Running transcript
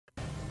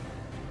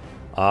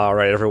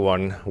Alright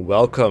everyone,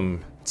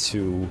 welcome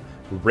to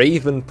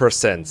Raven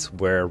Percent,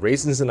 where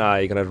Raisins and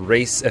I are gonna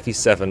race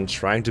FE7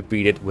 trying to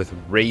beat it with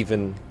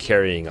Raven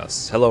carrying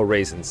us. Hello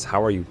Raisins,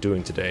 how are you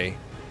doing today?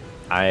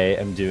 I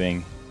am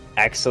doing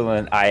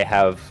excellent. I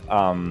have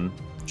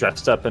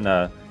dressed up in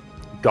a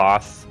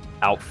goth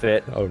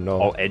outfit. Oh no.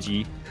 All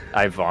edgy.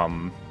 I've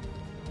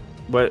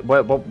what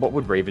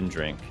would Raven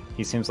drink?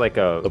 He seems like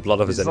the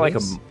blood of his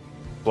enemies? Like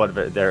a blood of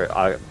it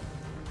there.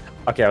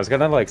 Okay, I was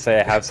gonna like say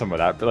I have some of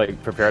that,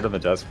 like prepared on the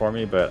desk for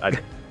me, but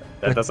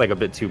that's like a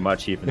bit too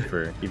much even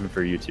for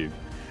YouTube.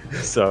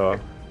 So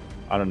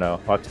I don't know.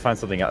 I'll have to find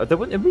something else. It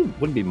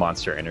wouldn't be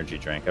Monster Energy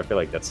drink. I feel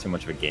like that's too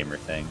much of a gamer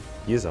thing.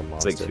 He is a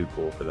monster. It's like too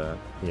cool for that.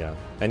 Yeah.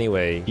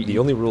 Anyway, the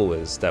only rule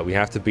is that we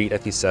have to beat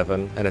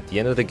FE7, and at the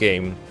end of the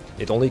game,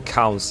 it only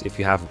counts if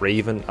you have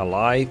Raven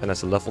alive and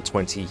as a level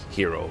 20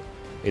 hero.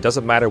 It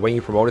doesn't matter when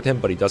you promoted him,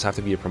 but he does have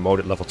to be a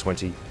promoted level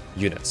 20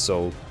 unit.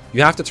 So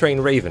you have to train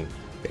Raven,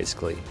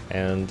 basically.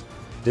 And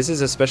this is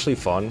especially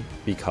fun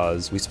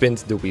because we spin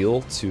the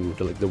wheel to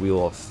the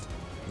wheel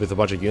with a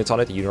bunch of units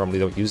on it that you normally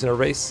don't use in a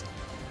race.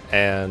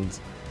 And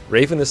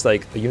Raven is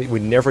like a unit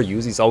we never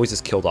use. He's always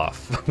just killed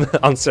off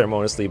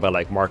unceremoniously by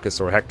like Marcus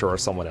or Hector or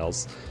someone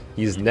else.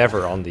 He's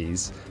never on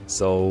these.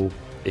 So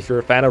if you're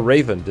a fan of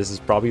Raven, this is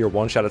probably your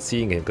one shot at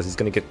seeing him because he's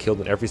going to get killed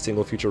in every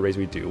single future race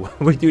we do.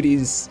 We do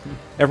these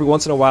every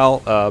once in a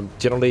while.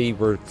 Generally,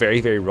 we're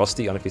very, very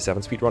rusty on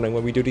FE7 speedrunning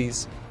when we do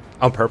these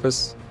on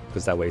purpose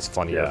because that way it's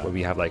funnier when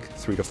we have like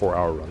 3 to 4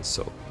 hour runs.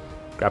 So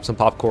grab some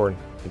popcorn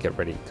and get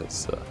ready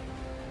because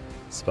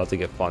it's about to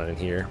get fun in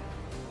here.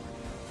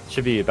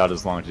 Should be about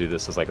as long to do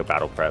this as like a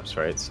battle preps,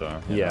 right?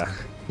 So yeah.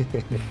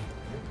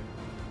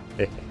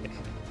 Okay,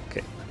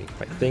 let me get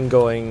my thing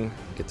going.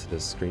 Get to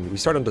this screen. We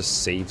start on the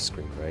save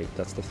screen, right?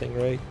 That's the thing,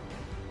 right?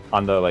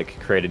 On the like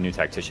create a new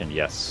tactician,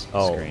 yes.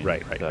 Oh, screen.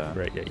 right.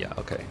 Yeah.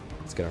 Okay,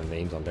 let's get our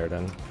names on there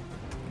then.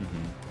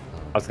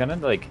 I was gonna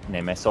like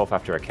name myself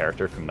after a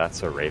character from That's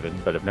So Raven,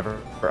 but I've never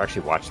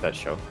actually watched that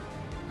show.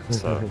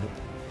 So. Okay,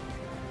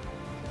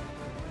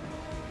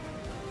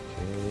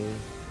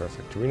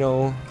 perfect.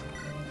 Reno.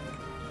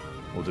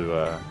 We'll do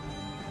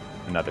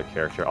another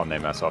character I'll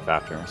name myself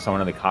after. Someone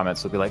in the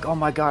comments will be like, "Oh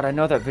my god, I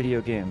know that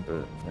video game,"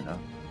 but you know.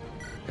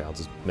 Okay, I'll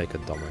just make a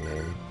dumber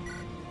name.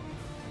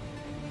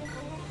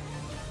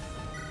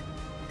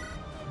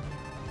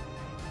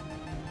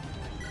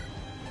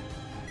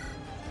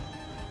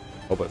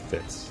 Hope it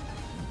fits.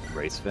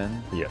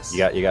 Racevin? Yes.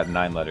 You got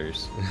 9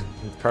 letters.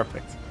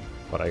 Perfect.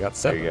 But I got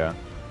 7. There you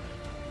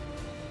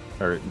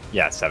go. Or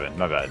yeah, 7.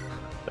 My bad.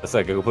 That's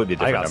like a completely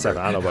different number.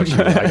 7. I don't know about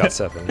you. I got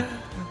 7.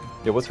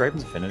 Yeah, what's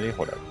Raven's affinity?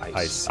 Hold up.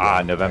 Ice.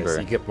 Ah, November. Ice.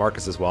 You get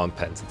Marcus as well on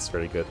Pens. It's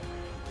very good.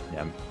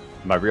 Yeah,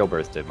 my real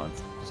birthday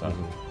month. So.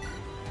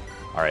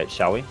 All right,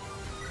 shall we?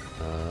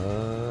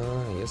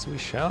 Yes, we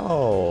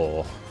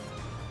shall.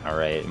 All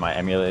right, my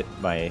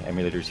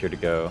emulator's here to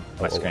go.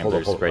 My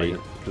scrambler's ready.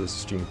 The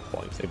stream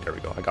volume thing. There we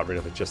go. I got rid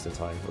of it just in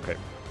time. Okay.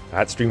 I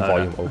had stream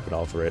volume open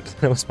all for it.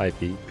 That was my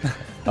beat.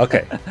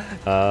 Okay.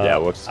 Yeah,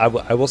 whoops. I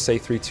will say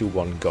 3, 2,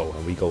 1, go,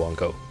 and we go on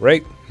go.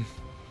 Right?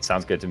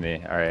 Sounds good to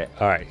me. All right.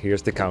 All right.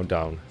 Here's the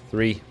countdown.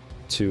 3,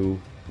 2,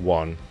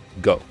 1,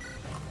 go.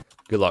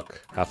 Good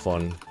luck. Have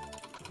fun.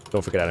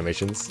 Don't forget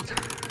animations.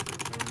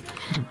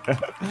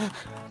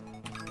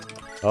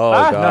 Oh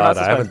god,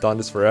 I haven't done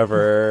this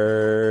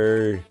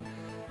forever.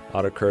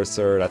 Auto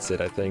cursor, that's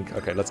it, I think.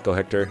 Okay, let's go,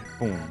 Hector.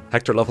 Boom.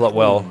 Hector, level up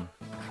well.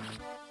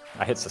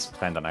 I hit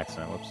suspend on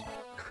accident. Whoops.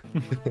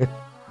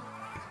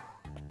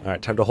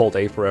 Alright, time to hold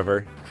A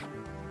forever.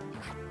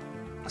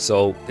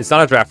 So, it's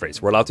not a draft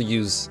race. We're allowed to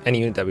use any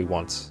unit that we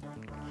want.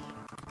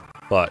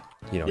 But,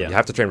 you know, you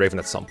have to train Raven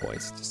at some point.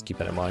 Just keep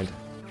that in mind.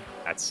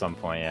 At some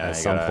point, yeah. At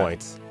some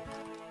point.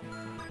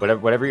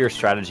 Whatever your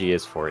strategy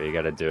is for it, you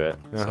gotta do it.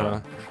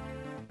 So.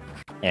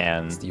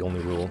 And it's the only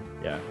rule.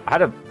 Yeah, I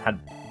had a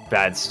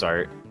bad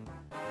start.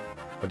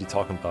 What are you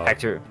talking about?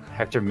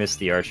 Hector missed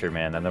the archer,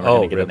 man, and then we're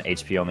gonna get an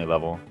HP only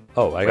level.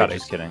 Oh, I got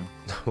just kidding.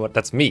 What?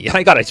 That's me.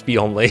 I got HP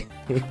only.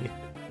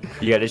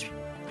 You got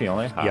HP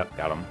only? Ah, yep.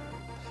 Got him.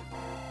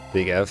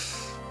 Big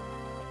F.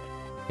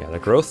 Yeah, the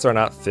growths are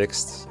not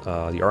fixed.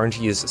 The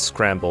RNG is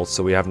scrambled,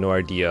 so we have no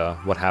idea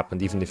what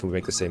happened. Even if we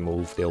make the same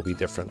move, they'll be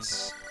different.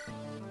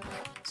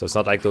 So it's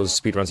not like those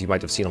speedruns you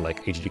might have seen on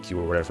like HDQ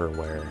or whatever,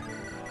 where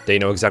they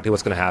know exactly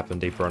what's going to happen.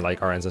 They burn like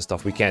RNs and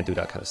stuff. We can't do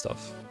that kind of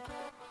stuff.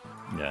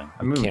 Yeah,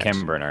 I mean, we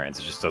can burn RNs.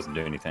 It just doesn't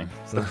do anything.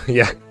 So.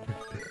 Yeah.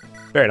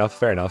 Fair enough.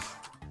 Fair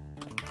enough.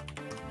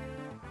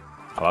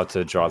 Allowed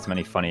to draw as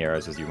many funny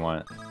arrows as you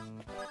want.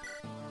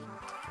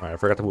 Alright, I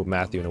forgot to move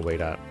Matthew in a way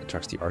that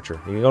attracts the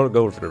archer. You don't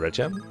go for the red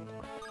gem?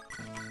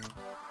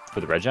 For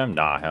the red gem?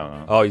 Nah, hell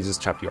no. Oh, you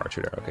just trapped the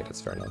archer there. Okay,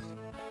 that's fair enough.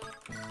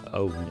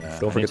 Oh, yeah,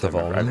 don't forget the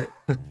Vuln.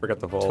 Forget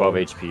the Vuln. 12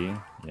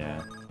 HP.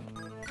 Yeah.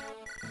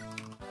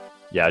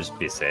 Yeah, just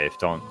be safe.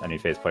 Don't any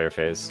phase play your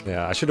phase.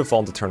 Yeah, I should have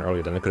fallen to turn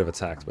earlier, then I could have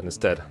attacked, but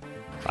instead,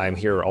 I'm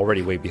here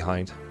already way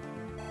behind.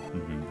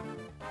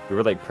 We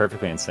were like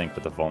perfectly in sync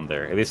with the phone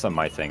there. At least on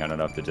my thing. I don't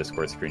know if the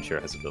Discord screen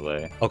share has a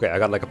delay. Okay, I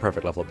got like a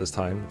perfect level up this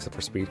time, except for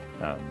speed.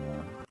 No.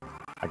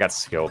 I got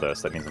skill though,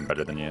 so that means I'm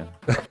better than you.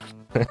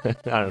 I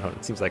don't know.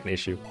 It seems like an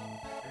issue.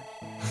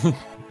 I'm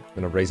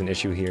gonna raise an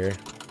issue here.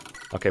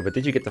 Okay, but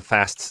did you get the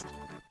fast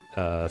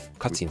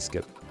cutscene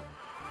skip?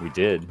 We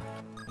did.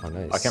 Oh,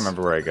 nice. I can't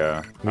remember where I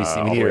go. Me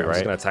neither. I'm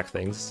just gonna attack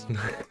things.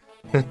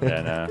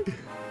 Yeah, no.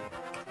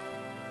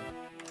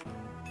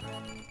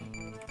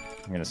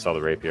 I'm gonna sell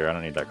the rapier. I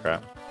don't need that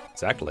crap.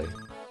 Exactly.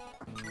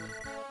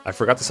 I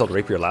forgot to sell the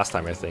rapier last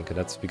time, I think, and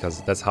that's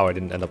because that's how I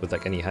didn't end up with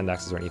like any hand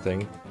axes or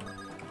anything.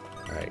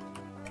 All right.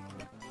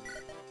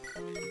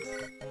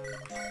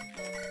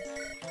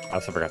 I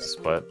also forgot to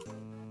split.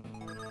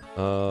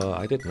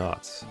 I did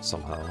not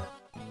somehow.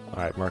 All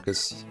right,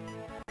 Marcus.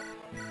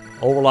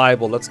 All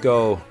reliable. Let's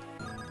go.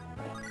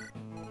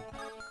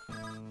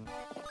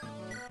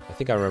 I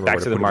think I remember. Back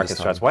to the Marcus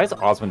strats. Why is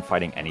Osmond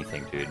fighting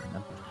anything, dude?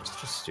 It's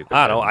just stupid.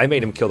 I don't know. I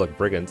made him kill a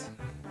brigand.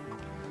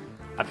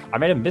 I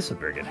made him miss a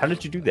brigand. How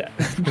did you do that?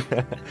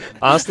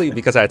 Honestly,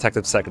 because I attacked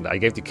him second, I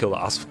gave the kill to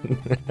Osmond.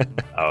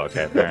 Oh,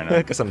 okay, fair enough.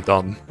 Because I'm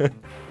dumb.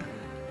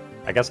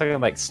 I guess I can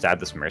like stab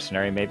this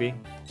mercenary, maybe.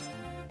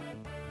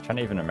 I'm trying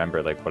to even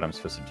remember like what I'm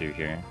supposed to do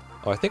here.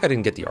 Oh, I think I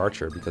didn't get the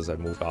archer because I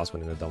moved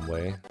Osmond in a dumb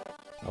way.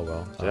 Oh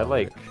well. Did I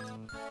like?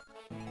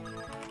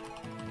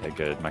 Okay,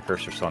 good. My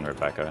cursor's still on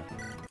Rebecca.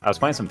 I was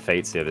playing some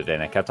Fates the other day,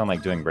 and I kept on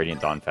like doing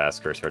Radiant Dawn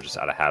fast cursor just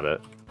out of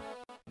habit.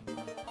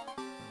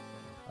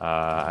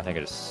 I think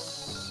I just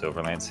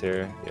Silverlance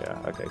here.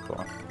 Yeah. Okay.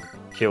 Cool.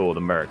 Kill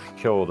the Merc.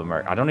 Kill the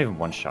Merc. I don't even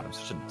one shot. I'm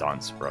such a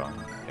dunce, bro. Oh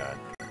my god.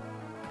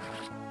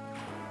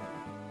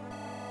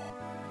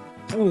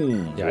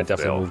 Boom. Yeah, I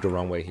definitely moved the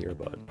wrong way here,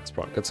 but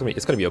it's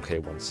gonna be okay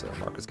once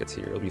Marcus gets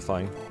here. It'll be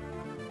fine.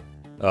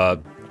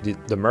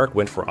 The Merc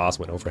went for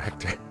Oswin over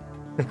Hector.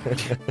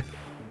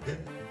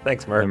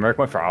 Thanks, Merc. The Merc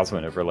went for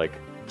Oswin over like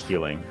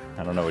healing.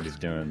 I don't know what he's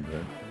doing,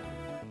 but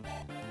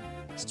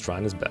he's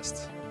trying his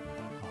best.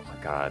 Oh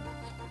my god.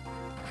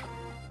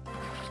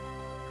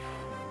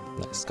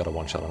 Nice, got a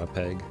one shot on a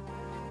peg.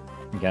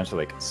 You can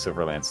actually like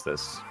Silverlance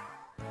this.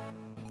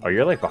 Oh,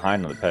 you're like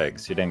behind on the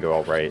pegs. You didn't go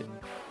all right.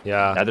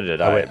 Yeah, neither did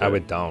I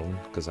went down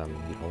because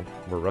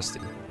we're rusty.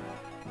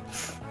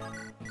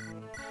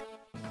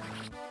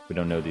 We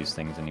don't know these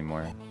things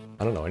anymore.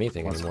 I don't know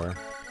anything anymore.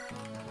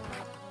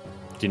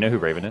 Do you know who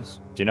Raven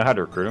is? Do you know how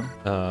to recruit him?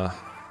 I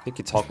think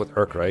you talk with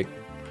Urk, right?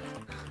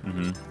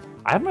 Mm-hmm.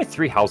 I have my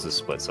 3 houses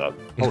splits up.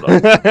 Hold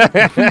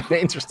up.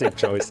 Interesting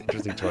choice.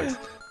 Interesting choice.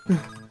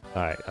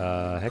 All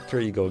right,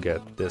 Hector, you go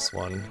get this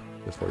one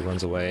before he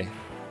runs away.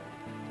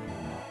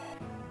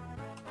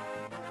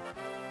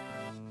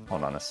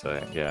 Hold on a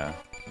sec. Yeah.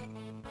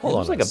 Hold on.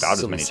 There's like about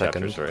as many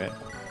second. chapters, right?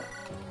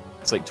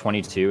 It's like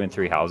 22 and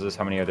 3 houses.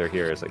 How many are there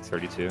here? It's like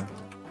 32.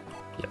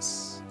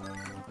 Yes.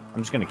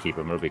 I'm just gonna keep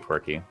them. It'll be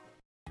quirky.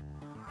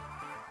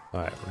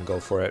 All right, we're gonna go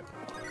for it.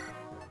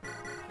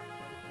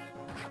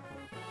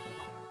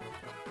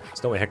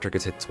 There's no way Hector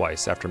gets hit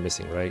twice after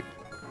missing, right?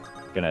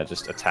 Gonna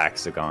just attack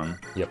Zagon.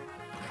 Yep.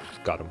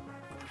 Got him.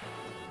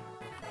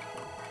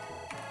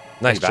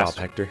 Nice job,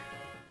 Hector.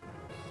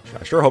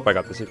 I sure hope I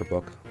got the secret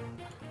book.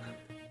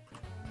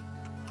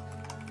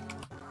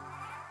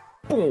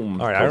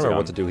 Boom. All right, I remember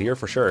what to do here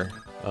for sure.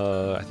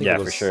 I think yeah, it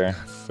was, for sure.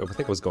 I think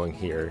it was going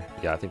here.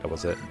 Yeah, I think that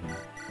was it.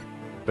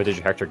 But did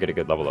your Hector get a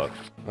good level up?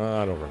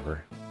 I don't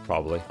remember.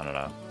 Probably. I don't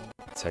know.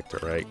 It's Hector,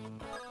 right?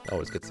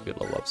 Always gets good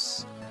level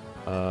ups.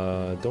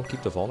 Don't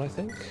keep the Vuln, I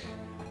think.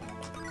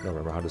 I don't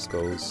remember how this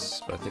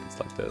goes, but I think it's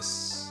like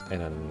this.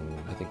 And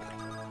then I think...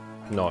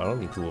 No, I don't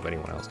need to move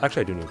anyone else.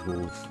 Actually, I do need to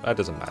move. That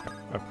doesn't matter.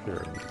 I'm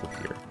sure I need to move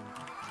here.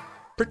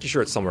 Pretty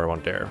sure it's somewhere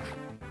around there.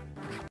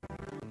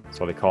 That's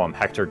what they call him,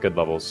 Hector Good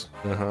Levels.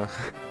 Uh-huh.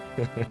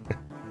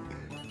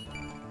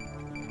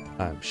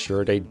 I'm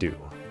sure they do.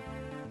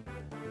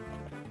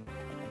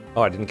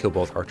 Oh, I didn't kill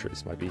both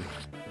archers. Might be.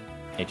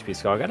 HP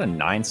skill. I got a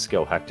 9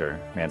 skill Hector.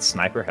 Man,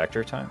 sniper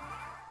Hector time.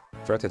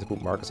 I forgot to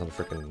put Marcus on the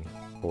freaking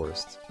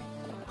forest.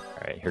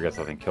 Alright, here goes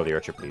something. Kill the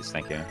archer, please.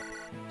 Thank you.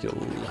 Kill.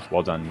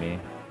 Well done, me.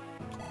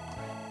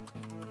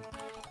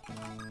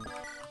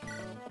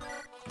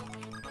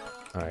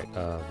 Alright,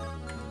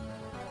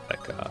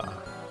 Becca.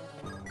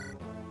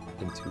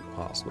 Into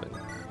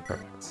Oswin.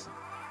 Perfect.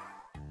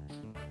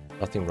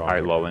 Nothing wrong.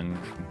 Alright, Lowen.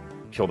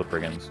 Kill the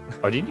brigands.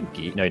 Oh, do you need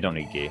Gi? No, you don't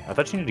need Gi. I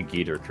thought you needed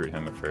Gi to recruit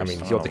him at first. I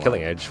mean, if you have the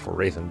killing edge for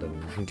Raven, then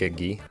you can get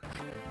Gi.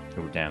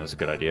 Oh, damn, that's a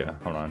good idea.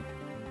 Hold on.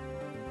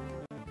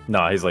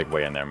 No, he's like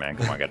way in there, man.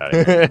 Come on, get out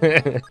of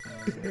here.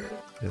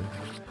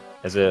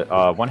 Is it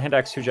 1 hand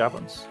axe, 2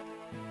 javelins?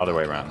 Other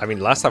way around. I mean,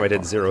 last time I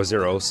did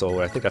 0-0,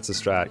 so I think that's a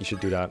strat. You should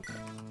do that.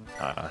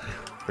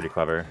 Pretty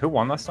clever. Who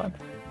won last time?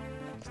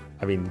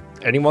 I mean,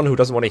 anyone who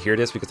doesn't want to hear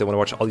this because they want to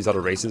watch all these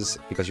other races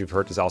because you've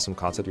heard this awesome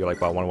concept, you're like,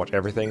 well, I want to watch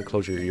everything,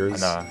 close your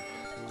ears.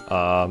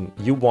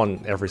 You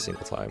won every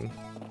single time.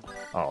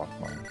 Oh,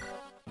 well.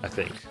 I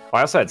think. Well,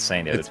 I also had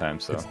Sane the other time,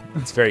 so...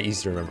 It's very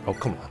easy to remember. Oh,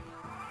 come on.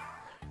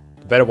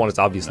 The better one is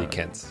obviously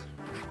Kent.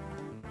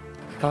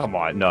 Come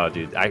on. No,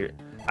 dude. I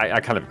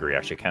kind of agree,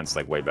 actually. Kent's,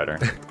 like, way better.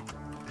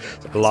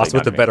 I lost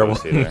with the better one.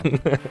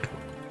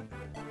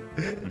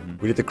 Mm-hmm.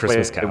 We did the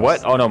Christmas Wait, cast.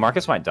 what? Oh no,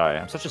 Marcus might die.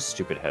 I'm such a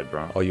stupid head,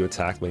 bro. Oh, you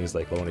attacked when he's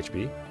like low on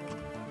HP?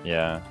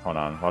 Yeah, hold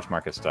on. Watch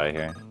Marcus die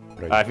here.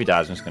 Right. If he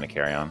dies, I'm just gonna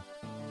carry on.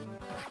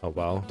 Oh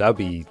wow, that would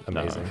be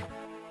amazing. No.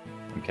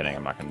 I'm kidding,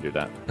 I'm not gonna do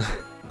that.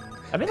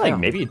 I mean, like,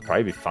 maybe it'd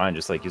probably be fine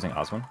just, like, using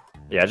Osmond.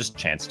 Yeah, I just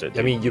chanced it.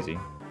 I mean, easy.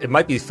 It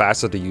might be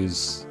faster to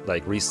use,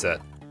 like,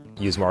 reset,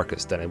 use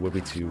Marcus than it would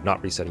be to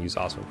not reset and use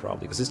Osmond,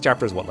 probably. Because this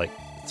chapter is, what, like,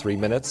 3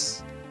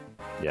 minutes?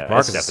 Yeah,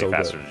 Marcus it's definitely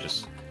faster to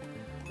just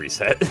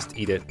reset. Just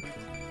eat it.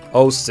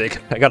 Oh,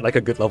 sick. I got, like,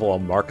 a good level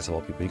on Marcus of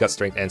all people. You got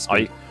strength and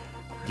speed.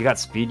 Oh, you got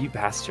speed, you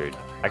bastard.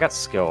 I got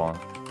skill.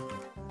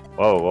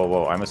 Whoa, whoa,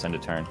 whoa, I almost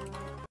ended turn.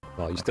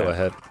 Well, you're still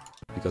ahead.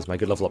 Because my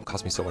good level up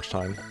cost me so much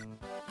time.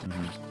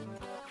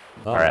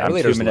 Oh, Alright, I'm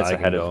 2 minutes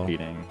ahead though. of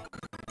beating.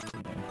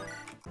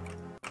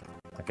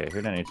 Okay,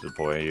 who do I need to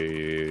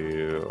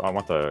deploy? I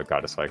want the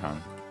goddess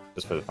icon,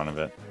 just for the fun of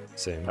it.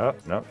 Same. Oh,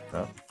 nope,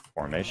 nope.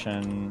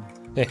 Formation.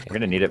 Hey. I'm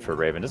gonna need it for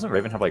Raven. Doesn't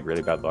Raven have like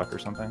really bad luck or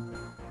something?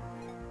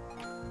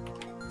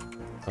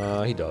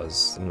 He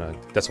does.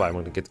 That's why I'm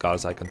gonna get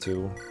goddess icon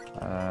too.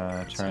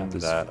 Turn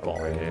that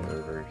away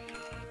over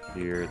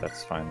here.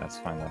 That's fine, that's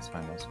fine, that's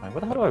fine, that's fine.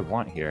 What the hell do I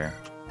want here?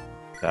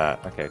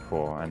 That, okay,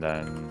 cool. And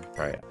then,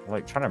 right, I'm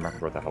like trying to remember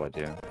what the hell I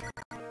do.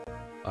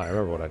 I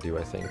remember what I do,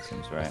 I think.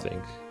 Seems right. I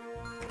think.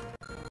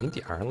 You need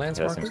the Iron Lance,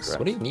 Yeah, Marcus?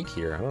 What do you need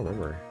here? I don't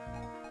remember.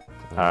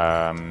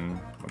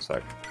 1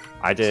 sec.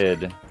 I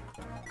did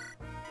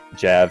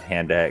Jav,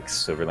 Hand Axe,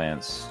 Silver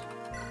Lance.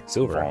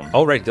 Silver? Phone.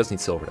 Oh, right, he does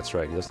need silver. That's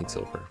right, he does need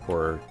silver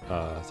for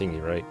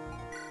thingy, right?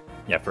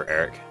 Yeah, for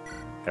Eric.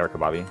 Eric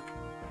Bobby.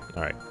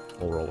 Alright,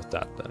 we'll roll with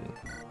that then.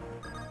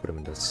 Put him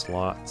into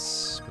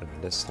slots, put him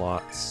into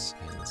slots,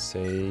 and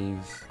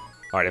save.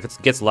 Alright, if it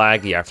gets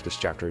laggy after this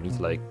chapter, I need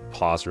to, like,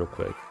 pause real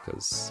quick,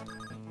 because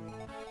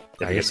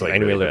I guess like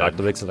emulator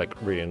activates like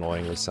really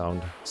annoyingly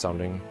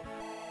sounding.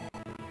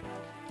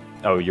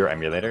 Oh, your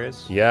emulator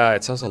is? Yeah,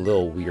 it sounds a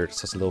little weird. It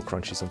sounds a little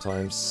crunchy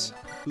sometimes.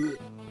 You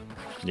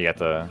get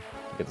the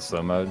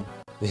slow mode?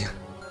 Yeah.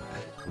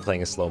 I'm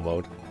playing in slow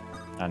mode.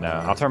 I know.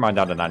 I'll turn mine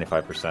down to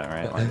 95%,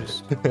 right? Like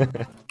just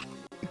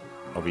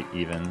I'll be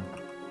even.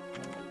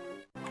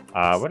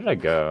 Where did I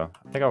go?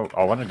 I think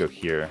I wanted to go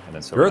here and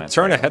then You're a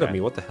turn ahead of me,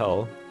 what the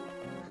hell?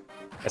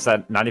 It's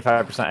that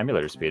 95%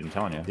 emulator speed, I'm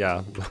telling you.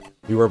 Yeah.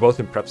 We were both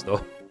in preps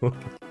though.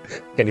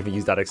 Can't even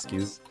use that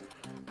excuse.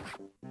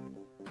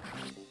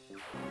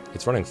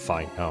 It's running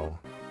fine now.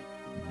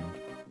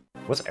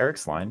 What's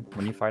Eric's line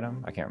when you fight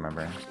him? I can't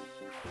remember.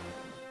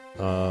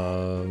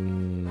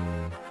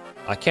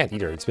 I can't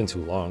either. It's been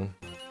too long.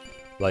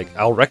 Like,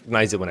 I'll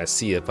recognize it when I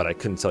see it, but I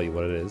couldn't tell you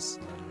what it is.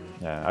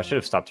 Yeah, I should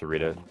have stopped to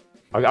read it.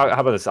 How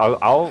about this?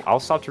 I'll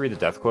stop to read the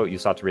death quote. You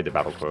stop to read the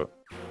battle quote.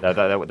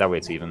 That way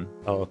it's even.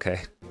 Oh, okay.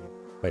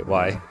 Wait,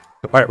 why?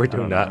 Why are we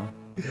doing that?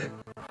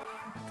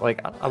 Like,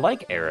 I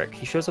like Eric.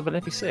 He shows up in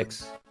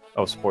FE6.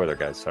 Oh, spoiler,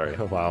 guys. Sorry.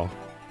 Oh, wow.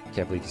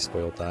 Can't believe you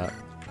spoiled that.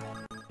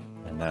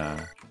 And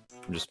I'm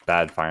just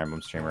bad Fire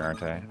Emblem streamer,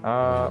 aren't I?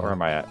 Where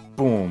am I at?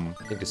 Boom.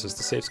 I think this is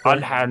the safe spot.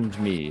 Unhand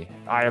me.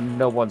 I am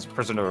no one's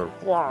prisoner.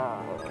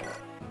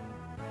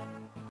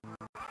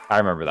 I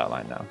remember that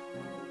line now.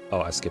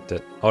 Oh, I skipped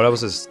it. Oh, that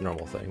was his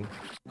normal thing.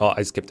 Oh,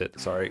 I skipped it.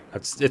 Sorry.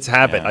 It's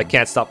habit. Yeah. I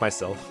can't stop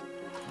myself.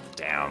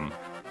 Damn.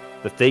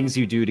 The things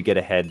you do to get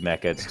ahead,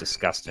 Mecha, it's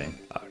disgusting.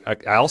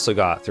 I also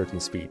got 13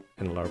 speed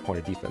and a lower point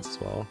of defense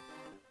as well.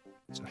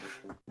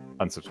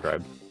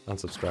 Unsubscribe.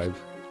 Unsubscribe.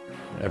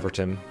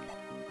 Everton.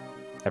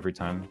 Every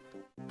time.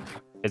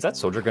 Is that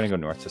soldier going to go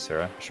north to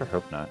Sarah? I sure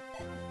hope not.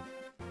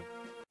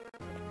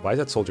 Why is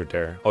that soldier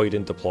there? Oh, you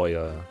didn't deploy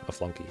a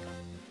flunky.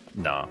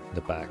 No. In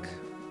the back.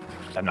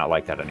 I'm not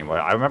like that anymore.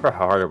 I remember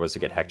how hard it was to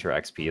get Hector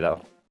XP,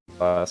 though.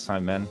 Last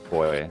time, man.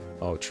 Boy.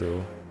 Oh,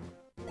 true.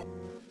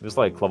 It was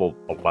like level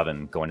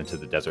 11 going into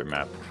the desert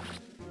map.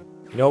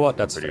 You know what?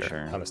 That's Pretty fair.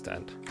 sure. I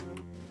understand.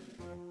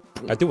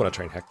 I do want to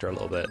train Hector a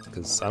little bit,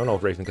 because I don't know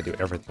if Raven can do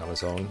everything on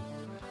his own.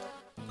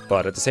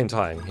 But at the same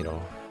time, you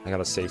know, I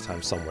gotta save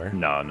time somewhere.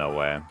 No, no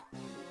way.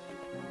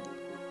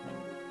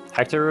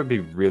 Hector would be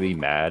really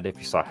mad if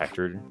you saw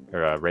Hector,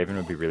 or Raven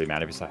would be really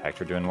mad if you saw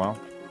Hector doing well.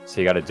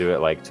 So you gotta do it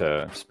like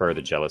to spur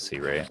the jealousy,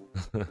 right?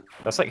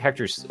 That's like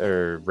Hector's,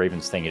 or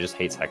Raven's thing, he just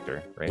hates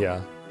Hector, right?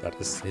 Yeah, that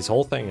is his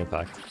whole thing, in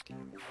fact.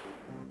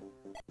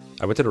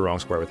 I went to the wrong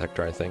square with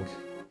Hector, I think.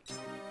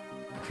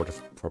 For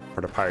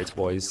the Pirates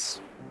boys.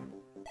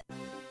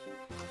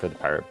 For the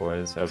pirate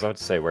boys. I was about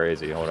to say, where is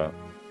he? Hold up.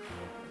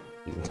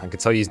 I can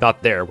tell you he's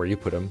not there where you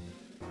put him.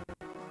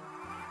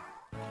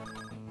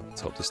 Let's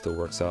hope this still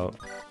works out.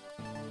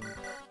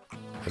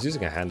 I was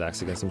using a hand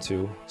axe against him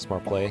too.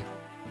 Smart play.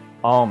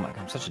 Oh my god,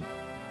 I'm such a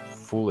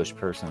foolish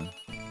person.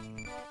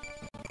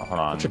 Oh, hold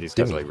on, these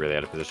guys are like really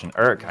out of position.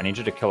 Urk, I need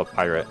you to kill a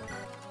pirate.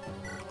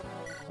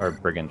 Or a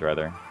brigand,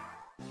 rather.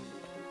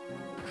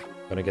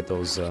 Gonna get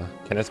those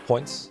Kenneth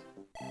points.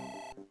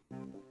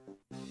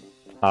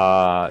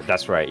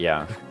 That's right,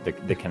 yeah.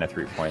 The Kenneth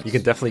root points. You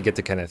can definitely get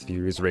to Kenneth if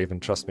you use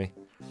Raven, trust me.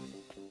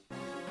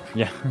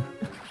 Yeah.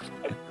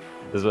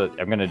 This is what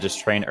I'm gonna just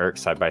train Urk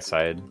side by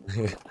side.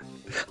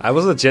 I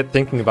was legit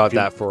thinking about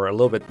that for a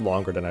little bit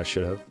longer than I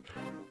should have.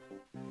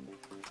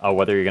 Oh,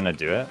 whether you're gonna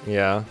do it?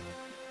 Yeah.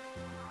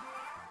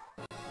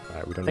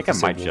 Alright, we don't I think I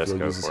might just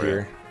go uses for here.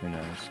 it. Who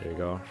knows? There you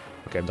go.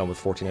 Okay, I'm done with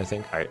 14, I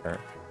think. Alright,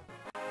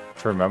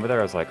 to remember there,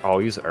 I was like, oh,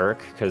 I'll use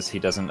Urk because he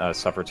doesn't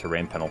suffer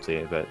terrain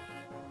penalty, but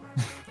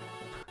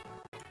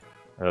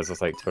that was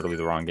just like totally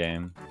the wrong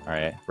game.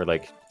 Alright, we're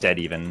like dead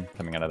even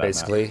coming out of that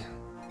Basically. map.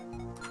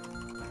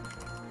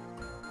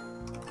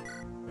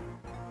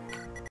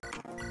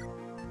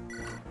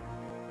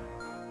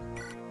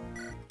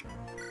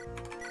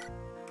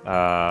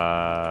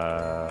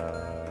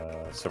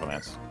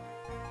 Silverlance.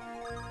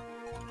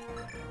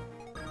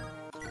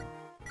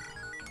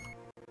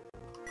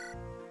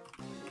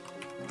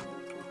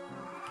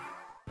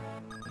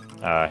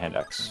 Hand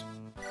X.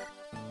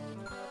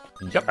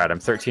 Yep. Alright, I'm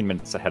 13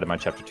 minutes ahead of my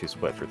chapter 2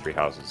 split for 3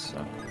 houses,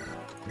 so.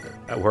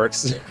 That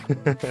works.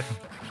 I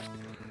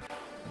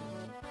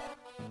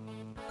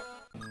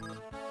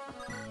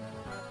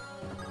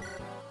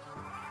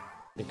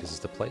think this is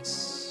the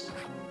place.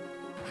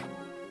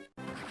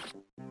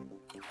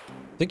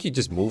 I think you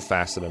just move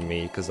faster than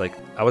me, because like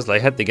I was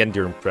like, I had to get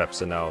during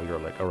preps, and now you're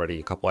like already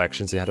a couple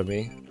actions ahead of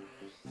me.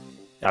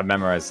 I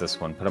memorized this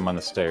one. Put him on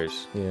the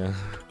stairs. Yeah.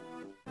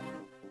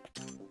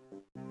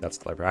 That's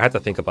clever. I had to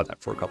think about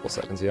that for a couple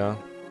seconds, yeah.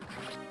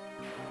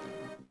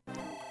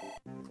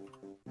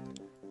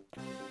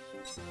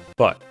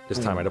 But this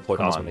time I deployed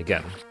Osman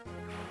again.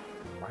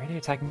 Why are they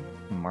attacking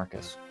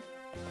Marcus?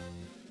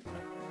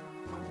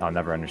 I'll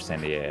never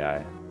understand the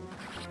AI.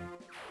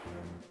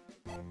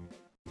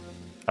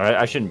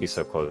 I shouldn't be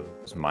so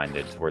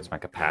close-minded towards my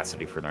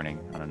capacity for learning.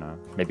 I don't know.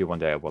 Maybe one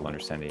day I will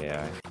understand the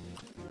AI.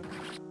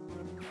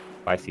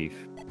 Bye,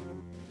 Thief.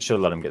 Should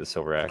have let him get the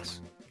Silver Axe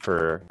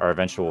for our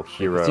eventual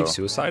hero. Thief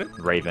suicided?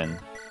 Raven.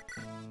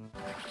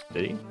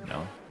 Did he?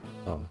 No.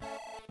 Oh.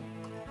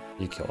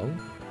 You kill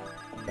him?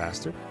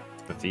 Bastard?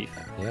 The Thief?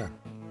 Yeah.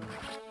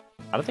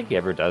 I don't think he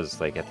ever does.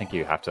 Like, I think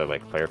you have to,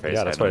 like, player face.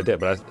 Yeah, that's what I did,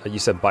 but you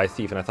said by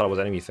Thief, and I thought it was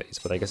enemy phase,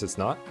 but I guess it's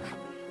not?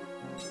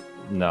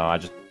 No,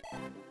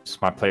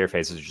 my player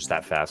phases are just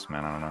that fast,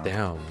 man. I don't know.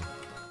 Damn.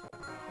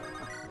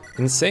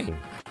 Insane.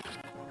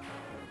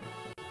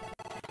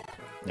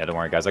 Yeah, don't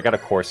worry, guys. I got a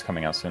course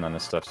coming out soon on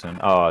this stuff soon.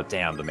 Oh,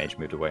 damn, the mage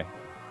moved away.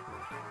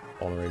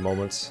 Vulnerary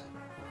moments.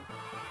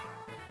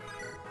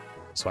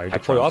 That's why you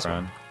deploy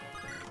Osman.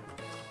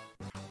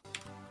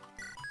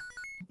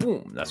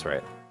 Boom, that's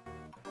right.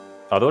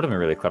 Oh, that would have been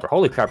really clever.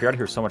 Holy crap, you're out of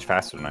here so much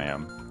faster than I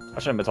am. I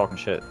shouldn't have been talking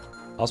shit.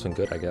 Osman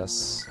good, I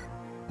guess.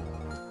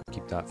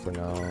 Keep that for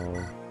now.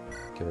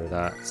 Get rid of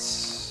that.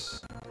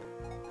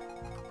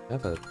 I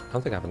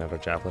don't think I have another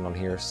javelin on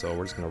here, so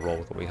we're just gonna roll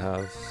with what we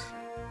have.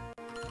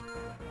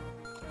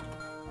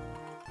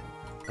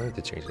 I don't need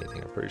to change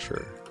anything, I'm pretty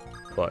sure.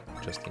 But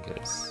just in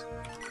case.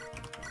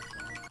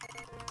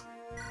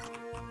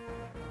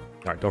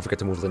 Alright, don't forget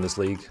to move within this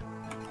league.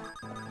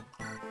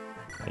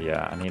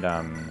 Yeah, I need,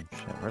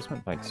 shit, where's my,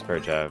 like, spare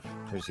jav?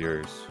 There's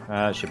yours.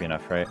 It should be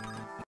enough, right?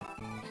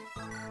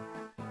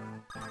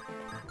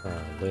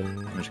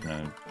 Lynn. I'm just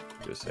gonna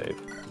do a save.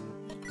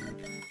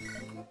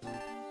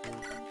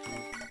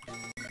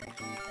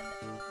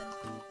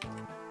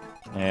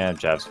 Yeah,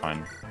 jav's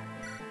fine.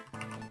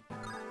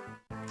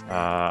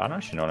 I don't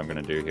actually know what I'm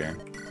gonna do here.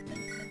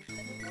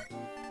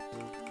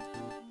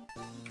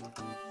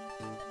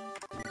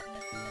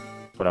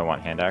 What I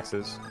want, hand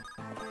axes?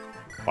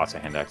 Lots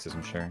of hand axes,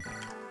 I'm sure.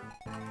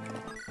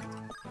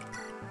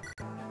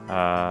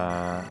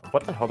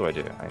 What the hell do I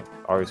do? I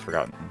always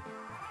forgotten.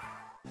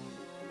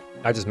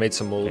 I just made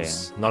some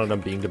moves, none of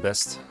them being the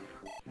best.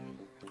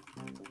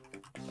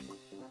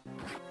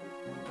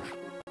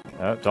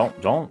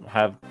 Don't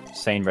have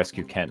Sane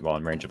rescue Kent while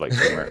in range of like 2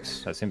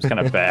 mercs. That seems kind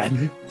of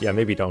bad. Yeah,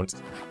 maybe don't.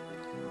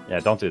 Yeah,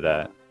 don't do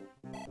that.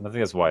 I don't think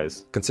that's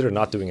wise. Consider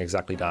not doing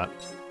exactly that.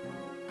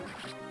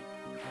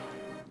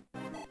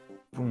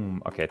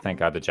 Boom. Okay, thank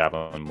God the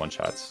javelin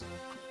one-shots.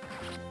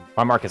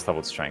 My Marcus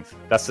leveled strength.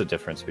 That's the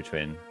difference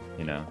between,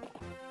 you know,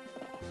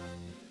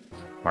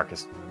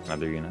 Marcus and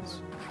other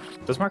units.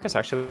 Does Marcus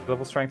actually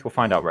level strength? We'll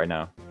find out right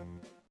now.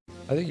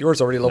 I think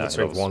yours already leveled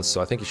strength once,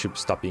 so I think you should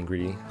stop being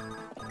greedy.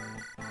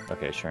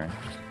 Okay, sure.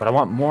 But I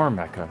want more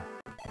mecha.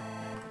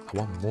 I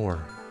want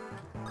more.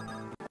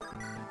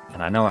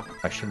 And I know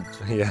I shouldn't.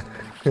 Yeah.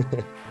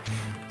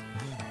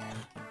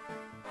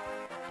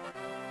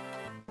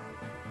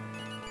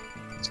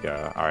 Let's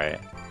go. Alright.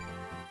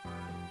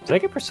 Did I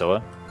get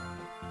Priscilla?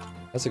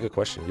 That's a good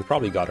question. You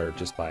probably got her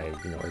just by,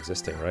 you know,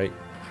 existing, right?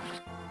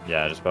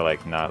 Yeah, just by,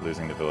 like, not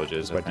losing the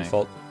villages, Just by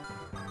default?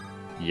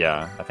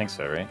 Yeah, I think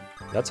so, right?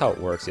 That's how it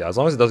works, yeah. As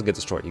long as it doesn't get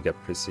destroyed, you get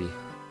Prissy.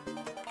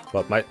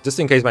 But just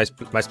in case my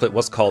split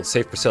was called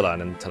Save Priscilla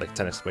and then like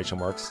 10 exclamation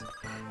marks.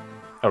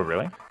 Oh,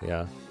 really?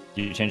 Yeah.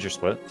 You changed your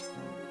split?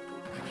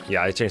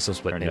 Yeah, I changed some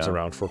split names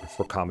around for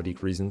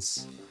comedic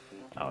reasons.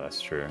 Oh,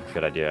 that's true.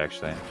 Good idea,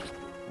 actually.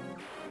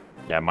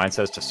 Yeah, mine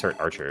says to cert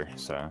Archer,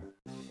 so...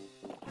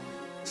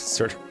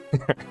 Cert...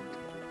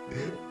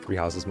 3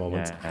 houses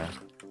moment.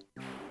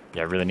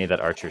 Yeah, I really need that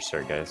Archer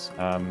cert, guys.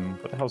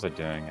 What the hell was I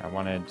doing? I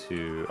wanted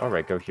to...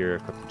 Alright, go here,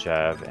 equip the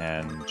Jav,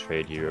 and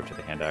trade you over to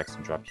the hand axe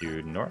and drop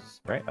you north,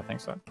 right? I think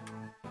so.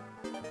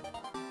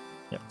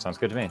 sounds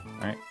good to me.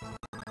 All right.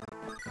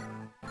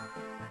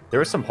 There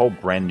was some whole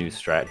brand new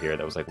strat here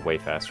that was like way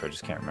faster. I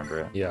just can't remember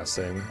it. Yeah,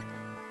 same.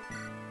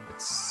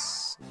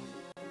 It's.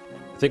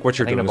 I think what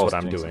you're doing is what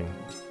I'm doing.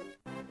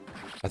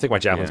 I think my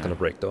javelin's gonna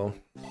break though,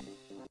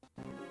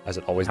 as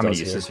it always does. How many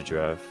here. uses did you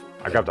have?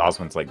 I grabbed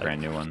Oswin's like brand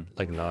new one.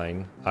 Like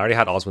 9. I already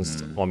had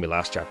Oswin's on me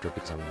last chapter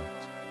because I'm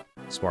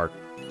smart.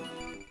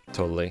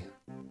 Totally.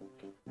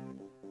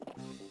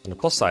 On the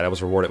plus side, I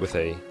was rewarded with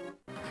a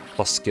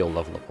plus skill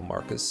level up on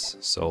Marcus,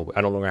 so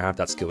I no longer have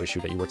that skill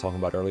issue that you were talking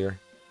about earlier.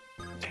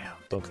 Damn.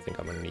 Don't think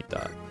I'm gonna need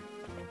that.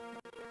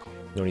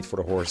 No need for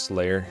the horse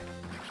layer.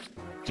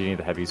 Do you need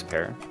the heaviest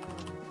pair?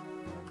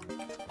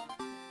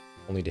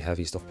 Only the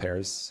heaviest of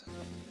pairs.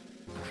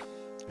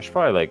 I should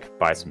probably like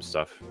buy some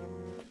stuff.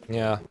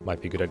 Yeah,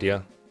 might be a good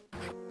idea.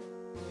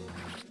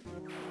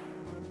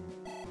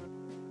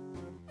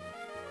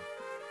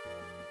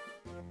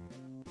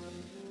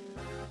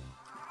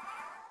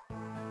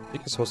 I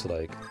think you're supposed to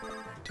like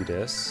do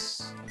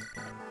this.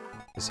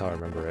 This is how I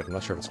remember it. I'm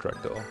not sure if it's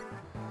correct though.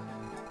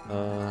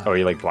 Oh,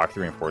 you like block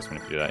the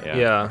reinforcement if you do that, yeah.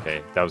 Yeah.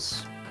 Okay, that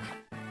was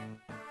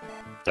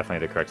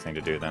definitely the correct thing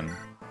to do then.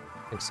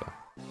 I think so.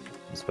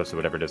 Especially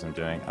whatever it is I'm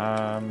doing.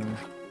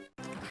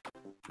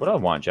 What do I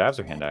want? Jabs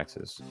or hand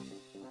axes?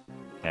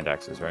 Hand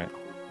axes, right?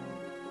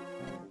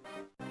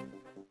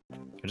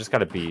 I just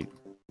gotta be...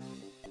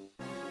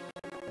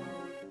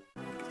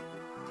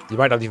 You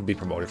might not even be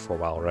promoted for a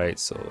while, right?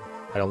 So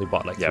I only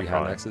bought like 3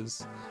 hand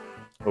axes.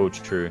 Oh,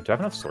 true. Do I have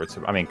enough swords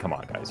to... I mean, come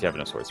on, guys. You have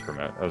enough swords to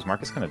promote. Oh, is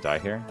Marcus gonna die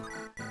here?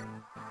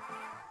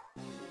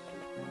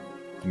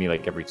 Me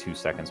like every 2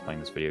 seconds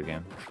playing this video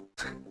game.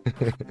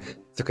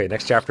 It's okay.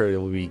 Next chapter it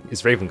will be...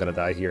 Is Raven gonna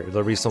die here?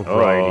 There'll be some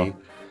variety.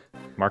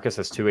 Marcus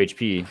has 2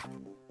 HP.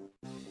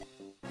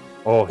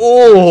 Oh!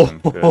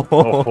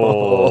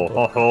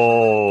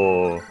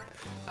 Oh!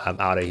 I'm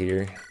out of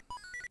here.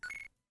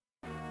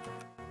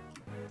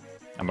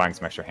 I'm buying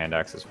some extra hand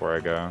axes before I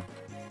go.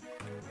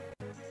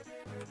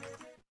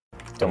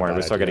 Don't worry,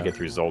 we still gotta get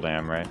through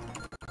Zoldam, right?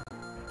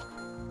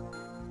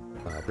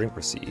 Bring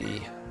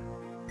Percy.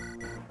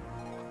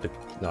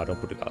 No, don't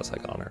put the God's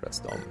Hike on her, that's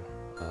dumb.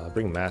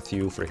 Bring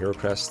Matthew for Hero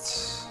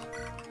Crest.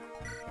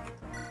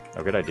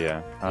 Oh, good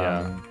idea.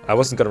 Yeah, I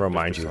wasn't gonna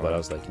remind you, but I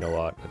was like, you know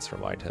what? Let's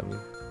remind him.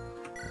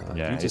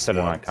 Yeah, he said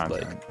it on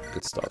content. Like,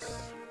 good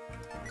stuff.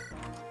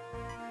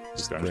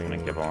 Just I'm just gonna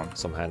give on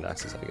some hand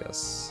axes, I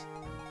guess.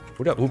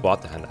 Who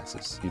bought the hand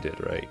axes? You did,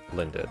 right?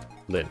 Lynn did.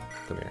 Lynn,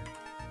 come here.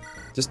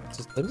 Just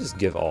let me just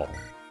give all.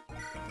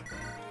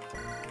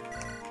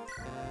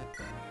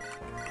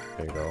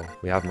 There you go.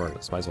 We have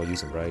Merlins. Might as well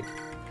use them, right?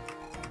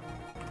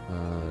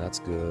 That's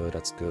good.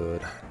 That's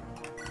good.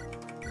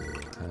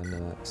 Hand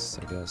axe,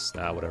 I guess.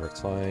 Nah, whatever.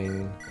 It's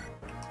fine.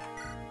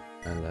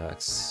 Hand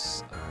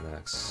axe. Hand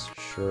axe.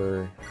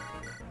 Sure.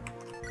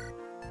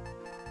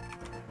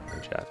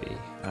 And Javi.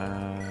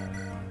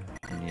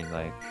 You need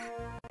like...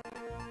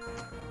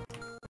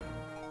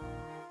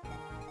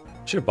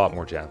 Should have bought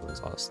more javelins,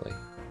 honestly.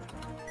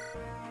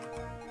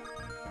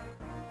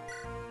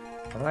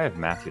 Why do I have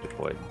Matthew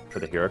deployed? For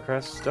the Hero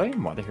Crest? Do I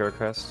even want the Hero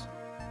Crest?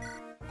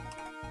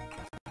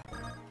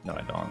 No,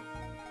 I don't.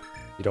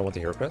 You don't want the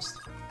Hero Crest?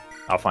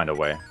 I'll find a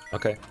way.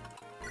 Okay.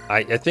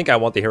 I think I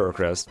want the Hero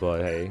Crest,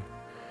 but hey.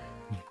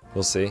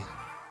 We'll see.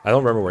 I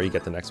don't remember where you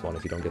get the next one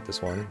if you don't get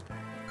this one.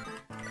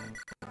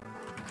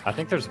 I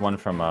think there's one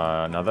from,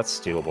 no, that's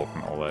stealable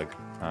from Oleg.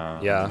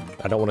 Yeah,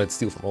 I don't want to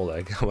steal from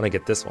Oleg. I want to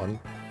get this one.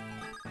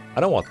 I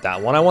don't want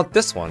that one, I want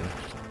this one.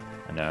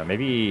 I know,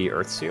 maybe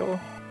Earthseal?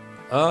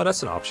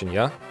 That's an option,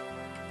 yeah.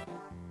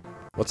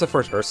 What's the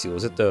first Earthseal?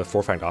 Is it the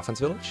 4-fanged offense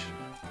village?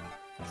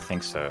 I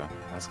think so.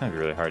 That's gonna be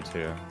really hard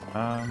too.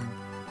 I'm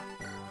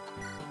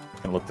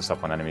gonna look this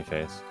up on enemy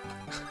face.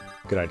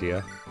 Good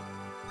idea.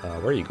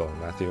 Where are you going,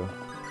 Matthew?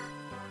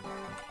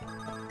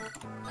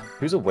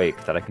 Who's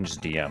awake that I can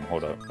just DM?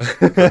 Hold up.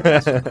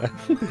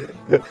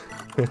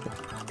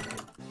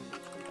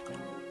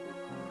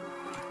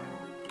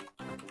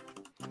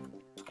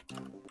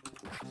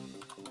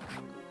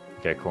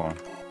 Okay, cool.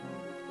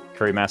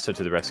 Curry Master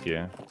to the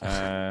rescue.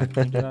 Can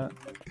you do that?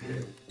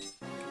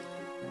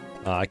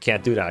 I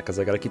can't do that because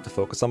I gotta keep the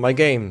focus on my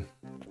game.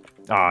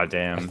 Aw,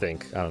 damn. I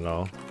think. I don't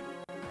know.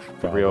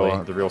 The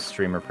real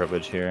streamer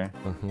privilege here.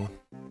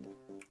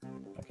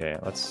 Okay,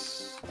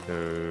 let's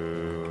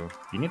go...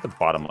 You need the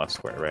bottom left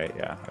square, right?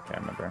 Yeah, okay, I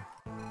remember.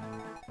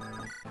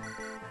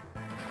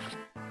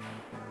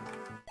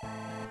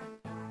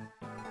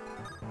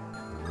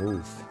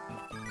 Move.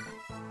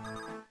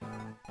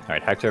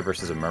 Alright, Hector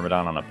versus a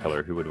Myrmidon on a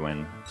pillar. Who would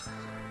win?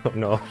 Oh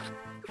no.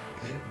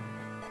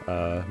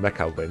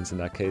 Mecha wins in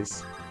that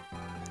case.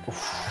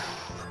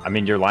 I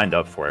mean, you're lined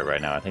up for it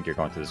right now. I think you're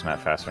going through this map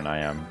faster than I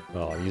am.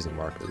 Well, I'm using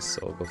Marcus,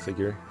 so go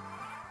figure.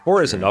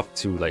 4 is enough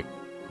to, like,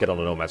 get on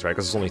the nomads, right?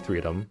 Because there's only 3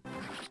 of them.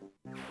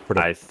 For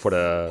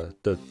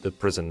the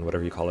prison,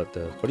 whatever you call it.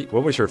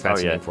 What was your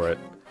fancy name for it?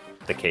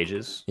 The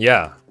cages?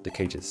 Yeah, the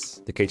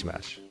cages. The cage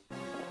mash.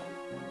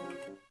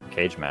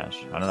 Cage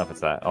mash. I don't know if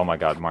it's that. Oh my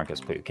god, Marcus,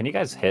 please. Can you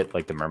guys hit,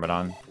 like, the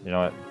Myrmidon? You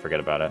know what? Forget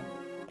about it.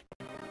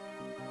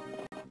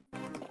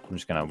 I'm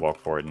just gonna walk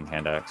forward and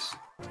hand axe.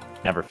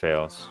 Never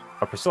fails.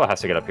 Oh, Priscilla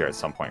has to get up here at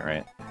some point,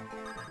 right?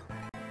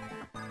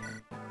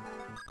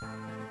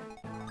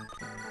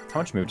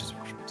 How much move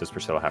does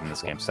Priscilla have in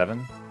this game?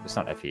 7? It's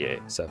not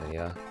FE8. 7,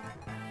 yeah.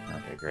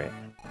 Okay, great.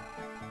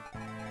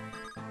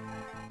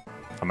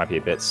 I might be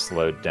a bit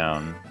slowed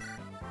down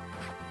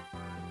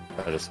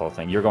by this whole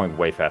thing. You're going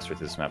way faster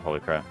through this map, holy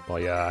crap. Well,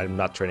 yeah, I'm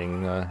not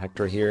training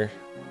Hector here.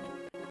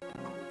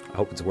 I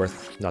hope it's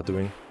worth not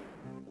doing.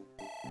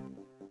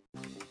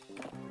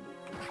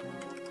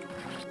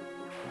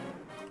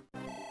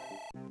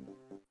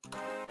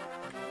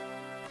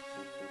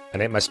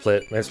 And my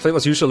split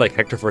was usually like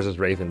Hector versus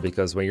Raven,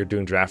 because when you're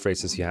doing draft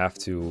races, you have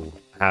to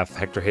have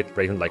Hector hit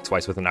Raven like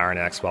twice with an Iron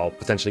Axe while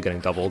potentially getting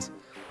doubled.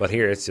 But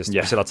here it's just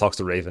Priscilla talks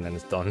to Raven and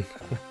it's done.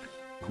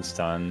 It's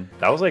done.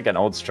 That was like an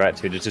old strat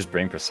too, to just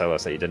bring Priscilla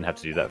so you didn't have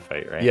to do that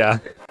fight, right? Yeah,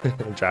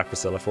 draft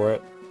Priscilla for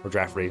it, or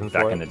draft Raven for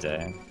it. Back in the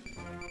day.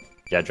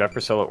 Yeah, draft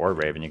Priscilla or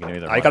Raven, you can do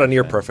either. I got a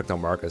near perfect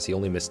on Marcus, he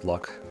only missed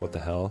luck. What the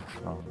hell?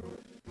 Oh.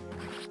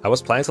 I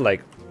was planning to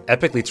like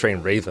epically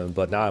train Raven,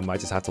 but now I might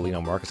just have to lean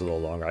on Marcus a little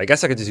longer. I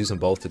guess I could just use them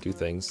both to do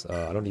things.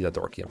 I don't need that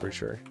door key, I'm pretty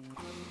sure.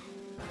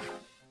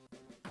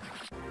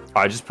 Oh,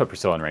 I just put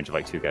Priscilla in range of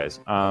like 2 guys.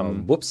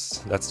 Whoops,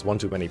 that's one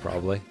too many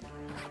probably.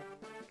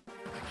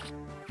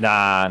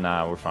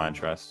 Nah, we're fine,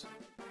 trust.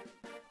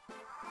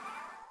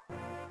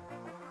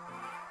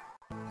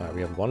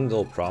 We have one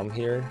little problem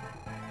here.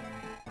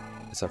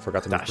 Is I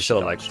forgot to move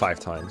Priscilla like 5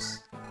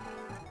 times.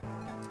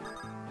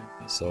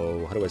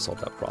 So how do I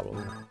solve that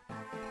problem?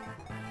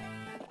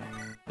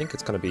 I think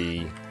it's gonna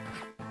be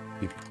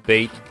we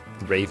bait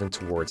Raven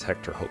towards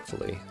Hector,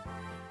 hopefully.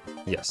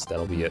 Yes,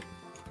 that'll be it.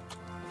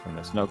 From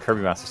this, no,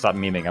 Kirby Master, stop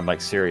memeing. I'm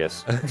like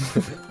serious.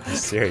 I'm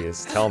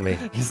serious. Tell me.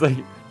 He's like,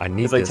 I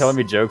need. He's like this. telling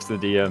me jokes to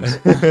the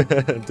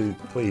DMs. Dude,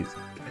 please.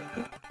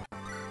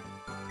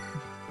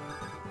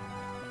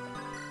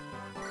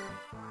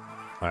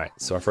 All right,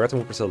 so I forgot to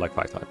move Priscilla like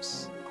 5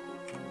 times,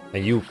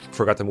 and you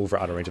forgot to move her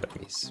out of range of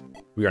enemies.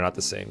 We are not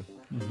the same.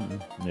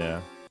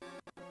 Yeah.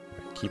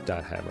 Keep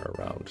that hammer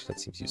around. That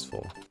seems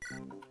useful.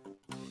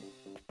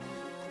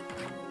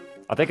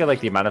 I think like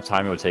the amount of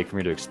time it would take for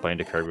me to explain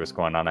to Kirby what's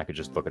going on, I could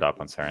just look it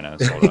up on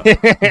Serenos.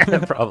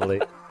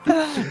 Probably.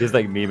 He's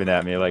like memeing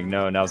at me, like,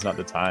 no, now's not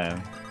the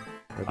time.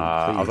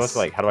 I was also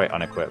like, how do I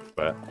unequip?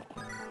 But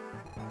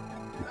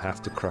you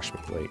have to crush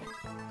me. Wait.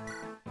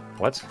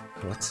 What?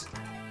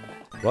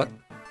 What?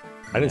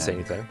 I didn't say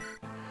anything.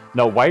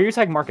 No, why are you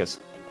attacking Marcus?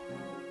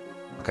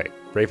 Okay,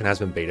 Raven has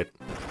been baited.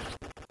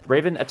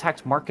 Raven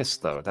attacked Marcus,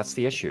 though. That's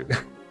the issue.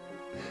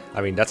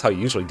 I mean, that's how you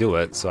usually do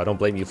it, so I don't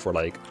blame you for,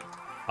 like,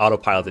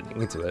 autopiloting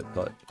into it,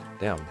 but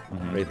damn,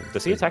 Raven.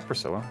 Does he attack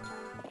Priscilla?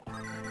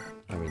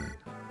 I mean...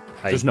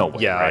 There's no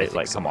way, yeah, right? I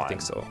like, so. come on. I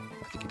think so.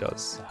 I think he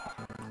does.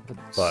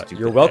 But Stupid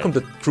you're welcome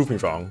head. to prove me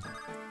wrong.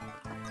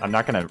 I'm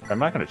not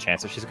gonna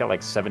chance it. She's got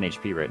like 7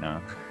 HP right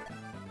now.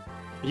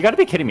 You gotta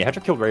be kidding me.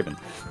 Hector killed Raven.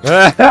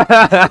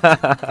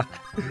 I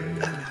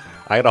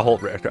gotta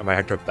hold my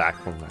Hector back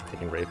from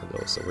hitting Raven,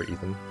 though, so we're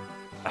even.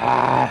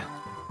 Ah!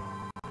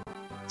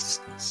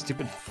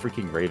 Stupid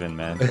freaking Raven,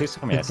 man. Please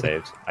tell me I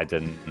saved. I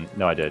didn't.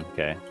 No, I did.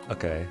 Okay.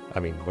 Okay. I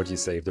mean, what did you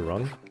save? The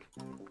run?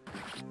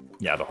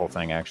 Yeah, the whole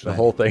thing, actually. The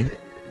whole thing?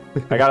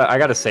 I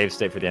got a save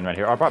state for the end right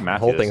here. Oh, I brought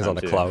Matthew. The whole thing is on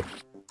the cloud.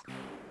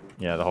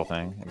 Yeah, the whole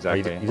thing.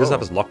 Exactly. He doesn't have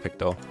his lockpick,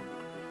 though.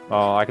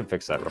 Oh, I can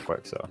fix that real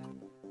quick, so.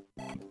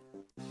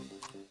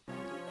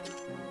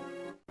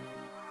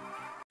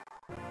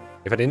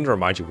 If I didn't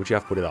remind you, would you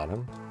have put it on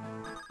him?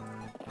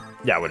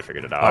 Yeah, I would have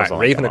figured it out. Alright,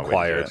 Raven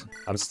acquired.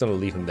 I'm just gonna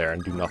leave him there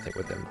and do nothing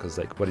with him, because,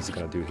 like, what is he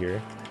gonna do here?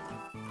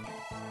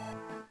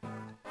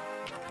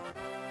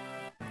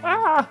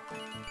 Ah!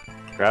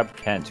 Grab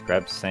Kent,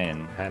 grab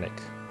Sane. Panic.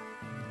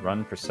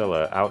 Run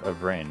Priscilla out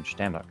of range.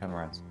 Damn, that kind of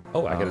runs.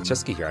 Oh, I get a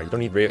chest key here. You don't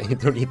need you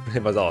don't need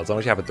him at all, as long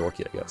as you have a door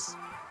key, I guess.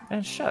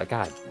 Man, shut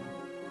God.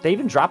 They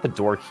even drop a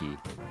door key.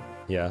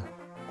 Yeah.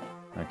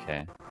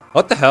 Okay.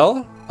 What the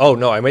hell? Oh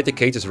no, I made the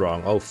cages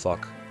wrong. Oh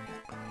fuck.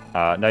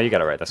 No, you got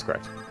it right. That's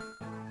correct.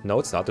 No,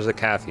 it's not. There's a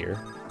calf here.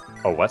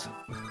 Oh, what?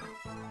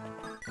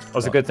 That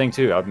was a good thing,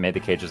 too. I made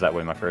the cages that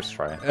way my first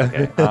try.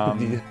 Okay.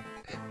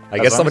 I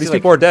guess some of these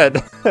people are dead.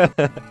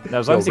 No,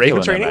 as long as you kill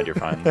a training? nomad, you're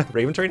fine.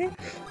 Raven training?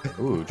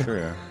 Ooh,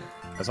 true.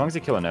 As long as you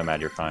kill a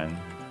nomad, you're fine.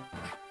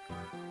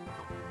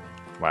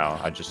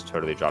 Wow, I just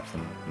totally dropped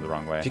them the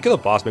wrong way. If you kill a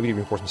boss, maybe the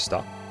reinforcements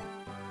stop.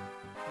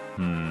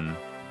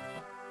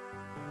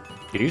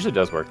 It usually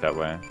does work that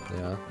way.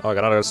 Yeah. Oh, I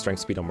got another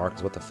strength speed on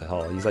Marcus. What the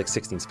hell? He's like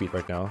 16 speed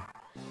right now.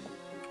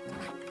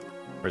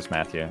 Where's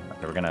Matthew?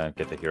 Okay, we're gonna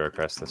get the hero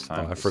crest this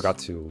time. Oh, I forgot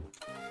to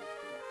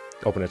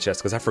open a chest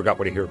because I forgot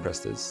where the hero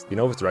crest is. You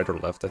know if it's right or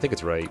left? I think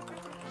it's right.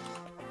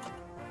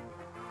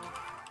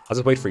 I'll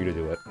just wait for you to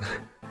do it.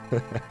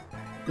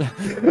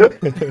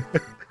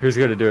 Who's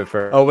gonna do it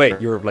first? Oh wait,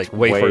 you're like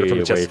way further from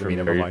the chest than me.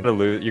 Never mind.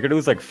 You're gonna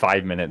lose like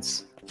 5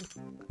 minutes.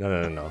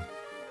 No.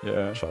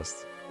 Yeah.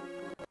 Trust.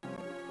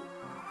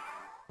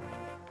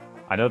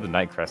 I know the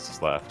night crest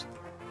is left.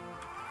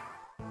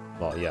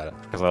 Well, yeah.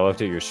 Because I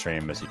looked at your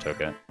stream as you took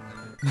it.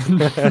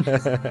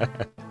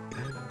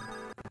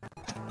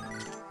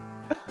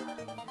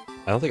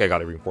 I don't think I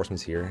got any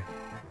reinforcements here.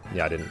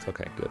 Yeah, I didn't.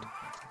 Okay, good.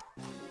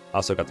 I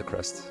also got the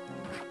crest.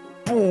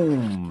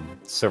 Boom!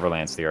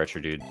 Silverlance, the archer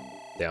dude.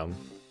 Damn.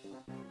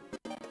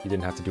 You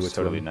didn't have to do it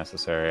Totally to him.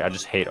 necessary. I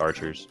just hate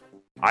archers.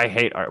 I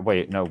hate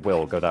wait, no,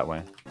 Will, go that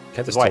way.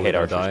 Kent is That's why I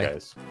totally hate gonna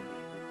archers, die. guys.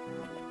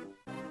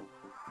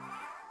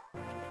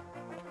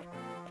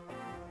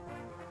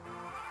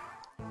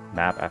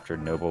 Map after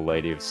Noble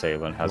Lady of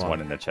Ceylon has one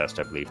in the chest,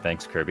 I believe.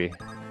 Thanks, Kirby.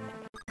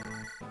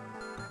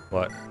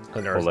 What?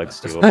 An Earth. Oleg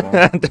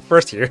stealable. The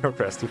first hero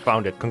crest, you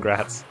found it.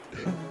 Congrats.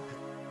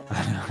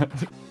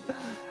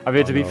 I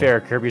mean, to be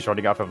fair, Kirby's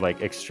running off of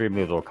like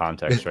extremely little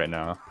context right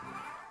now.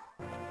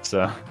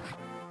 So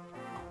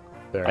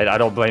I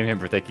don't blame him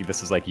for thinking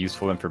this is like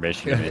useful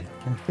information to me.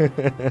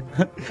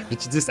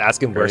 Did you just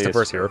ask him where's the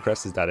first hero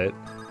crest? Is that it?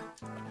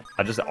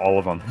 I just all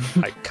of them.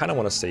 I kind of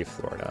want to save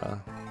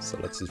Florida, so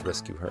let's just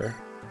rescue her.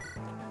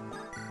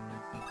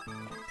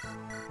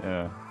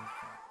 Yeah.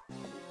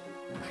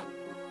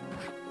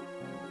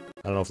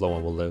 I don't know if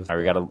Lowen will live. Alright,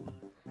 we got a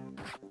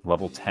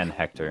level 10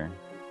 Hector.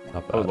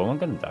 Not bad. Oh, Lowen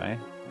gonna die?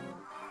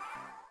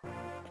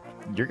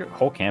 Your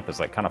whole camp is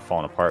like kind of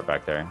falling apart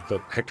back there.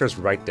 So Hector's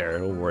right there,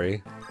 don't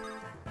worry.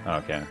 Oh,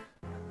 okay.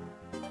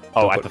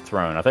 Oh, at the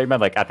throne. I thought you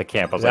meant like at the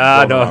camp. I was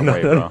like, no.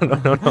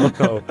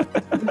 No.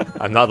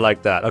 I'm not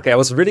like that. Okay, I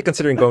was really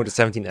considering going to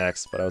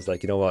 17x, but I was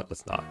like, you know what?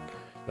 Let's not.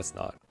 Let's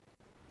not.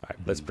 Alright,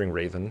 let's bring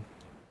Raven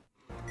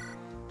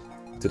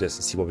to this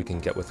and see what we can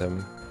get with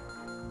him.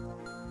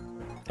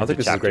 I don't think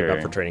this is a great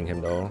map for training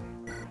him, though.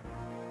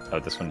 Oh,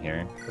 this one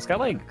here. It's got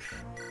like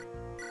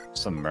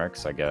some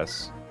mercs, I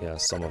guess. Yeah,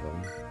 some of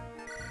them.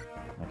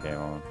 Okay,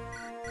 well.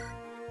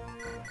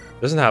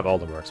 It doesn't have all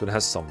the mercs, but it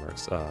has some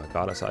mercs.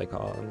 Goddess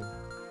icon.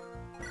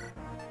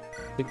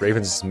 I think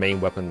Raven's main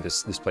weapon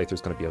this playthrough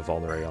is going to be a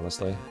vulnerary,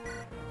 honestly.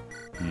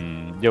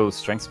 Yo,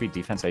 strength, speed,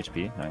 defense,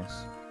 HP.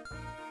 Nice.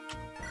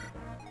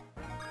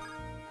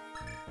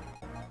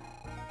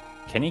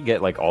 Can he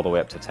get like all the way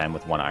up to 10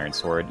 with one iron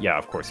sword? Yeah,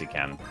 of course he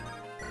can.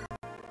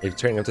 Are you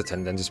training him to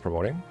 10 then just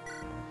promoting?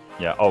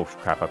 Yeah, oh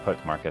crap, I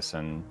put Marcus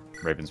in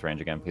Raven's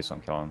range again. Please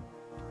don't kill him.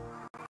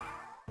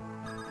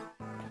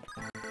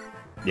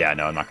 Yeah,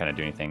 no, I'm not going to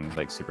do anything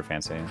like super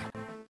fancy.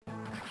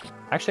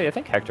 Actually, I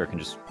think Hector can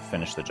just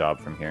finish the job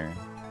from here.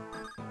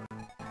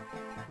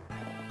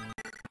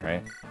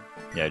 Right?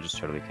 Yeah, I just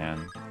totally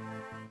can.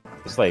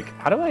 It's like,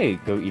 how do I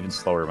go even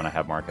slower when I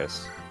have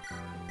Marcus?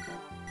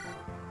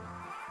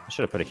 I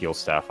should have put a heal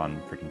staff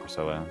on freaking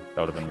Priscilla.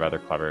 That would have been rather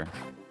clever.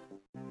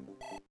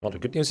 Well, the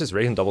good news is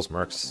Raven doubles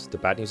mercs. The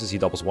bad news is he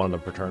doubles one of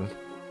them per turn.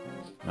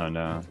 Oh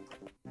no.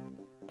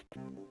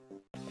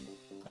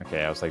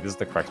 Okay, I was like, this is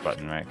the correct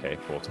button, right? Okay,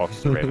 cool. Talk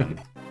to Raven.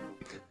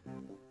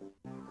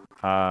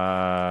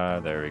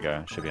 There we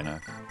go. Should be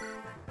enough.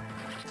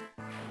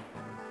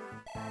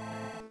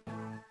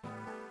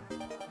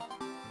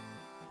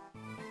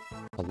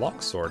 A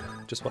long sword.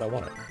 Just what I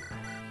wanted.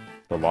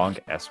 The long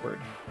S word?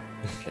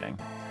 Kidding.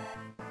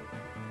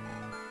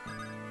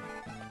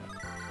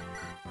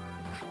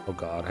 Oh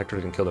god, Hector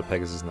can kill the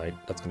Pegasus Knight.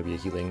 That's going to be a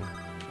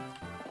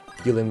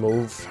healing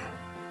move.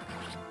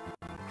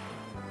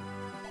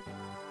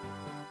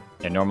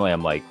 Yeah, normally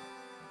I'm like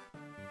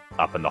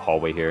up in the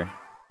hallway here,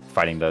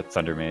 fighting the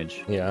Thunder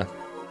Mage. Yeah.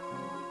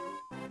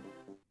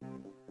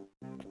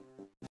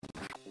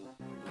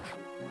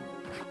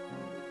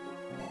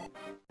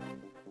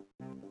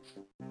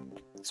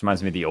 This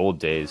reminds me of the old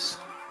days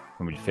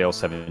when we'd fail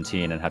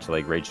 17 and had to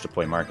like rage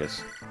deploy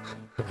Marcus.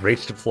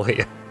 Rage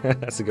deploy.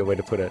 That's a good way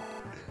to put it.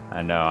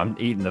 I know. I'm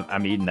eating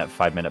that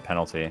 5-minute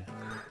penalty.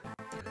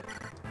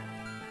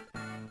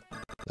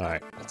 All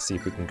right, let's see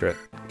if we can get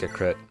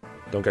crit.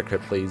 Don't get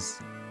crit, please.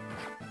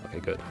 Okay,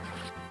 good.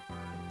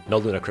 No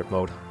Luna crit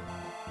mode.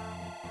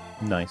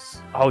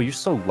 Nice. Oh, you're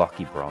so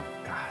lucky, bro.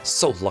 God,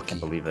 so lucky. I can't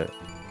believe it.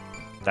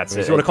 That's I mean,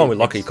 it. If you want to call me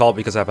lucky, call it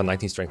because I have a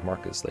 19 strength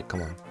Marcus. Like,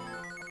 come on.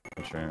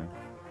 Sure.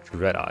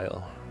 Red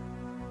Isle.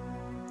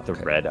 The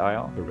Red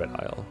Isle? The Red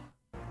Isle.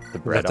 The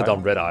Red Left it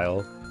on Red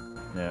Isle.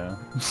 Yeah.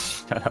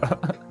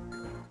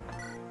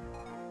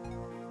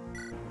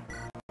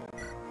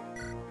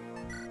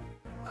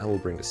 I will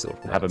bring the silver.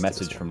 I have a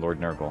message from Lord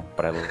Nurgle,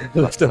 but I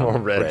left him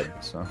on red.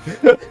 So.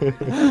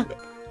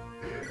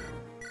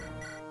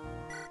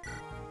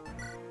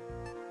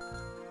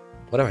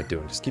 What am I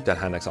doing? Just keep that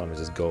hand axe on and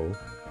just go.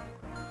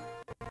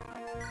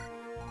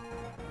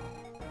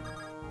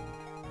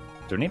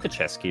 Do I need the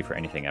chest key for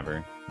anything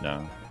ever?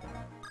 No.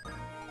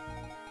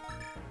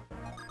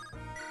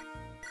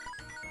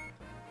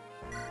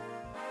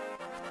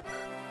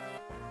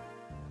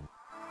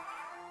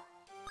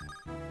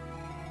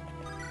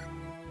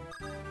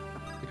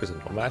 There's a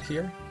nomad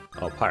here?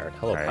 Oh, pirate.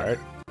 Hello, pirate.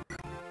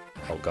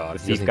 Oh god. The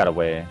thief got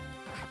away.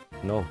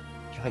 No.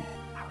 You're like,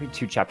 how are you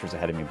 2 chapters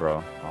ahead of me,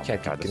 bro? Oh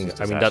Can't god, keep getting... this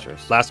is I mean,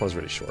 that last one's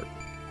really short.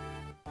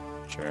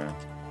 Sure.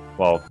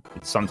 Well,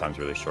 it's sometimes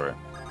really short.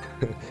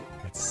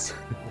 It's...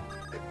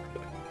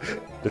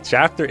 The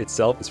chapter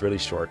itself is really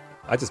short.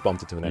 I just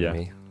bumped into an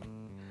enemy.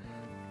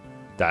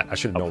 That I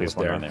should have known was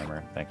there.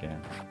 Thank you.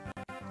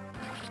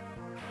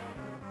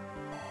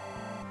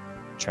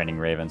 Training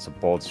Ravens, a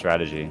bold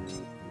strategy.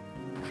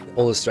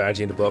 Oldest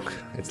strategy in the book.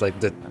 It's like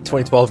the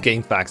 2012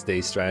 Game Facts Day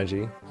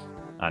strategy.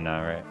 I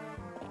know, right?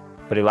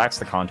 But he lacks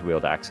the con to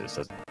wield axes,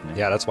 doesn't he?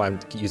 Yeah, that's why I'm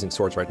using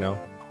swords right now.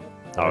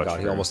 Oh my god,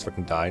 he almost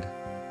freaking died.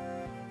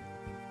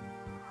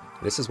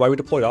 This is why we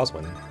deployed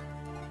Oswin.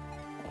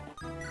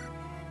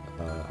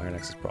 Iron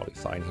Axe is probably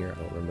fine here,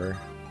 I don't remember.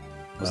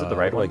 Was it the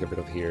right one? I get rid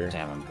of here?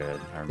 Damn, I'm good.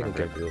 I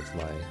remember. I think I'll get rid of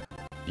my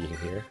being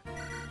here.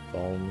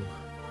 Boom.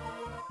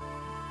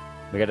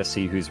 We gotta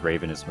see whose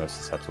Raven is most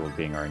susceptible to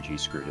being RNG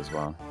screwed as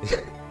well.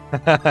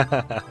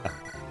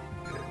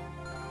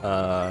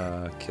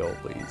 Kill,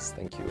 please.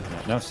 Thank you.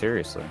 No,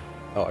 seriously.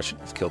 Oh, I should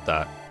have killed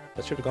that.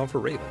 That should have gone for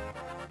Raven.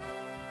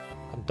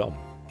 I'm dumb.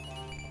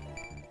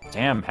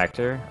 Damn,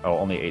 Hector. Oh,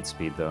 only 8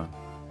 speed, though.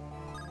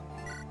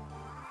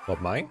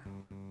 What, mine?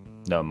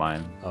 No,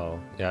 mine. Oh,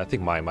 yeah, I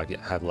think mine might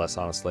have less,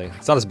 honestly.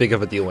 It's not as big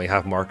of a deal when you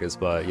have Marcus,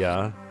 but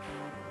yeah.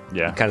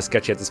 Yeah. Kind of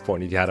sketchy at this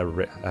point if you had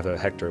a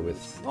Hector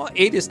with... Well,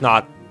 8 is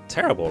not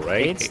terrible,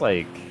 right? 8's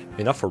like...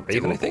 Enough for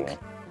Raven, doable. I think?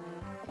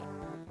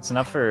 It's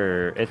enough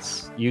for...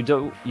 It's... You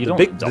don't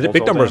the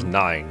big number is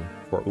 9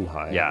 for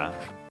Uhai. Yeah.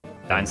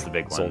 9's the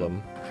big one. Sold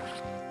him.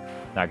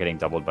 Not getting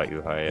doubled by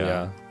Uhai,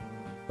 yeah.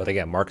 But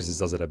again, Marcus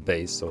does it at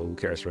base, so who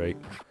cares, right?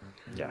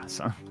 Yeah,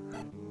 so...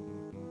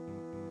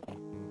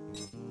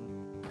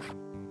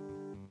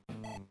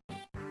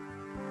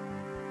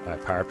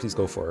 Alright, Pyre, please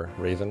go for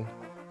Raven.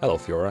 Hello,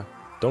 Fiora.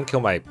 Don't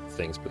kill my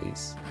things,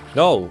 please.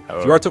 No!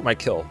 Oh. Fiora took my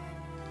kill.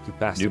 You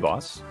bastard. New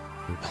boss?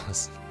 New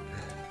boss.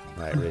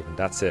 Alright, Raven,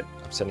 that's it.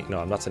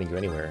 I'm not sending you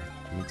anywhere.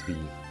 You need to be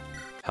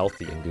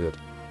healthy and good.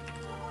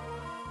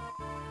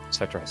 This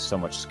Hector has so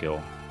much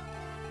skill.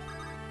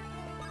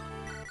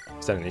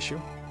 Is that an issue?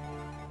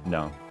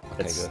 No.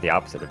 Okay, It's good. the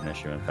opposite of an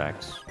issue, in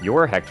fact.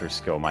 Your Hector's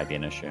skill might be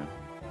an issue.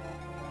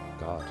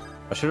 God.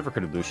 I should have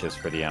recruited Lucius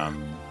for the,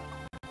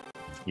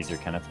 easier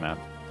Kenneth map.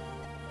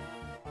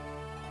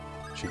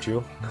 Shoot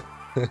you?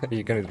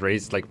 You're gonna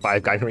raise like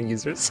 5 Guiding Ring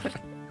users?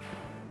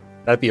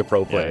 That'd be a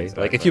pro play. Yeah,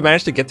 exactly. Like, if you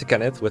manage to get to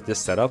Kenneth with this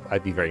setup,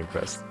 I'd be very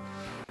impressed.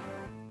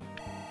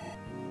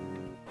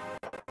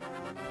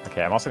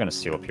 Okay, I'm also gonna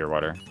steal Pure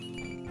Water.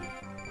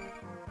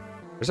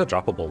 There's a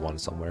droppable one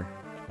somewhere.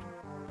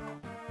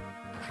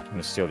 I'm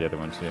gonna steal the other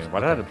one too. Why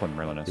did I have to put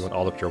Merlinus? Do you want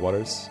all the pure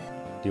waters?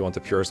 Do you want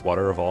the purest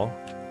water of all?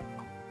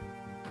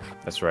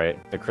 That's right.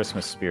 The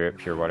Christmas Spirit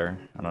Pure Water.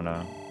 I don't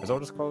know. Is that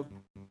what it's called?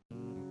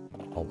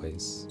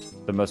 Always.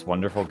 The most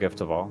wonderful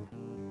gift of all?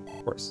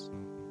 Of course.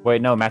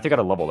 Wait, no, Matthew got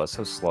a level. That's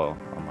so slow.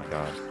 Oh my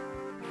god.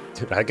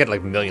 Dude, I get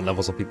like a million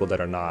levels of people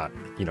that are not,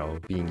 you know,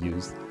 being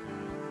used.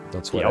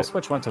 Don't sweat Yeah, I'll it.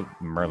 switch one to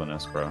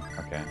Merlinus, bro.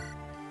 Okay.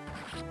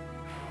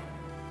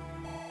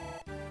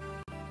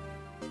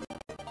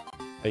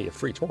 Hey, a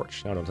free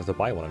torch. Now I don't have to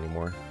buy one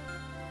anymore.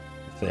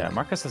 Yeah,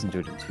 Marcus doesn't do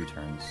it in 2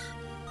 turns.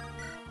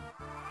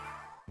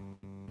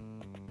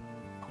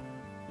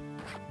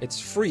 It's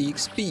free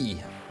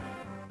XP.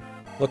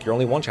 Look, you're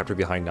only 1 chapter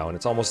behind now, and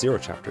it's almost 0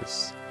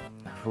 chapters.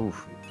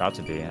 Oof, about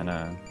to be, I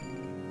know.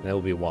 And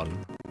it'll be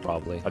 1,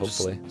 probably, I'll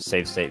hopefully. just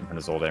save state in front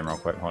of Zoldan real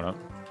quick. Hold up.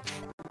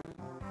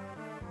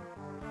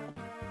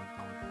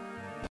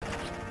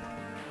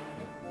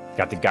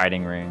 Got the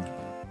guiding ring.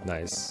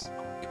 Nice.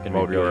 Gonna be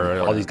Promote really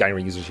all these Guiding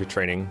Ring users you're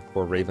training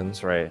for Ravens.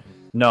 That's right.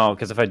 No,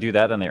 because if I do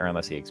that, then they earn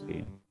less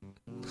EXP.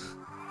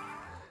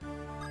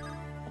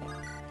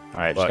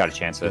 Alright, just But gotta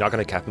chance it. You're not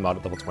going to cap him out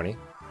at level 20?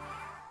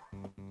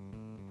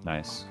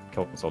 Nice.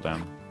 Kill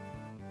Zoldan.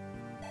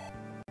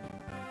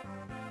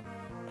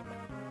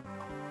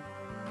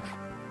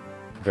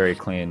 Very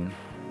clean.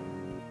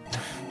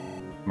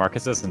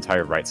 Marcus's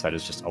entire right side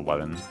is just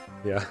 11.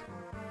 Yeah.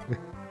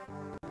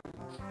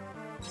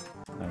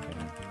 Okay.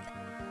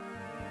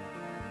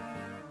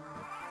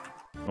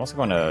 I'm also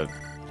going to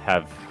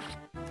have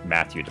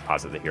Matthew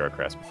deposit the hero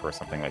crest before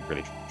something like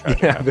really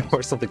tragic Yeah, happens.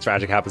 before something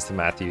tragic happens to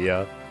Matthew,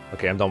 yeah.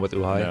 Okay, I'm done with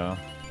Uhai. No.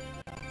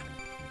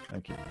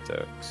 Thank you,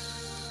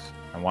 Dux.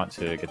 I want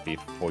to get the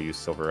full use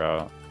silver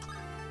out.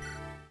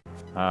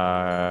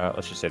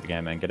 Let's just save the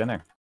game and get in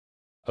there.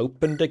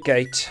 Open the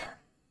gate.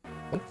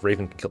 What if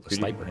Raven can kill the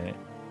sniper?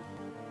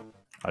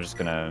 I'm just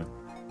gonna...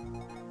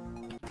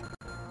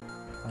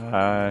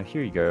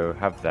 here you go.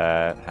 Have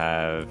that,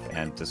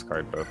 and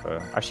discard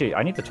Bofa. Actually,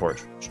 I need the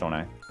torch, don't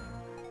I?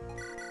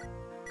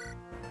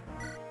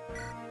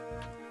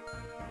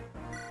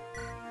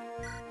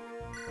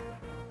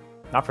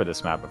 Not for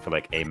this map, but for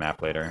like a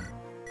map later.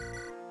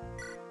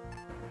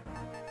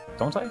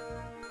 Don't I?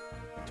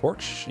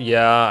 Torch?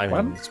 Yeah, I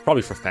mean, What? it's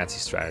probably for fancy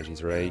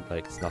strategies, right?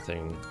 Like, it's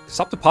nothing...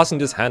 Stop depositing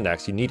this hand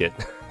axe, you need it.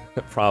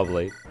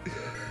 Probably.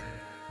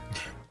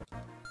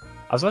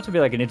 I was about to be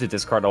like, I need to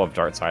discard all of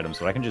Dart's items,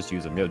 but I can just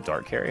use them. You know,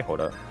 Dart carry?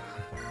 Hold up.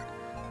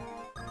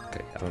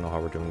 Okay, I don't know how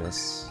we're doing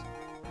this.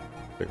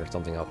 Figure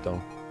something out, though.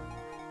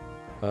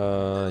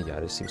 Yeah,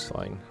 this seems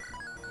fine.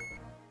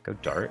 Go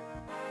Dart.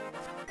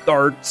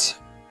 Dart!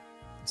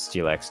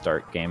 Steelx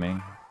Dart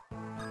Gaming.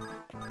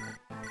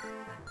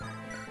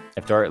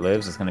 If Dart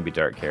lives, it's going to be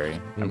Dart carry.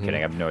 I'm kidding. I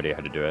have no idea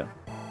how to do it.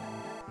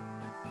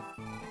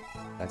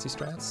 Fancy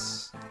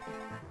strats?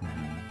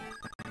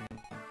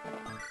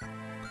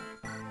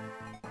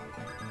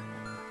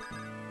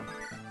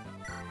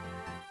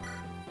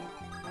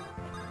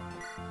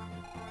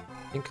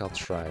 think I'll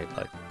try it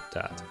like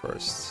that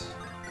first.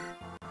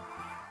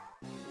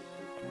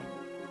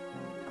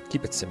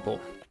 Keep it simple.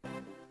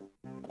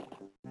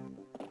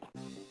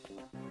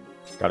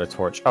 Got a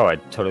torch. Oh, I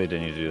totally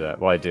didn't need to do that.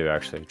 Well, I do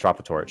actually. Drop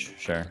a torch,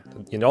 sure.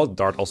 You know,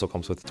 dart also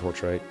comes with the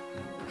torch, right?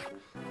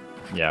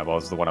 Yeah, well,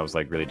 it's the one I was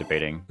like really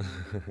debating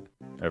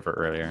over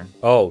earlier.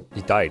 Oh,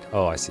 he died.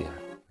 Oh, I see.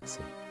 I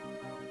see.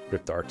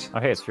 Rip dart. Oh,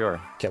 hey, it's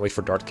Fiora. Can't wait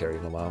for dart carry,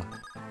 Lamau.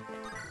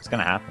 It's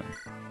gonna happen.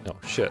 No,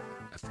 shit.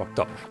 I fucked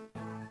up.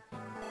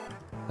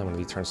 I'm gonna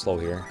be turned slow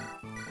here.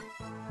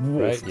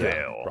 Right?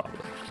 Yeah, probably.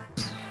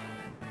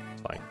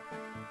 It's fine.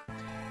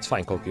 It's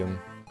fine, Copium.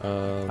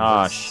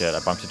 Ah, shit. I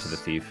bumped into the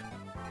thief.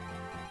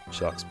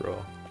 Shucks, bro.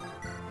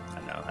 I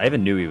know. I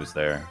even knew he was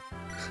there.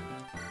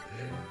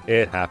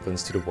 It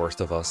happens to the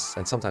worst of us,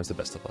 and sometimes the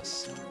best of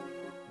us.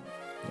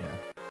 Yeah.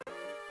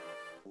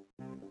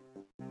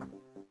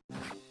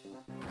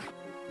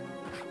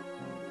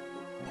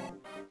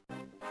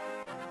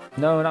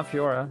 No, not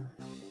Fiora.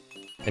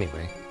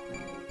 Anyway.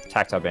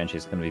 Tactile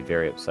Banshee's gonna be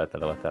very upset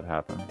that I let that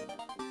happen.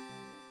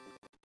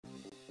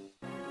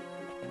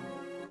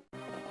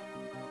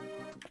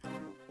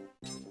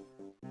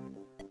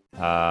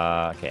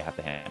 Okay, I have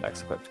the hand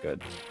axe equipped.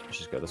 Good. Let's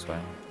just go this way.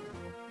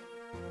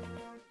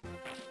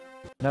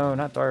 No,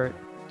 not Dart.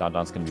 Don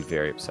Don's gonna be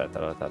very upset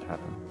that I let that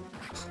happen.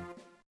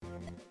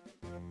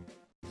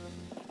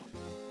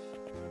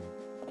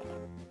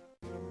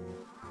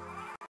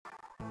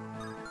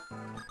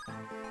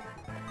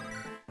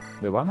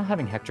 Wait, why am I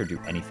having Hector do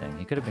anything?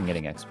 He could have been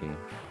getting XP.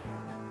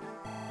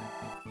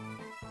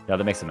 No,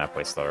 that makes the map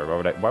way slower.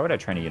 Why would I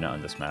train a unit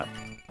on this map?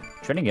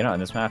 Training a unit on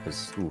this map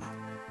is oof.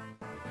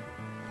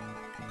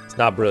 It's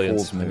not brilliant,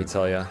 let me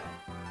tell you.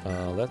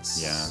 Let's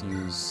Yeah.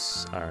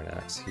 use Iron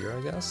Axe here,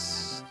 I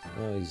guess.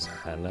 Use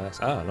Hand Axe.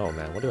 I don't know,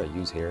 man. What do I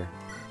use here?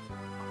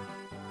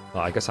 Oh,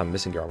 I guess I'm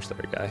missing your Armor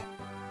Slayer guy.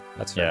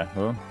 That's fair. Yeah,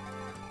 who?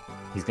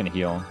 He's gonna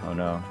heal. Oh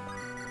no.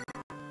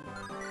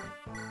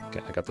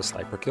 Okay, I got the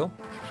sniper kill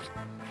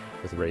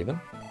with Raven.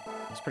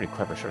 That's pretty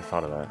clever. Should have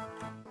thought of that.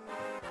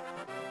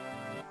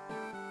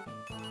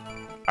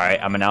 Alright,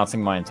 I'm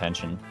announcing my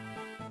intention.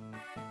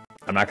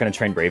 I'm not gonna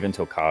train Raven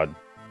till COD.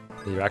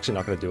 You're actually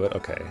not going to do it?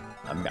 Okay.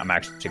 I'm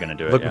actually gonna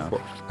do it. Looking yeah. for.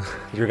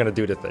 You're going to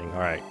do the thing. All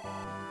right.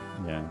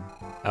 Yeah.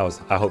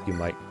 I hope you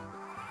might.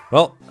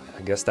 Well,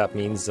 I guess that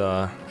means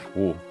Ooh.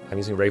 I'm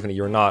using Raven and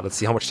you're not. Let's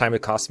see how much time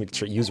it costs me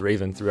to use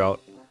Raven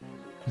throughout.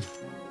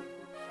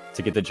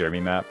 To get the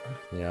Jerme map.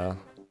 Yeah.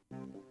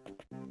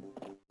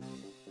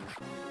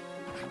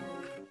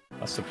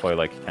 Let's deploy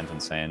like Kent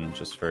Insane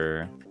just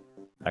for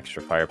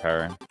extra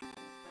firepower.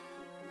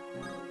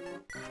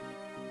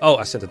 Oh,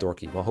 I sent the door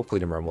key. Well, hopefully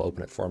the Merm will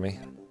open it for me.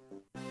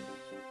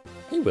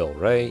 He will,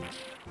 right?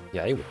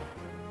 Yeah, he will.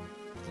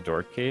 The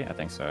door key? I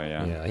think so,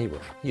 yeah. Yeah, he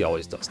will. He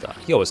always does that.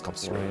 He always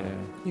comes through. Yeah.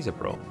 He's a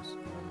bro.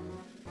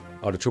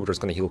 Oh, the Troubadour's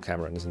gonna heal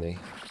Cameron, isn't he?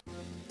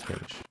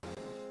 Cringe.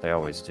 They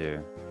always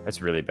do.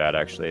 It's really bad,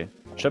 actually.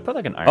 Should I put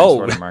like an iron Oh,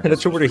 sword on Marcus? the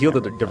Troubadour healed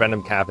the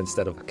random Cav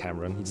instead of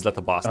Cameron. He just let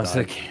the boss I was die.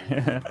 like,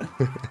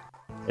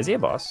 is he a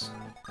boss?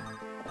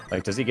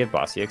 Like, does he give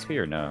bossy XP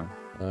or no?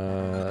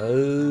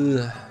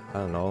 I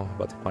don't know.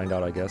 About to find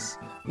out, I guess.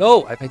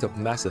 No! I made a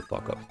massive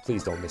fuck up.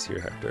 Please don't miss here,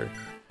 Hector.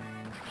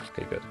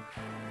 Okay, good.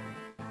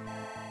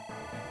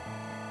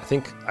 I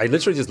think I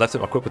literally just left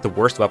him equipped with the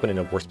worst weapon in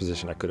the worst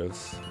position I could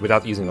have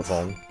without using a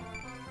phone.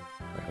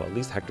 Right, well, at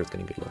least Hector's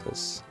getting good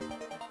levels.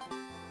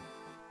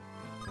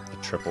 The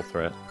triple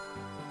threat.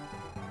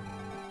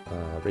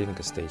 Raven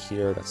can stay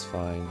here. That's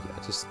fine.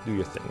 Yeah, just do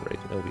your thing,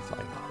 Raven. It'll be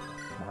fine.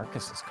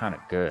 Marcus is kind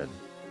of good.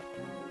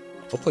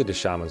 Hopefully the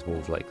Shaman's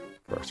move, like,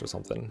 first or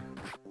something.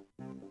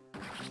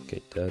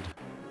 Okay, dead.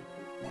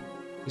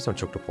 Please don't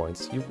choke the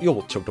points.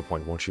 You'll choke the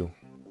point, won't you?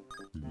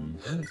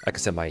 Mm-hmm. I can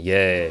send my,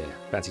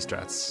 fancy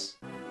strats.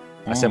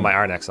 I send my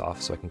Iron Axe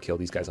off so I can kill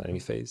these guys on enemy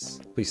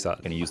phase. Please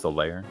stop. Gonna use the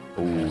layer.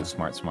 Ooh,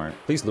 smart, smart.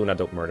 Please, Luna,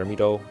 don't murder me,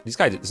 though. These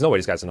guys, there's no way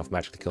these guys have enough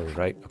magic to kill me,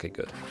 right? Okay,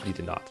 good. You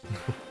did not.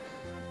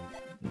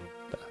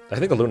 I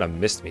think the Luna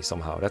missed me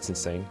somehow. That's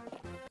insane.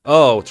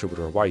 Oh,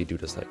 Troubadour, why you do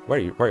this? Like, why are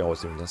you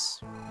always doing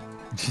this?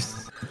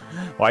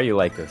 Why are you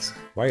like this?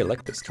 Why are you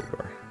like this,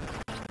 Troubadour?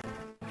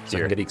 So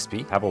I can get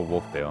XP? Have a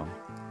wolf bale.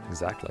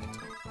 Exactly.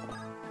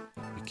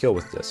 We kill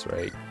with this,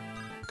 right?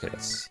 Okay,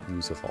 let's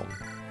use a phone.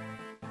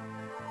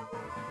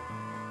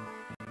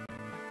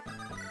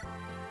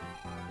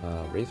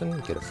 Raven,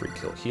 get a free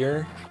kill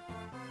here.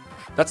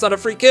 That's not a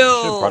free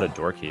kill! Should have brought a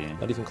door key.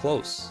 Not even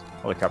close.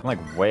 Holy crap, I'm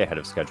like way ahead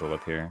of schedule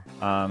up here.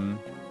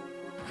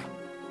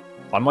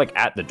 I'm like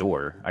at the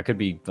door. I could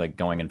be like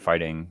going and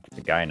fighting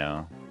the guy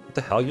now. What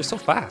the hell? You're so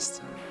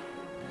fast.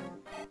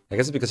 I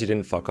guess it's because you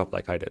didn't fuck up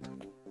like I did.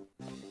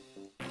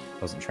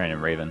 Wasn't training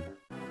Raven.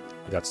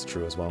 That's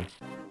true as well.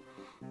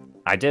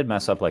 I did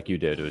mess up like you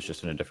did. It was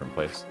just in a different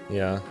place.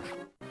 Yeah.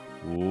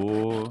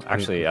 Ooh.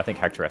 Actually, I think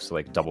Hector has to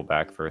like double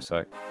back for a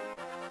sec.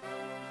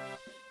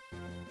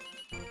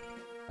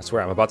 I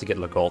swear, I'm about to get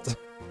Legault.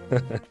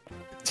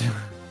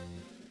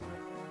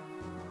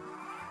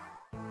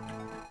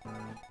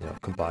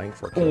 Combine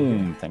for a kill.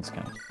 Boom. Thanks,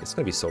 Ken. It's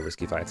gonna be so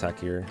risky if I attack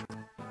here.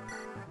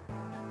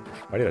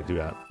 Why did I do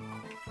that?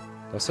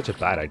 That was such a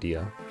bad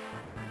idea.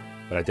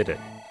 But I did it.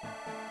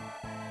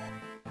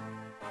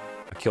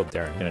 I killed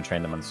Darren. Gonna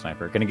train them on the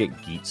sniper. Gonna get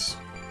Geets.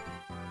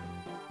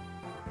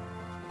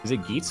 Is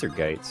it Geets or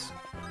Gates?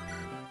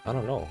 I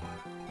don't know.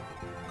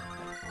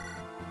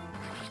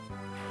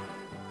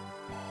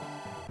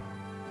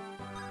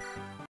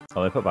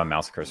 Oh, they put my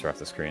mouse cursor off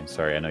the screen.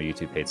 Sorry, I know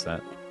YouTube hates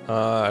that.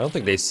 I don't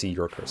think they see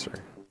your cursor.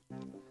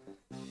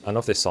 I don't know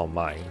if they saw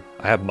mine.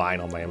 I have mine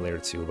on my emulator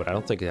too, but I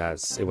don't think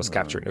it was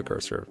capturing your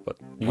cursor. But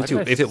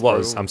YouTube, if it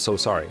was, I'm so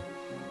sorry.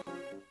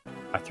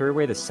 I threw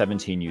away the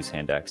 17 use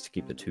hand axe to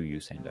keep the 2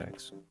 use hand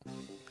axe.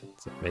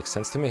 It makes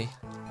sense to me.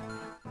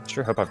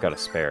 Sure hope I've got a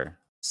spare.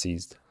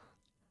 Seized.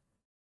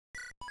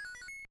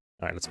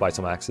 Alright, let's buy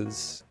some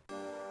axes.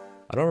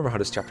 I don't remember how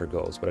this chapter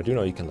goes, but I do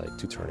know you can like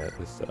two-turn it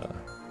with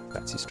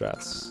fancy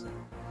strats.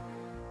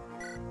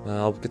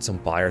 I'll get some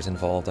buyers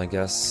involved, I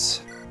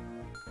guess.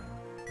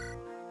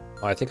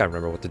 I think I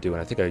remember what to do,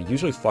 and I think I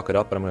usually fuck it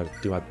up, but I'm going to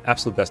do my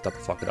absolute best not to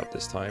fuck it up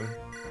this time.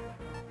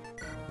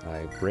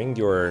 I bring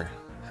your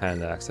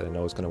hand axe that I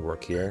know is going to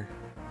work here,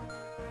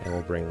 and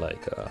we'll bring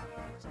like, I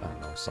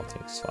don't know,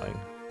 something's fine.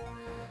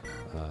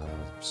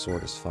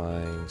 Sword is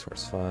fine,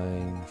 sword's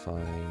fine,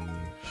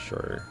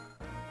 sure.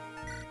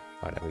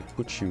 Alright, now we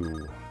put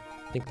you,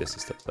 I think this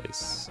is the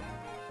place.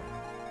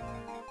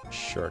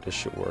 Sure, this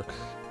should work.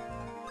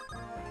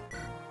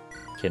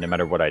 Okay, no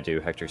matter what I do,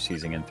 Hector's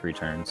seizing in 3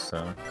 turns,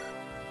 so...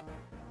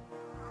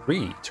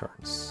 3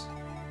 turns.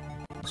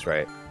 That's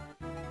right.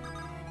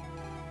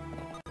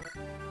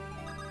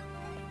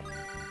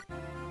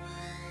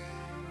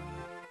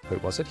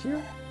 Wait, was it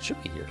here? It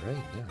should be here,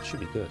 right? Yeah, it should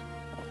be good.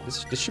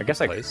 This should I guess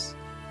be the place.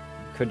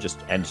 Could just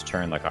end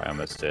turn like I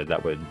almost did.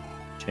 That would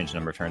change the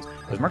number of turns.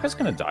 Is Marcus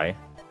gonna die?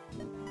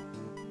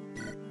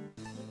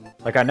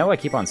 Like, I know I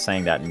keep on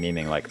saying that and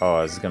memeing like,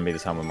 oh, this is gonna be the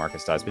time when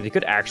Marcus dies, but he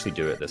could actually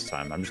do it this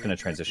time. I'm just gonna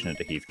transition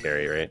into Heath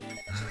carry, right?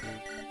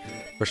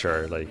 For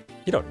sure, like,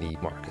 you don't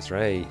need Marcus,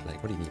 right?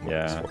 Like, what do you need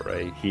Marcus for,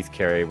 right? Heath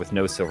carry with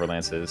no silver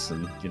lances,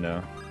 and, you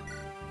know...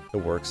 It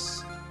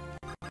works.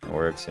 It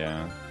works,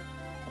 yeah.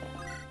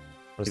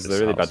 He's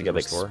literally about to get,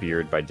 like,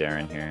 speared by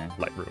Darren here.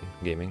 Lightroom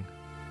Gaming.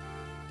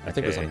 I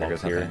think there's a monk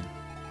here.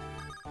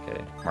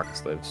 Okay,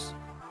 Marcus lives.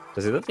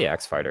 Does he live the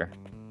Axe Fighter?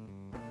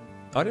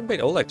 Oh, I didn't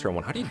bait Oleg turn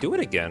 1. How do you do it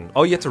again?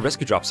 Oh, you have to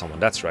rescue drop someone.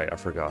 That's right, I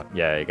forgot.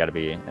 Yeah, you gotta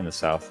be in the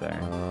south there.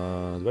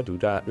 Do I do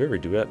that? Do we ever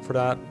do it for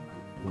that?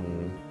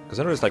 Because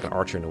I know there's like an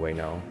archer in the way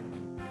now.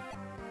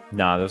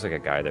 Nah, there's like a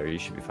guy there. You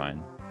should be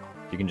fine.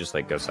 You can just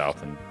like go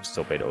south and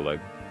still bait Oleg.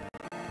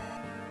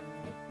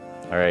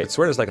 Alright. I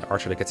swear there's like an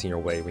archer that gets in your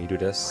way when you do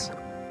this.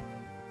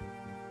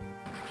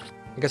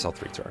 I guess I'll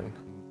 3-turn.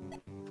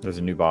 There's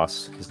a new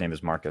boss. His name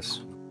is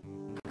Marcus.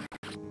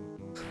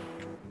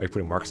 Are you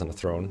putting Marcus on the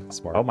throne?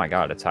 Smart. Oh my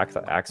god, attack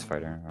the Axe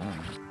Fighter. Oh.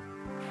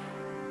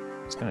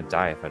 He's gonna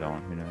die if I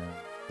don't, you know.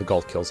 The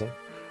Galt kills him.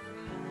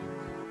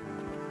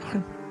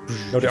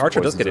 No, the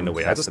archer does get in the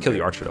way. I just kill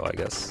the archer though, I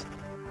guess.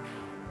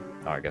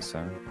 Oh, I guess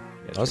so.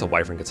 Yeah, also,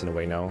 Wyvern gets in the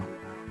way now.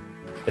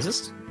 Is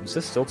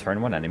this still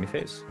turn 1 enemy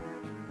phase?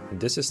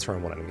 This is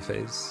turn 1 enemy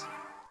phase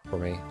for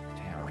me.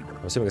 Damn.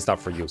 I'm assuming it's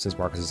not for you since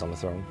Marcus is on the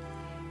throne.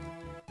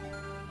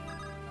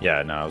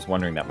 Yeah, no, I was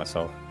wondering that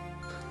myself.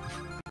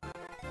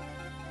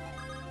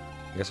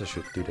 I guess I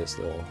should do this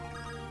little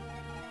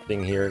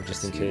thing here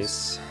just in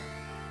case.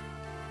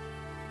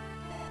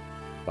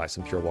 Buy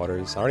some pure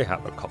waters. I already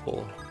have a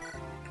couple.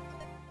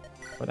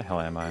 Where the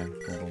hell am I? Boom,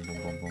 boom,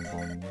 boom, boom,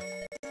 boom,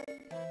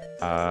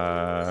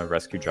 boom.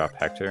 Rescue drop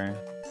Hector.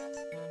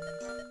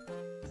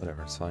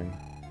 Whatever, it's fine.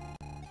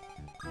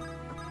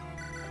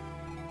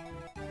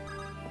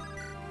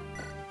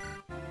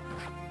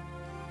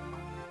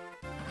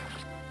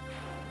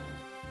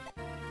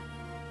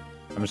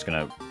 I'm just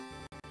gonna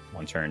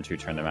 1-turn,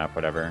 2-turn the map,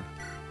 whatever.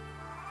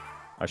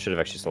 I should have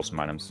actually stole some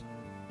items.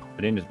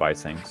 I didn't just buy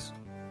things.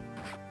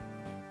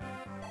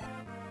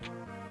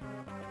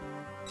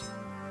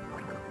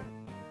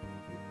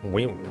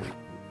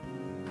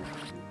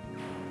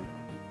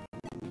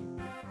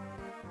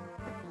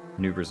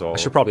 New result.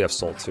 I should probably have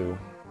sold too.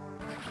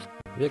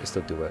 Maybe I can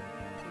still do it,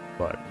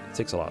 but it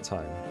takes a lot of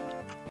time.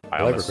 I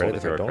almost sold the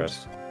Hero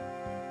Crest.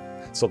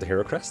 Sold the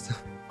Hero Crest?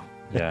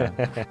 Yeah.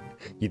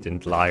 You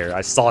didn't, liar.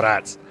 I saw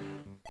that.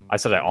 I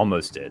said I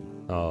almost did.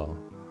 Oh.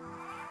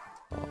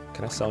 Well,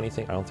 can I sell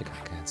anything? I don't think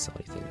I can sell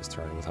anything this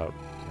turn without,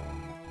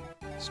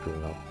 you know,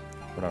 screwing up.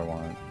 What do I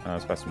want?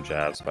 Let's buy some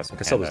jabs. Buy some. I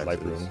can sell this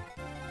light room.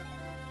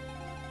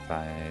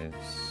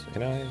 5s.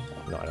 Can I?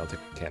 No, I don't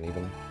think I can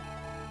even.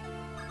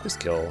 Just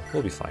kill.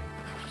 We'll be fine.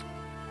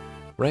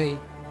 Ray.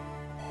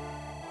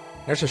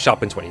 There's a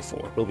shop in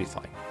 24. We'll be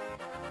fine.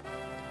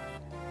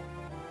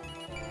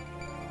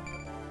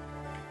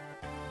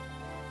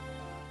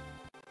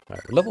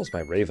 Alright, what level's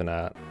my Raven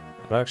at?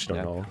 I actually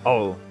don't know.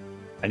 Oh,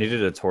 I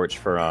needed a torch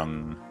for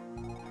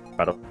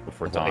Battle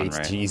Before Dawn, 8,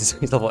 right? Jeez,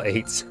 he's level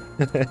 8.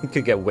 You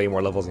could get way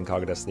more levels in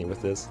Cog of Destiny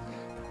with this.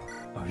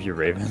 Oh, you're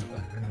Raven?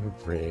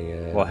 Bring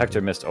it. Well,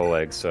 Hector missed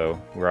Oleg, so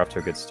we're off to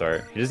a good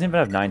start. He doesn't even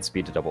have 9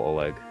 speed to double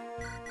Oleg.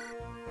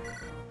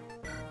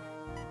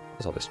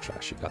 What's all this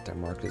trash you got there,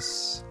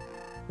 Marcus?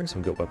 Bring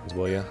some good weapons,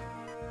 will ya?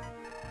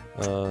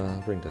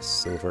 Bring the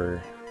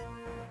silver.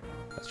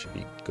 That should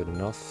be good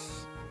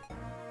enough.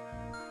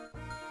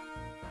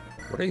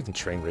 Would I even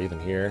train Raven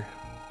here?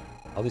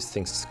 All these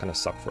things kind of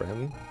suck for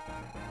him.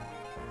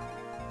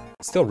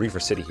 It's still Reaver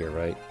City here,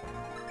 right?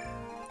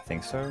 I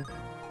think so.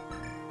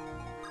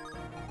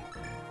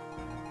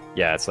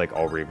 Yeah, it's like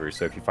all Reavers,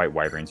 so if you fight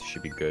Wyverns, you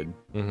should be good.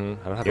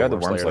 Mm-hmm. I don't have you a had the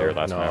Worm Slayer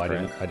last no, map, I right?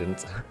 didn't. I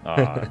didn't.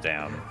 Aw,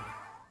 damn.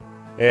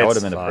 That would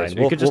have been the first.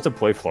 You could just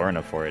deploy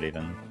Florina for it,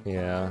 even.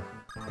 Yeah,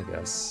 I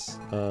guess.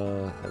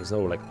 There's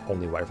no, like,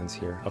 only Wyverns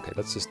here. Okay,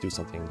 let's just do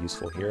something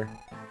useful here.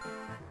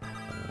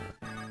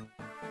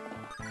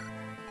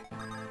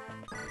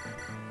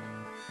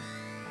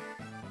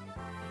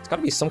 It's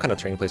gotta be some kind of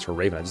training place for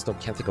Raven. I just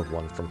can't think of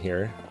one from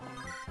here.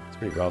 It's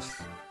pretty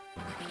rough.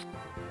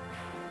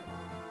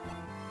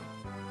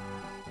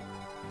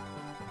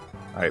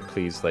 Alright,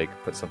 please, like,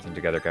 put something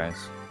together, guys.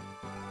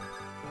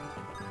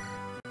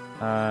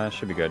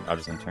 Should be good. I'll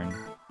just intern.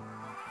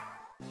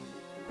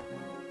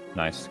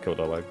 Nice. Killed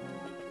a leg.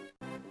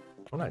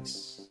 Oh,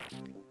 nice.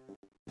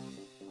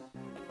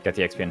 Got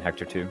the XP on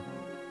Hector, too.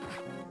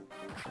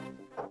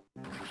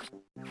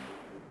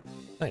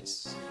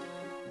 Nice.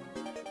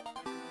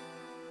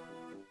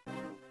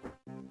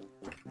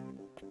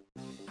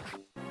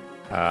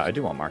 I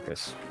do want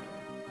Marcus.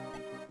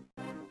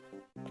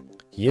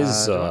 He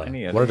is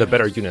one of the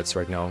better units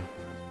right now.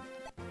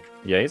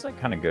 Yeah, he's like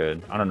kind of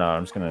good. I don't know.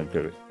 I'm just gonna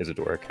go to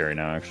Isadora carry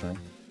now. Actually,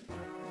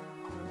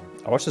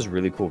 I watched this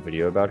really cool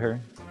video about her.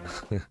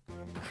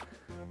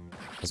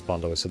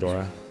 Respondo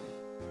Isadora.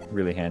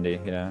 Really handy,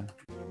 yeah.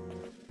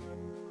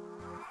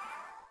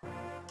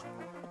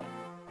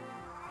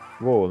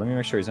 Whoa, let me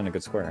make sure he's in a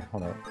good square.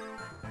 Hold up.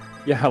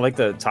 Yeah, I like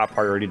the top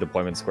priority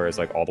deployment square is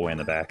like all the way in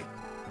the back.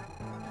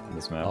 In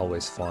this map.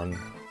 Always fun.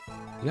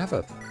 You have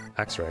a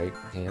axe, right?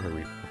 Can you ever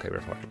read? Okay,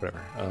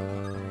 whatever.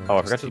 Oh,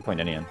 I forgot to deploy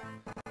any in.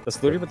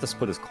 That's literally what the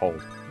split is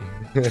called.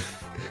 I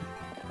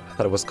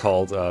thought it was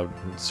called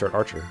Start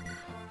Archer.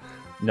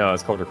 No,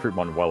 it's called Recruit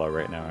Manuela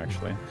right now,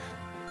 actually.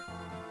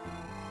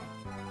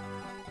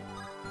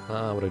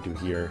 What do I do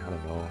here? I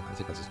don't know. I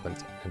think I just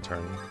went in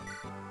turn.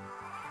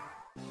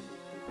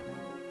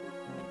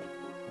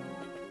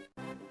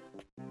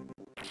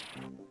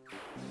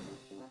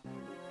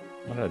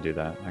 Why did I do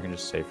that? I can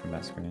just save from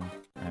that screen.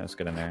 Alright, let's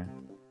get in there.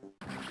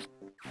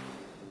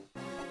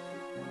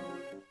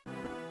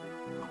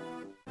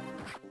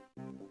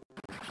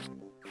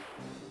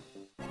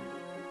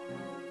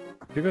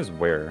 Who goes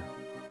where?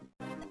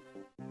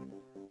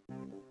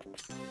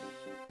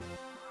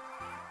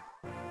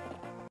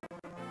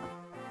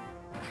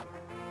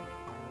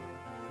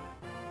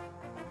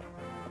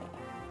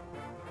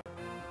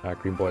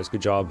 Green boys,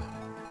 good job.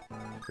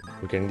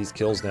 We're getting these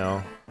kills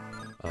now.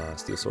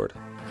 Steel sword.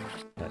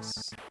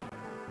 Nice.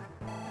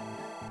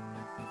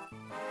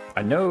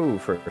 I know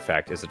for a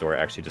fact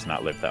Isadora actually does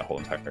not live that whole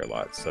entire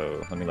lot,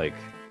 so let me like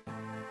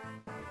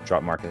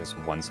drop Marcus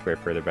one square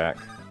further back.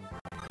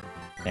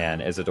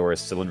 And Isadora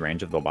is still in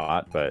range of the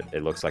lot, but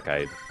it looks like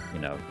I, you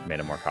know, made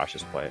a more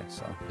cautious play,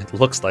 so. It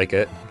looks like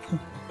it.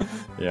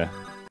 Yeah.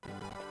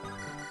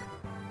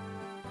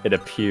 It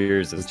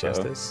appears as though.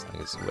 Justice? I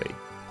guess wait.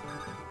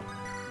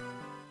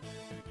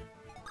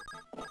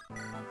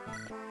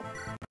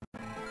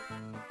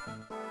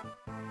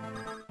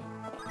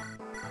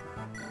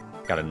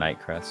 Got a Night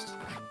Crest.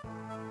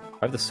 I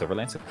have the Silver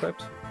Lance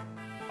equipped?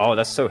 Oh,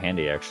 that's so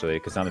handy, actually,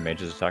 because now the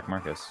mages attack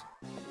Marcus.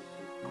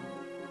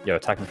 Yo,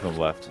 attack him from the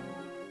left.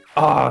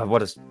 Ah,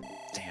 what is...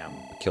 Damn.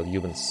 Kill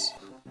humans.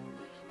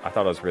 I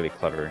thought I was really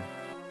clever.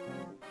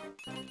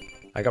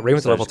 I got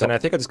Raven to level 10. I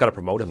think I just gotta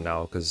promote him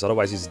now, because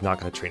otherwise he's not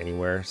gonna train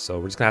anywhere. So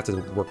we're just gonna have to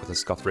work with a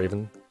Scuffed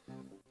Raven.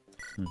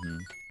 Mm-hmm.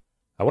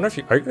 I wonder if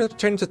you... Are you gonna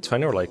train him to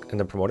 20 or like, and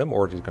then promote him,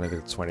 or are you gonna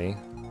get to 20?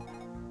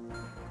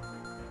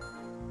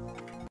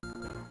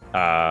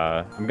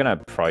 I'm gonna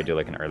probably do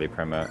like an early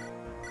promote.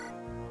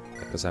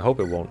 Because I hope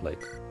it won't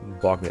like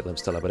bog me at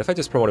Limstella, but if I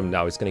just promote him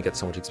now, he's gonna get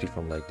so much XP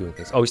from like doing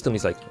things. Oh, he still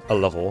needs like a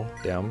level.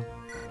 Damn.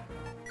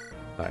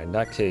 Alright, in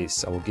that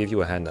case, I will give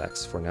you a hand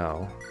axe for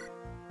now.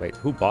 Wait,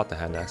 who bought the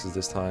hand axes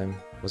this time?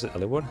 Was it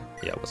Ellwood?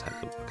 Yeah, it was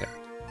Handwood. Okay.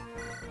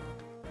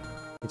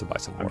 Need to buy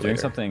some more. I'm doing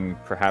later. something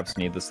perhaps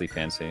needlessly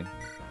fancy.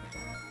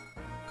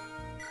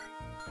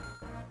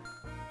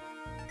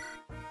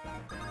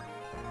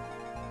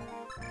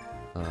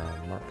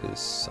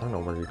 Marcus, I don't know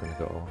where you're gonna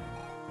go.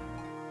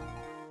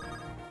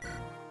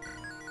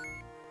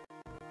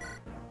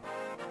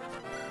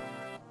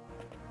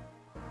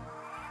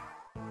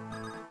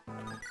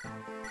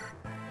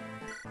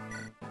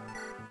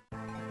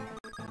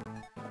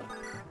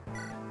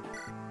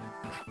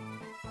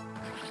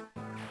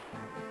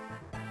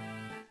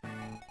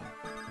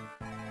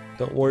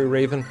 Don't worry,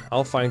 Raven.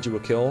 I'll find you a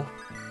kill.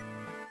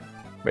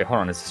 Wait, hold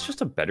on. Is this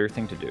just a better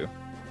thing to do?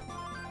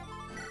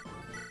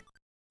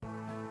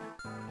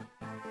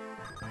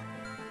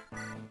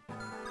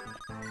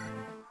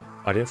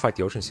 I didn't fight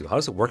the Ocean Seal. How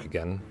does it work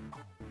again?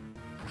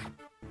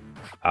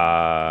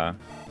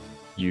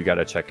 You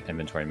gotta check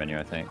inventory menu,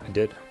 I think. I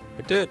did.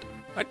 I did.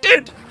 I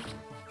did!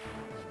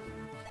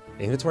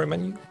 Inventory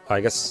menu? I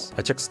guess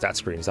I checked stat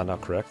screen. Is that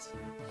not correct?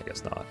 I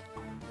guess not.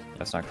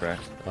 That's not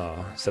correct.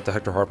 Set the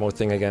Hector Hard mode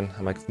thing again.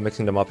 Am I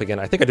mixing them up again?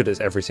 I think I do this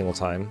every single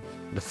time.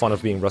 The fun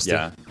of being rusty.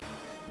 Yeah.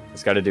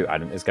 It's got to do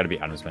item. It's got to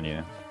be items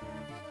menu.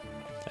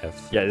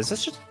 F. Yeah, is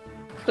this just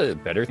a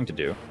better thing to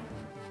do?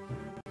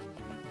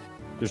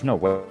 There's no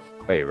way.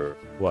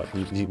 What?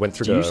 You went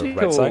through Do you the usually right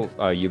kill side?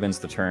 Yubins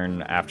the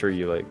turn after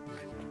you like?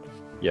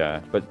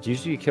 Yeah, but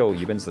usually you kill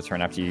Yubins the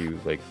turn after you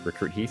like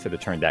recruit Heath, or the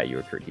turn that you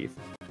recruit Heath.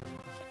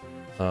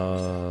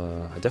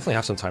 I definitely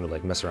have some time to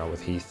like mess around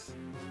with Heath,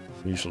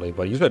 usually,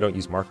 but usually I don't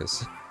use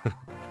Marcus.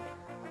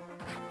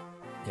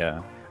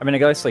 Yeah, I mean, I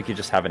guess like you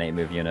just have an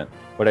 8-move unit.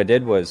 What I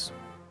did was,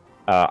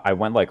 I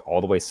went like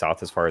all the way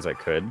south as far as I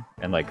could,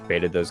 and like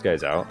baited those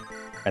guys out,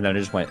 and then I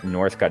just went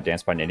north, got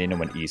danced by an Indian, and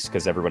went east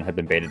because everyone had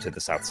been baited to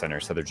the south center,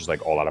 so they're just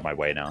like all out of my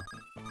way now.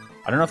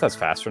 I don't know if that's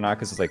fast or not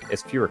because it's like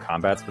it's fewer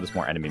combats, but it's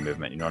more enemy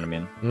movement. You know what I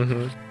mean?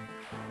 Mm-hmm.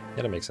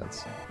 Yeah, that makes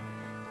sense.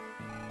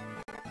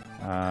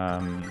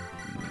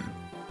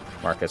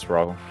 Marcus, we're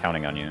all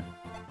counting on you.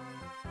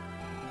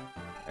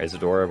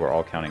 Isadora, we're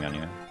all counting on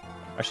you.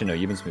 Actually, no,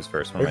 Yubins moves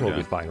first. What am I Everyone will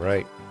doing? be fine,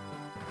 right?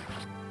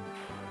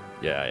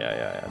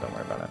 Yeah. Don't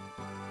worry about it.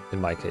 In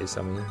my case,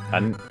 I mean. I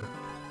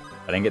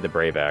didn't get the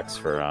Brave Axe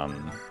for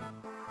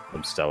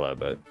from Stella,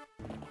 but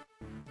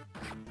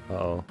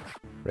Uh-oh.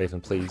 Raven,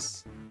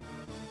 please.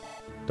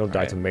 Don't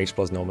die to Mage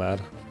plus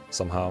Nomad.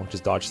 Somehow.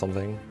 Just dodge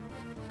something.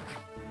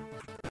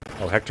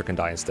 Oh, Hector can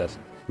die instead.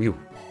 Whew.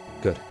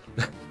 Good.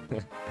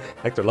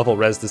 Hector, level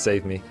res to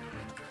save me.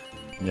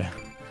 yeah.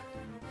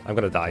 I'm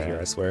gonna die here,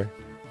 I swear.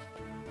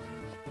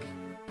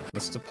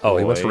 Let's deploy. Oh,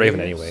 he went for Raven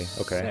anyway.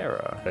 Okay.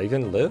 Sarah.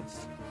 Raven live?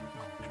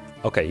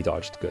 Okay, he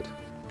dodged. Good.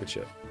 Good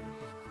shit.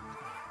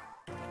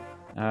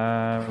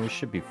 We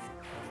should be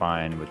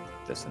fine with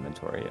this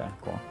inventory. Yeah,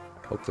 cool.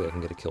 Hopefully I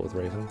can get a kill with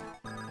Raven.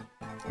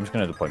 I'm just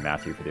gonna deploy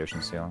Matthew for the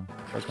Ocean Seal.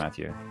 Where's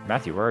Matthew?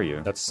 Matthew, where are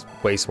you? That's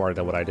way smarter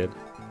than what I did.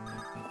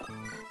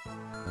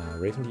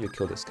 Raven, do you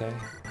kill this guy?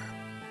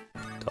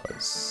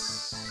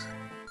 Does.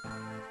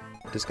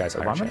 This guy's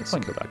Why higher am I chance to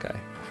deploying- kill that guy.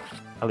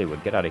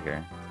 Hollywood, get out of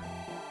here.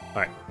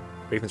 Alright.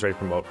 Raven's ready to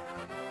promote.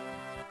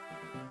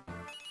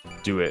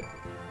 Do it.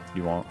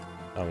 You won't.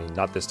 I mean,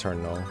 not this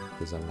turn, no,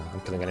 because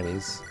I'm killing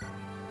enemies.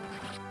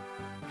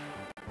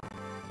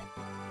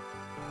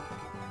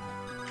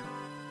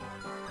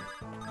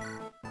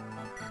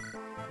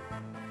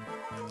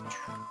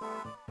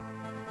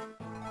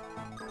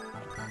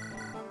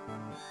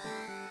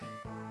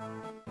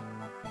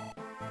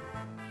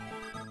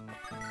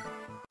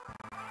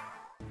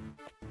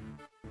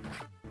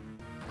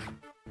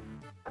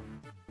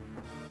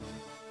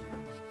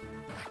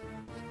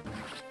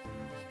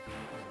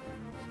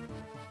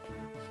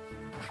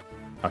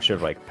 I should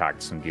have like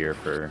packed some gear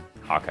for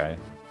Hawkeye.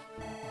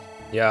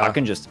 Yeah. I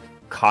can just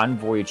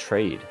convoy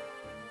trade.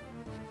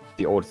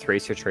 The old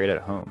Thracia trade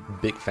at home.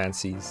 Big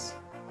fancies.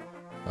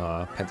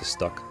 Pent is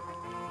stuck.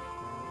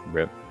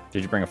 Rip.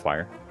 Did you bring a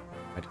flyer?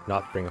 I did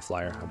not bring a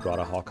flyer. I brought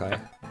a Hawkeye.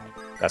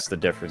 That's the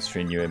difference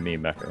between you and me,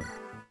 Mecca.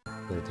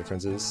 The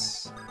difference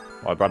is...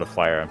 Well, I brought a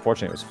flyer.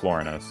 Unfortunately, it was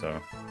Florina, so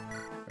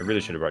I really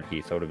should have brought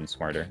Heath. That would have been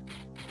smarter.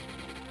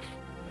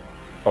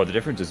 Oh, the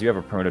difference is you have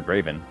a promoted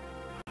Raven.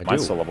 I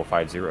Mine's do. still level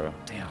 5-0.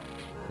 Damn.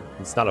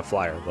 It's not a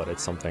flyer, but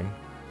it's something.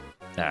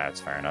 Nah,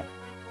 it's fair enough.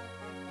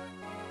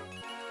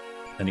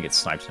 Then you get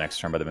sniped next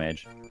turn by the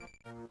mage.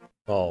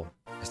 Oh,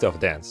 I still have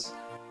a dance.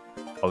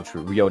 Oh,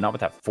 true. Yo, not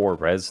with that 4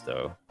 res,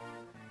 though.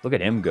 Look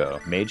at him go.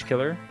 Mage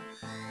killer?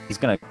 He's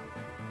gonna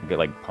get,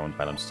 like, pwned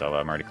by them Stella.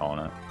 I'm already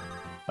calling it.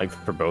 Like,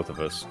 for both of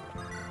us.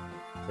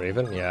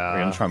 Raven? Yeah. We're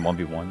gonna try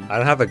 1v1. I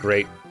don't have a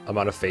great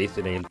amount of faith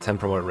in a 10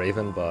 promoted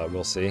Raven, but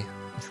we'll see.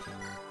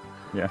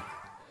 Yeah.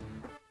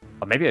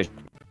 Oh, maybe I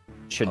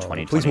should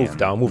 20. Please move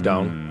down, move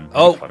down. Mm,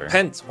 Oh, clutter.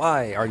 Pent,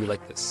 why are you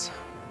like this?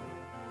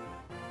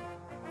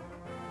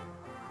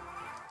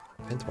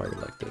 Pent, why are you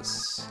like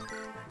this?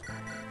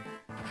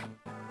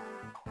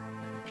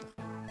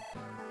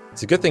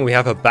 It's a good thing we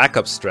have a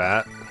backup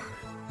strat.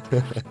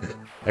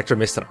 Hector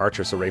missed an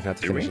archer, so Raven had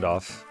to finish it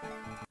off.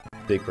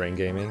 Big brain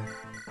gaming.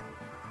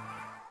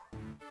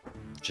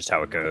 Just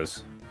how it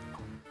goes.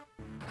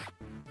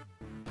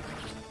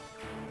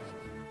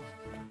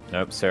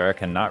 Nope, Sarah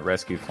cannot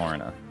rescue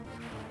Florina.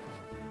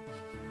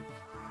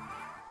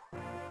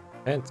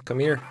 Pent, come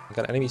here. I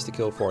got enemies to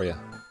kill for you.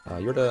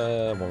 You're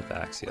the one with the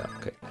axe, yeah.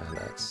 Okay, and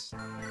axe.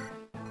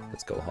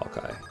 Let's go,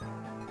 Hawkeye.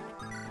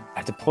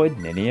 I deployed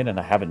Ninian and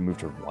I haven't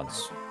moved her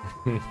once.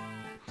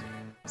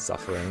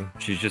 Suffering.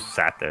 She's just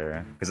sat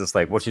there. Because it's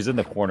like, well, she's in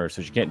the corner,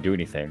 so she can't do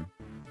anything.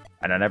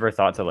 And I never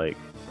thought to, like,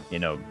 you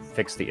know,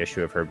 fix the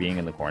issue of her being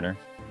in the corner.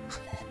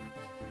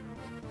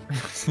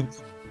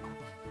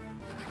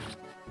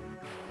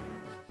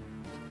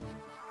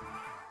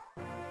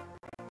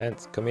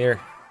 Pent, come here.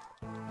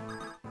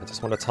 I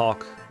just want to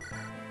talk.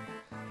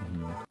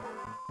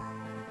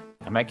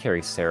 I might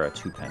carry Sarah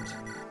to Pent.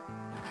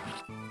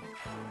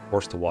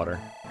 Horse to water.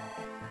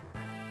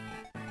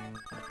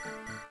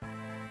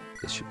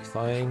 This should be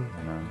fine.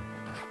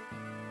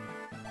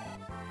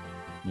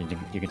 You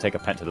can take a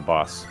pent to the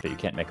boss, but you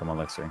can't make him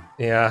elixir.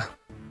 Yeah.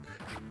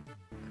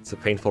 It's a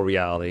painful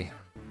reality.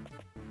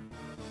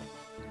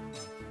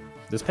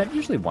 Does pent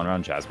usually one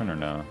round Jasmine or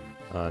no?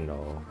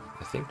 No.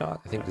 I think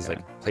not. I think there's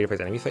like player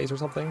phase enemy phase or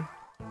something.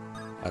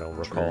 I don't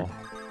recall.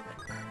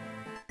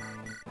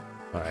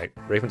 Alright,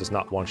 Raven does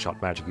not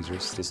one-shot magic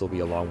users. This will be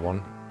a long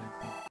one.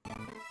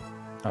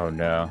 Oh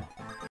no.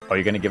 Oh,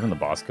 you're gonna give him the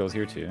boss kills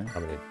here too?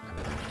 I'm gonna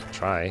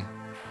try.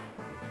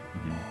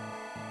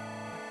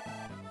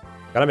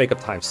 Gotta make up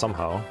time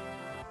somehow.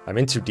 I'm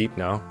in too deep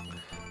now.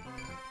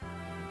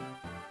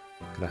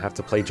 Gonna have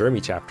to play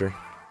Jerme chapter.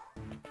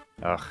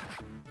 Ugh.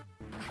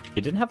 He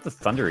didn't have the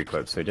Thunder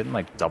equipped, so he didn't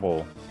like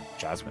double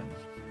Jasmine.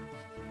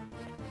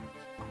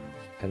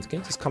 And can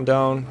you just come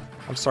down?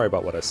 I'm sorry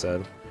about what I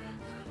said.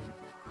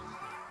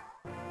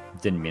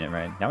 Didn't mean it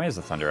right. Now he has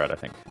the Thunder out, I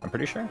think. I'm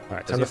pretty sure.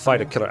 Alright, time to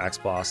fight a Killer Axe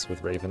boss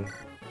with Raven.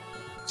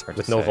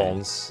 With no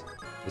vulns.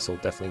 This will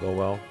definitely go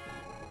well.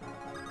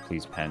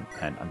 Please, Pent,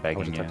 I'm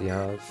begging you. How much do you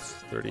have?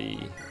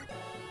 30.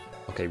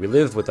 Okay, we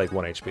live with like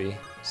 1 HP,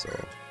 so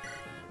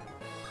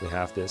we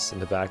have this in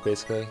the back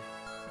basically.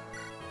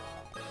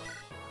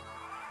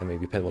 And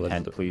maybe Pen will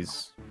Pent,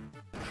 please.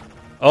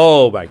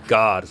 Oh my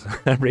god.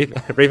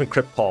 Raven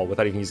crit Paul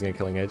without even using a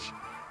killing edge.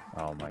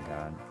 Oh my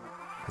god.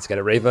 Let's get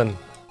it, Raven.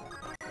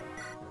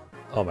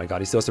 Oh my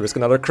god, he still has to risk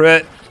another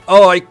crit.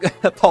 Oh,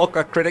 Paul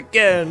got crit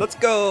again. Let's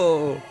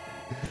go.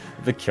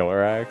 The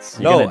Killer Axe?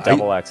 You're gonna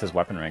double axe his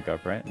weapon rank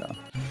up, right? No.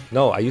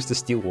 No, I used the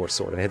Steel War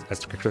Sword and I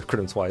crit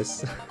him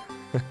twice.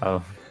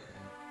 Oh.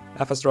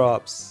 Aphos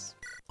drops.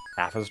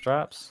 Aphos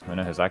drops? I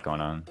know how's that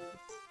going on.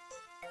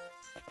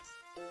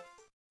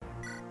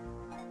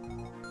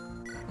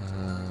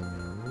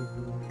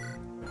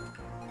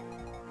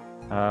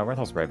 Where the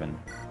hell's Raven?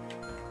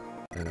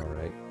 I know,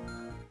 right?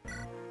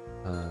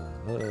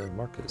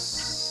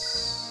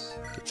 Marcus.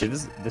 See,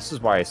 this is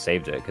why I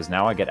saved it, because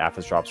now I get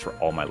Aphos drops for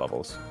all my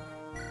levels.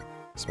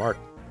 Smart.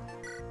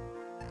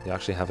 You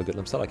actually have a good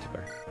Limstella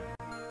keeper.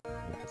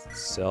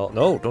 Sell.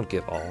 No, don't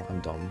give all. I'm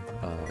dumb.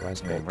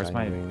 Where's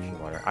my pure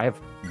water? I have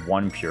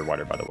 1 pure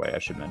water, by the way, I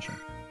should mention.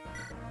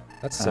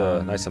 That's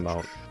a nice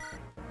amount.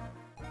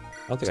 I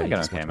don't think I need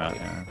this much out,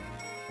 yeah.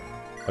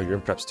 Oh, you're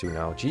in preps too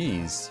now.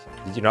 Jeez.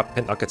 Did you not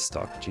get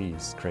stuck?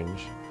 Jeez,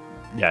 cringe.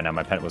 Yeah, no,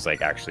 my pet was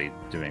like actually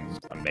doing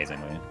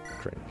amazingly.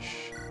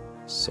 Cringe.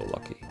 So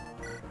lucky.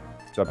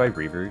 Do I buy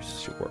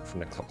Reavers? Should work for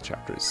next couple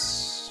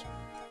chapters.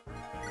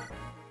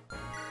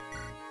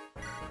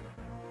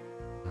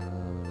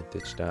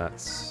 Ditch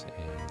that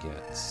and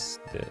get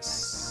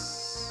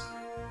this.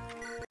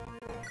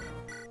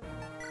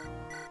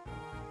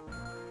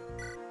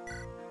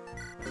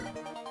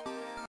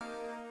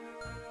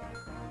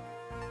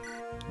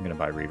 I'm gonna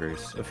buy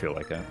Reavers. I feel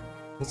like it.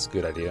 That's a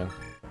good idea.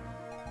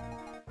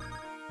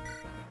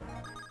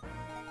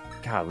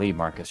 Golly,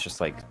 Marcus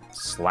just like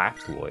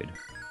slapped Lloyd.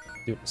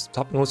 Dude,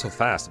 stop moving so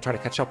fast. I'm trying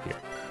to catch up here.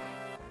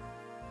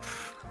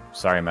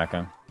 Sorry,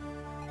 Mecha.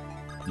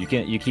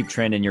 You keep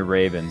training your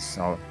Ravens.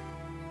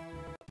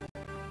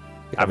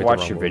 I've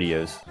watched your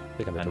videos. I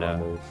think I made the wrong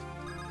move.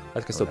 I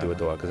can still do it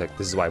though, because like,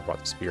 this is why I brought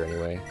the spear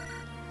anyway.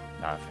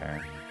 Not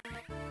fair.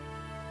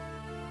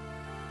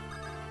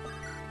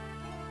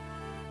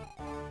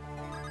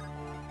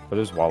 But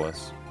there's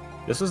Wallace.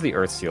 This was the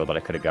Earth Seal that I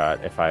could have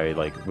got if I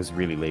like was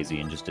really lazy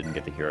and just didn't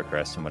get the Hero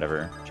Crest in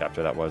whatever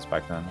chapter that was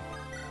back then.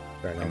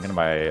 Fair enough. I'm gonna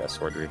buy a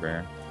Sword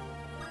Reaver.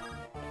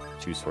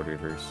 2 Sword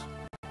Reavers.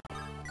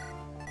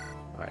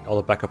 Alright, all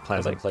the backup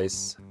plans in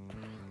place.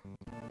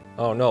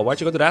 Oh no, why'd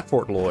you go to that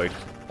fort, Lloyd?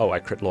 Oh, I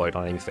crit Lloyd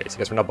on enemy face. I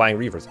guess we're not buying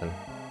Reavers then.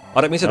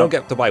 Oh, that means I don't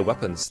get to buy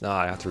weapons. Nah,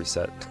 I have to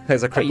reset.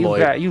 As I crit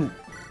Lloyd.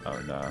 Oh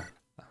no.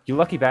 You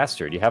lucky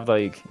bastard. You have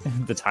like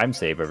the time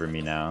save over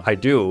me now. I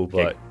do,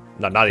 but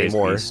not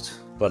anymore. Beast.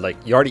 But like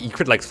you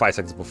crit like 5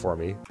 seconds before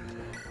me.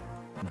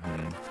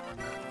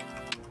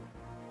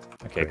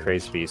 Okay,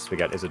 Crazed Beast. We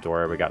got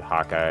Isadora, we got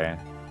Hawkeye.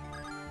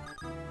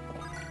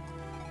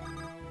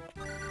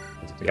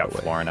 We got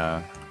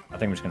Florina. I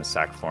think we're just gonna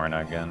sack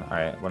Florina again.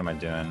 Alright, what am I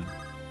doing?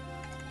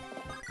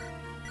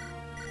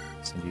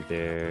 Send you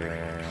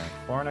there.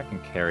 Florina can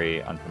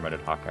carry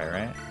unpromoted Hawkeye,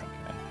 right?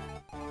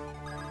 Okay.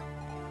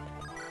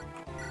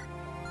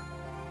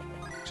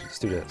 Let's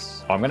do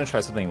this. Oh, I'm gonna try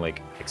something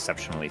like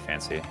exceptionally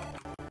fancy.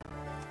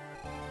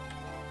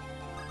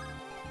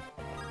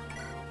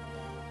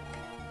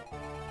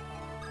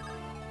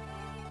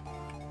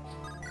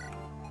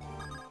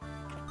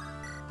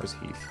 Where's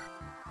Heath?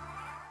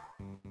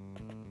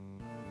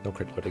 No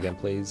crit Lloyd again,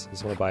 please. I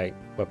just want to buy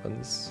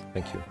weapons.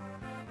 Thank you.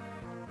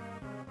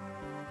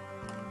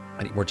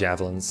 I need more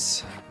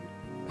javelins,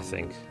 I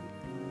think.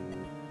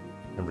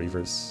 And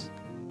Reavers.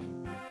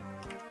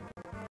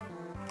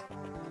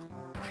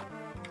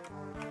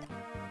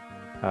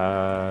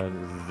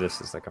 This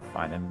is like a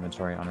fine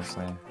inventory,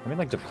 honestly. Let me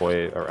like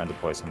deploy or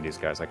undeploy some of these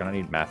guys. Like I don't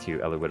need Matthew,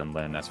 Eliwood, and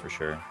Lynn, that's for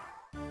sure.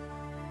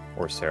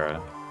 Or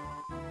Sarah.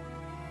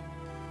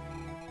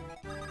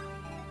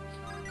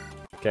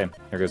 Okay,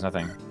 here goes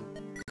nothing.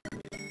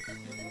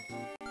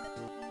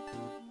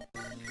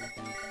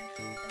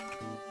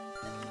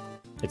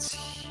 It's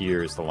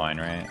here's the line,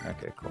 right?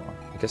 Okay, cool.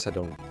 I guess I'm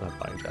not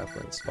buying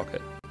javelins. Fuck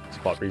it.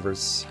 Spot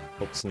reavers.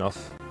 Hope it's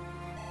enough.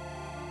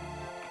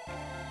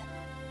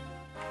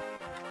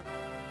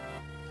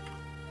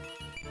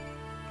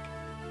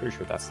 Pretty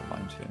sure that's the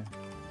line too.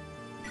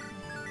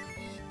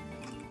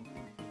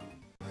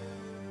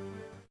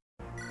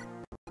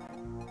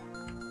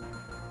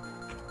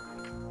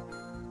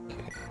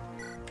 Okay.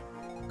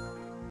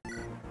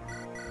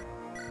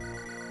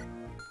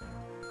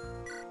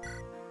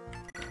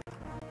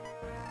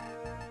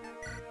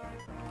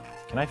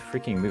 Can I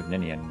freaking move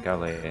Ninian?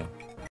 Golly.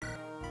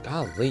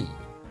 Golly.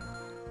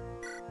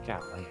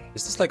 Golly.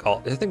 Is this like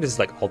all? I think this is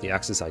like all the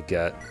axes I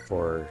get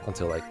for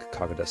until like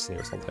Kaga Destiny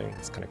or something.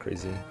 It's kind of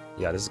crazy.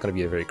 Yeah, this is gonna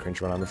be a very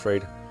cringe run, I'm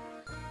afraid.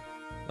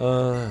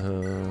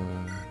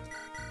 I'm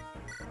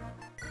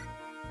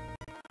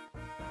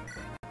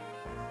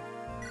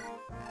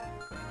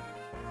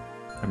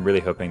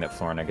really hoping that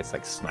Florina gets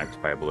like sniped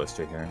by a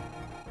ballista here.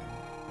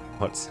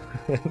 What's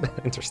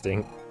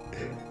interesting?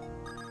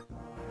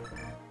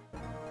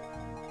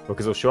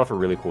 Because it'll show off a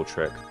really cool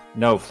trick.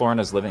 No,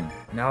 Florina's living.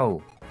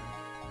 No.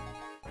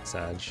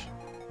 Sag.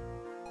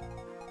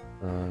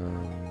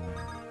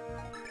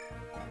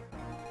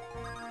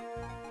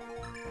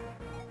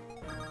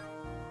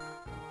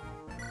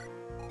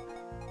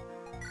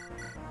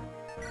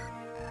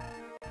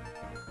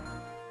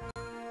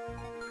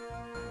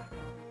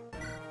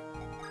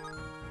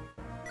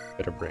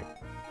 Better bring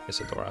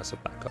Isadora as a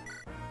backup.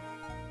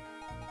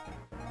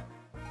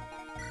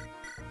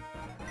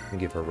 And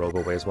give her rogue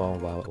away as well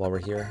while we're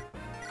here.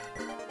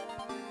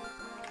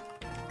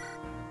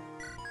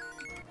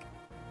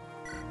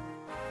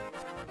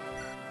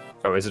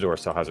 Oh, Isadora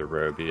still has a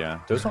robe, yeah.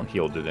 Those don't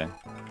heal, do they?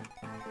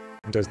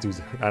 Those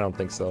dudes, I don't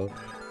think so.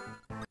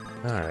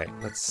 Alright,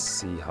 let's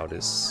see how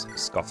this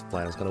scuffed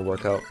plan is gonna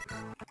work out.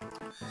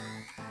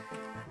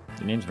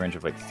 It needs range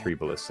of like 3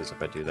 ballistas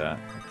if I do that.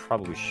 I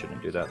probably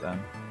shouldn't do that then.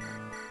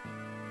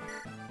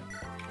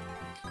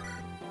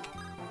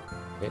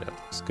 Okay, that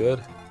looks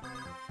good.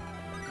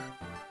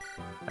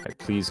 Alright,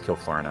 please kill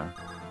Florina.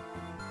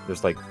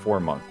 There's like 4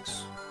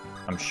 monks.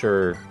 I'm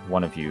sure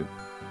one of you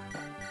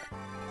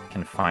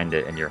can find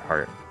it in your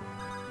heart.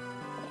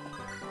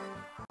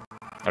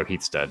 Oh,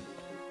 Heath's dead.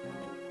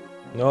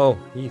 No,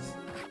 Heath.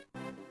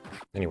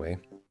 Anyway.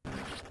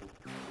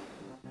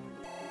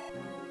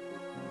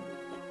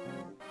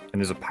 And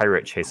there's a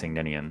pirate chasing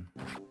Ninian.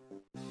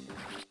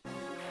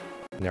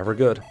 Never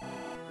good.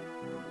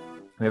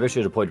 Maybe I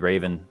should have deployed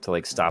Raven to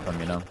like stop him,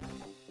 you know?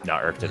 No,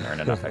 Urk didn't earn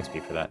enough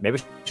XP for that. Maybe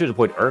I should have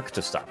deployed Urk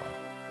to stop him.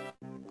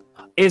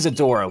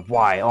 Isadora,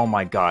 why? Oh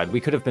my god,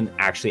 we could have been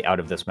actually out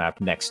of this map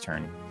next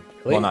turn.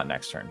 Really? Well, not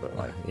next turn, but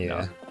like, Yeah. you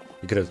know.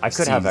 You could have I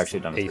could have seized actually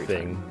done a a 3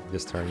 thing turn.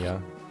 this turn, yeah.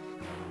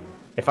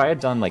 If I had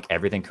done like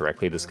everything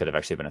correctly, this could have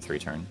actually been a 3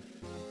 turn.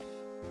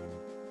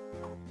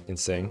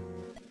 Insane.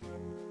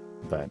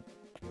 But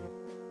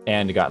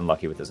and gotten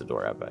lucky with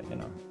Isadora, but you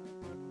know.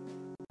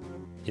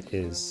 It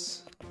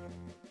is.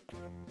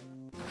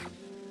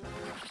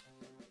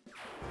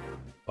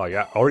 Oh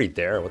yeah, already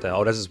there. What the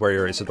hell? Oh, this is where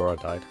your Isadora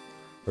died.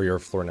 Or your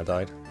Florina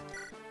died.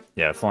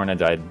 Yeah, Florina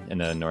died in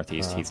the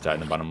northeast, Heath died in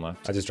the bottom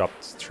left. I just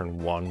dropped turn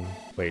 1.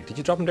 Wait, did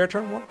you drop him there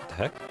turn 1? What the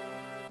heck?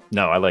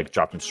 No, I like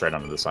dropped him straight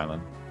onto this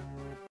island.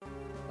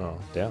 Oh,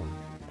 damn.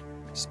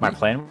 My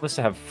plan was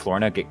to have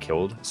Florina get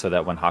killed so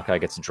that when Hawkeye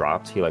gets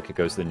dropped, he like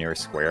goes to the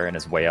nearest square and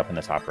is way up in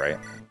the top right.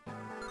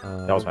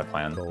 That was my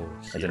plan.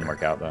 It didn't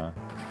work out though.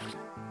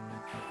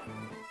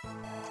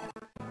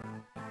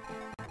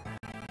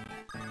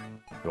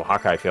 Well,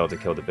 Hawkeye failed to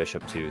kill the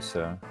bishop too,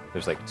 so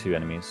there's like 2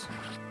 enemies.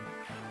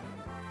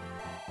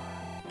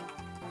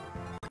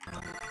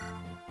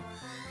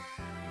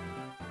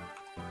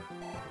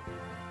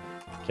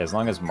 Okay, as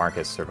long as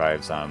Marcus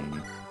survives,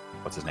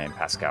 what's his name,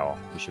 Pascal,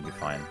 we should be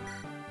fine.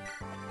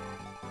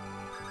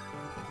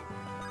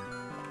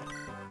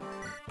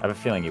 I have a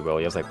feeling he will.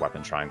 He has like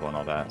weapon triangle and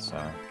all that, so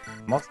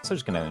I'm also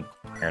just gonna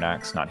Iron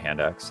Axe, not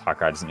Hand Axe.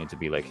 Hawkeye doesn't need to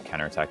be like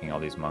counterattacking all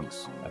these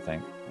monks, I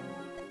think.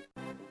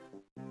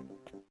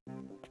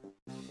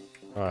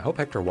 I hope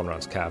Hector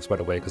one-rounds calves, by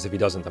the way, because if he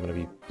doesn't, I'm going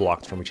to be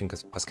blocked from reaching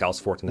Pascal's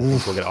fort, and then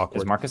things will get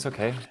awkward. Is Marcus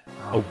okay?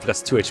 Oh,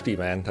 that's 2 HP,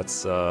 man.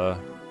 That's,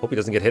 hope he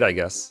doesn't get hit, I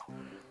guess.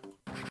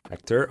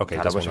 Hector? Okay,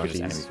 God, does I wish one I of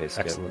could just these. enemy face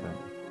skip. Excellent.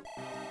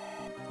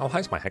 How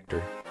high's my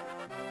Hector?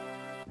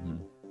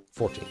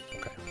 14,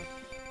 okay.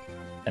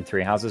 And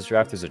 3 houses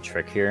draft, there's a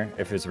trick here.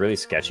 If it's really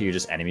sketchy, you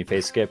just enemy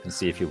face skip and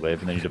see if you live,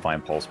 and then you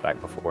Divine Pulse back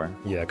before.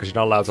 Yeah, because you're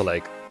not allowed to,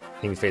 like,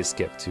 enemy phase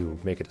skip to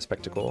make it a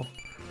spectacle.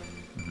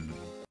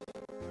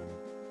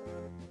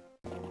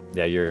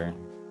 Yeah, you're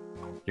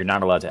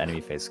not allowed to enemy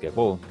phase skip.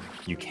 Well,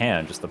 you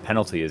can, just the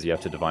penalty is you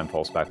have to Divine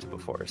Pulse back to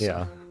before. So.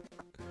 Yeah.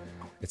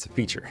 It's a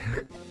feature.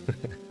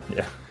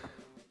 Yeah.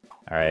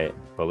 Alright,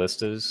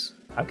 Ballistas.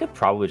 I could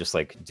probably just,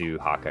 like, do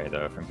Hawkeye,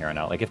 though, from here on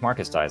out. Like, if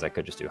Marcus dies, I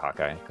could just do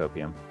Hawkeye,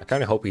 Copium. I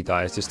kind of hope he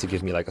dies just to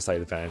give me, like, a slight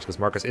advantage, because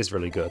Marcus is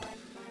really good.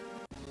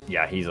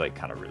 Yeah, he's, like,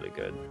 kind of really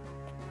good.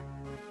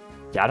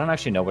 Yeah, I don't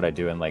actually know what I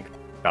do in, like,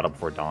 Battle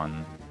Before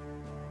Dawn.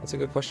 That's a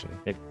good question.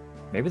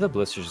 Maybe the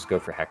blisters just go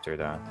for Hector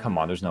though. Come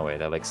on, there's no way.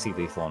 They're like C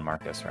lethal on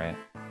Marcus, right?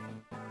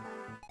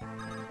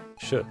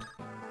 Should.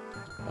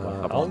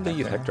 Up I'll on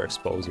leave Hector. Hector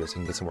exposed here so he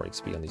can get some more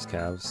XP on these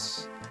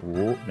calves.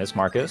 Ooh, miss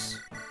Marcus.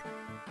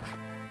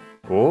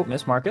 Ooh,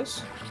 miss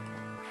Marcus.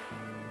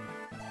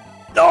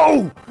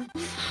 No!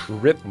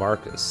 Rip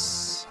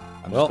Marcus.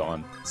 I'm Well, just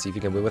going. see if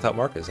you can win without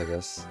Marcus, I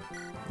guess.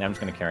 Yeah, I'm just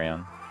gonna carry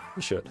on.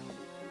 You should.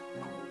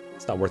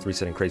 It's not worth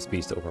resetting Crate's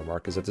Beast over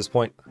Marcus at this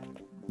point.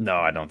 No,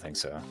 I don't think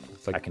so.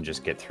 It's like, I can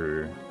just get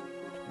through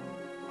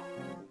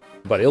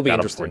but it'll be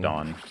Battle Before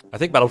interesting. Dawn. I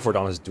think Battle Before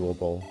Dawn is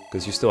doable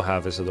because you still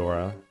have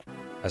Isadora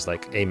as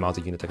like a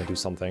mounted unit that can do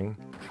something.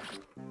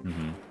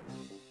 Mm-hmm.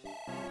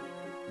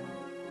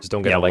 Just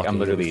don't get Yeah, like, unlucky,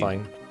 I'm you'll be literally-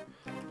 fine.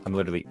 I'm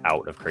literally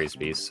out of Crazed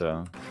Beast,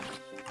 so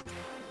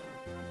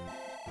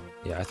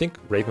Yeah, I think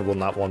Raven will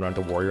not one round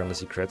to Warrior unless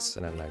he crits,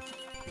 and then like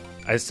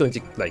I still need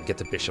to like get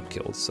the Bishop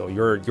killed. So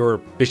your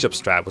Bishop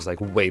strat was like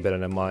way better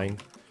than mine.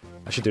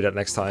 I should do that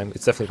next time.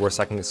 It's definitely worth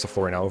sacking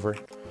Sephora now over.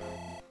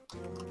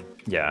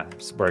 yeah,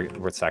 it's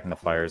worth sacking the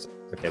flyers.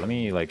 Okay, let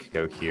me like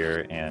go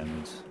here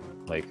and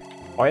like.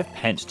 Oh, I have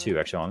Pent too.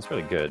 Actually, that's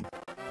really good.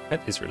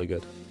 That is really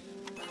good.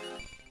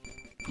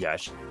 Yeah, I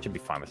should be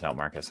fine without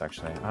Marcus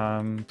actually.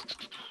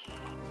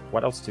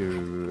 What else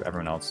do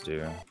everyone else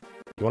do?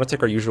 You want to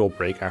take our usual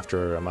break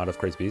after I'm out of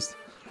Crate's Beast?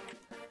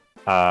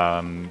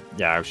 Yeah,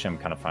 actually, I'm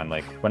kind of fine.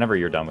 Like whenever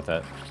you're done with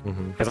it,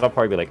 because I'll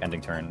probably be like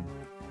ending turn.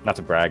 Not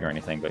to brag or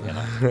anything, but you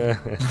know.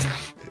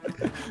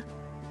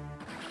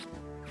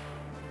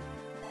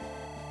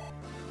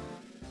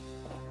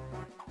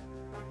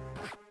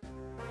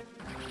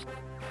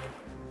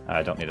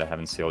 I don't need a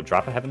Heaven Seal.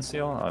 Drop a Heaven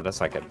Seal? Oh, that's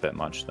like a bit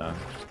much though.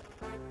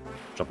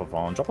 Drop a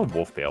Vaughn. Drop a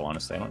Wolf Bale,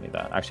 honestly. I don't need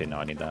that. Actually, no,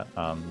 I need that.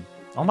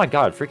 Oh my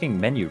god, freaking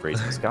menu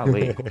Raisins.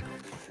 Golly.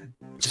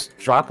 Just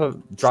drop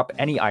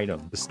any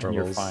item and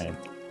you're fine.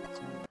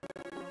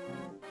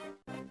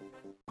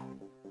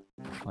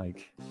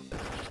 Like,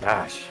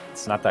 gosh,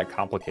 it's not that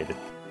complicated.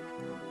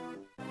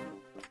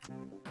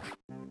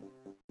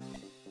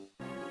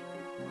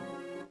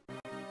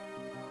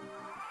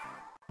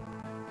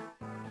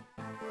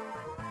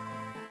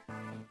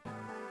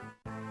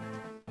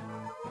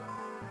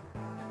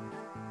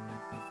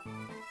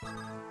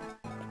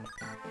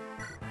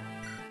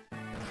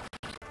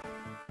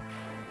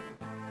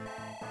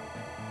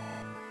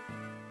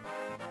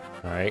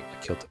 Alright, I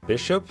killed the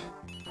Bishop.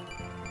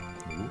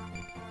 You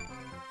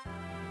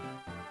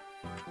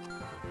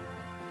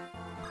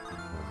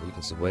can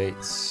just wait.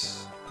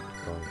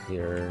 Going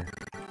here.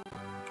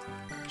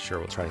 Sure,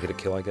 we'll try and get a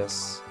kill, I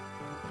guess.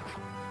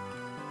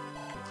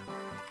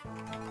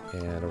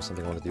 And there was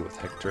something I want to do with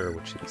Hector,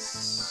 which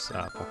is...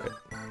 fuck it.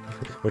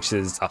 Which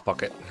is...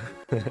 fuck it.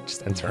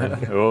 Just end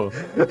turn. Oh.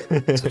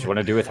 That's what you want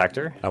to do with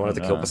Hector? I wanted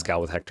to kill Pascal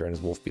with Hector and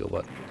his Wolf Beal,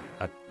 but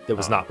it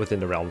was not within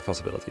the realm of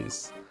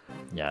possibilities.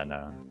 Yeah,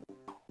 no.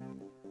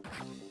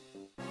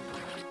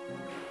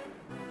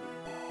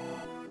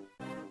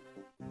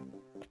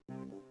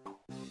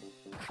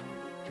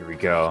 Here we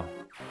go.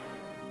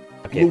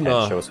 Okay, Luna.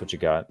 Pen, show us what you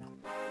got.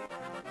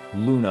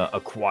 Luna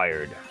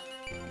acquired.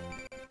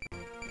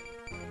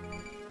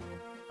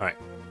 Alright.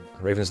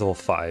 Raven's level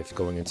 5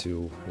 going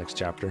into next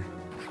chapter.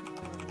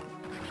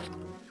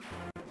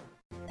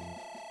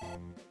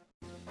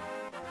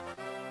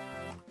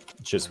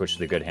 Should switch to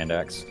the good hand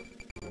axe.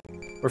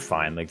 We're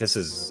fine. Like, this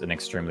is an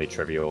extremely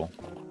trivial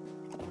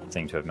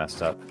thing to have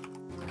messed up.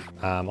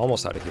 I'm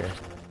almost out of here.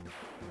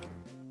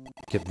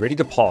 Get ready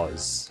to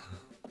pause.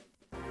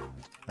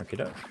 Okie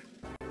doke.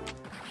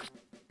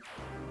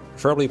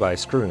 Preferably by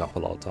screwing up a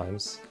lot of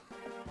times.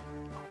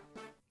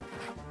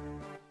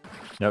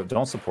 No,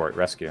 don't support.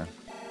 Rescue.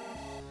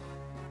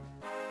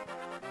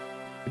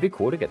 It'd be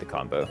cool to get the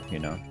combo, you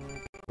know?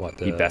 What,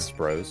 The best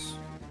bros.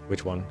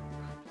 Which one?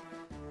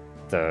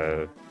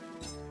 The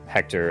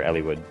Hector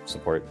Elliewood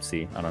support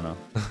C. I don't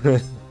know.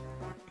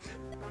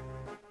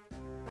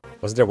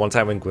 Wasn't there one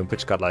time when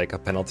Gwimpich got like a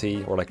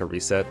penalty or like a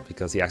reset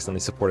because he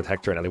accidentally supported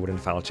Hector and Elliewood in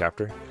the final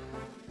chapter?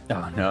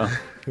 Oh no.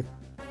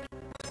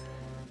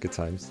 Good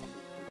times.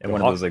 And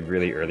one of those like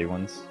really early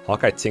ones.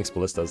 Hawkeye tinks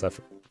ballistas. I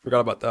forgot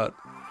about that.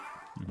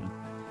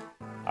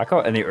 I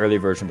call it in the early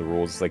version of the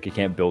rules, like you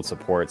can't build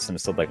supports and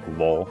it's still like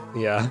lol.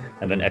 Yeah.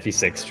 And then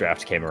FE6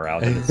 draft came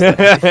around and it's like,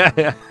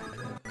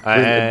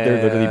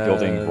 they're literally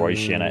building Roy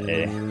Shanna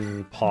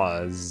A.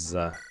 Pause.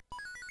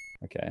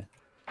 Okay.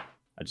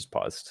 I just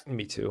paused.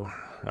 Me too.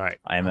 All right.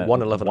 I am at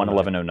 111.09.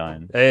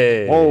 111.09.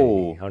 Hey.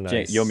 Whoa. How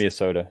nice. Yo me a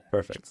soda.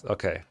 Perfect.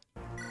 Okay.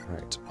 All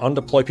right.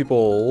 Undeploy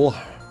people.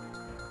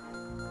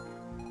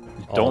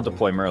 Don't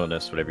deploy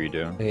Merlinus, whatever you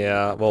do.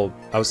 Yeah, well,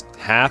 I was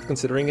half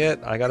considering it,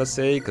 I gotta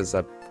say, because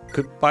I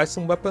could buy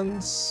some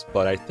weapons,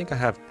 but I think I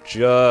have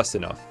just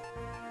enough.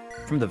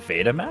 From the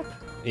Veda map?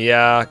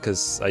 Yeah,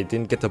 because I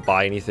didn't get to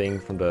buy anything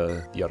from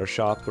the other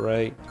shop,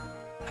 right?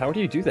 How do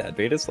you do that?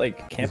 Veda's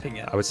like camping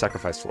out. I would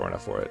sacrifice Florina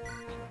for it.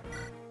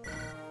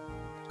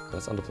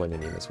 Let's undeploy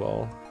Ninian as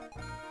well.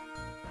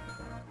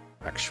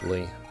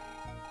 Actually,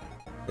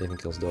 Raven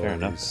kills Fair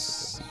enough.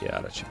 dogs. Yeah,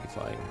 that should be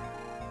fine.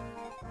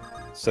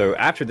 So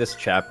after this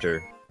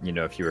chapter, you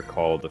know, if you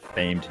recall, the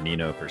famed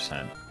Nino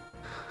percent.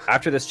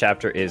 After this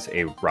chapter is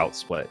a route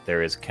split.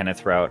 There is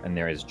Kenneth route and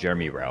there is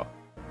Jerme route.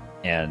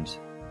 And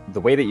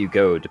the way that you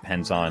go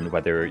depends on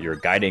whether your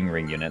guiding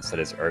ring units, that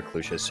is Urk,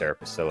 Lucius,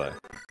 Serapacilla,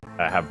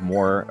 have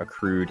more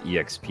accrued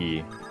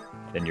EXP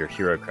than your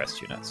Hero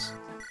Crest units.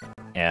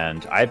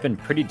 And I've been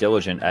pretty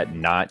diligent at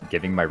not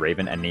giving my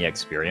Raven any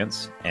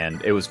experience,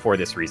 and it was for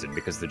this reason,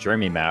 because the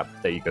Jerme map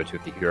that you go to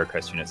if the Hero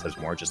Crest units has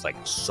more just, like,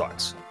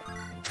 sucks.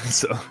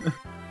 So...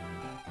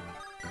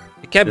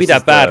 It can't be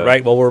that bad,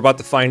 right? Well, we're about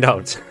to find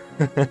out.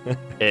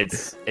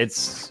 It's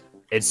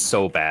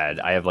so bad.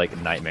 I have, like,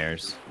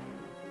 nightmares.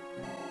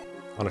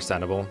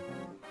 Understandable.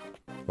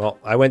 Well,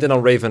 I went in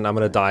on Raven. I'm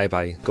gonna die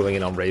by going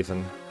in on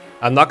Raven.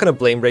 I'm not gonna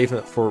blame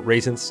Raven for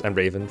Raisins and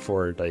Raven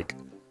for, like,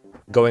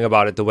 going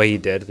about it the way he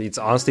did. It's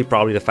honestly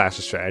probably the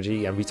fastest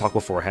strategy, and we talked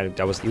beforehand.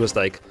 He was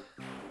like,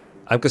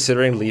 I'm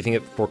considering leaving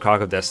it for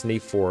Cog of Destiny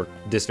for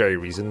this very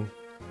reason,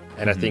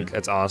 and I think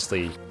it's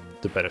honestly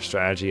the better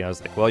strategy. And I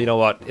was like, well, you know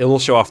what? It will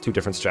show off two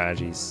different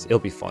strategies. It'll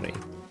be funny,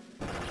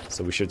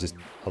 so we should just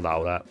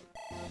allow that.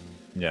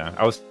 Yeah,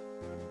 I was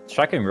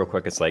checking real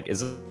quick. It's like,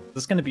 is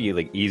this going to be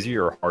like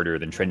easier or harder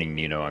than training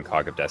Nino on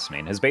Cog of Destiny?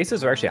 And his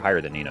bases are actually higher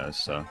than Nino's,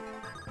 so,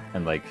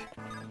 and like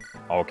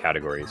all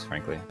categories,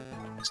 frankly.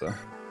 So.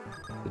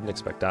 Didn't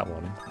expect that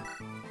one.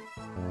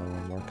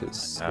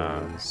 Marcus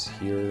goes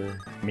here.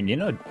 I mean,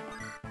 Nino...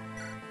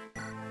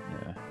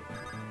 Yeah.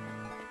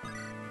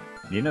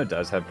 Nino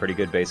does have pretty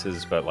good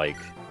bases, but, like,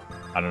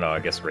 I don't know, I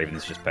guess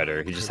Raven's just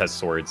better. He just has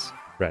swords.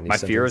 My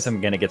fear is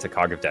I'm gonna get to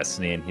Cog of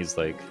Destiny and he's,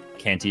 like,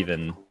 can't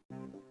even...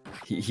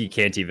 He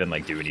can't even,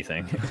 like, do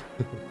anything.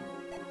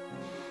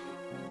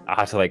 I'll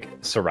have to, like,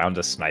 surround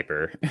a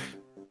sniper.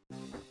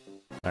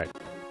 Alright.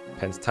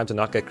 Pens, time to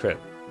not get crit.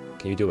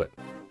 Can you do it?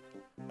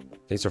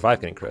 He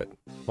survived getting crit.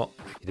 Well,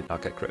 he did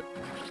not get crit.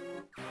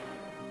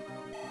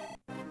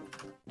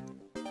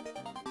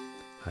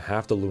 I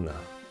have the Luna.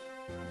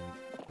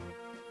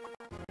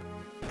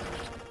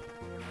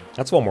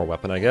 That's one more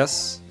weapon, I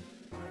guess.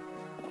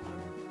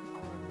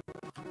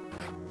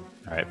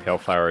 Alright, Pale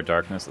Flower of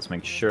Darkness. Let's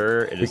make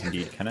sure it is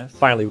indeed Kenneth.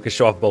 Finally, we can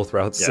show off both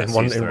routes in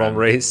one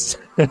race.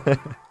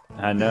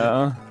 I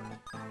know.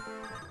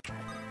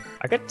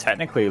 I could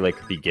technically,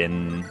 like,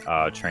 begin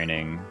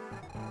training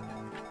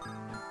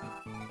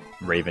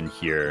Raven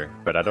here,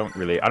 but I don't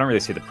really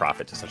see the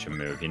profit to such a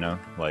move, you know?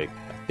 Like,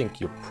 I think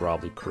you're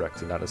probably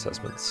correct in that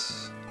assessment.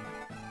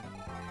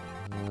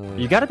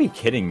 You gotta be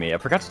kidding me. I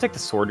forgot to take the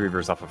Sword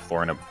Reavers off of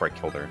Florina before I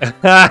killed her.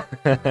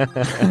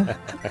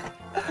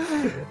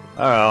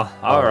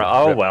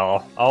 Oh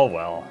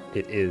well.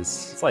 It is.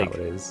 It's like, how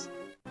it is.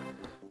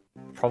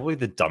 Probably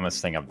the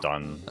dumbest thing I've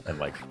done in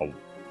like a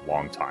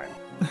long time.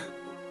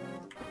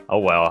 Oh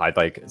well, I'd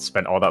like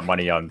spent all that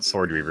money on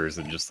Sword Reavers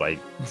and just like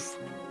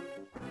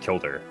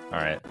killed her.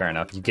 Alright, fair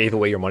enough. You gave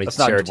away your money to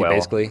charity,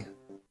 basically.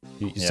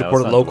 You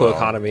supported the local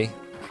economy.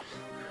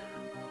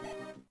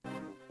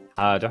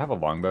 Do I have a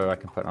longbow I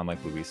can put on,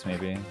 like, Luis,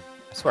 maybe?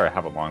 I swear I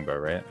have a longbow,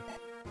 right?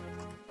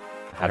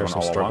 I had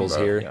some struggles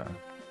here. Yeah.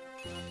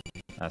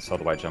 I saw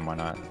the white gem, why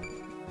not?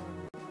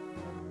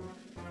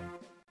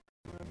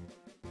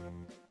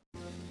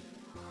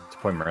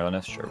 Deploy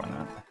Merlinus? Sure, why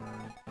not?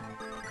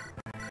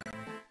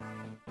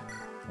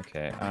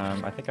 Okay,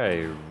 I think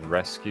I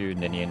rescue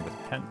Ninian with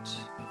Pent.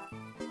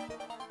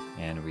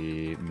 And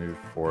we move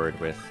forward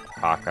with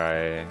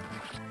Hawkeye.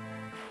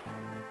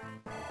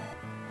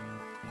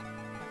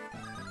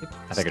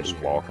 I think I just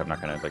walk. I'm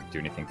not gonna like do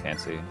anything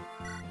fancy.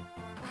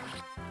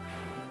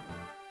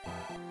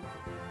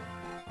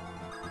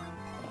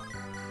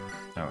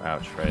 Oh,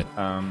 ouch! Right.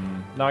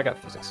 No, I got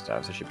physics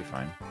stabs. I should be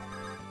fine.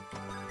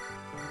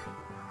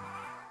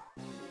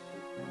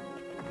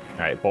 All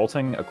right,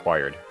 bolting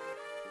acquired.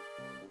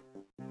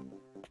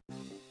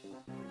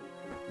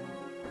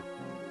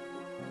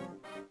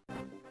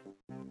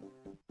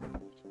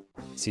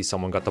 See,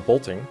 someone got the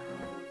bolting.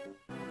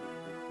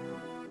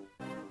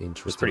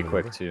 Interesting. It's pretty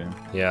quick too.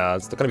 Yeah,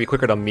 it's gonna be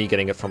quicker than me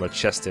getting it from a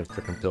chest in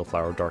freaking Pale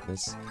Flower of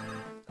Darkness.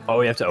 Oh,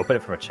 you have to open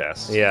it from a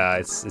chest. Yeah,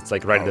 it's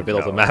like right in the middle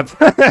of the map.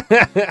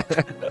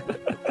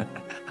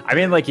 I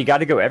mean, like, you got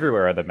to go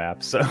everywhere on the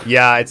map, so...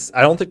 Yeah, I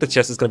don't think the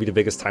chest is going to be the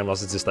biggest time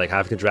loss. It's just, like,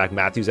 having to drag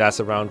Matthew's ass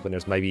around when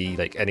there's maybe,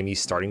 like,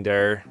 enemies starting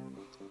there.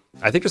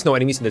 I think there's no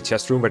enemies in the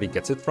chest room where he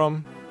gets it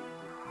from.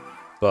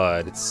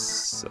 But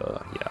it's,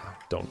 yeah,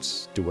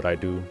 don't do what I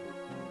do.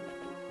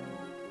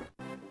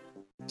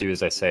 Do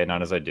as I say,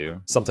 not as I do.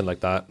 Something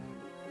like that.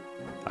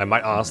 I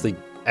might honestly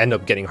end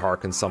up getting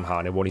Harken somehow,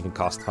 and it won't even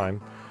cost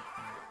time.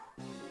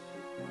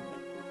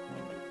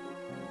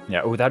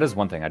 Yeah, oh, that is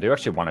one thing. I do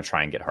actually want to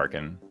try and get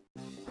Harken.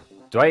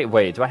 Do I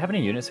have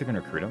any units who can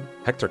recruit him?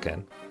 Hector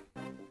can.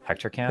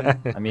 Hector can?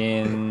 I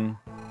mean,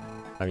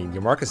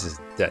 your Marcus is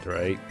dead,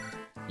 right?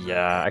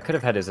 Yeah, I could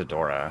have had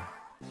Isadora.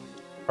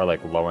 Or,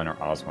 like, Lowen or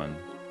Oswin.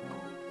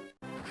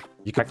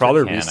 You could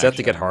probably reset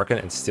to get Harken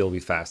and still be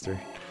faster.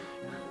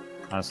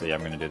 Honestly, yeah, I'm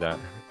going to do that.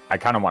 I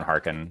kind of want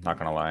Harken, not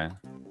going to lie.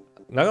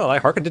 Not gonna lie,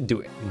 Harken didn't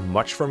do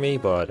much for me,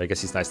 but I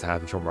guess he's nice to have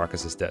until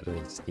Marcus is dead and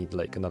he just need,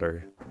 like,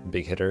 another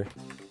big hitter.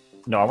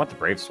 No, I want the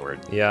Brave Sword.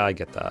 Yeah, I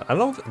get that. I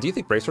don't know. Do you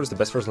think Brave Sword is the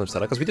best version of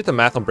Limstella? Because we did the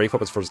math on Brave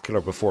Weapons versus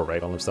Killer before,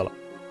 right? On Limstella.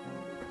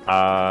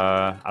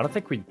 I don't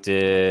think we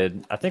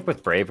did. I think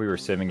with Brave we were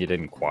assuming you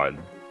didn't quad.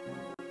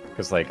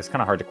 Because like it's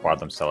kind of hard to quad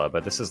Limstella,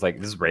 but this is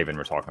Raven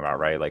we're talking about,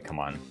 right? Like, come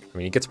on. I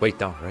mean, he gets weight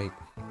down, right?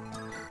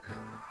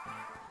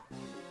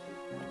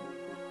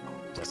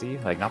 Does he?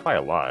 Like, not by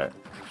a lot.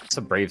 It's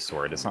a Brave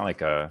Sword. It's not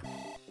like a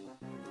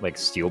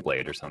Steel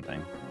Blade or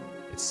something.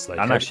 It's like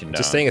I don't actually know.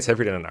 Just saying it's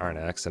heavier than an Iron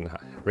Axe, and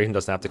Raven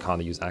doesn't have to kind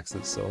of use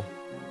axes, so.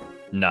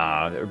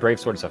 Nah, Brave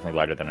Sword is definitely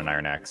lighter than an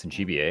Iron Axe in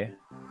GBA.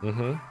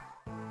 Mm-hmm.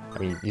 I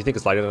mean, you think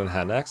it's lighter than a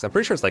Hand Axe? I'm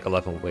pretty sure it's like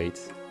 11 weight,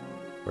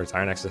 whereas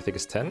Iron Axe I think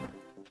is 10.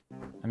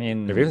 I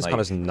mean, the Raven's con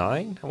is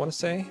 9, I want to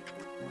say.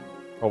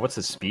 Well, what's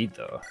his speed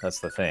though? That's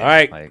the thing. All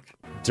right, like,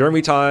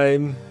 Jerme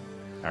time.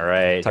 All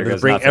right, time to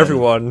bring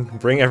everyone.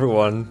 Bring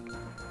everyone.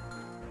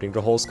 Bring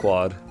the whole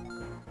squad.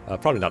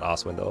 Probably not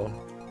Oswin though.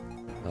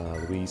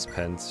 Louise,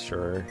 Pence,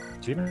 sure.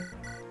 Do you even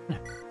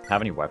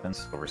have any weapons?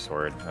 Silver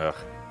sword. Ugh.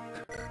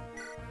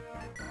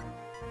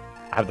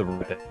 I have the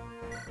weapon.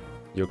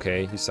 You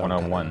okay? You sound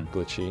one-on-one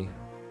glitchy.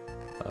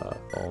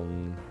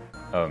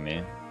 Oh,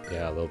 me?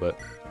 Yeah, a little bit.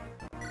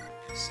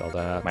 Sell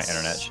that. My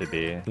internet should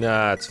be.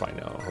 Nah, it's fine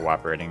now.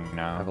 Cooperating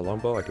now. I have a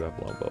longbow. I do have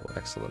a longbow.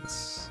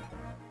 Excellent.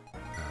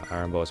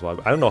 Iron bow as well.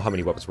 I don't know how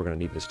many weapons we're gonna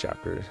need in this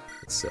chapter.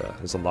 It's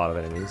there's a lot of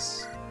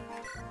enemies.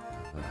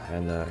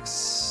 Hand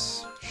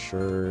axe,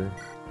 sure.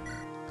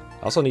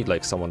 I also need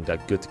like someone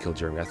that good to kill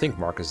Jerme. I think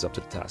Marcus is up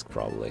to the task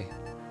probably.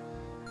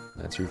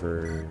 Let's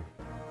Reaver.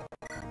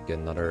 Get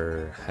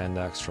another hand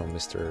axe from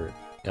Mr.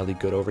 Ellie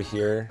Good over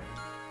here.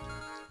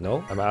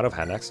 No, I'm out of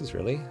hand axes,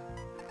 really.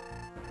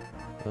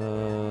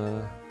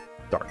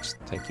 Darts,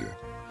 thank you.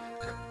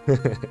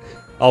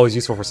 Always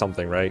useful for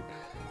something, right?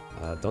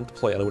 Don't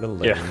deploy Ellie with an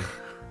 11. Yeah.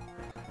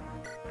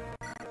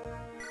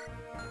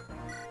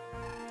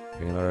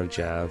 Bring another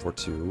jab or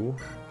two.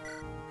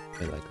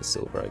 And like the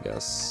silver, I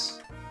guess.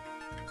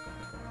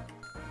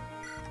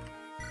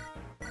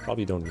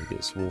 Probably don't need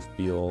this. Wolf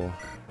Beal.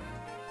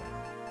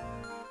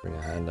 Bring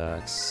a hand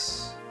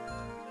axe.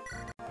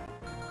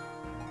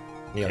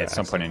 Yeah, at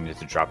some point I need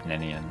to drop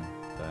Ninian,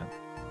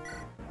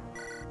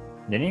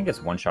 but Ninian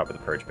gets one shot with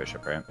the Purge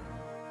Bishop, right?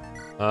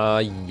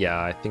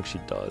 Yeah, I think she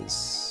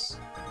does.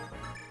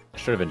 I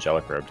should have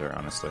Angelic Robed her,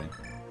 honestly.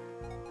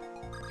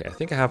 Okay, I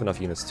think I have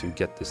enough units to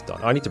get this done.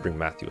 Oh, I need to bring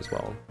Matthew as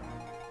well.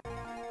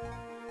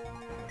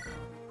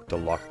 Put the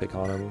lockpick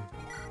on him.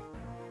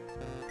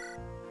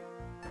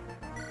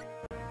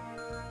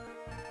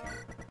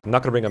 I'm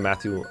not gonna bring a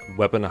Matthew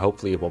weapon.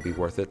 Hopefully it won't be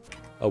worth it.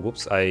 Oh,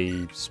 whoops!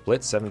 I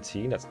split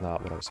 17. That's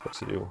not what I was supposed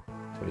to do.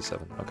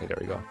 27. Okay, there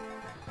we go.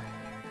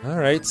 All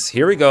right,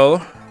 here we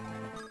go.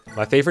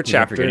 My favorite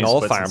chapter in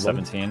all of Fire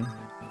Emblem. 17.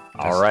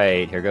 All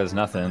right, here goes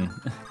nothing.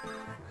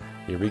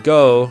 Here we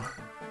go.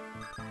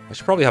 I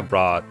should probably have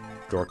brought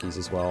Dorkies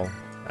as well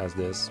as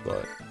this,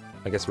 but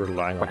I guess we're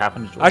relying on. What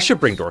happened to I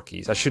should bring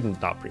Dorkies. I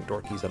shouldn't not bring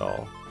Dorkies at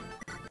all.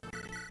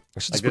 I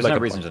should there's no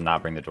reason to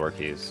not bring the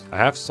Dorkies. I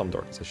have some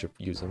Dorkies. I should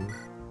use them.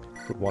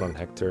 Put one on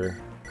Hector.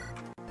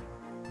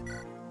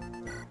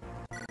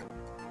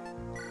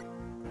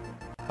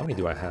 How many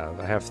do I have?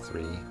 I have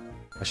 3.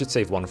 I should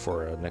save one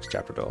for next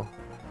chapter though.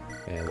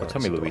 And well,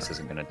 tell me Luis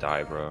isn't gonna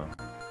die, bro.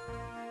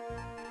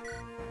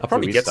 I'll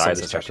probably Luis get some dies,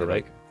 this chapter,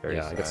 right?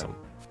 Yeah, sad. I get some.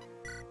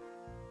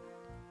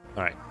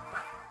 Alright.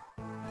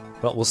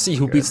 Well, we'll see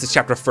who beats this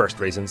chapter first,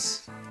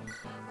 Raisins.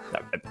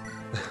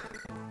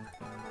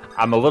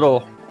 I'm a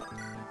little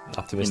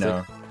optimistic. You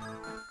know,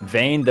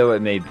 vain though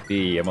it may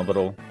be, I'm a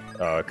little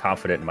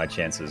confident in my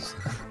chances.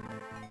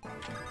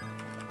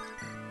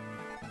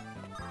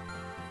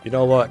 You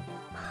know what?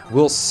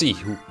 We'll see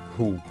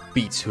who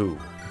beats who.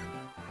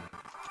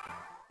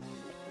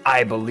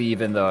 I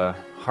believe in the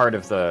heart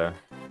of the...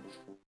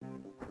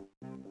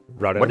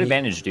 Route what enemy?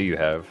 advantage do you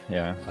have?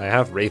 Yeah. I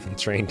have Raven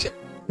trained.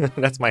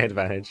 That's my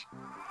advantage.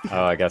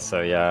 Oh, I guess so,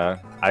 yeah.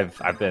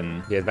 I've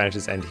been... The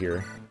advantages end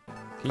here.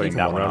 Can putting you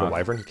that one one around off. a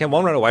Wyvern? You can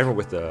one round a Wyvern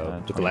with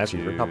the Lance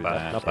Reaver. Not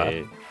bad, not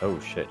bad. Oh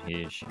shit,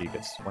 she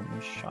gets one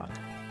shot.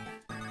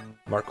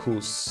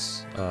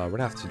 Marcus, we're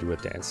gonna have to do a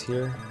dance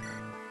here,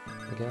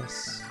 I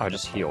guess. Oh, I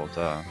just healed.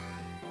 Alright,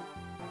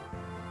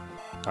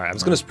 I'm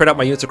just gonna spread out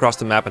my units across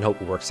the map and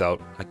hope it works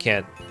out. I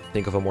can't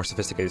think of a more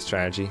sophisticated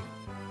strategy.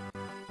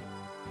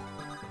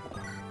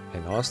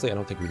 And honestly, I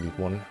don't think we need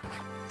one.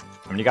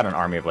 I mean, you got an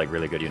army of like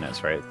really good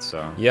units, right?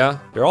 So yeah,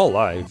 they're all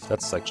alive.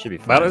 That's like should be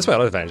fine. That's my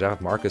other advantage. I have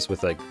Marcus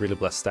with like really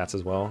blessed stats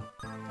as well.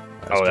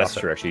 Oh, that's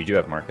true. Actually, you do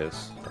have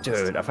Marcus.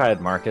 Dude, if I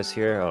had Marcus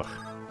here, ugh.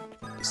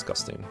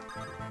 Disgusting.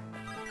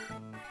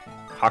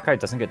 Hawkeye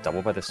doesn't get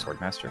doubled by the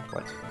Swordmaster?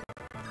 What?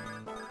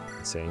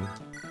 Insane.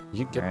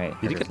 You get, right,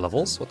 did you get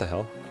levels? What the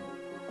hell?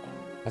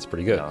 That's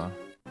pretty good. No.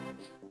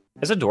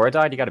 Is Adora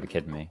died? You gotta be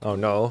kidding me. Oh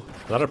no.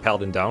 Another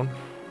Paladin down?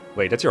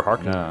 Wait, that's your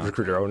Harkin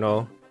recruiter. Oh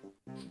no.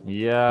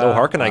 Yeah. No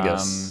Harkin, I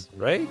guess.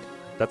 Right?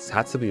 That's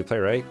has to be a play,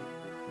 right?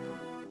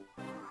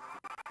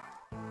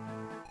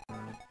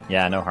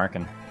 Yeah, no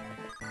Harkin.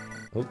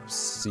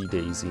 Oopsie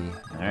daisy.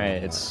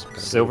 Alright, it's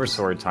silver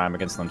sword time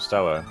against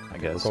Limstella, I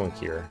guess. We're going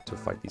here to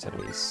fight these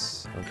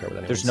enemies. I don't care what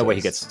anyone There's no way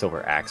he says. gets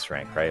silver axe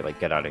rank, right? Like,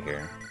 get out of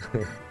here.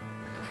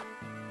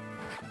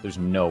 There's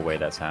no way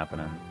that's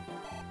happening.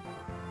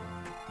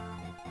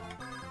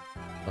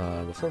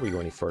 Before we go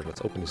any further,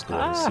 let's open this door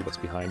and see what's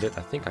behind it.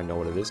 I think I know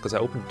what it is, because I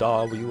opened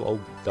W. Oh,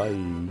 die.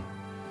 You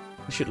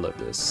should love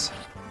this.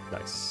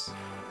 Nice.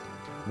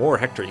 More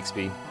Hector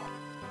XP.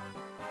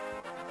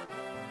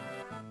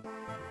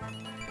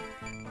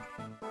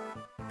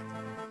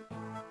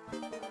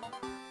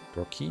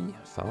 Door key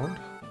found.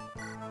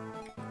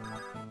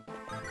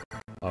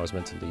 Oh, I was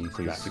meant to leave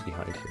that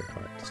behind here.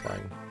 Alright, that's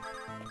fine.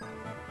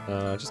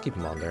 Just keep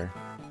him on there.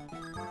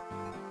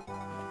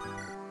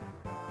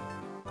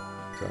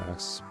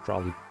 Axe,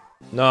 probably.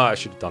 No, I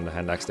should have done the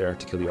hand axe there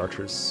to kill the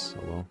archers.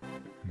 Oh well.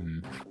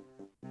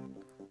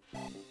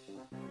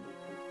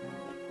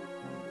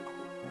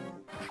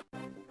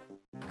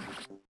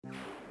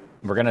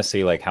 We're gonna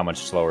see like how much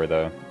slower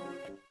the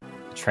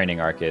training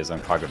arc is on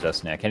Cog of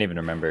Destiny. I can't even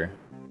remember.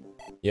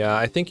 Yeah,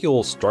 I think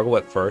you'll struggle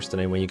at first,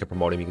 and then when you can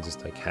promote him, you can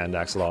just like hand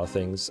axe a lot of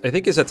things. I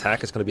think his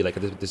attack is gonna be like a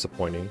bit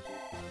disappointing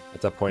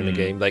at that point in the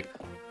game. Like,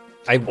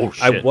 I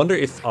wonder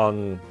if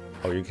on.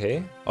 Oh, you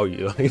okay? Oh,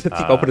 you the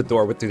thief opened the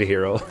door to the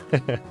hero.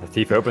 The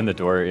thief opened the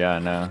door. Yeah,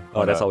 no.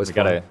 Oh, that's always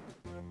fun.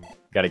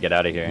 Gotta get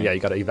out of here. Yeah,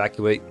 you gotta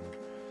evacuate.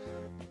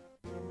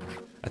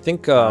 I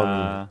think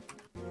I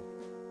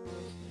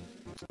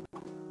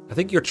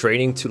think your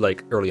training to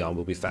like early on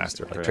will be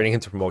faster. Like training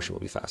into promotion will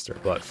be faster,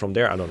 but from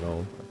there I don't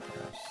know.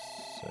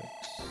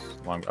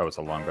 Oh, it's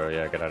a longbow.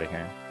 Yeah, get out of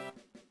here.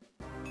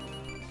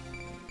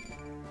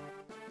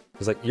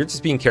 It's like you're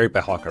just being carried by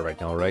Hawkeye right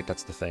now, right?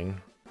 That's the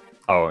thing.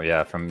 Oh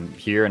yeah, from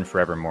here and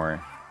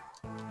forevermore.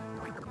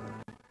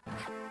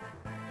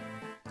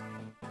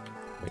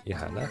 Wait, you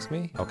hand axe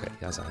me? Okay,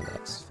 he has a hand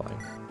axe. Fine.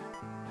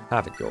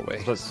 Have it your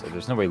way. Plus,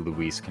 there's no way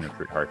Luis can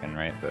recruit Harkin,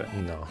 right? But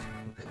no,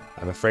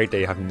 I'm afraid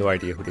they have no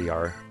idea who they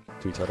are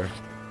to each other.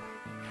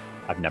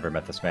 I've never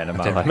met this man in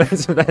my I've never life. met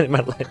this man in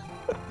my life.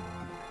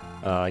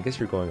 I guess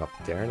you're going up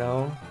there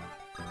now.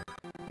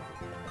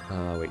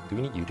 Wait, do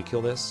we need you to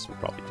kill this? We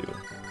probably do.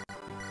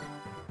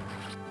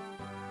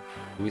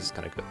 Luis is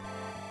kind of good.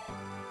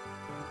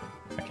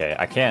 Okay,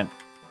 I can't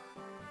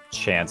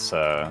chance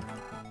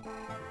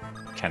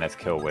Kenneth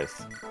kill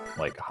with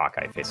like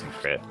Hawkeye facing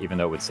crit, even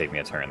though it would save me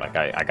a turn. Like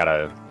I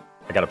gotta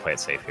play it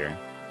safe here.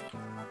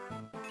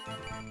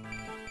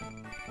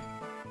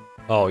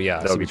 Oh yeah,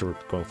 that's what you were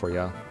going for,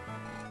 yeah.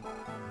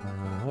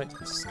 Right,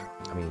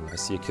 I mean, I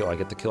see a kill, I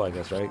get the kill, I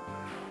guess, right?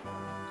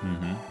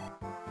 Mm-hmm.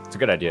 It's a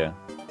good idea.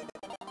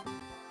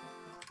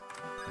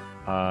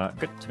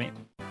 Good to me.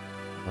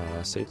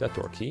 Save that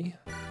door key.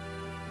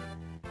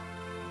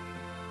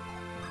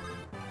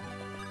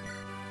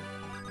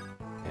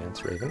 And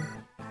it's Raven.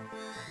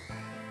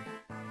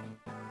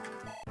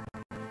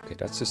 Okay,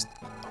 that's just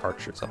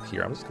archers up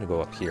here. I'm just gonna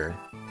go up here.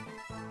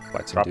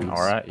 Fight some Drop dudes. an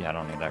aura? Yeah, I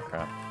don't need that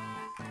crap.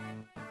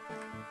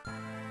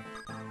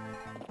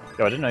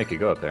 Yo, I didn't know you could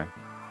go up there.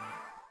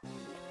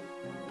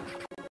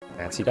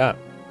 Fancy that.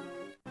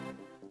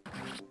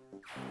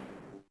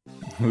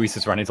 Luis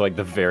is running to like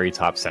the very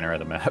top center of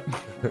the map.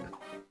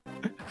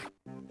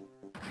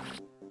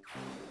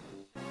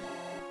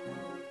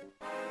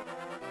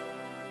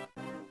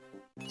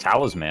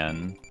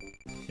 Talisman.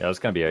 Yeah, that's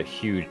gonna be a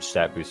huge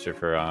stat booster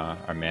for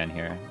our man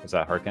here. Is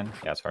that Harkin?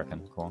 Yeah, it's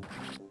Harkin. Cool.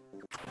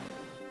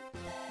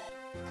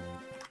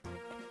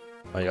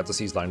 Oh, you got the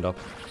C's lined up.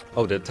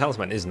 Oh, the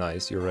talisman is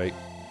nice, you're right.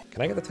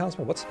 Can I get the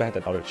talisman? What's behind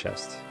that other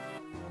chest?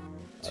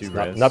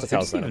 Not the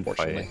talisman,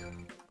 unfortunately.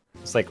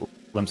 It's like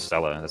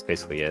Limstella, that's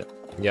basically it.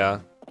 Yeah,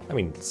 I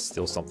mean, it's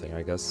still something,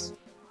 I guess.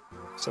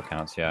 Still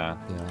counts, yeah.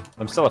 Yeah.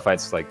 Limstella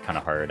fight's like kind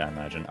of hard, I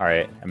imagine.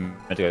 Alright, I'm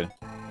gonna do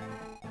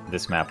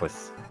this map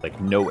with like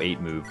no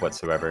 8 move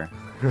whatsoever.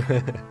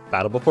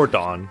 Battle before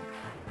dawn.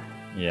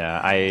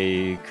 Yeah,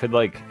 I could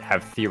like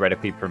have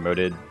theoretically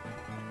promoted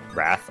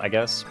Wrath, I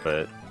guess,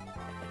 but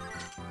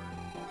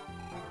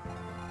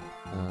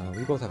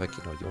we both have a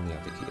key. No, you only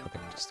have the key. Okay,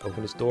 just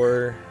open this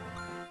door.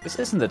 this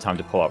isn't the time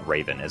to pull out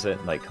Raven, is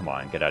it? Like, come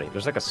on, get out of here.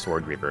 There's like a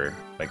Sword Reaper,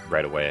 like,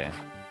 right away.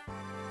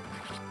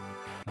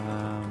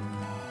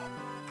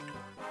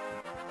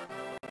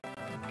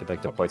 Could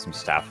like deploy some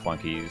staff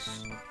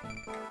flunkies.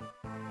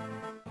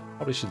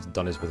 Probably should have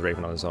done this with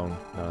Raven on his own.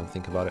 Now that I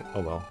think about it.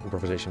 Oh well,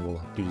 improvisation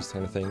will do these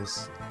kind of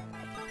things.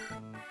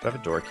 Do I have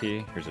a door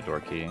key? Here's a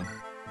door key.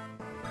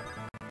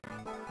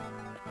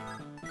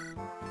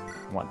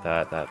 I want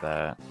that,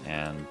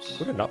 and...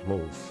 Would it not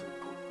move?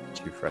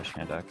 2 fresh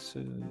hand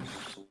axes.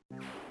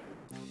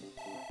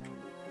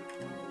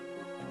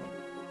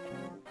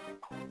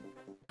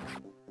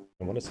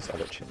 And what is this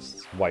other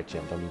chest? White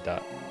gem, don't need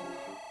that.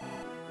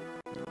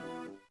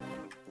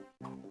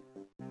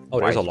 Oh,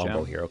 there's a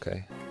longbow here,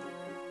 okay.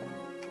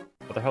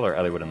 What the hell are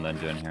Eliwood and Lynn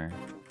doing here?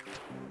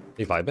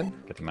 They vibing?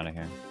 Get them out of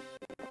here.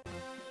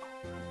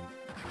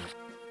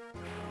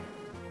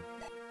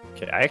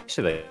 Okay, I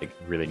actually like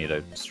really need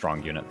a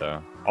strong unit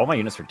though. All my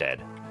units are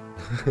dead.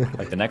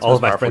 Like the next All most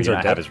of my powerful friends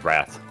unit are I have dead. is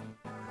Wrath.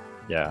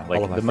 Yeah, All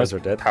like of my the friends most are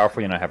dead.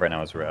 powerful unit I have right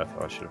now is Ref.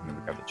 Oh, I should have maybe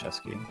grabbed the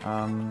chest key.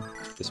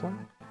 This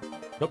one?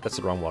 Nope, that's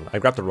the wrong one. I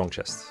grabbed the wrong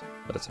chest,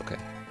 but it's okay.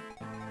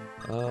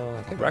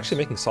 Okay, we're actually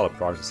making solid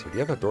progress here. Do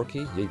you have a door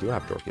key? Yeah, you do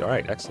have a door key.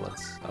 Alright, excellent.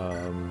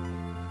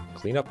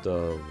 Clean up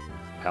the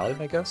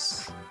paladin, I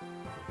guess?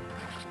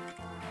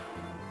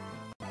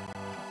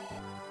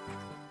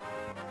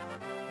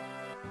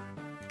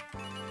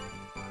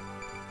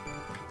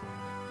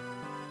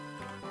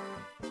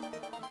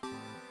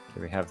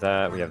 Okay, we have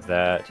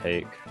that,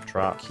 take,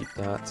 drop. Keep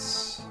that.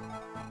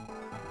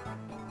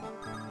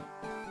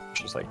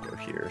 Just like go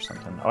here or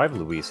something. Oh, I have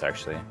Luis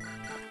actually.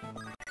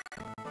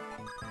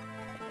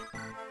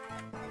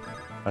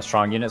 My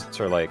strong units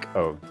are like,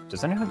 oh,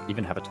 does anyone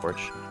even have a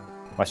torch?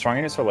 My strong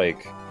units are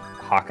like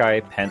Hawkeye,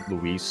 Pent,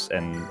 Luis,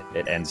 and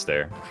it ends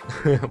there.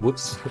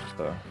 Whoops.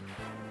 So.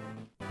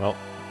 Well,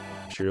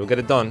 I'm sure you'll get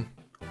it done.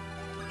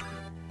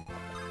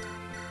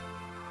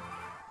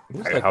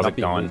 Okay, how's it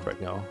going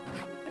right now?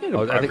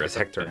 Oh, I think it's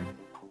Hector.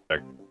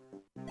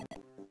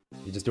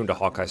 You're just doing the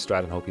Hawkeye strat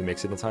and hope he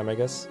makes it in time, I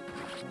guess?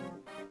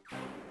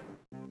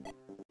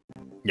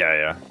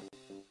 Yeah.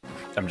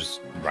 I'm just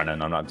running.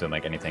 I'm not doing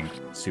like anything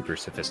super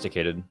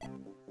sophisticated.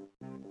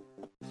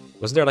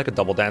 Wasn't there like a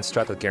double dance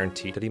strat that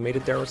guaranteed that he made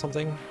it there or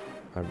something?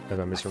 Am I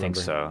misremembering? I think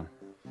so.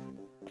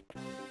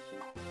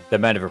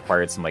 That might have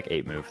required some like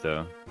 8 move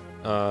though.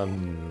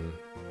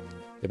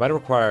 It might have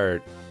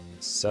required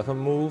 7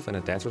 move and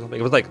a dance or something.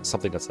 It was like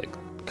something that's like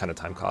kind of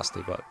time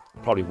costly, but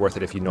probably worth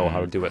it if you know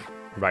how to do it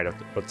right at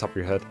the top of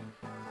your head.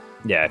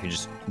 Yeah, if you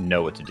just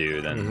know what to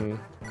do, then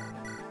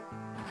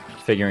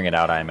figuring it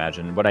out, I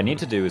imagine. What I need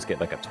to do is get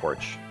like a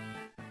torch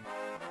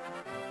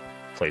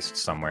placed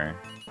somewhere.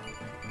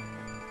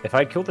 If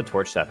I'd killed the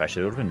torch staff,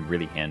 actually, it would have been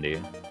really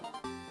handy.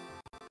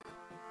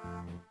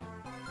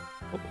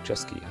 Oh,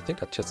 chest key. I think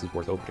that chest is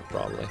worth opening,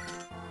 probably.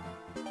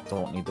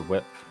 Don't need the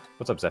whip.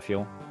 What's up,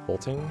 Zephiel?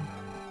 Bolting?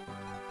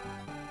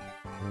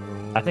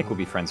 I think we'll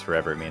be friends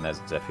forever, me and that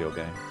Zephiel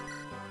guy.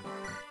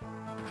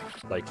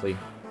 Likely.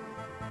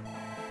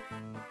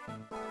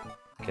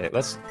 Okay,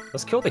 let's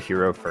kill the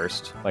hero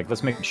first. Like,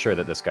 let's make sure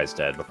that this guy's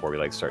dead before we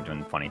like start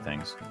doing funny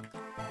things.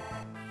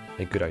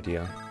 A good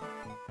idea.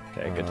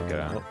 Okay, good to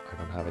go. Oh, I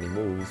don't have any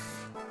move.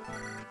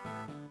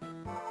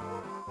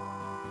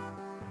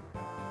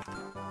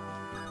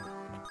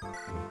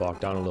 Bog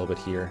down a little bit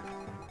here.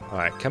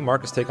 Alright, can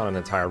Marcus take on an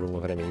entire room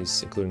of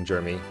enemies, including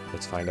Jerme?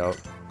 Let's find out.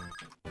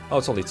 Oh,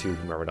 it's only 2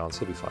 Myrmidons,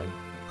 he'll be fine.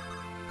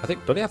 I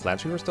think, don't they have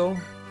Lance Reavers though?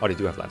 Oh, they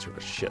do have Lance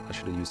Reavers. Shit, I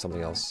should have used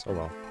something else. Oh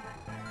well.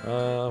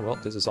 Well,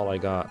 this is all I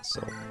got,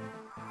 so...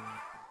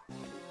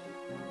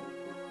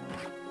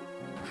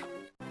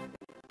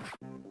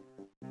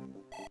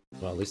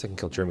 Well, at least I can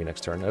kill Jerme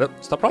next turn.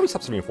 Probably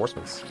stop some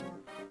reinforcements.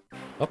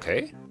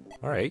 Okay,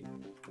 alright.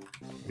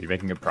 Are you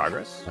making good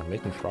progress? I'm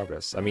making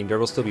progress. I mean, there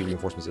will still be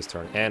reinforcements this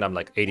turn, and I'm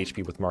like 8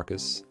 HP with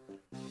Marcus.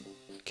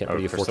 Can't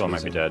really afford to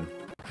might be dead.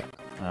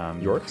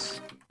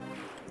 Yours?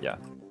 Yeah.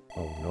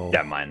 Oh no.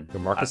 Yeah, mine.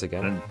 Your Marcus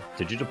again?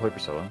 Did you deploy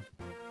Priscilla?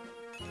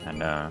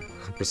 And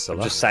Priscilla?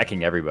 I'm just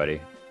sacking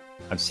everybody.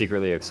 I'm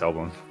secretly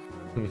Excelbone.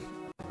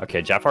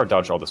 Okay, Jafar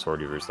dodged all the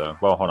sword weavers though.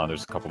 Well, hold on,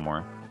 there's a couple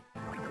more.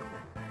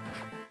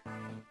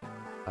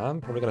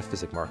 I'm probably gonna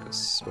physic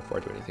Marcus before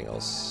I do anything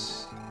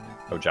else.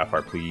 Oh,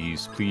 Jafar,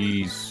 please,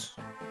 please.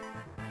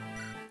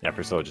 Yeah,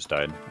 Priscilla just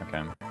died.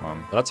 Okay, well,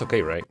 that's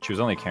okay, right? She was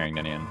only carrying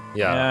Ninian.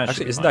 Yeah,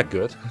 actually, isn't that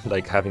good?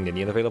 Like, having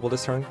Ninian available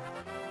this turn?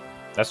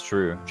 That's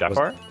true.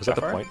 Jafar? Was that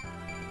the point?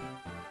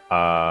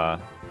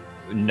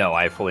 No,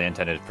 I fully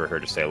intended for her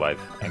to stay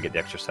alive and get the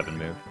extra 7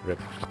 move. Rip.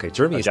 Okay,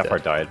 Jerme is Jafar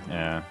dead. died.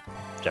 Yeah,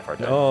 Jafar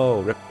died.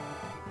 Oh, rip.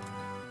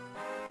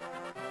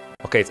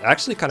 Okay, it's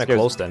actually kind of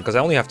close then, because I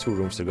only have 2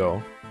 rooms to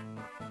go.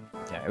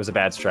 Yeah, it was a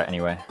bad strat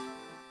anyway.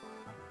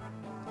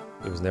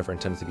 It was never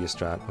intended to be a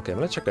strat. Okay, I'm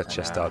gonna check that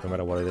chest out, no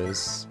matter what it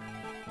is.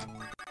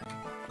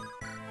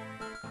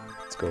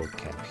 Let's go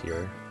camp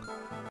here.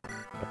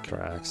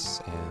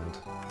 Backtracks and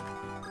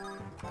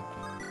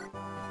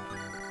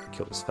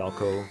kill this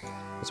Falco.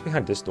 What's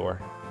behind this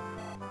door?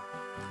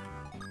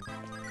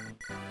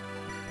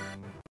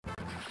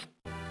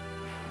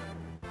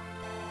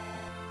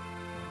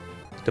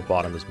 The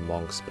bottom is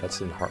monks, but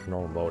that's in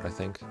normal mode, I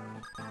think.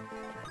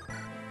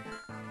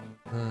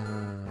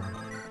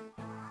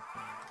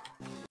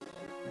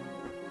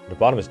 The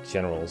bottom is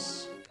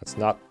generals. That's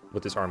not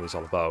what this army is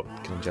all about,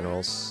 killing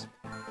generals.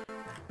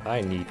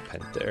 I need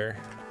Pent there.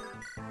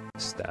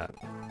 Stat.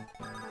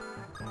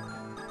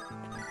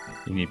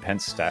 You need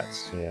Pent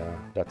stats? Yeah,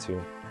 that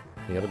too.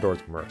 The other door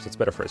is Mercs. It's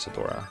better for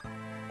Isadora.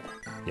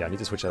 Yeah, I need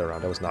to switch that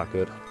around. That was not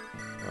good.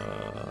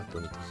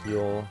 Don't need to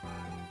heal.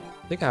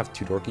 I think I have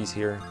 2 door keys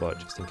here, but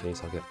just in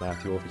case, I'll get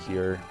Matthew over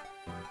here.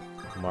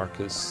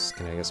 Marcus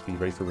can, I guess, be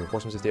ready for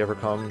reinforcements if they ever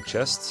come.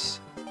 Chests.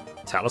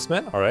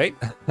 Talisman, alright.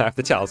 I have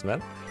the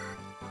Talisman.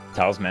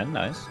 Talisman,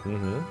 nice.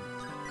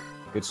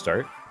 Good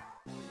start.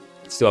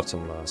 Still have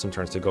some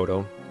turns to go,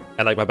 though.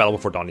 And, like, my Battle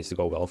Before Dawn needs to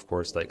go well, of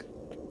course. Like,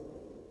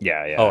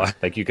 Yeah, yeah. Oh,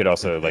 Like you could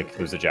also like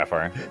lose a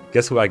Jafar.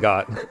 guess who I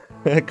got?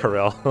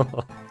 Corel.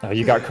 Oh,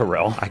 you got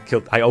Corel.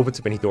 I opened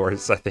too many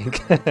doors, I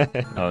think.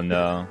 Oh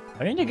no.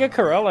 I mean, you get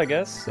Corel, I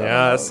guess. I don't Yeah,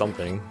 know. that's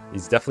something.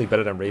 He's definitely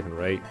better than Raven,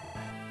 right?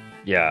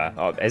 Yeah.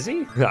 Oh, is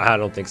he? I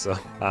don't think so.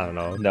 I don't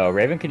know. No,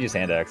 Raven could use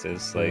hand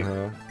axes. Like,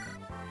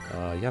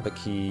 You have a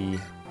key.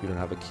 You don't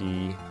have a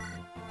key.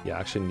 Yeah,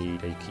 I actually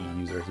need a key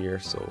user here,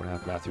 so we're gonna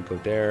have Matthew go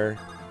there.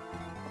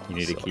 you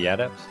need a key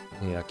adept.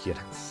 Yeah, key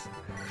attacks.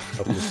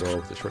 Open the door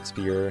with the short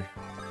spear.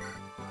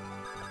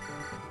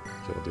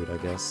 Kill dude, I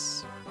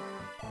guess.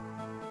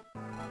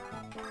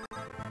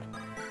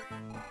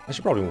 I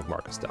should probably move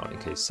Marcus down in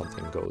case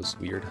something goes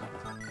weird.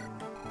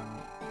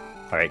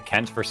 All right,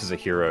 Kent versus a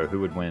hero. Who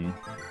would win?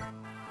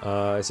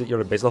 Is it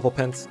your base level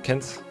Kent?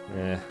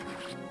 Yeah,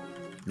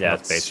 Not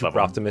it's base super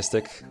level.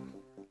 optimistic.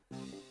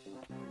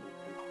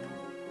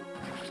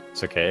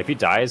 It's okay. If he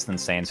dies, then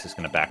Sane's just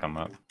gonna back him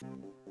up.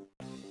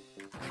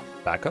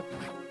 Backup?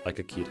 Like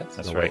a key attack?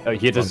 That's No, right. wait. Oh,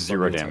 he does Run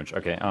 0 inside. damage.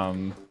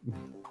 Okay.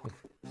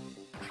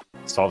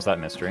 Solves that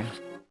mystery.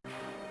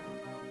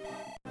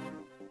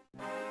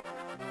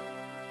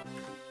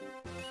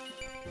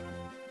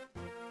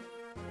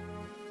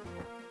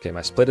 Okay,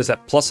 my split is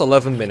at plus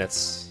 11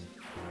 minutes.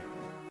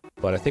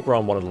 But I think we're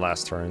on one of the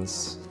last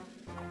turns.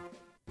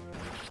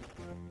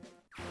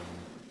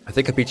 I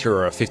think I beat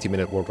your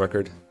 50-minute world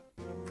record.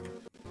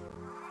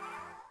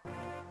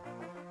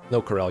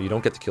 No, Corel, you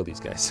don't get to kill these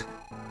guys.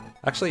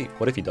 Actually,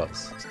 what if he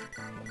does?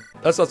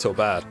 That's not so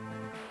bad.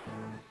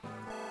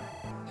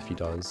 If he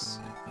does.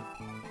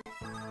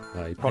 He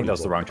I think probably that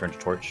was the won't. wrong turn to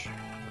torch.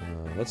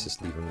 Let's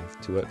just leave him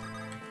to it.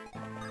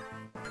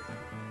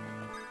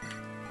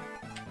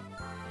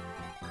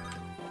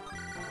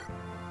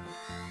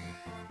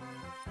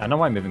 I don't know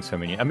why I'm moving so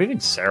many. I'm moving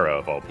Sarah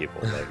of all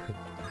people. Like,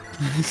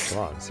 Come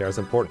on, Sarah's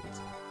important.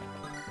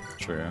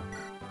 true.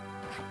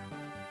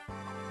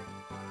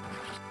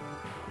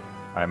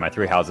 All right, my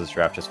 3 houses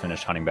draft just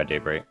finished hunting by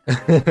daybreak.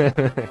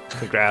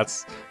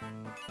 Congrats.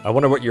 I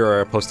wonder what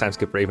your post-time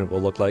skip Raven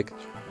will look like.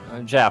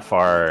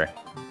 Jafar.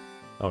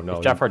 Oh no.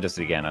 If Jafar does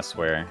it again, I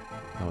swear.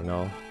 Oh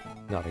no.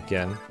 Not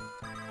again.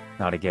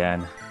 Not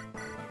again.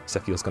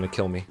 Zephiel's gonna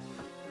kill me.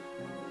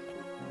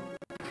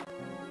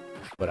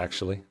 But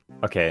actually,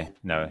 Okay,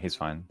 no, he's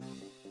fine.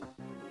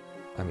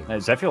 I mean,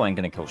 Zephiel ain't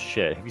gonna kill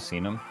shit. Have you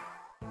seen him?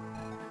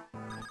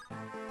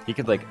 He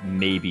could, like,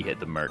 maybe hit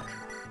the Merc.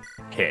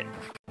 Hit.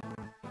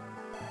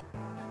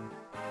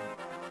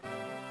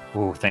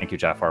 Ooh, thank you,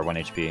 Jafar. 1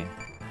 HP.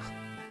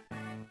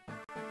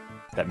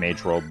 That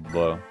mage rolled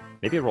low.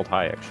 Maybe it rolled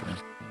high, actually.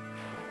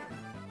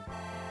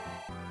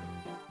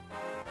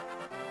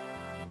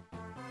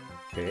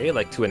 okay,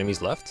 like 2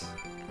 enemies left.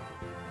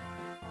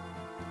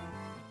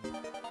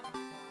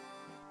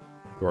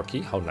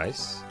 Yorkie, how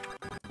nice.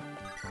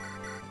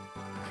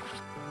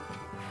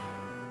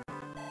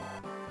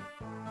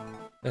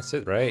 That's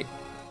it, right?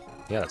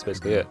 Yeah, that's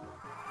basically it.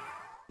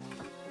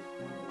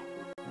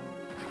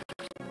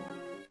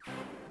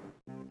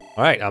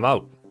 Alright, I'm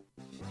out.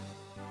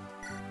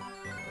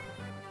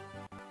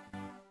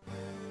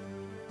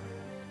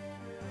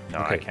 No,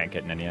 Okay. I can't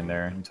get any in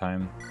there in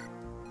time.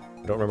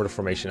 I don't remember the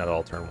formation at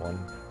all, turn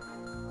 1.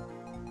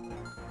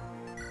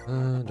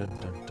 Dun,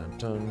 dun, dun,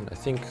 dun. I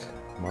think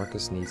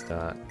Marcus needs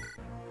that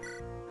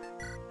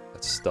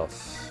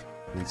stuff.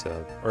 He needs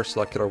a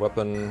Ursula killer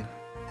weapon,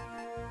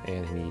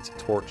 and he needs a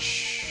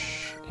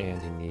torch,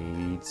 and he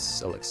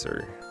needs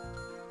elixir.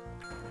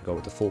 Go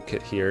with the full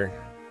kit here.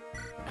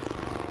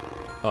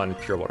 Oh, and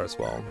pure water as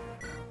well.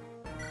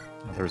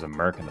 Oh, there was a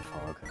Merc in the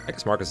fog. I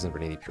guess Marcus doesn't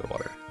really need pure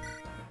water.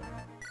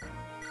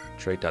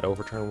 Trade that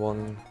over turn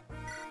 1.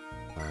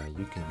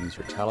 You can use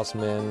your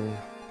talisman.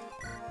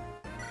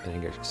 And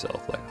then get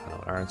yourself, like, I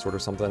don't know, Iron Sword or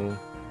something.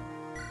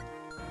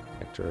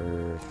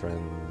 Hector,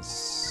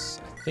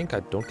 friends. I think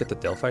I don't get the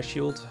Delphi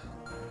shield.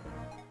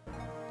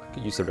 I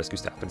could use the rescue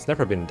staff, but it's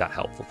never been that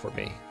helpful for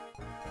me.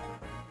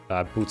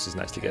 Boots is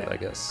nice to get, I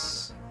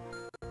guess.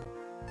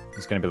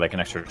 It's gonna be like an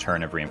extra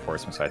turn of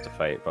reinforcements I have to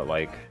fight, but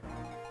like,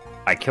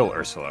 I kill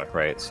Ursula,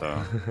 right? So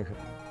I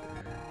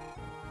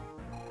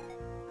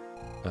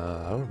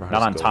don't remember how not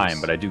this on goes.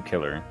 time, but I do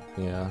kill her.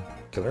 Yeah.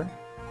 Killer?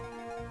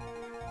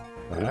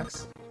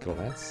 Max? Kill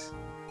Max?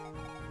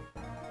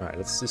 Alright,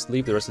 let's just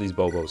leave the rest of these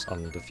Bobos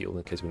on the field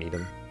in case we need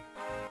them.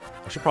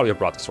 I should probably have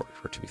brought the sword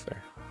for it, to be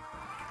fair.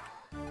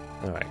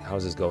 Alright, how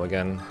does this go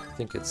again? I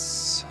think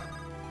it's...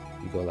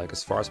 You go like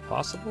as far as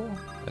possible?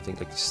 I think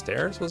like the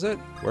stairs, was it?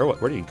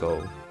 Where do you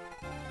go?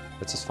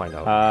 Let's just find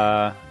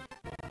out.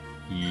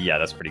 Yeah,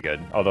 that's pretty good.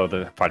 Although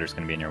the fighter's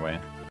gonna be in your way.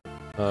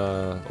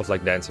 Of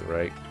like dancing,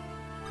 right?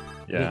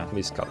 Yeah. Let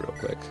me scout real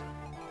quick.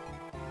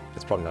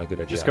 It's probably not a good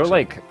idea. Just go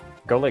actually.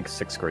 like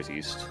 6 squares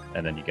east,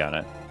 and then you got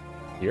it.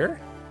 Here?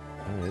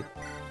 Alright.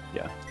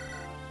 Yeah.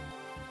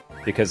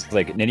 Because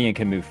like Ninian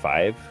can move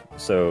 5,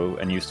 so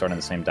and you start on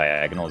the same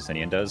diagonal as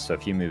Ninian does. So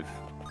if you move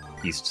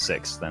east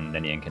 6, then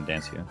Ninian can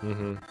dance you.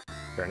 Mm-hmm.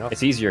 Fair enough.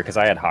 It's easier because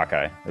I had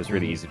Hawkeye. It was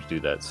really easy to do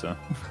that. So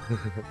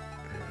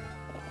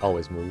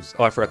Always moves.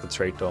 Oh, I forgot the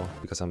trait though,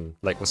 because I'm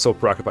like was so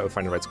preoccupied with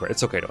finding the right square.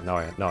 It's okay though. Now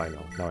I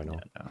know. Yeah, no.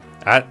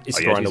 It's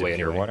still on the way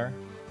anyway. Water?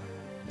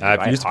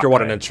 If you use pure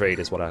water and then trade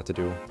is what I have to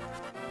do.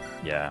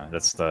 Yeah,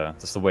 that's the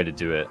way to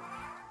do it.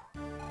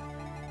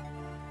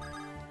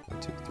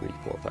 1, 2, 3,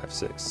 4, 5,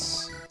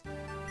 6.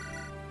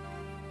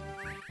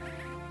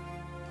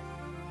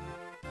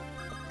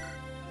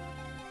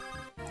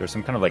 There's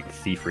some kind of like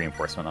thief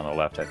reinforcement on the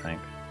left, I think.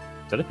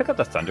 Did I pick up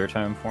the Thunder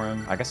Tome for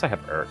him? I guess I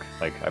have Urk.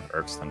 Like, I have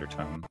Urk's Thunder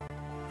Tome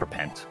for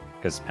Pent.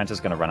 Because Pent is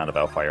going to run out of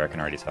Elfire, I can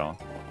already tell.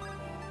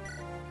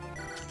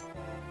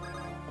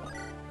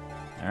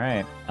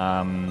 Alright.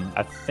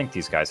 I think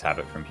these guys have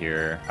it from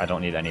here. I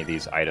don't need any of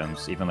these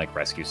items. Even, like,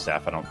 Rescue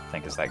Staff I don't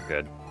think is that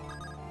good.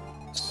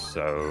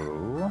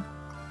 So...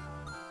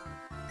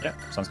 yeah,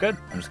 sounds good.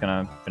 I'm just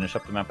going to finish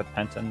up the map with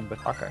Pent and with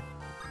Hawkeye.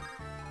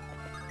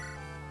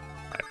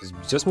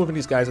 Just moving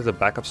these guys as a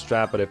backup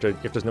strat, but if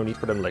there's no need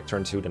for them like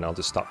turn 2, then I'll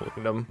just stop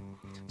moving them.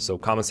 So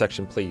comment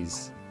section,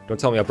 please. Don't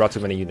tell me I brought too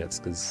many units,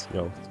 because, you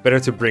know, it's better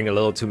to bring a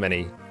little too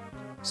many.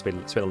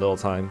 Spend a little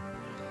time,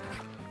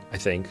 I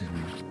think.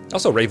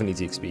 Also, Raven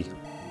needs EXP.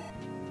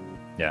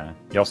 Yeah,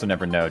 you also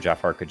never know.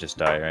 Jafar could just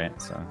die, right?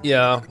 So.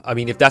 Yeah, I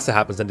mean, if that's what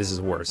happens, then this is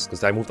worse,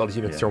 because I moved all these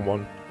units turn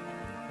 1.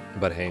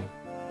 But hey.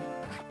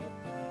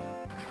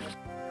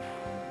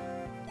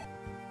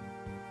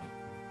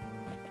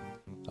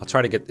 I'll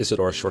try to get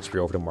Isidora's short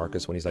spear over to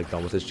Marcus when he's like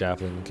done with his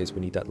javelin in case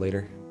we need that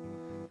later.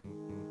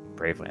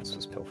 Brave Lance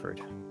was pilfered.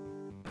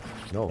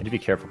 No. You need to be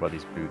careful about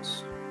these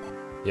boots.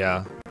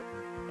 Yeah.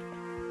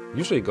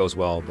 Usually it goes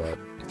well, but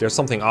if there's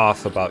something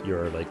off about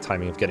your like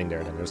timing of getting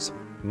there, then there's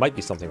might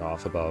be something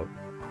off about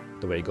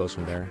the way it goes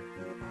from there.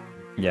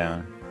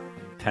 Yeah.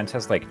 Pent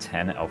has like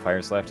 10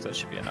 Elfires left, so that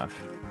should be enough.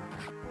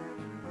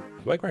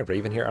 Do I grind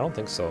Raven here? I don't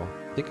think so.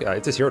 I think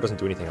if this hero doesn't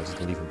do anything, I'll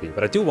just leave him be.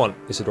 But I do want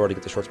Isidora to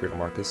get the short spear to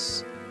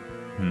Marcus.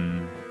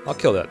 I'll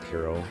kill that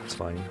hero, it's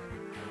fine.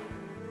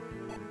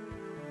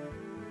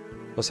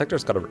 Well,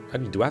 Sector's got a... I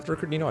mean, do I have to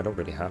recruit Nino? I don't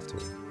really have to.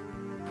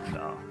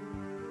 No.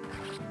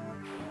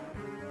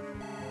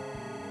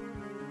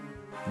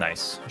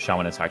 Nice.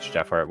 Shaman attacks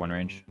Jafar at 1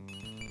 range.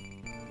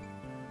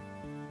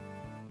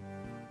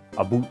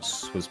 A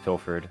boots was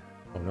pilfered.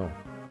 Oh no.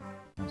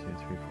 1, 2,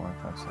 3, 4,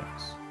 5,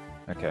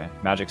 6. Okay,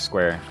 magic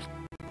square.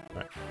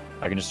 Right.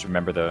 I can just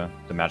remember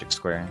the magic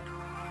square.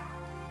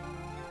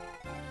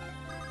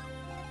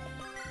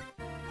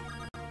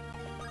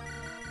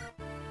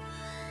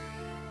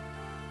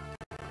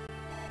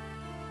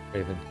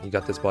 Raven, you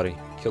got this, buddy.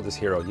 Kill this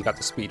hero. You got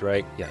the speed,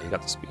 right? Yeah, you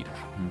got the speed.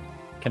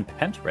 Can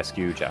Pent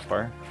rescue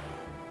Jafar?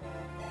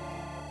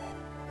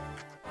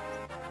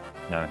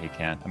 No, he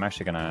can't. I'm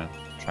actually gonna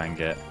try and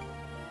get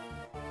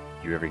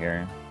you over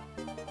here.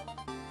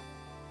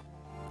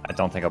 I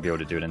don't think I'll be able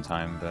to do it in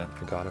time, but...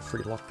 I got a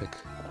free lockpick.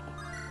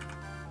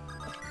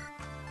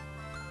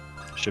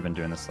 Should've been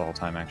doing this the whole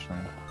time, actually.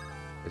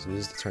 Okay, so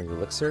this is the turn of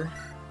Elixir,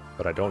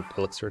 but I don't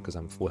Elixir because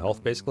I'm full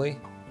health, basically.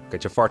 Okay,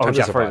 Jafar, time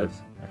to survive.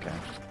 Okay.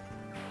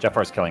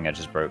 Jafar's killing edge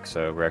is broke,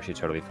 so we're actually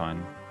totally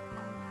fine.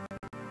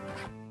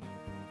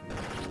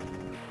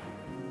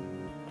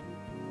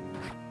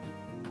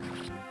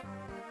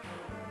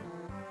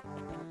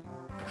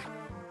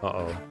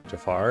 Uh-oh.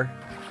 Jafar.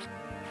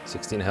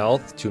 16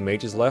 health, 2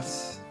 mages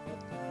left.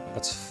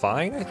 That's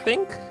fine, I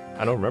think?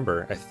 I don't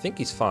remember. I think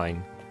he's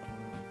fine.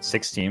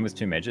 16 with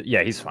 2 mages?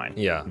 Yeah, he's fine.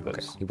 Yeah,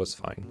 okay. He was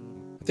fine.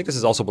 I think this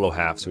is also below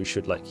half, so we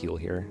should, like, heal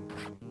here.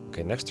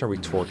 Okay, next turn we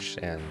Torch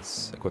and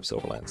equip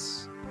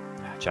Silverlance.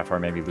 Jafar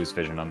maybe lose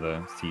vision on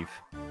the Thief.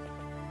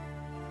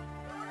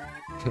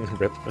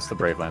 Rip. That's the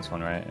Brave Lance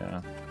one, right?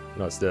 Yeah.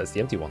 No, it's the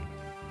empty one.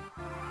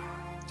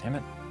 Damn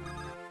it.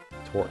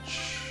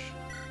 Torch.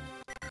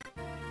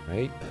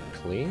 Right?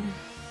 Clean?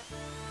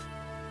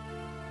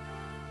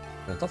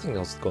 Nothing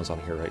else goes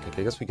on here, right?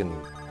 Okay, I guess we can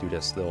do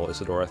this little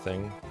Isidora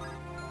thing.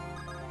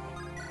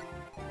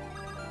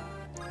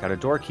 Got a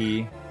door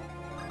key.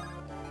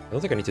 I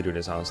don't think I need to do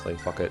this, honestly.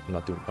 Fuck it. I'm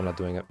not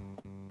doing it.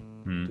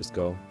 Just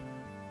go.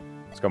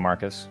 Let's go,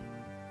 Marcus.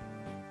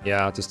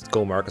 Yeah, just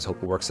go, Marcus.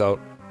 Hope it works out.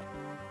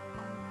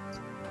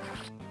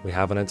 We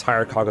have an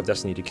entire cog of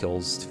destiny to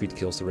feed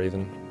kills to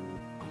Raven.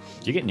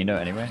 Do you get Nino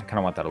anyway? I kind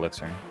of want that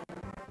elixir.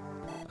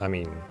 I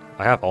mean,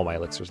 I have all my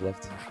elixirs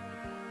left.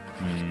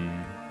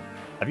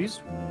 I've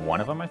used one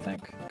of them, I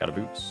think. Got a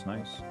boots.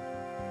 Nice.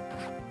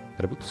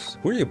 Got a boots.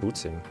 Who are you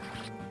bootsing?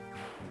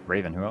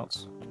 Raven. Who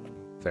else?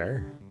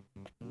 Fair.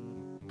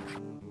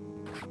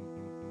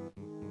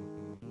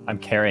 I'm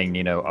carrying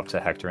Nino up to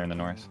Hector in the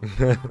north.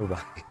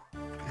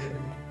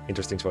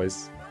 Interesting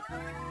choice.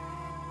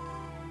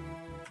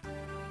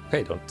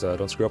 Okay,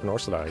 don't screw up an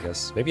Ursula, I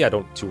guess. Maybe I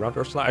don't 2-round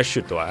Ursula. I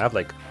should though. I have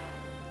like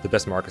the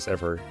best Marcus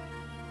ever.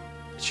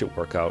 It should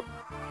work out.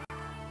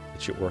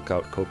 It should work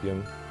out,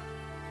 Copium.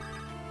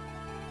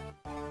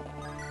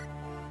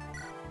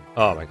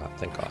 Oh my god,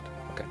 thank god.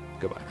 Okay,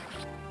 goodbye.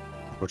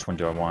 Which one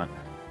do I want?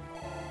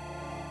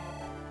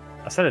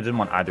 I said I didn't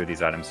want either of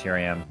these items. Here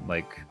I am,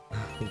 like...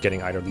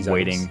 getting either of these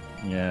waiting.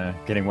 items. Yeah,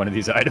 getting one of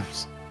these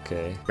items.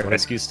 Okay.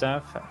 Rescue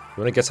staff? You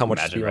wanna guess how much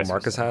speed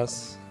Marcus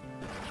has?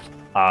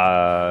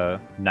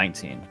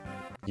 19.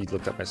 You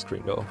looked at my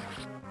screen though.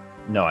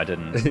 No, I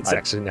didn't. It's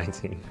actually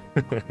 19.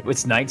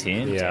 It's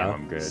 19? Yeah, Damn,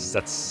 I'm good.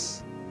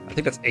 I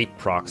think that's 8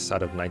 procs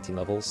out of 19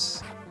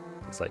 levels.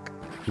 It's like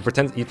he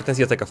pretends he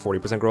has like a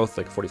 40% growth,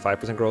 like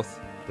 45% growth,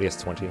 but he has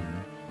 20.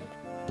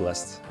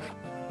 Blessed.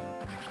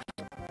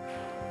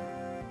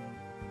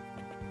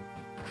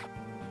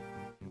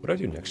 What do I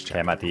do next? Okay,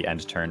 I'm at the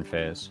end turn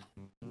phase.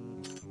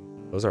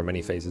 Those are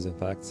many phases, in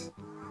fact.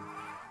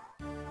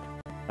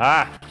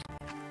 Ah!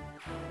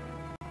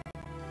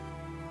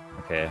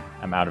 Okay,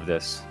 I'm out of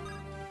this.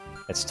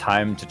 It's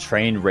time to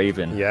train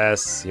Raven.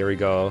 Yes, here we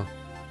go.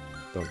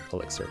 Don't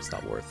elixir, it's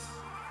not worth.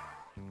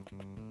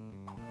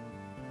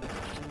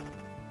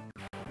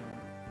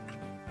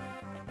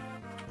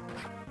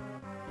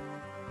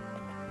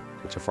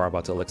 Get Jafar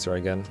about to elixir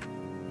again.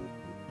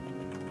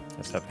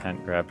 Let's have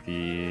Pent grab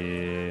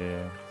the...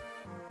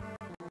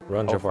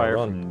 Run, Jafar,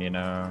 run. From, you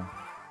know,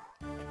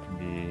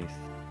 the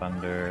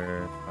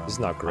thunder. This is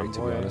not great, to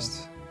be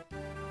honest.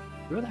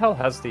 Who the hell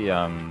has the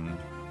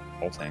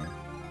bolting?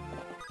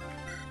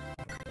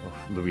 Oh,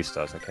 Luis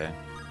does. Okay.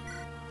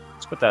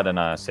 Let's put that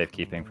in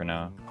safekeeping for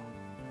now.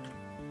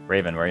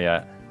 Raven, where you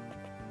at?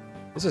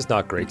 This is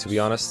not great, to be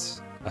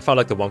honest. I found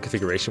like the one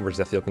configuration where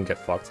Zephyr can get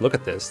fucked. Look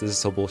at this. This is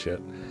so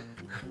bullshit.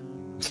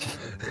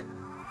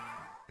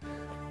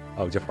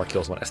 Oh, Jafar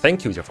kills one.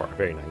 Thank you, Jafar.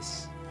 Very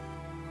nice.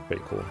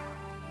 Very cool.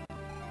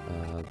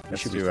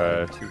 Let's should do be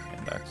fine. 2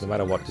 handbacks. No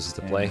matter what, this is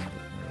the play.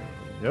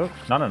 Nope,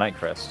 not a Night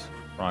Crest.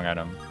 Wrong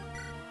item.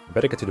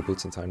 Better get to the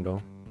boots in time,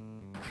 though.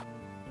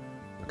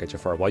 Okay,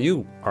 Jafar, while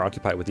you are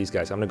occupied with these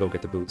guys, I'm gonna go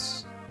get the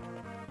boots.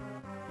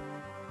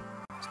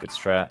 It's a good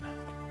strat.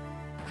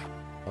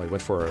 Oh, he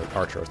went for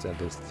Archer instead of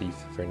the Thief.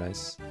 Very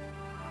nice.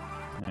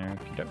 Yeah, I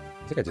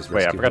think I just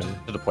wait, I rescued forgot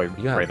him. to deploy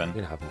You Raven.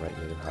 didn't have him, right?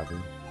 You didn't have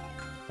him.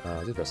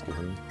 Just rescue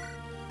him.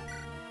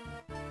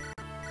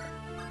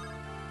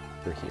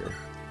 You're here.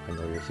 I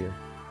know you're here.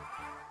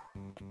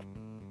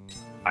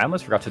 I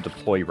almost forgot to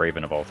deploy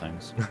Raven of all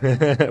things.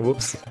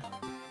 Whoops.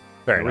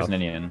 Fair Where's enough.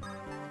 Ninian?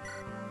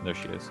 There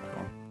she is.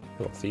 Cool.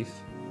 Little thief.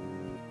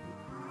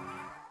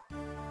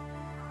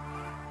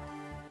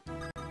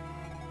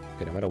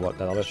 Okay, no matter what,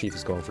 that other thief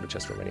is going for the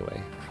chest room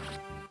anyway.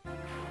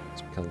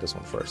 So we're killing this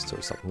one first, so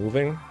we stop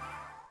moving.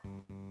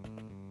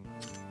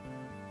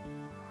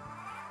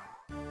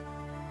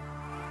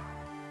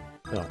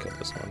 And I'll kill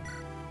this one.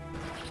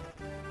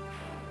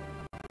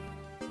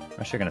 I'm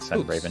actually gonna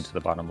send Oops. Raven to the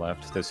bottom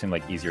left. Those seem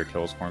like easier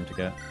kills for him to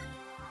get.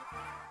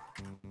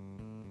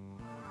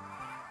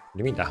 What do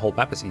you mean? That whole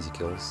map is easy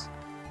kills.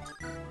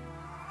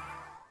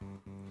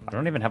 I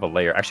don't even have a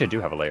layer. Actually, I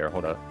do have a layer.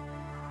 Hold up.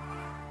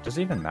 Does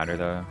it even matter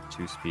though?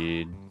 2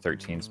 speed,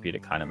 13 speed.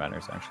 It kind of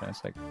matters actually.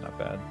 It's like not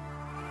bad.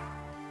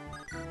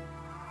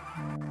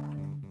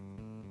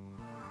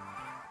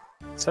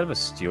 Instead of a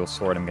steel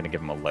sword, I'm gonna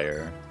give him a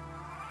layer.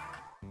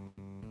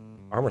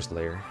 Armor's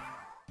layer.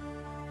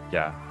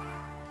 Yeah.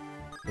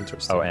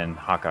 Interesting. Oh, and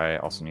Hawkeye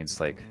also needs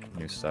like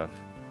new stuff.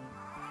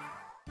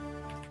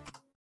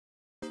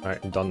 Alright,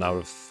 I'm done now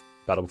with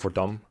Battle Before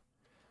Dawn.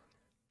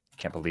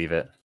 Can't believe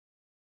it.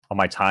 All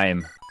my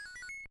time.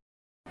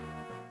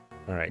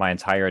 Alright. My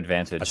entire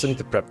advantage. I still need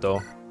to prep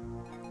though.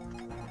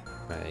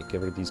 Alright,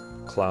 get rid of these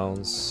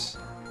clowns.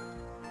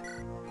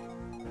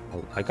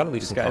 Oh, I gotta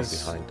leave some clowns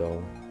behind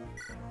though.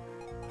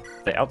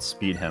 They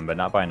outspeed him, but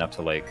not by enough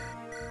to like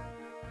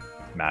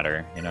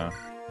matter, you know?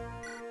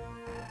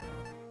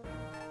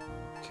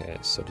 Okay,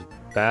 so the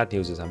bad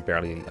news is I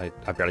barely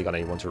got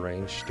anyone to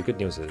range. The good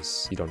news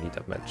is you don't need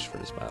that much for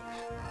this map.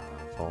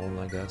 Phone,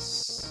 I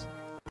guess.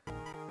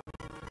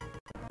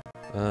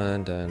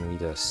 And then we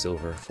need a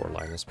silver for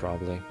Linus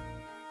probably.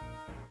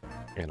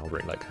 And I'll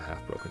bring like a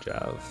half-broken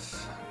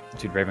Jav.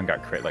 Dude, Raven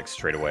got crit like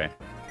straight away.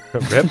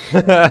 Rip.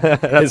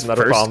 That's His not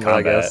a first problem,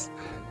 I combat. guess.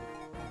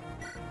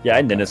 Yeah,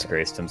 I Ninnis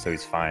graced him, so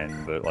he's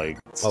fine, but like,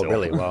 still. Oh,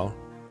 really? Wow.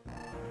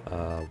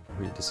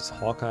 This is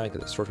Hawkeye,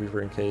 get a Sword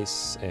Reaver in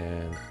case,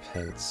 and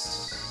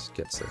Pence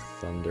gets a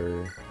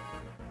Thunder,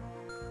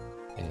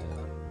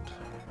 and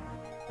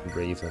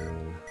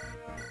Raven.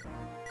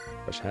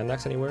 Push hand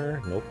axe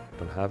anywhere? Nope,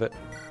 don't have it.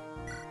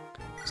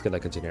 Let's get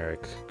like a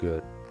generic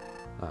good,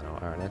 I don't know,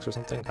 Iron Axe or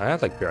something. I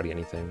have like barely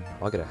anything.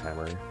 I'll get a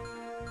hammer.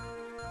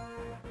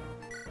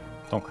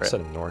 Don't crit.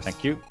 Set him north.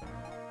 Thank you.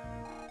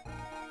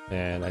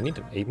 And I need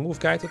an 8-move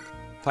guy to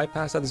fight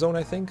past that zone,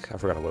 I think. I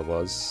forgot what it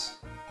was.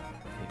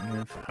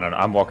 I don't know.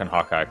 I'm walking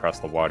Hawkeye across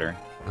the water.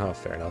 Oh,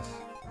 fair enough.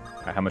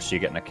 How much do you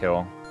get in a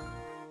kill?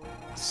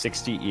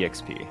 60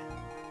 EXP.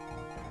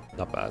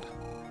 Not bad.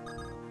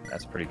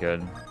 That's pretty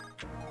good.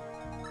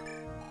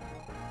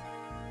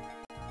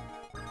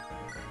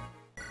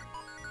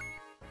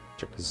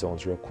 Check the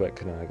zones real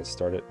quick and then I get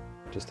started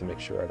just to make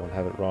sure I don't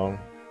have it wrong.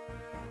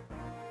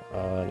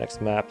 Next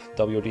map,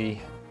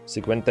 WD,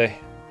 Siguiente.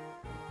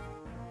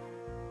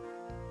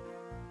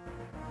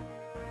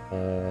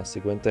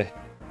 Siguiente.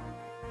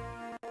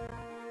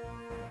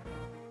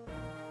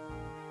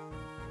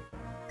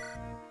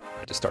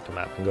 I just start the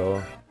map and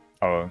go.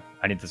 Oh,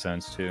 I need the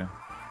zones too.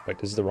 Wait,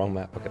 this is the wrong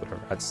map. Okay,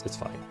 whatever. It's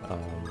fine.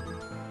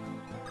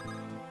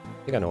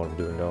 I think I know what I'm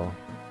doing though.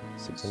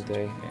 6th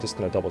day. Just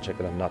gonna double check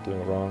that I'm not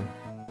doing it wrong.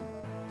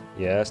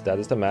 Yes, that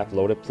is the map.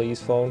 Load it,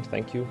 please, phone.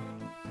 Thank you.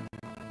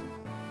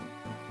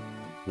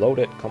 Load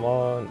it. Come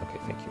on. Okay,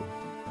 thank you.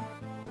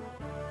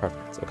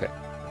 Perfect. Okay.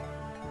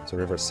 So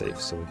river's safe.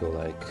 So we go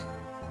like.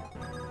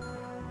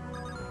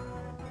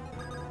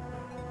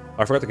 Oh,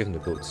 I forgot to give him the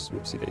boots.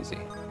 Whoopsie daisy.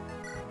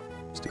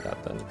 Let's do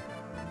that then.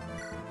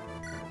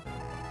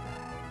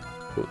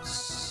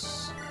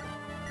 Boots.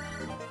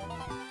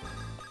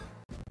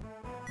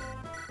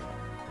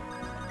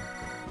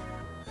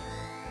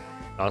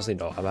 Honestly,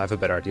 no. I have a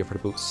better idea for the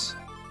boots.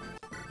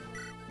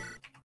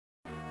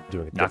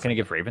 Doing it. Not gonna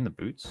give Raven the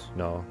boots?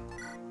 No.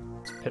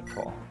 It's a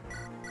pitfall.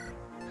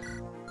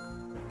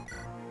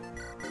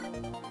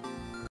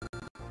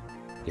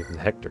 Give him the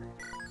Hector.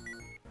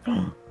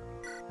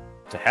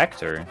 To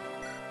Hector?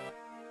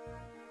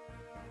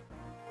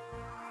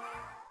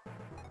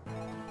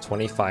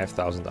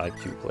 25,000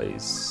 IQ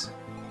plays.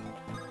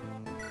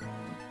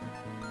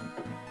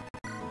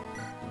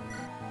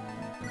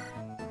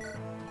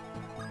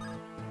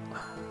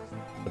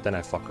 But then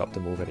I fuck up the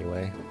move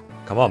anyway.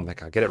 Come on,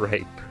 Mecha, get it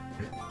right.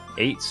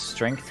 8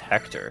 strength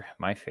Hector,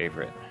 my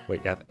favorite.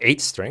 Wait, you have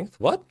 8 strength?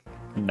 What?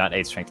 Not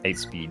 8 strength, 8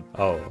 speed.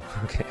 Oh,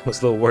 okay. I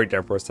was a little worried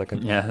there for a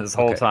second. Yeah, this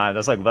whole time.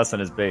 That's like less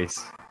than his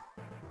base.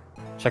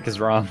 Check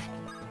his ROM.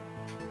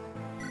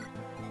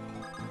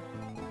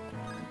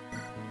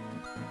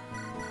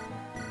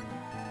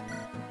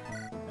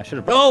 I should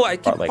have brought, I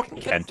keep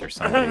like Kent or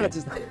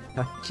something.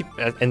 I keep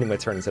ending my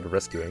turn instead of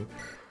rescuing.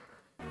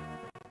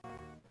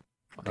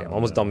 Okay, I'm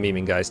almost done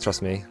memeing, guys.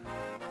 Trust me.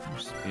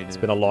 It's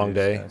been a long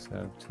day. Guys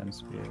have 10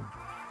 speed.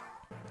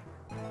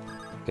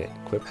 Okay,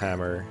 equip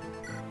hammer.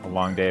 A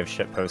long day of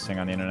shit posting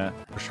on the internet.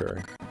 For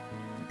sure.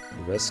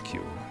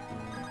 Rescue.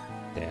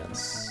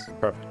 Dance.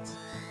 Perfect.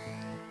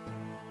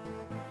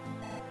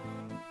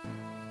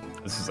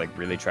 This is like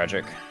really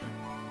tragic.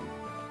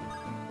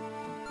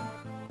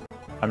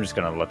 I'm just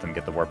gonna let them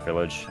get the warp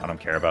village. I don't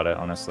care about it,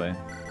 honestly.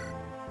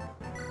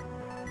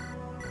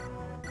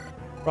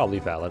 Probably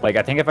valid. Like,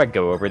 I think if I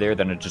go over there,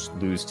 then I'd just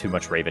lose too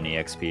much Raven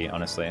EXP,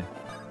 honestly.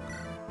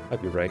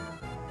 Might be right.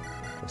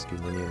 Rescue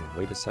minion.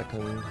 Wait a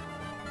second.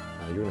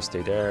 You're gonna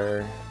stay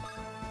there.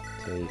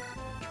 Take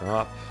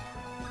drop.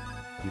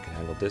 You can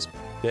handle this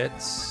bit.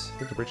 I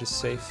think the bridge is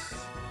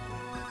safe.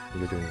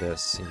 You're doing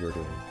this, and you're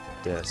doing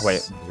this.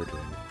 Wait. And you're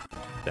doing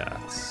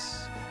that.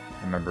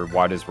 Remember,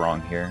 wide is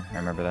wrong here. I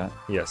remember that.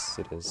 Yes,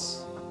 it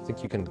is. I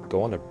think you can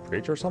go on a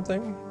bridge or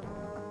something?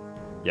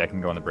 Yeah, I can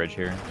go on the bridge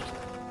here.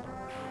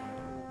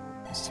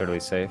 It's totally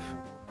safe.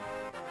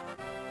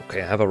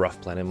 Okay, I have a rough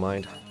plan in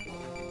mind.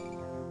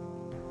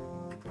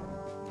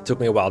 It took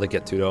me a while to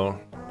get to, though.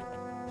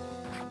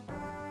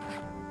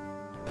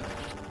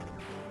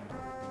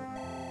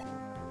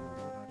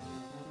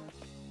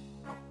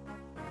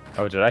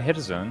 Oh, did I hit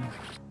a zone?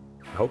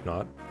 I hope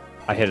not.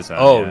 I hit a zone.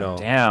 Oh, yeah. no.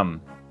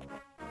 Damn.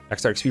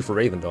 Extra XP for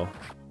Raven, though.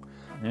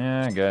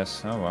 Yeah, I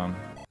guess. Oh, well.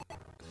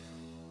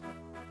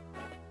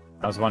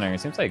 I was wondering, it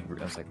seems like,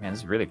 I was like, man,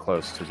 this is really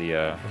close to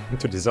the,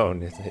 To the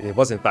zone. It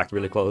was, in fact,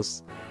 really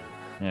close.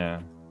 yeah.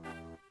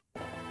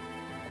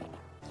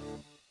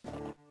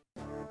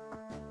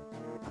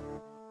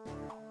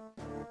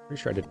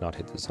 Pretty sure I did not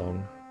hit the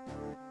zone.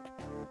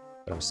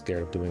 But I'm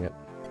scared of doing it.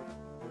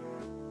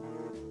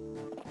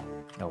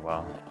 Oh,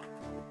 wow.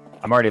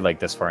 I'm already, like,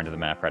 this far into the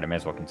map, right? I may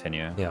as well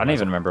continue. Yeah, I don't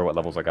even remember what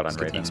levels I got on Let's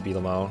get Raven. XP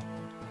them out.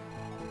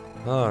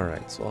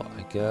 Alright, so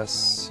I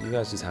guess you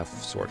guys just have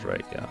swords,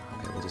 right? Yeah.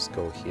 Okay, we'll just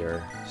go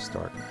here.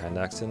 Start hand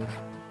axing.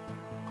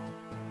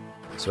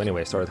 So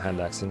anyway, start with hand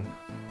axing.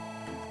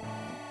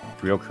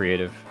 Real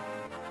creative.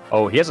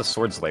 Oh, he has a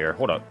sword slayer.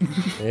 Hold up.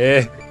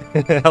 Yeah.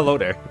 Hello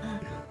there.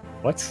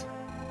 What?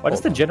 Why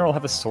does the general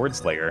have a sword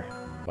slayer?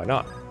 Why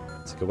not?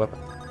 It's a good weapon.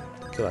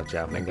 Kill that I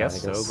javelin.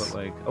 guess so, but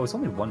like, oh, it's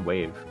only one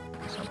wave.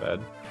 It's not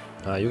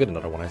bad. You get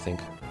another one, I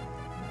think.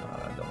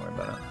 Don't worry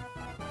about it.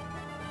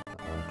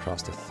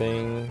 Cross the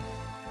thing.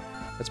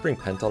 Let's bring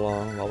Penta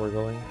along while we're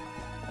going.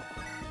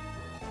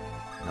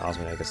 And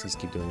Osmond, I guess let's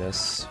keep doing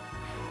this.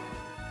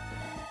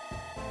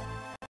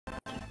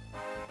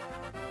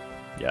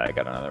 Yeah, I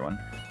got another one.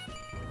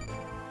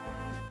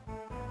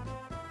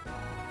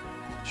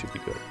 Should be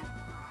good.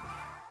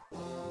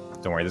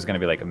 Don't worry, there's gonna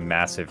be like a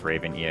massive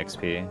Raven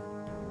EXP.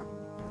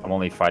 I'm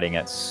only fighting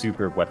at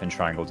super weapon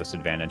triangle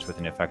disadvantage with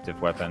an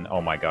effective weapon.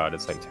 Oh my god,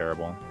 it's like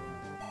terrible.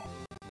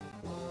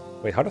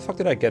 Wait, how the fuck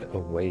did I get a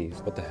wave?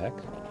 What the heck?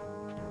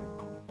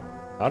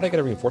 How did I get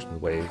a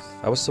reinforcement wave?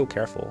 I was so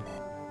careful.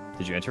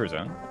 Did you enter a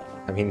zone?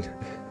 I mean,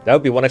 that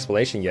would be one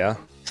explanation, yeah.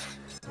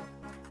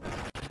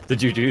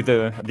 Did you do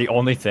the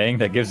only thing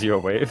that gives you a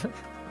wave?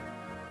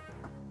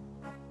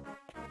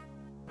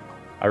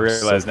 I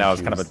realize now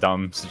it's kind of a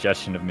dumb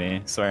suggestion of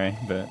me. Sorry,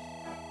 but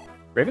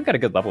Raven got a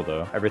good level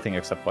though. Everything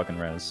except fucking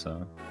res,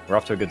 so we're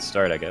off to a good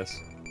start, I guess.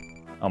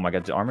 Oh my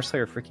god, the Armor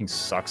Slayer freaking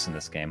sucks in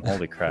this game.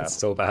 Holy crap. It's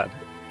so bad.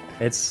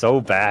 It's so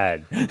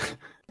bad.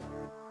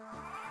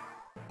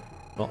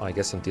 Well, I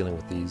guess I'm dealing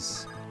with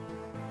these.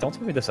 Don't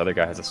tell me this other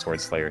guy has a Sword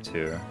Slayer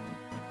too.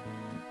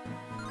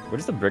 Where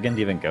does the Brigand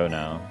even go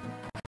now?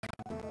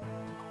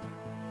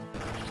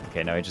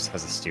 Okay, now he just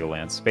has a steel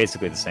lance.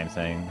 Basically the same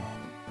thing.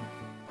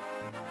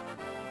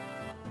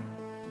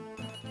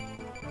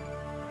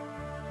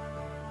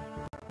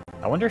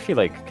 I wonder if he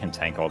like can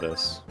tank all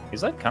this.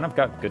 He's like kind of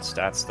got good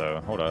stats though.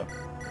 Hold up.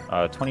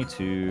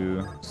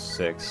 22,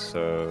 6,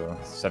 so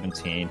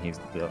 17. He's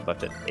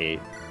left at 8. We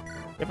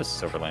have a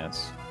silver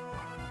lance.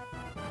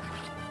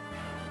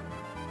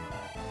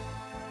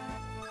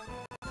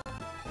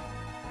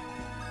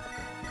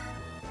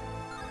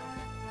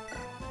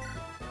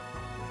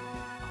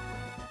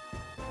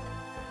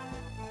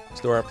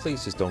 Dora,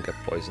 please just don't get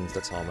poisoned.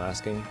 That's all I'm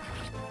asking.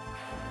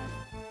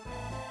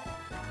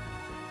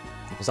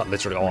 It's not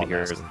literally all I'm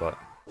asking, but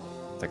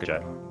take a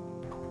jet.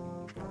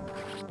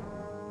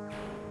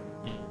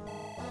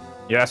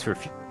 You asked for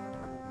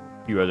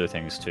a few other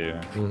things too.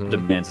 The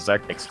mints is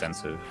actually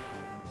extensive.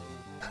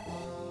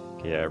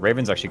 Yeah,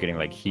 Raven's actually getting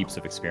like heaps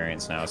of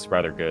experience now. It's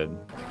rather good.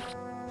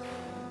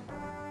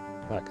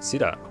 I can see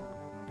that.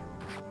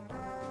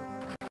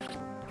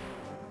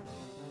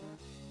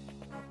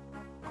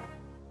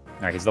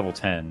 Alright, he's level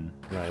 10.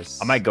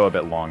 Nice. I might go a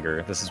bit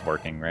longer. This is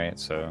working, right?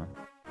 So,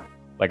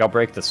 like, I'll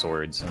break the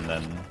swords and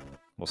then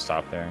we'll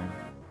stop there.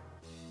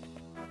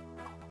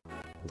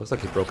 Looks like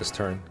he broke his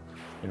turn.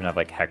 Even have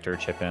like Hector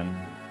chip in.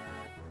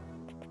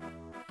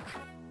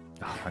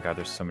 Oh my god,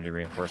 there's so many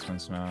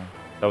reinforcements now.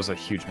 That was a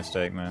huge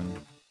mistake, man.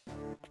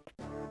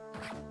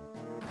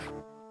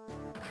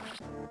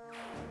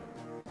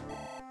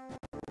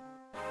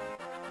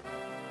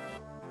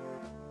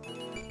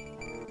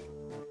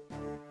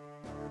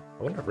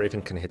 I wonder if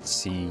Raven can hit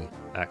C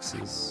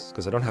axes,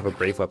 because I don't have a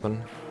brave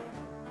weapon.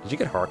 Did you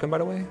get Harken, by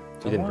the way?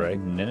 You didn't, right?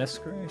 Ninnis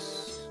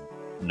Grace?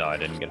 No, I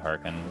didn't get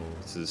Harken.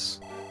 This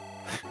is...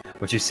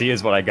 what you see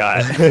is what I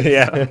got.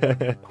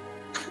 Yeah.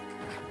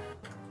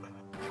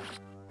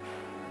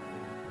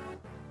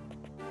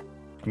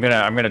 I'm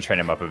gonna train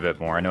him up a bit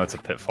more. I know it's a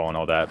pitfall and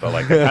all that, but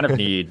like I kind of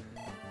need...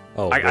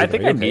 Oh, I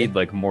think I need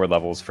like more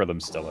levels for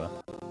Limstilla.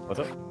 What's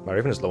up? My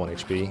Raven is low on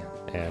HP,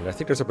 and I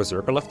think there's a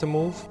Berserker left to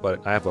move,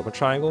 but I have weapon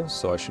triangles,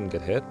 so I shouldn't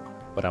get hit.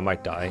 But I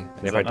might die,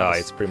 and if I die,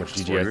 it's pretty much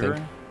GG, I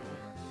think.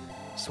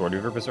 Sword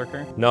Weaver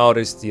Berserker? No,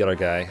 there's the other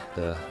guy,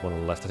 the one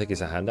on the left. I think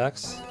he's a hand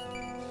axe.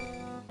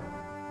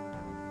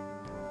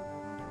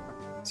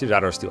 It's either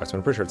that or a steel axe, but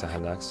I'm pretty sure it's a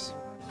hand axe.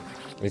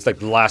 And it's like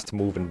the last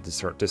move in this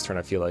turn,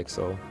 I feel like,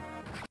 so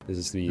this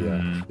is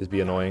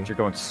be annoying. You're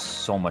going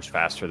so much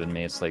faster than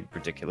me, it's like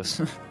ridiculous.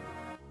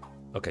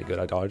 Okay, good,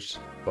 I dodged.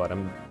 But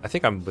I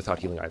think I'm without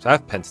healing items. I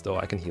have Pence though,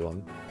 I can heal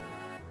him.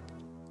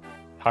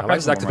 I might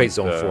just activate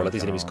Zone 4, let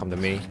these enemies come to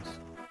me.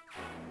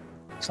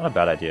 It's not a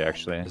bad idea,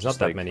 actually. There's not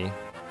that many.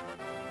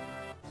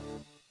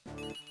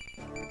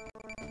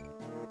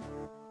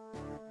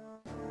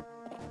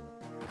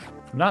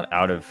 I'm not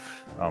out of...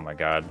 oh my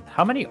god.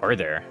 How many are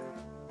there?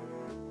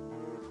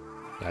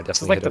 Yeah, I definitely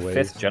this is like the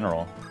 5th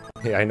general.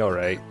 Yeah, I know,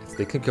 right?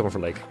 They can kill him for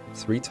like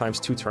 3 times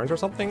 2 turns or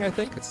something, I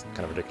think. It's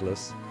kind of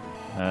ridiculous.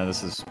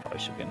 This is probably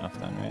should be enough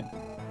then, right?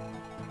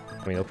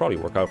 I mean, it'll probably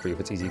work out for you if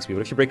it's easy XP,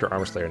 but if you break your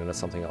Armor Slayer, then that's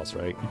something else,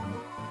 right?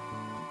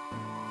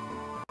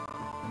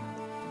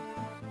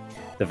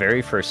 The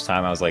very first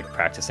time I was like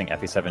practicing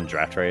FE7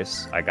 draft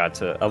race, I got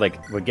to,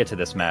 would get to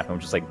this map and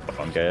would just like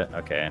bunga it.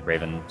 Okay,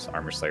 Raven's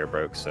Armor Slayer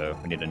broke, so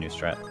we need a new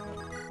strat.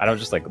 I don't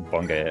just like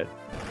bunga it.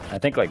 I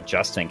think like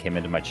Justin came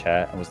into my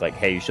chat and was like,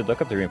 "Hey, you should look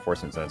up the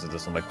reinforcement zones." And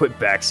just I'm like, "Quit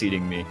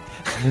backseating me."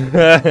 And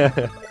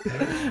then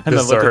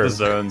look at the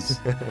zones.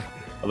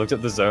 I looked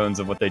at the zones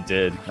and what they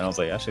did, and I was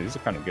like, "Actually, these are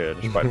kind of good.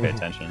 I should probably pay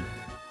attention."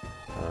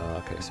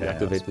 Okay, so you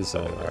activate the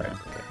zone. Alright.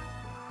 Okay.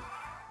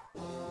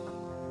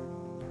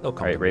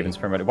 Alright, Raven's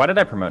promoted. Why did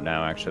I promote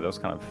now? Actually, that was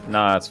kind of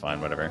nah. That's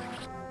fine. Whatever.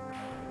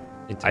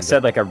 I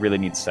said like I really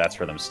need stats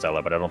for them,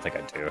 Stella, but I don't think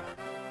I do.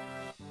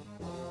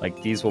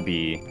 Like these will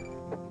be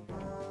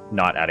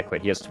not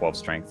adequate. He has 12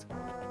 strength.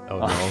 Oh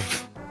no.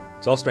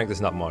 12 strength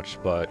is not much,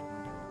 but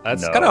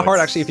that's kind of hard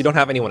actually if you don't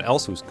have anyone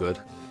else who's good.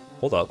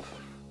 Hold up.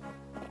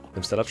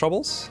 Them Stella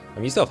troubles? I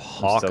mean, you still have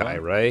Hawkeye,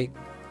 right?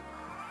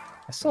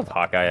 I still have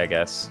Hawkeye, I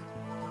guess.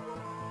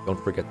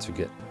 Don't forget to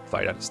get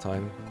fight at this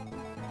time.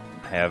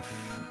 I have...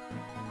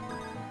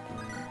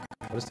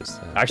 what is this?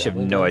 I actually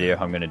have no idea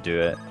how I'm going to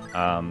do it.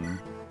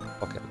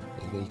 Okay,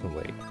 you can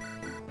wait.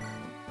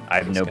 I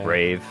have no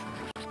Brave.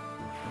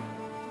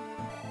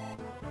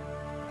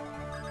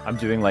 I'm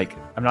doing like...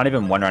 I'm not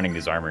even one-running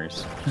these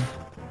armors.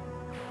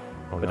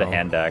 With a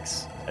hand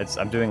axe.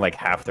 I'm doing like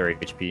half their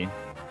HP.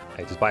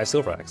 Hey, just buy a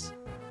silver axe.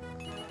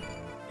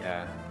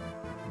 Yeah.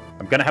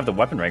 I'm gonna have the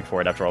weapon rank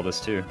for it after all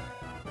this too.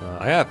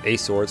 I have A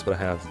swords, but I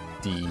have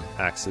D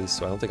axes,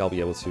 so I don't think I'll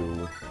be able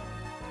to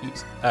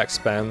use axe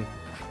spam.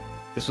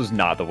 This was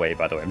not the way,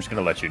 by the way. I'm just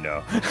gonna let you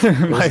know.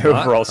 My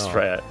overall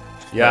strat.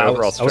 Yeah, I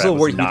was a little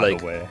worried you'd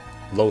like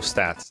low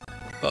stats,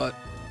 but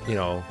you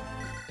know,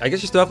 I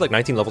guess you still have like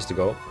 19 levels to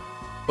go.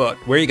 But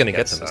where are you gonna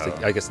get them? Is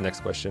I guess the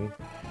next question.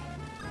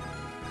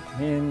 I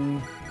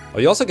mean, oh,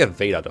 you also get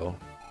Veda though.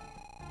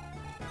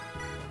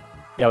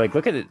 Yeah, like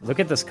look at it. Look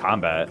at this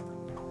combat.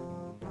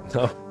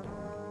 No,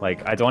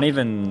 like I don't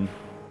even.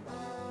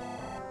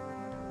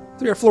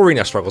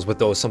 Florina struggles with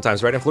those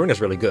sometimes, right? And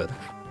Florina's really good.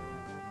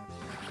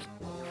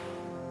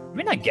 I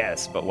mean, I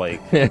guess, but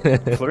like,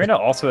 Florina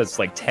also has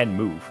like 10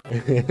 move.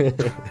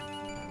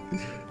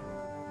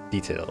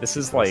 Detail. This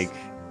is like,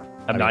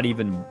 I'm not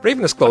even.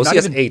 Raven is close. He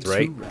has 8,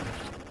 right?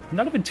 I'm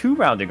not even 2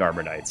 rounding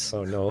Armor Knights.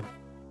 Oh no.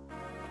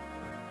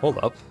 Hold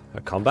up.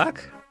 A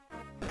comeback?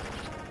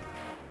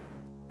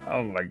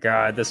 Oh my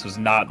god, this was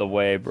not the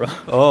way, bro.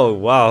 Oh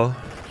wow.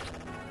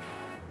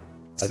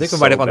 I think we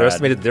might have bad.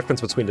 underestimated the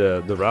difference between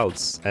the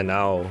routes, and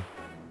now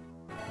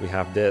we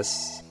have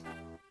this.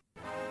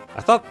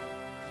 I thought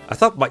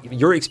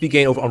your XP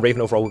gain on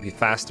Raven overall would be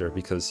faster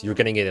because you're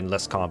getting it in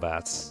less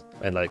combats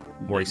and like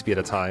more XP at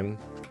a time.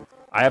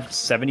 I have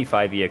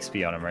 75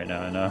 EXP on him right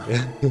now, I know.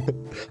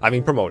 I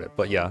mean, promote it,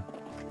 but yeah.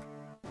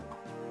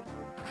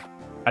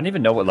 I don't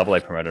even know what level I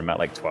promoted him at,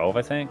 like 12,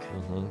 I think.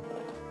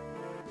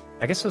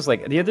 I guess it was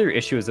like, the other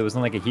issue is it was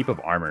in like a heap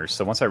of armor,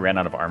 so once I ran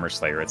out of Armor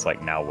Slayer, it's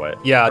like, now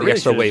what? Yeah, the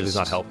extra wave is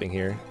not helping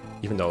here,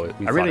 even though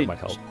we thought it might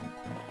help.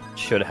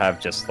 Should have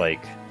just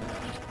like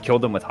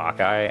killed them with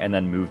Hawkeye and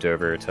then moved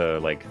over to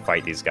like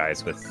fight these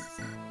guys with,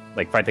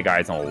 like fight the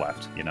guys on the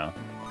left, you know?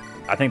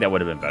 I think that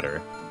would have been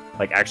better.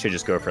 Like actually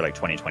just go for like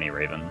 2020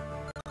 Raven.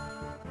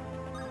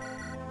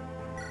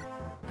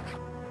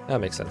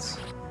 That makes sense.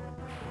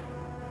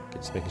 Okay,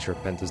 just making sure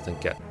Pen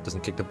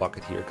doesn't kick the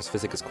bucket here, because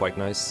Physic is quite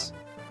nice.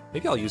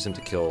 Maybe I'll use him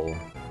to kill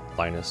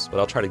Linus, but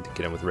I'll try to get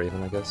him with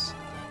Raven, I guess.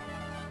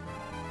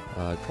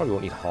 Probably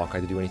won't need Hawkeye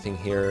to do anything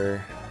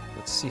here.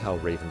 Let's see how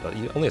Raven does.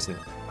 He only has an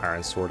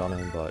Iron Sword on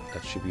him, but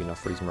that should be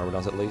enough for these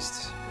Myrmidons at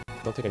least.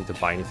 I don't think I need to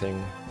buy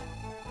anything.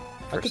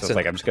 First, it's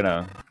like I'm just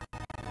gonna.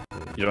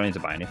 You don't need to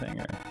buy anything,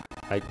 or.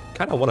 I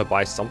kind of want to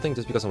buy something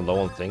just because I'm low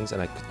on things,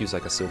 and I could use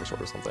like a Silver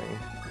Sword or something.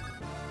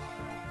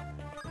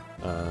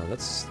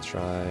 Let's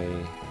try.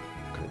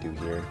 What can I do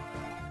here?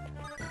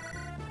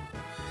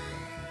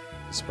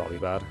 This is probably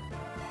bad,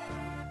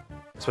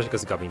 especially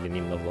because it got me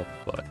minion level up.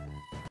 But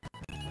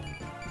I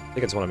think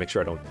I just want to make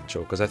sure I don't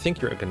choke, because I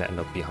think you're gonna end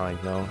up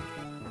behind now.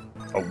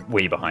 Oh,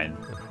 way behind.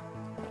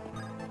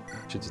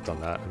 Should just done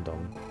that and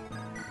done.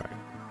 Alright,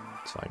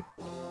 it's fine.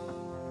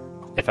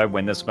 If I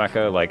win this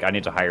mecha, like, I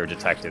need to hire a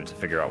detective to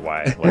figure out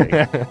why. Like,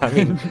 I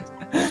mean,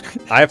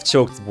 I have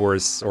choked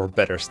worse or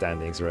better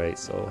standings, right?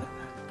 So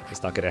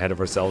let's not get ahead of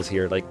ourselves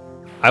here. Like,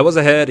 I was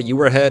ahead, you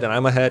were ahead, and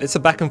I'm ahead. It's a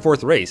back and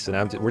forth race,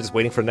 and we're just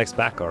waiting for the next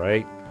back, all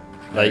right?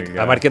 Like,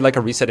 I might get like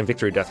a reset in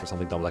victory death or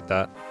something dumb like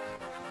that.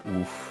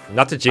 Oof.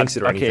 Not to jinx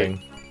it or anything.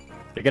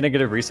 You're gonna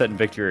get a reset in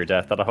victory or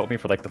death. That'll help me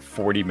for like the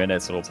 40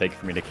 minutes it'll take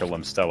for me to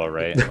kill Stella,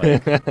 right?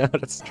 Like,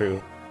 that's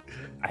true.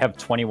 I have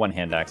 21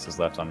 hand axes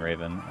left on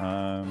Raven.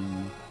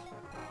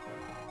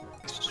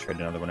 Let's just trade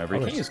another one over.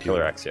 You can't use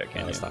Killer Axe yet,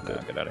 can you? That's not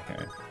good. Get out of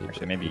here.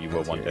 Actually, maybe you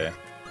will one day.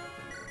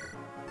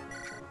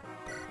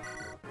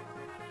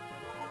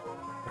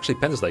 Actually,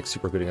 Pen is like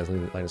super good against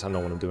Linus. I don't know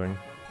what I'm doing.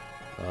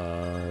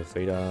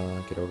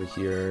 Veda, get over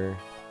here.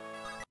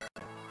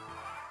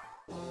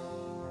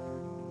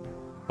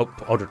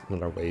 Oh,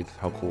 another wave.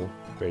 How cool.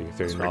 Very,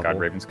 very novel. God,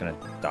 Raven's gonna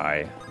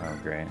die. Oh,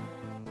 great.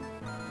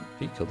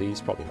 Did he kill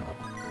these? Probably not.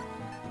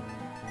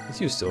 Let's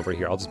use silver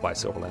here. I'll just buy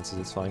silver lances.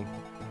 It's fine.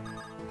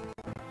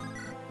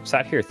 I'm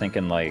sat here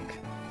thinking, like,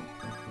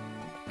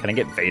 can I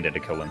get Veda to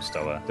kill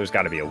Stella? There's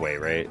got to be a way,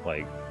 right?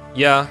 Like,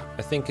 yeah,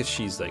 I think if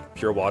she's like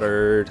pure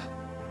watered,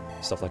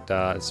 stuff like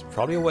that, it's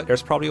probably a way.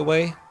 There's probably a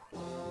way.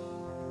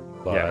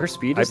 But yeah, her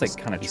speed is like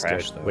kind of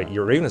trash. Wait,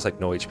 your Raven has like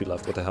no HP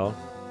left. What the hell?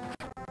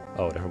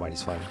 Oh, never mind.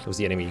 He's fine. It was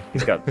the enemy.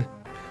 He's got.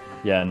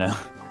 Yeah, no.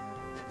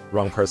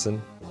 Wrong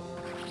person.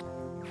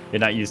 You're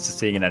not used to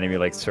seeing an enemy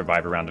like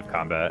survive a round of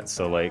combat,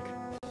 so like.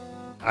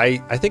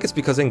 I think it's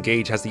because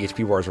Engage has the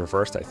HP bars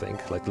reversed. I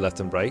think like the left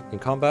and right in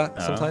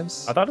combat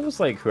sometimes. I thought it was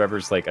like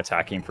whoever's like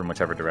attacking from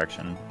whichever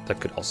direction. That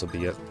could also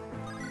be it.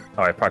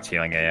 Oh, I procced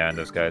healing AI on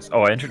those guys.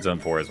 Oh, I entered zone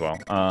 4 as well.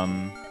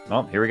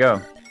 Well, here we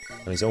go.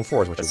 I mean, zone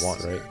 4 is what you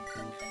want, right?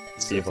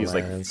 See if he's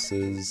like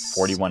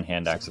 41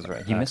 hand axes,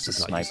 right? He missed a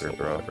sniper,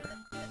 bro.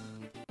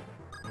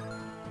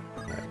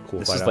 Alright, cool.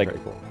 This is like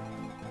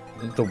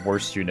the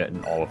worst unit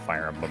in all of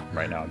Fire Emblem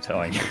right now, I'm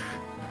telling you.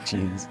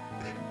 Jeez.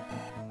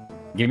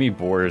 Give me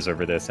boars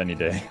over this any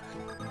day.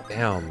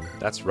 Damn,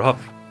 that's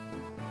rough.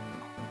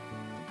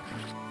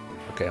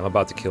 Okay, I'm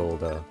about to kill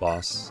the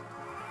boss.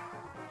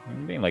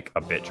 I'm being like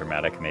a bit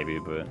dramatic maybe,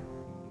 but...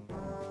 I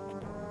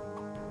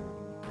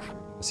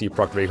see you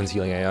proc Raven's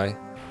healing AI.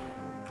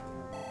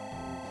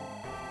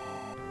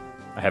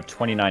 I have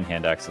 29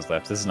 hand axes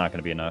left. This is not going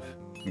to be enough.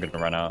 I'm going to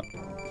run out.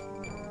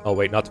 Oh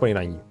wait, not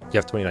 29. You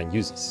have 29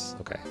 uses.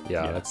 Okay,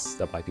 yeah.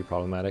 That might be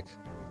problematic.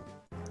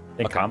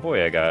 In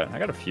Convoy, I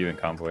got a few in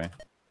Convoy.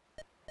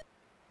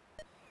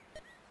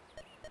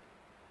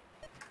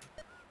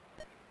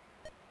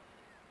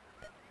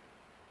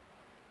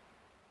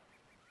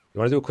 You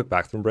want to do a quick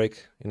bathroom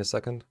break in a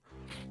second?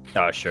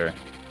 Sure.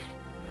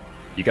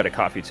 You got a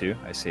coffee too?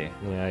 I see.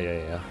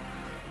 Yeah.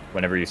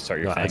 Whenever you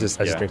start your thing. I just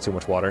drink too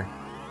much water.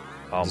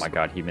 Oh my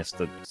god, he missed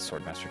the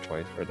Swordmaster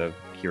twice, or the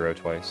hero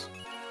twice.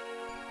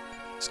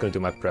 Just gonna do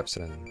my preps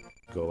and then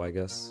go, I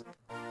guess.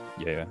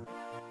 Yeah.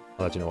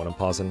 I'll let you know when I'm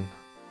pausing.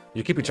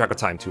 You're keeping track of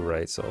time too,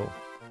 right? So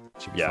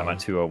Should be Yeah, fine. I'm at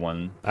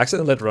 201. I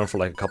accidentally let it run for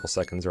like a couple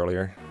seconds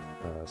earlier.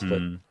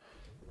 Split Mm.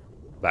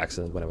 by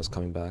accident when I was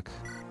coming back.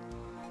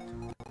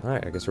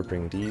 Alright, I guess we're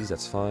bringing these,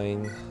 that's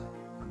fine.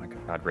 Oh my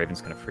god,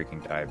 Raven's gonna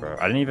freaking die, bro.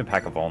 I didn't even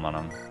pack a Vuln on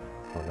him.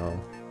 Oh no.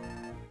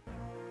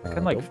 I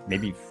can like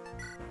maybe...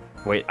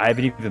 Wait, I have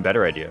an even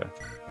better idea.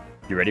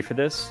 You ready for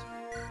this?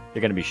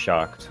 You're gonna be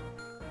shocked.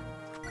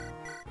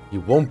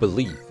 You won't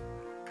believe.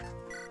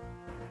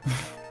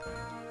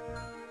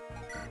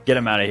 Get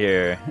him out of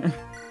here.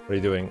 What are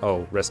you doing?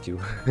 Oh, rescue.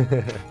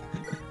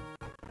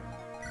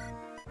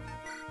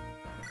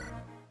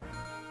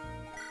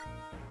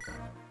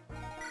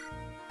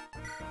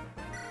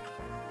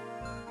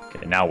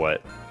 Okay, now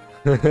what?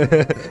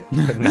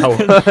 Now.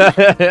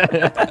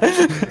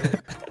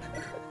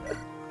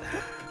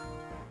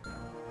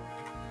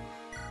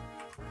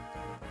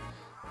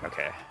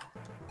 Okay.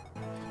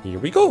 Here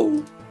we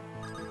go.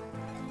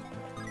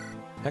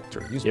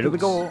 Hector, use Here we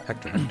boots. go.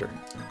 Hector.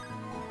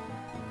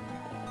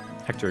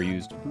 Hector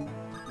used...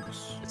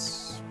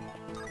 It's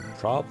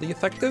probably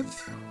effective.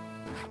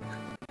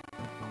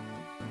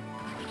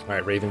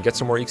 Alright, Raven, get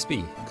some more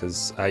XP,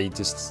 because I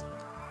just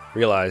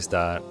realized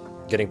that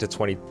getting to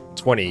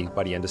 2020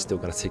 by the end is still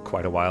going to take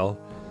quite a while,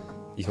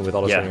 even with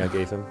all the training I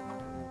gave him.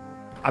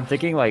 I'm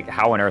thinking, like,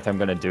 how on earth I'm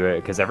going to do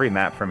it, because every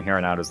map from here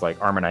on out is like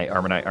Armor Knight,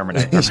 Armor Knight, Armor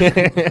Knight,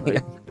 Armor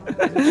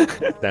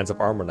Knight. Stands up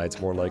Armor Knight's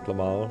more like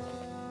Lamal.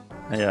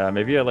 Yeah,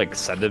 maybe I, like,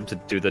 send him to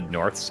do the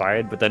north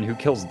side, but then who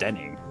kills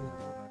Denning?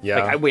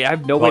 Yeah. Like, wait, I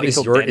have no way to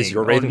kill Denning. Is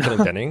your Raven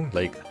killing Denning?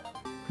 Like,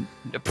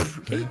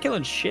 he ain't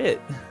killing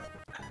shit.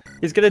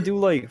 He's gonna do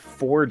like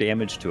 4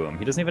 damage to him.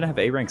 He doesn't even have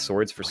A-rank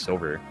swords for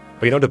silver.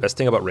 but you know the best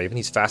thing about Raven?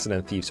 He's faster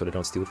than Thief, so they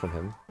don't steal from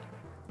him.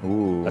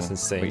 Ooh, That's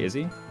insane. Wait, is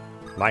he?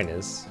 Mine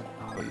is.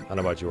 I don't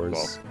know about yours.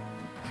 Well,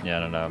 yeah, I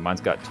don't know. Mine's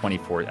got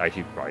 24.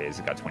 Actually, probably is.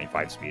 It got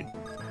 25 speed.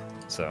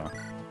 So.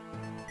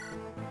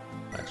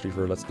 Max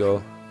Reaver, let's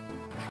go.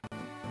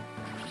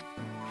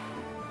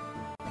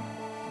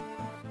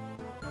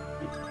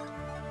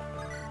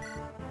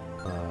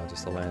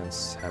 Just a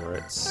lance, hammer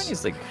it.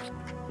 He's like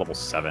level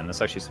 7.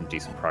 That's actually some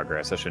decent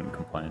progress. I shouldn't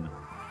complain.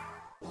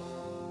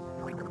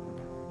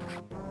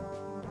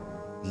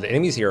 The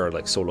enemies here are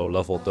like so low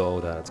level though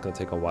that it's gonna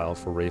take a while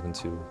for Raven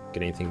to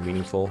get anything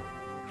meaningful.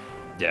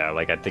 Yeah,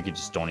 like I think you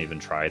just don't even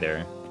try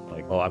there.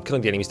 Like, well, I'm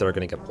killing the enemies that are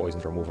gonna get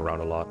poisoned or move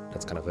around a lot.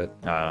 That's kind of it.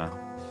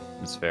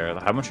 It's fair.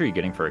 How much are you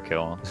getting for a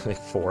kill? Like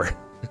 4.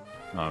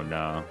 Oh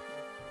no.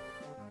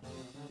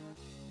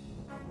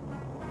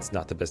 It's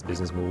not the best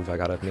business move, I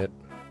gotta admit.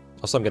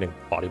 Also, I'm getting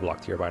body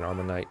blocked here by an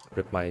Armor Knight.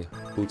 Rip my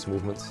boots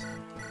movements.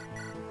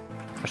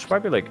 I should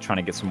probably like trying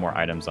to get some more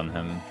items on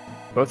him.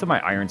 Both of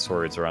my iron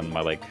swords are on my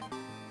like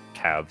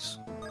calves.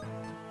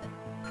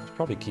 Should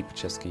probably keep a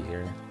chest key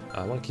here.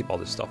 I want to keep all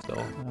this stuff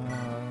though.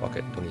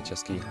 Okay, don't need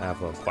chest key. I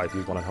have a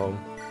 5-use one at home.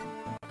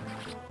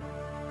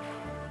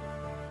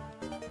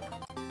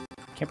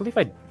 Can't believe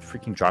I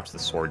freaking dropped the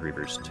sword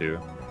reavers too.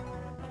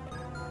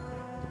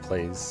 The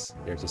plays,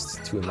 they're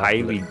just too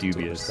highly immaculate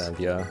dubious. To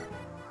understand. Yeah.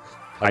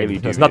 Highly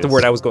That's not the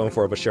dubious. word I was going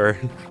for, but sure.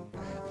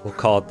 We'll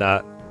call it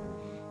that.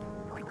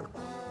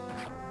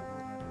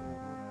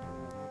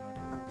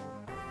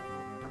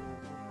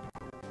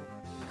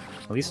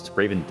 At least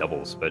Raven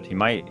doubles, but he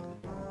might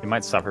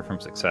suffer from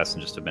success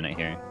in just a minute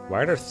here.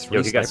 Why are there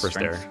 3 he got snipers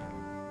there?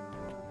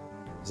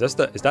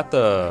 strength. Is that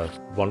the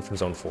one from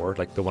Zone 4?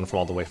 Like the one from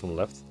all the way from the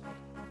left?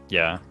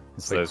 Yeah,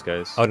 it's Wait. those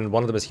guys. Oh, and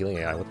one of them is healing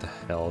AI. What the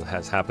hell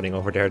is happening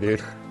over there,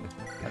 dude?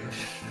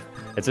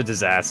 It's a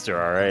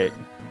disaster, alright.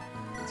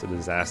 It's a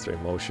disaster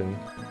in motion.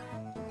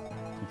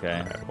 Okay.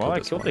 Alright, Well, I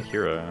this killed one. the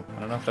hero. I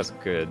don't know if that's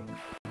good.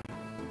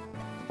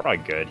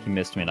 Probably good. He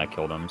missed me and I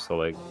killed him, so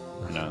like,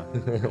 you know,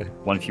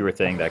 one fewer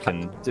thing that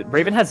can...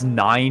 Raven has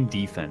 9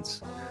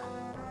 defense.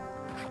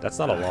 That's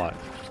not a lot.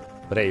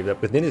 But hey,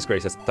 with Ninja's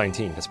Grace, that's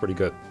 19. That's pretty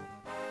good.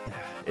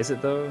 Is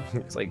it though?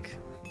 It's like...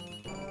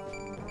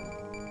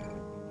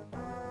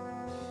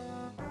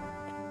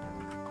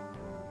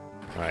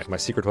 Alright, my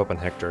secret weapon,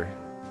 Hector.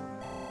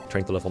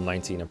 Trained to level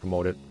 19 and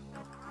promoted.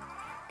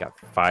 Got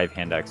 5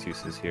 hand axe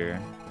uses here.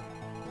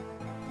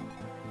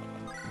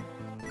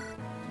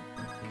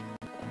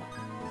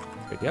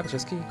 Wait, do you have a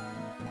chest key?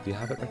 Do you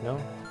have it right now?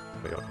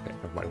 Wait, okay,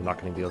 never mind. I'm not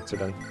going to deal to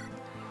then.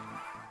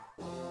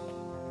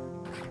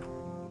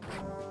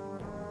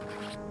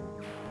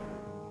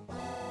 I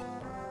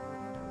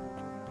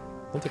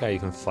don't think I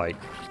even fight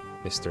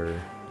Mr.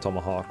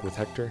 Tomahawk with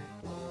Hector.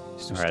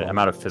 He's too Alright, strong. I'm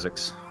out of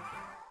physics.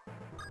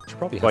 Should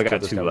probably have Well, I killed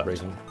got this 2 guy with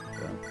left. Raven.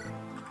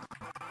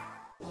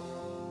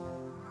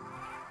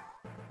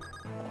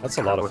 That's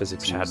a lot of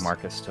physics Chad used.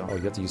 Marcus still. Oh,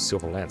 you have to use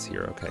Silver Lance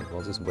here. Okay,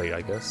 well, just wait,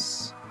 I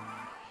guess.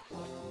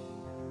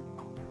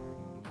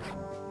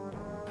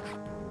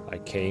 I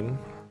came.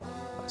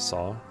 I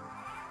saw.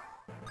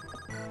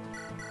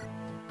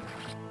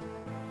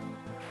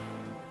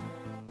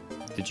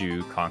 Did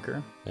you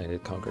conquer? I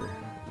did conquer,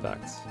 in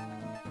fact.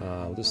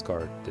 We'll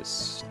discard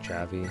this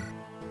Javi.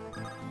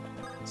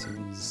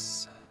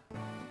 He's...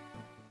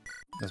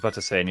 was about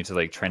to say I need to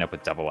like train up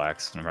with Devil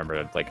Axe, and I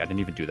remember like I didn't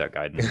even do that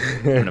guidance,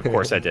 and of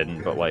course I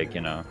didn't. But like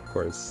Of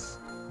course.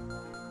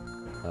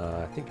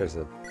 I think there's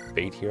a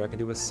bait here I can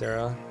do with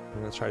Sarah. I'm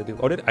gonna try to do.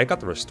 Oh, I got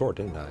the restore,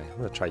 didn't I? I'm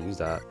gonna try to use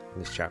that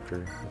in this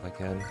chapter if I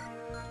can.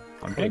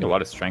 I'm getting a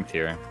lot of strength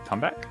here. Come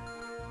back.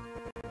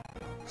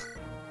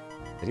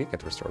 I did get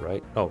the restore,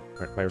 right? Oh,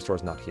 my restore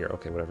is not here.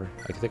 Okay, whatever.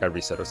 I think I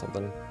reset or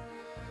something.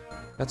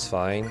 That's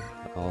fine.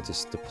 I'll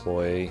just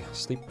deploy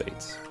sleep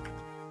bait.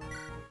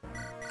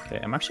 Okay,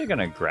 I'm actually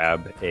gonna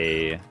grab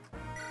a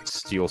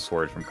steel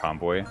sword from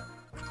Convoy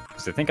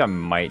because I think I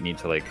might need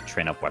to like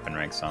train up weapon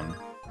rank some.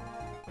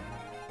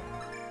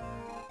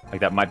 Like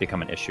that might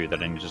become an issue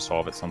that I need to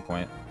solve at some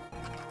point.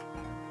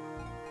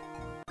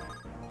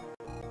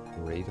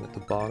 Raven at the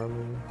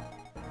bottom.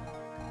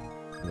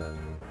 And then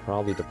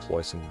probably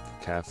deploy some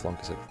cav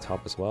flunkies at the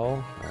top as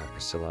well.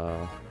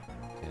 Priscilla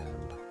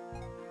and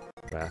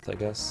Wrath, I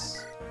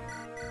guess.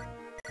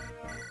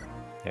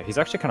 Yeah, he's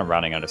actually kind of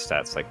rounding out his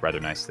stats like rather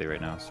nicely right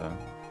now, so.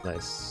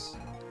 Nice.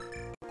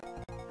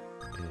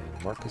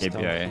 And Marcus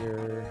API. down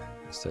here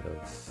instead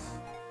of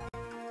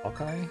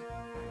Hawkeye.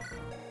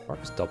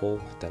 Marcus double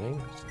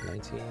Denning.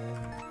 19,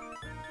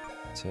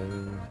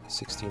 10,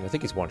 16. I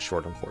think he's one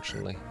short,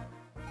 unfortunately.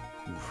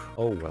 Oof.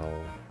 Oh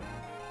well.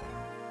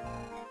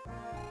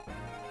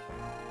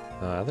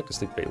 I think the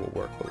sleep bait will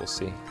work, but we'll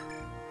see.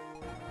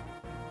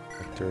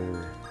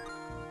 Vector.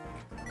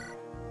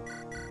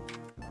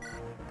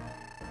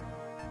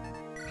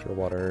 Pure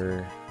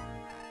water.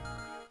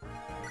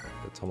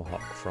 The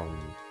tomahawk from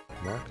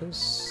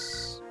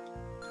Marcus.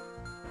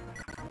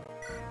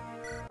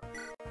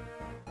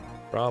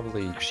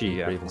 Probably actually,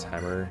 yeah. Raven's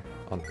hammer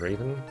on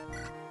Raven.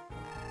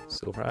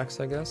 Silver axe,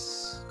 I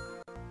guess.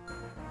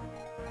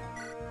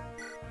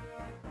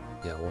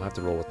 Yeah, we'll have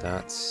to roll with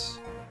that.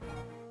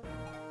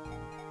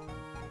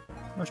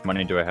 How much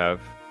money do I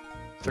have?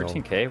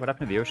 13k? What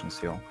happened to the ocean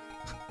seal?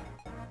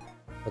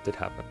 What did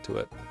happen to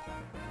it?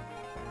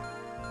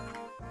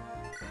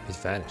 It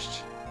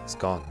vanished. It's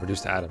gone.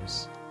 Reduced to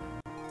atoms.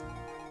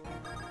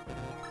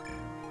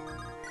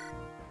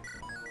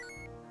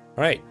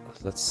 Alright,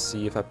 let's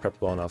see if I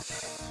prepped well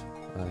enough.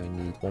 I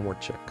need one more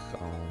check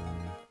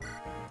on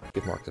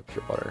give Mark the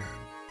pure water.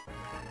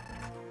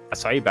 I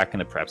saw you back in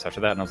the preps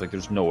after that, and I was like,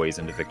 there's no ways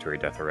into victory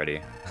death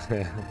already.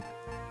 Pure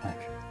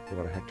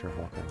water, Hector,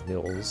 Hawkeye,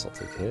 Mills. I'll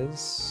take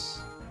his.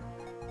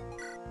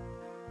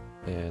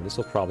 And this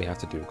will probably have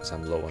to do because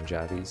I'm low on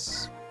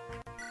Javies.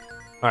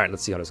 Alright,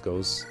 let's see how this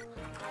goes.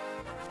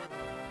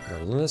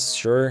 Merlinus,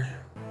 sure.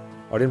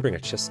 Oh, I didn't bring a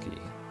chest key.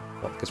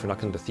 Well, I guess we're not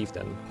going to thief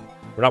then.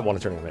 We're not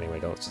monitoring them anyway,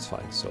 though, it's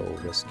fine. So,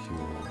 rescue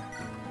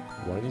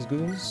one of these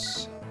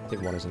goons. I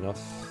think one is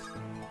enough.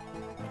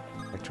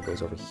 Hector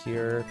goes over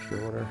here.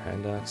 Pure water,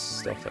 hand axe,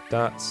 stuff like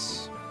that.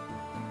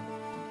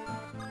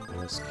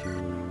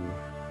 Rescue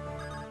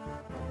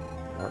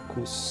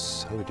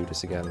Marcus. How do we do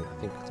this again?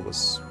 I think there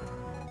was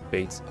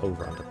bait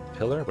over on the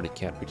pillar, but he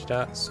can't reach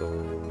that, so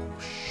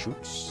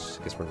shoots.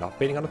 I guess we're not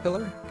baiting on the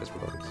pillar. I guess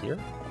we're going here.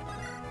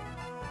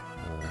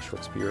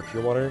 Short spear,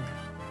 pure water.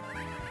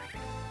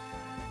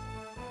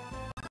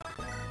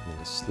 And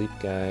the sleep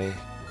guy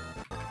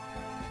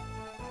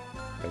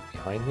right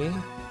behind me.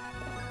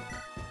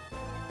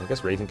 I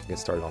guess Raven can get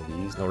started on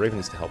these. No, Raven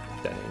needs to help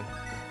with Denning.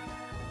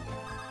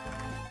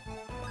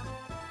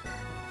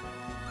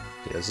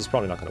 Okay, this is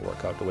probably not going to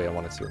work out the way I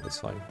want it to, but it's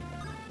fine.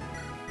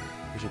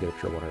 You should get a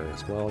pure water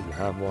as well. You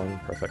have one.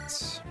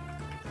 Perfect.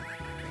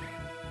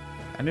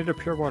 I need a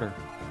pure water.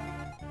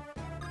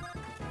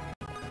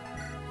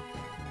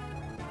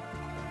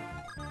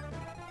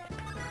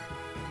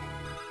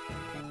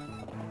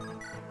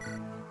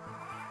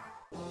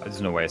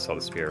 There's no way I saw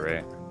the spear,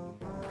 right?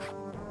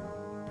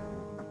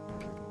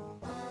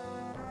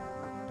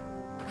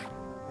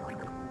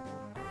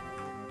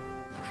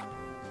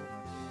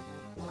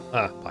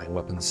 Buying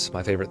weapons.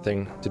 My favorite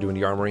thing to do in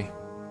the armory.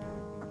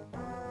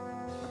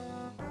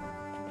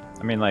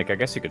 I mean, like, I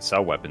guess you could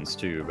sell weapons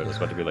too, but it's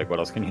about to be like, what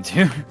else can you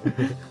do?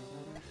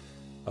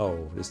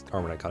 Oh, this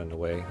armor I got in the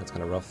way. That's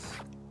kind of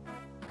rough.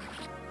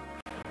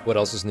 What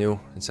else is new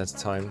in Sense of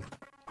Time?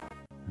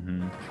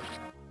 Mm-hmm.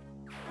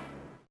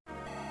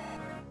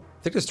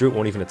 I think this druid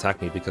won't even attack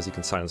me because he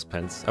can silence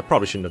Pent. I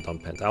probably shouldn't have done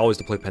Pent. I always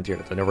deploy Pent here,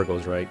 that never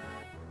goes right.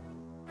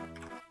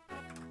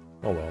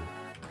 Oh well.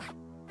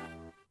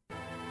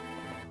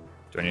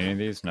 Do I need any of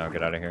these? No,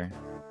 get out of here.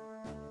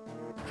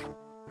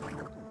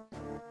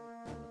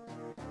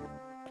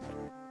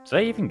 Did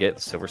I even get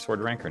Silver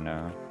Sword rank or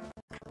no?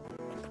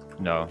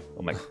 No,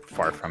 I'm like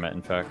far from it,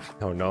 in fact.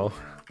 Oh no.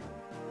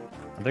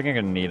 I think I'm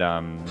gonna need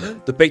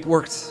The bait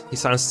worked! He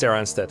silenced Sarah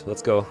instead.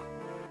 Let's go.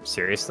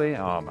 Seriously?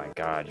 Oh my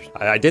god.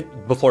 I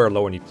did before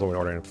Lowen, and you deploy an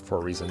order for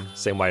a reason.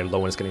 Same way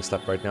Lowen is getting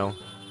stuck right now.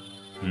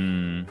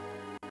 Hmm.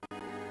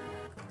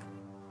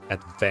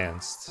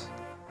 Advanced.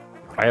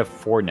 I have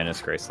 4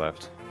 Ninnis Grace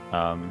left.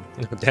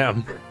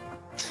 Damn.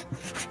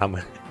 How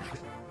many?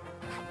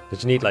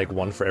 Did you need like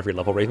 1 for every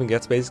level Raven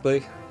gets,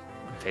 basically?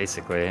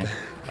 Basically.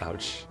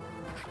 Ouch.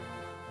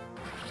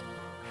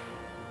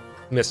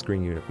 Miss,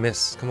 green unit.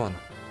 Miss. Come on.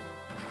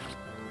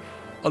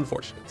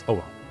 Unfortunate. Oh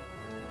well.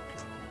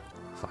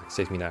 Fine,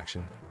 save me in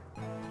action.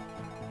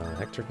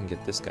 Hector can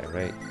get this guy,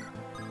 right?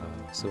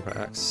 Silver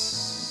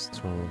Axe.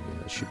 Yeah,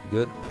 that should be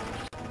good.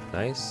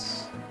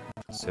 Nice.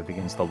 So it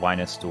begins the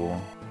Linus duel.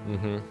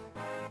 Mm-hmm.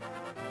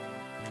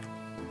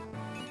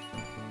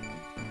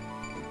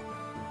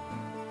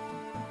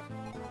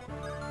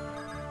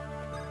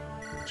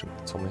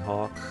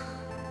 Tomahawk.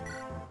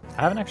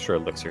 I have an extra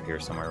elixir here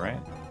somewhere, right?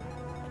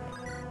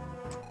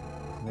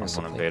 There's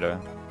one in beta.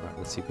 Alright,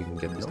 let's see if we can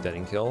get this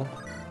denning kill.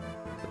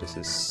 But this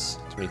is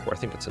 24. I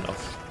think that's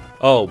enough.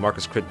 Oh,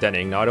 Marcus crit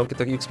denning. Now I don't get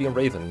the XP on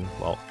Raven.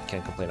 Well,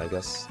 can't complain, I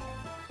guess.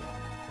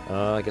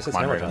 I guess it's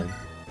hammer Raven. time.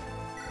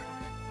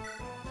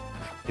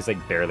 He's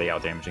like barely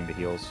out damaging the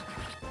heals.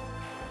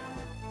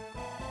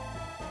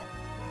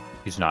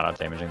 He's not out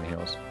damaging the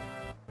heals.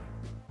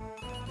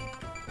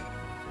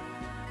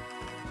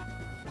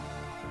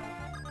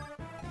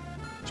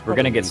 We're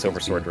gonna get Silver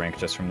Sword rank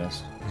just from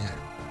this.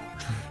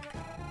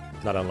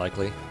 Not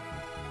unlikely.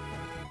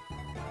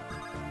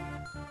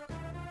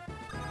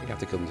 I have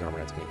to kill these armor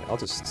knights. I'll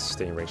just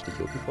stay in range to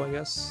heal people, I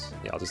guess.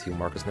 Yeah, I'll just heal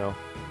Marcus now.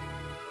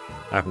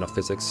 I have enough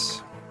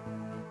physics.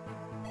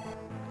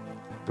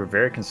 We're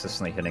very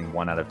consistently hitting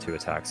 1 out of 2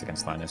 attacks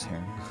against Linus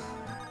here.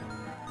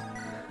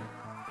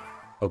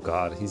 Oh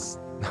god, he's...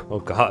 Oh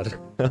god.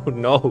 Oh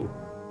no.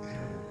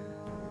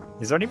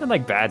 These aren't even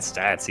like bad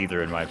stats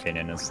either, in my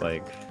opinion. It's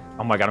like...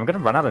 Oh my god, I'm gonna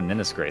run out of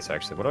Ninus Grace,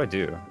 actually. What do I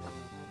do?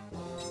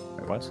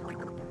 Wait, what?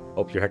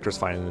 Hope your Hector's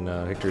fine in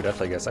Victory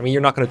Death, I guess. I mean,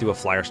 you're not going to do a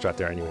flyer strat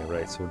there anyway,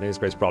 right? So Ninus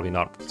Grace probably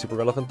not super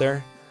relevant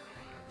there.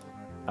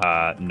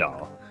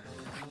 No.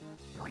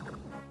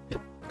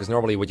 Because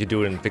normally what you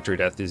do in Victory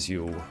Death is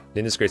you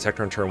Ninus Grace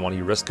Hector on turn 1,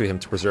 you rescue him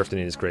to preserve the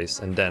Ninus Grace,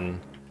 and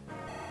then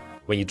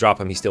when you drop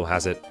him, he still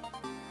has it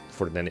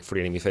for the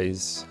enemy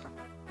phase.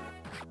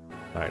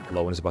 Alright,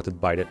 Lowen is about to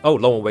bite it. Oh,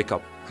 Lowen wake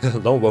up.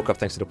 Lowen woke up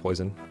thanks to the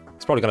poison.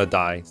 He's probably going to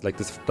die. It's like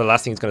this, the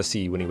last thing he's going to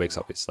see when he wakes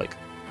up is like...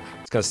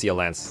 He's going to see a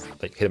lance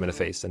like hit him in the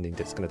face, and then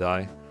he's going to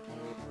die.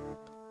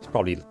 He's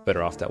probably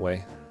better off that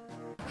way.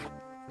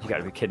 You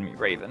gotta be kidding me,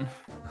 Raven.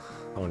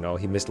 Oh no,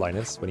 he missed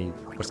Linus when he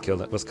was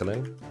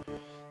killing.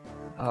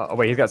 Oh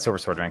wait, he's got Silver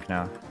Sword rank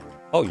now.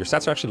 Oh, your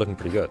stats are actually looking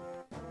pretty good.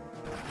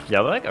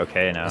 Yeah, they're like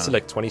okay now. Is it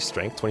like 20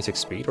 strength, 26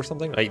 speed or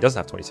something? He doesn't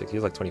have 26, he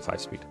has like 25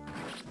 speed.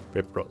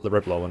 Rip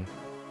Lowen.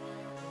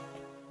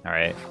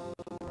 Alright.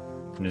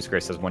 Ninus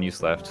Grace has 1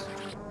 use left.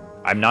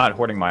 I'm not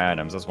hoarding my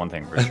items, that's one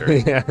thing for sure.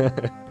 Yeah.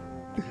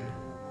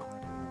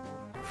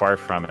 Far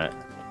from it.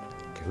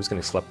 Okay, who's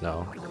getting slept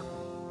now?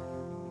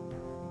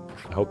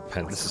 I hope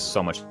Pence. This is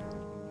so much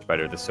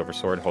better, the Silver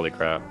Sword, holy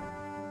crap.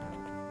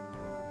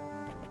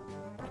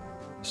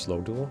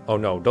 Slow duel? Oh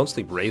no, don't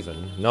sleep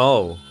Raven.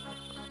 No!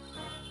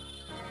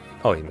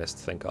 Oh, he missed,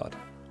 thank god.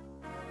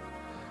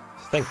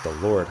 Thank the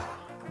lord.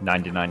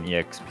 99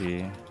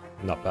 EXP.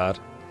 Not bad.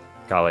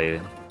 Golly,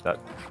 that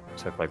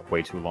took like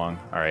way too long.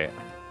 Alright.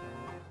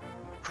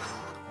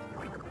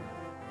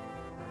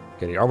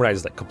 Okay, the Armor Knight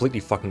is like completely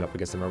fucking up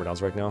against the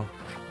Myrmidons right now.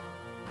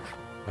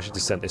 I should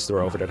just send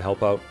Isthor over there to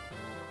help out.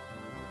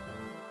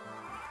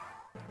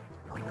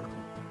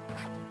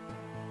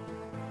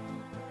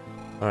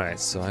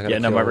 Alright, so I gotta yeah,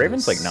 no, my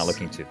Raven's this... like not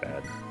looking too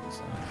bad.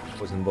 So.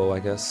 Poison Bow, I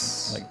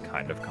guess. Like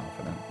kind of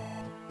confident.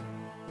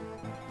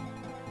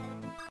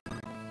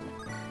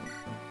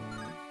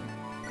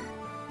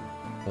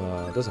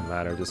 It doesn't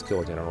matter, just kill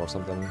a general or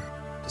something.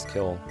 Just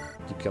kill,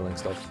 keep killing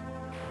stuff.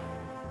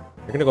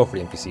 You're gonna go for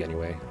the NPC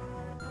anyway.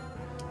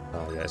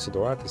 Yeah,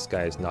 Isidora, this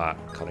guy is not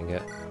cutting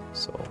it,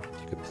 so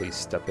if you could please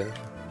step in.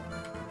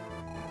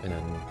 And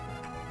then,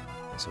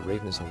 so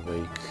Raven is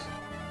awake.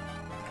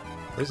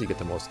 Where does he get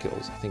the most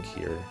kills? I think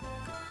here.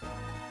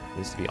 He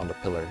needs to be on the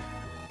pillar,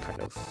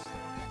 kind of.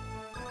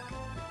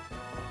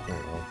 I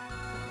don't know.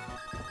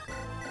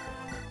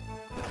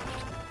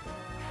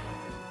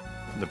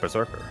 The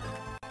Berserker.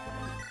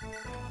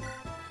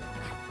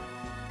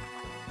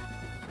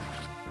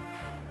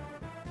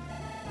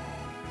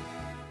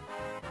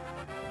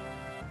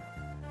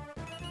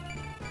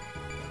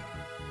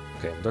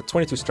 Okay, they're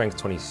 22 strength,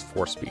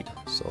 24 speed,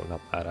 so not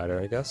bad either,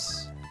 I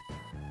guess.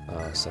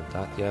 Send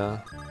that,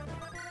 yeah.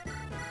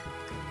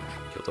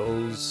 Kill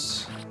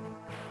those.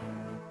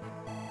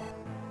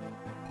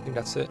 I think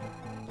that's it.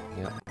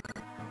 Yeah.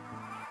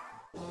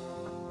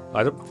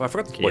 I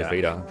forgot to deploy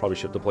Veda. I probably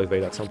should deploy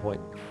Veda at some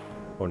point.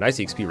 Oh, nice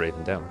XP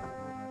Raven down.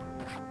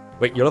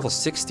 Wait, you're level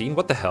 16?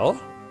 What the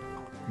hell?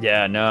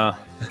 Yeah, no.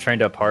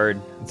 Trained up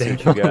hard. Damn,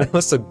 that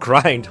was a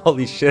grind.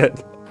 Holy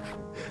shit.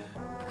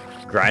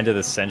 Grind of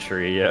the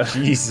century, yeah.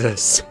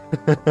 Jesus.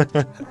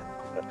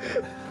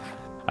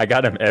 I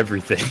got him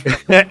everything.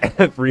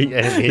 Every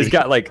enemy. He's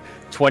got like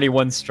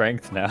 21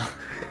 strength now.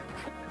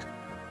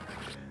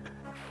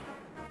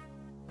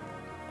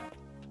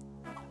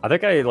 I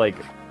think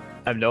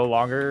I'm no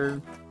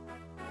longer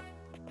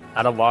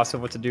at a loss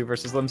of what to do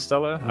versus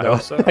Limstella. I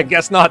hope so. I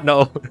guess not,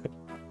 no.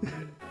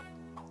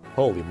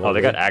 Holy moly. Oh,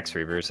 they got Axe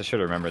Reavers. I should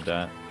have remembered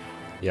that.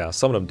 Yeah,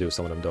 some of them do,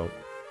 some of them don't.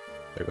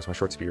 There goes my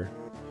short spear.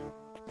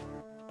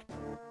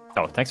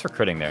 Oh, thanks for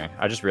critting there.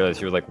 I just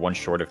realized you were like one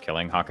short of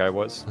killing Hawkeye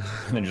was.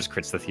 And then just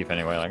crits the thief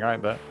anyway. Like,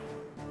 alright, bet.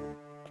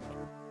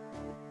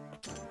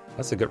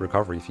 That's a good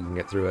recovery if you can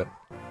get through it.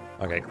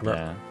 Okay,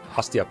 Yeah.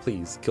 Hostia,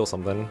 please, kill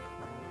something.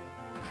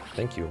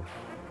 Thank you.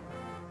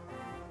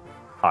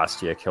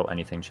 Hostia, kill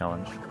anything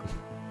challenge.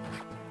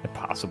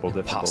 Impossible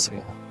difficulty.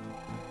 Impossible.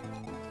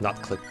 Not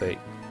clickbait.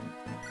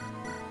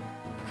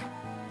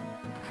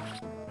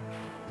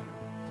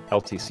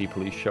 LTC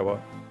police show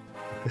up.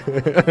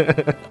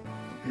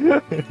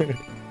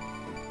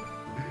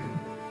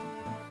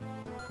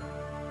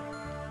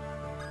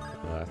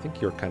 I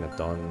think you're kind of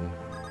done.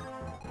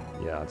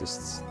 Yeah,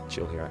 just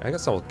chill here. I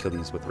guess I'll kill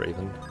these with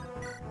Raven.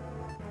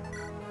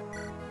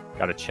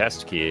 Got a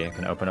chest key. I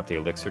can open up the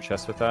elixir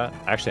chest with that.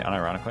 Actually,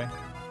 unironically.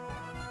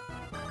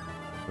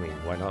 I mean,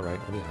 why not, right?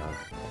 What do you have?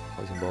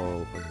 Poison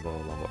bow,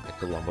 longbow. I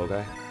kill longbow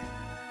guy.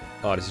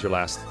 Oh, this is your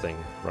last thing.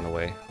 Run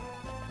away.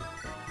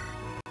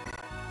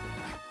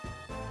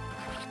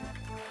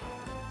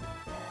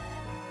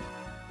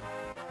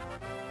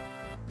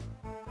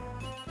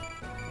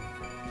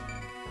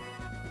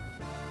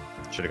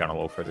 Should have gone a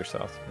little further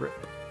south. Rip.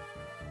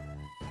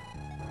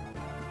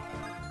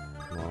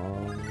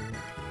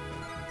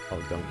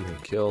 Oh, don't even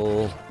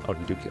kill. Oh,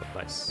 you do kill.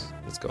 Nice.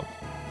 Let's go.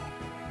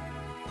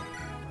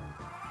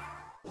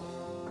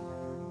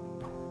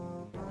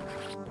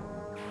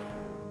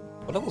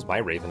 What level's my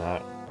Raven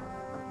at?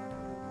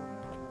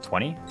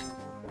 20?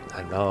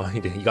 I don't know.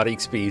 He got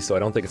XP, so I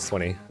don't think it's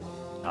 20.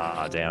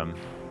 Ah, damn.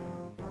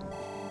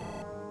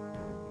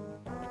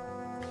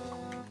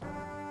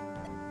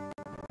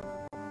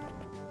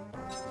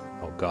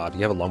 Oh god,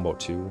 you have a longbow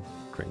too?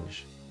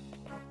 Cringe.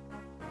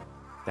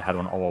 They had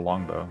one all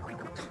along, though.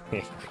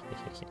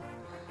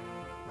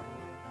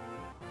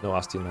 No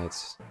Ostean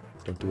Knights.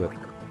 Don't do it.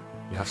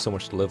 You have so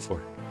much to live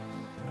for.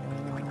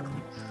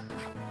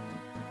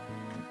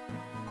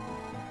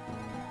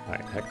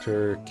 Alright,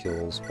 Hector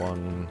kills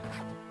one.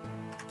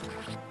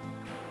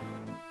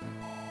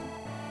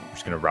 I'm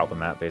just gonna route the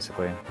map,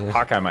 basically. Yeah.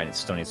 Hawkeye might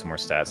still need some more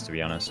stats, to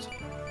be honest.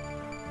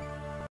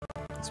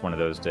 It's one of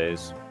those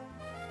days.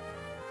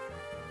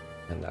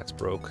 And that's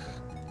broke.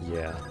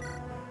 Yeah.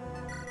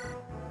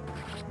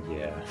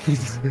 Yeah.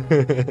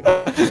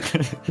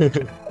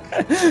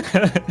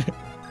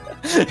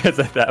 It's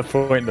at that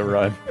point in the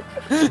run.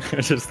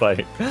 It's just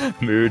like,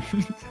 mood.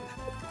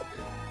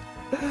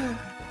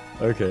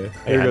 Okay.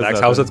 Hey, hand axe,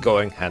 how's it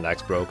going? Hand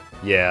axe broke.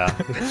 Yeah.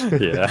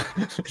 Yeah.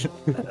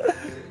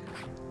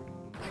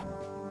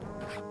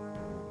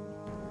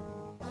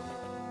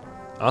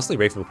 Honestly,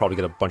 Rafe will probably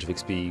get a bunch of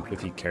XP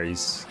if he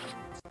carries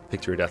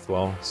Picture of Death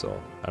well,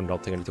 so I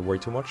don't think I need to worry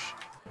too much.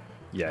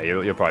 Yeah,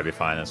 you'll probably be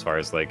fine as far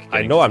as like.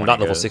 I know I'm not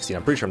level goes. 16.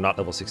 I'm pretty sure I'm not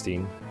level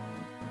 16.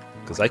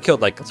 Because I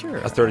killed like a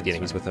third of the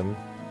enemies with him.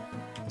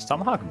 Is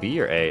Tomahawk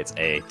B or A? It's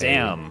A.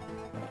 Damn.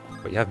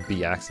 But you have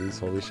B axes,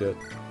 holy shit.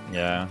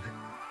 Yeah.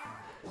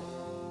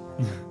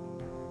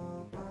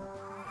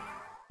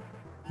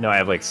 No, I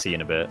have like C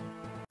in a bit.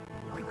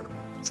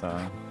 So.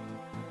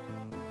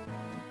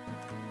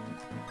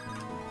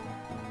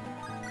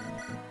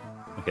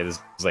 Okay, this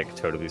is like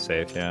totally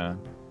safe, yeah.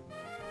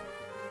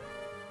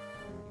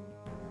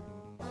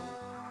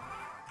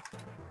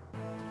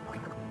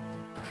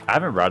 I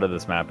haven't routed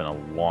this map in a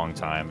long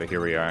time, but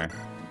here we are.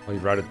 Oh, you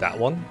routed that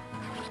one?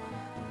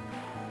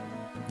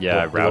 Yeah,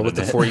 I The one routed with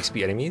the it. 4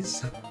 XP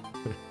enemies?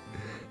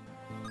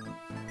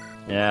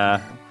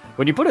 Yeah.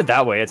 When you put it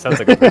that way, it sounds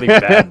like a really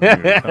bad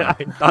move. Huh?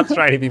 I'm not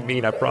trying to be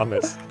mean, I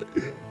promise.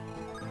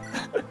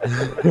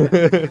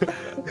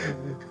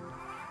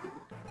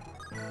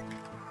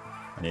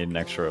 I need an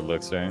extra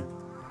elixir.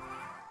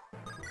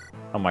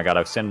 Oh my god,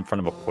 I've stand in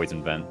front of a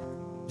poison vent.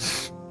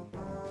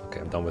 Okay,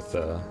 I'm done with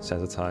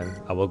Sense of Time.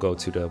 I will go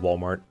to the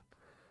Walmart.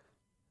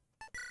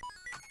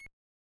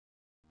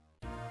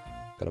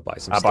 Gotta buy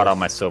some I stuff. bought all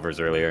my silvers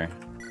earlier.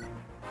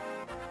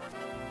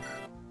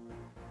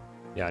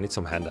 Yeah, I need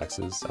some hand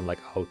axes. I'm like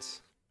out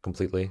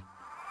completely.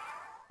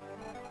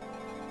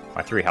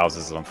 My 3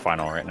 houses is on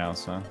final right now,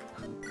 so.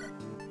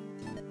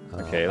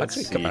 Okay, let's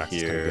actually, see Kapax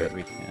is kinda here. good.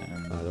 We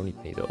can. I don't need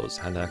any of those.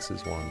 Hand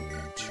axes 1,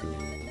 2,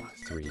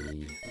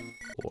 3,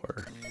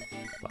 4,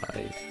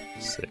 5,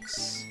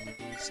 6,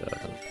 7,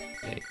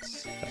 8.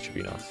 That should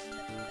be enough.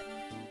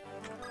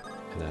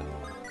 And then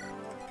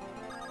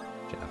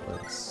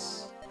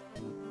javelins.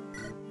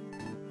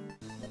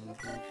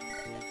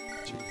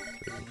 2,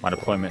 3. My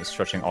deployment is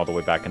stretching all the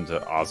way back into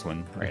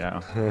Oswin right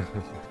now.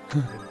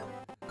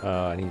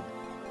 I need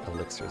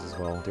elixirs as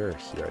well. They're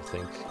here, I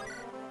think.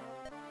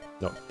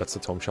 No, that's the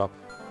tome shop.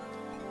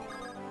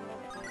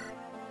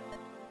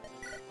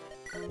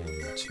 1,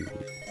 2, 3,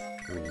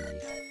 4.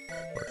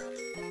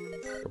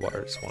 The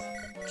water is 1,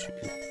 2,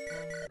 3,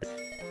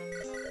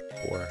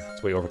 4.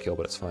 It's way overkill,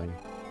 but it's fine.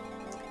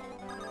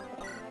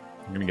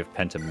 I'm gonna give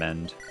Pen to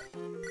Mend.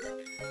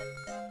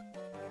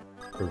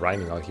 We're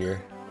rhyming out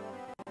here.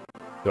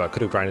 Yo, I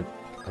could have grinded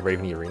a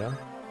Raven Arena.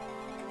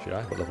 Should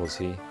I? What level is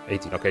he?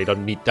 18. Okay, I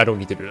don't need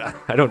to do that.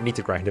 I don't need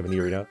to grind him in the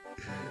arena.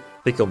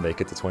 I think he'll make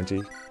it to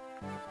 20.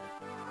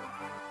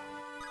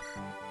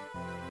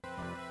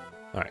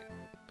 All right.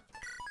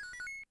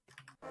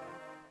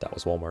 That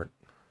was Walmart.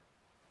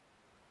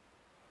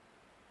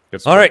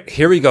 All right,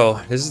 here we go.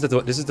 This is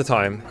the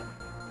time.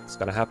 It's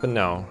gonna happen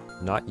now.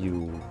 Not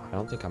you. I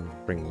don't think I'm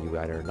bringing you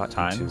either. Not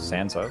time. You two.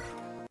 Sands off.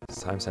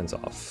 Time sends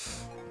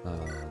off.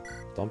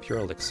 Dump your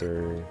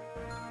elixir.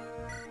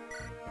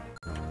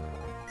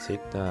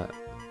 Take that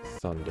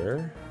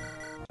thunder.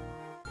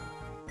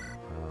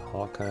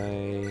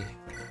 Hawkeye.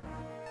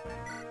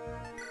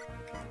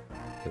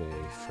 Get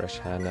a fresh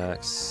hand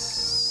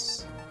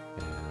axe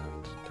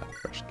and that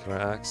fresh killer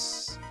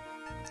axe.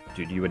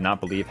 Dude, you would not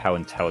believe how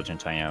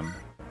intelligent I am.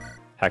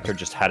 Hector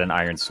just had an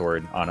iron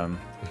sword on him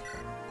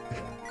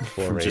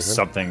from just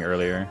something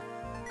earlier.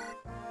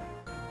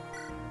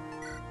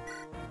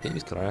 Can you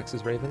use killer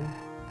axes, Raven?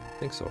 I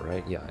think so,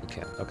 right? Yeah, you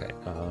can. Okay.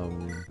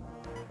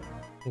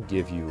 I'll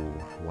give you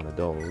one of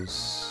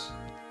those.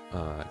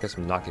 I guess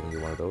I'm not giving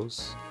you one of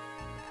those.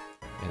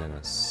 And then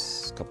a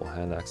couple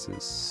hand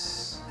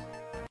axes.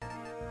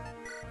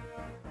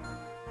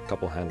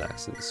 Couple hand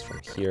axes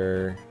from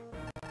here.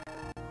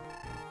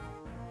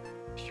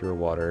 Pure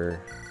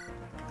water.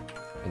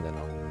 And then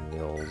on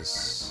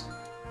Nils.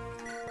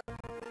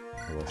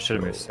 I should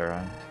have moved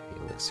Sarah.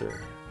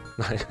 Elixir.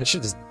 I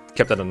should have just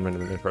kept that in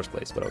the first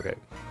place, but okay.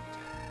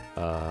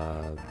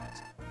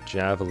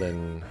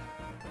 Javelin.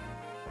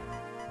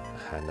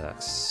 Hand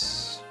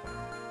axe.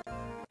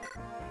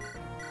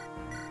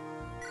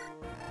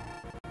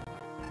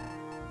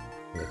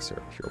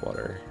 Elixir, pure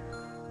water.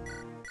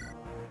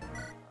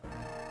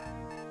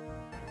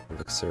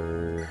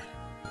 Elixir,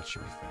 that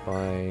should be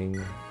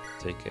fine.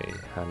 Take a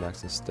hand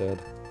axe instead.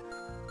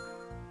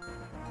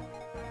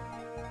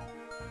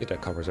 I think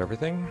that covers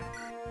everything.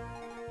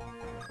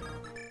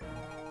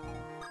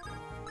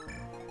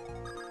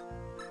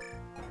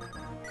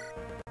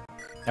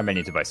 I may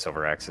need to buy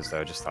silver axes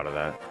though, I just thought of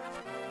that.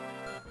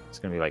 It's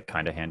gonna be like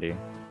kinda handy.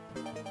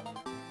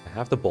 I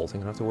have the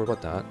bolting, I don't have to worry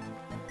about that.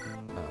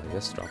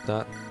 Yes, drop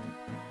that.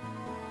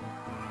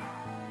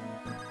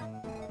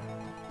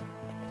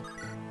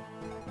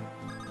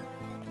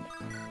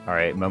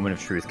 Alright, moment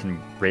of truth.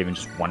 Can Raven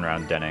just one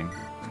round denning?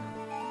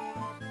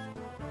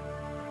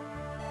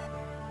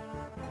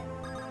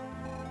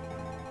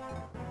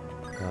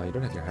 You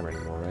don't have your hammer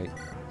anymore, right?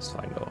 It's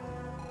fine though.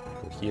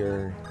 Go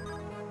here.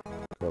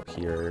 Go up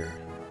here.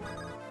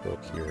 Go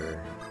up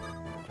here.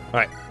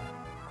 Alright.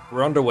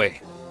 We're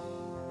underway.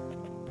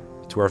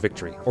 To our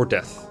victory. Or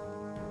death.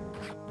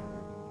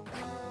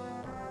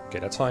 Okay,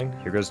 that's fine.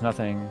 Here goes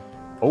nothing.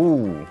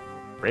 Oh!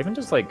 Raven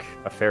does like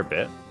a fair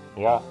bit.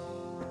 Yeah.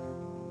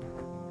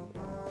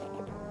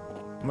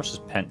 How much does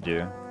Pent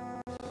do?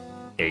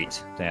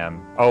 8.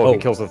 Damn. Oh, he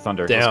kills the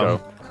thunder. Damn.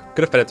 Let's go.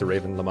 Could have fed it to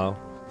Raven, Lamau.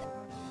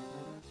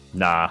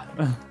 Nah.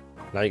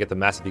 Now you get the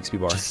massive XP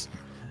bar.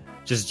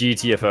 Just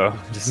GTFO.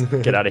 Just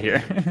get out of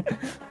here.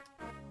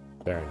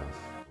 Fair enough.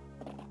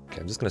 Okay,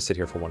 I'm just gonna sit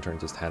here for one turn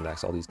and just hand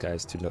axe all these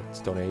guys to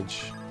Stone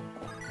Age.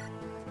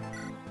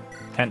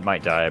 Pent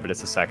might die, but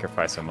it's a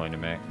sacrifice I'm willing to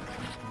make.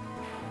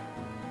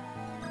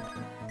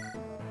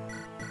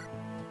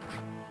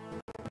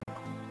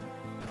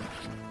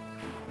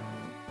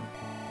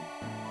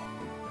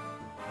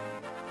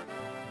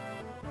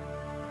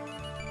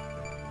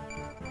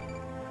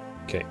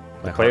 Okay.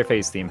 The player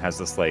phase theme has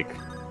this like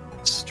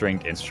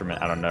stringed instrument,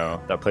 I don't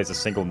know, that plays a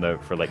single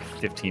note for like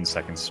 15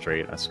 seconds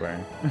straight, I swear.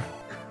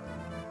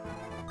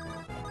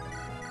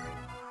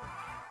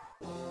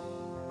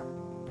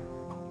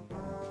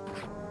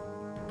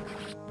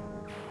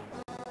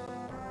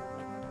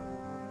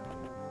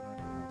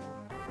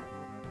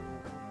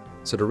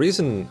 So the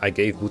reason I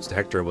gave boots to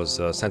Hector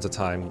was Sense of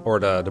Time, or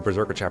the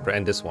Berserker chapter,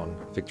 and this one,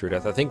 Victory or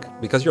Death. I think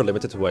because you're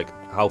limited to like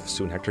how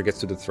soon Hector gets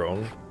to the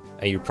throne,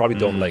 and you probably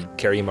don't like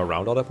carry him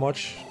around all that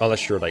much,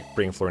 unless you're like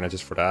bringing Florian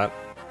just for that.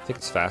 I think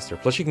it's faster.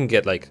 Plus you can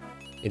get like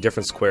in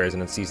different squares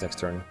and then seize next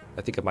turn.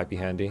 I think it might be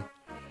handy.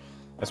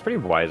 That's pretty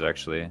wise,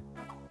 actually.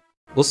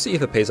 We'll see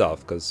if it pays off,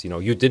 because you know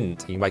you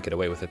didn't. You might get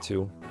away with it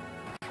too.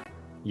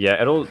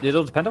 Yeah, it'll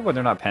depend on whether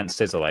or not Pent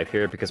stays alive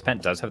here, because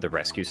Pent does have the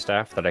rescue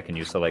staff that I can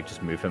use to like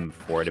just move him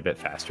forward a bit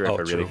faster if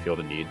I really feel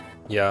the need.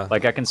 Yeah.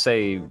 Like I can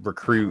say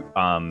recruit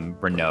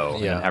Renault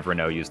Yeah. and have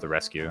Renault use the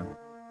rescue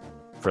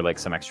for like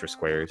some extra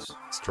squares.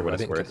 It's true. I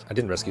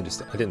didn't rescue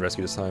this. I didn't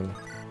rescue this time.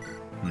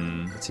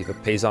 Let's see if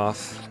it pays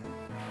off.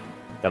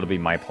 That'll be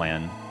my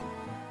plan.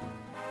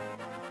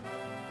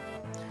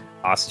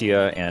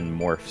 Ostia and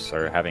Morphs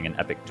are having an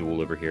epic duel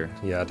over here.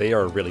 Yeah, they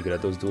are really good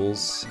at those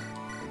duels.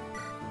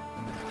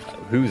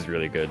 Who's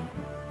really good?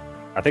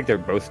 I think they're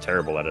both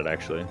terrible at it,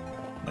 actually.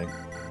 Like,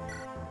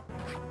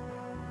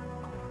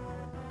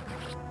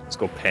 let's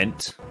go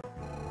Pent.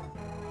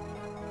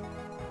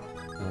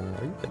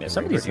 Yeah,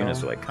 some of these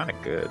units are like kind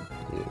of good.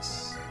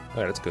 Yes.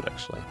 Alright, that's good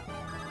actually.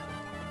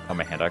 Oh,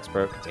 my hand axe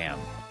broke. Damn.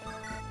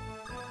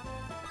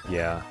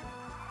 Yeah.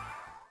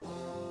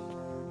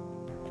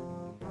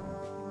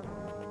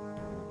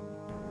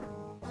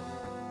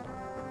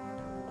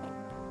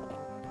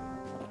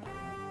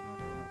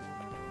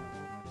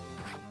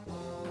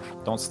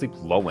 Don't sleep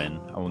low in.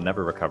 I will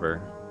never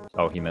recover.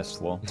 Oh, he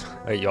missed lol.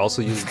 Hey, you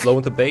also use blow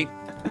into bait?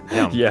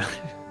 Damn. Yeah.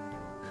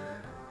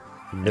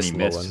 You And he missed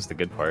missed, one. is the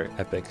good part.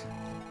 Epic.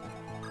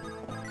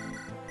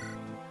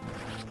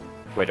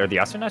 Wait, are the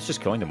astronauts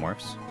just killing the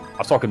morphs? I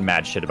was talking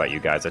mad shit about you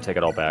guys. I take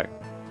it all back.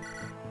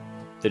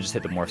 They just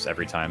hit the morphs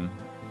every time.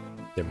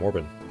 Yeah,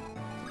 Morbin.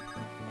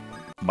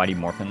 Mighty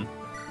Morphin.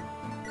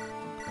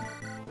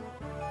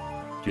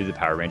 Do the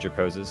Power Ranger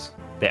poses.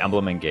 The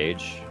emblem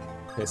engage.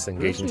 It's They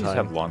engaging just time.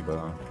 have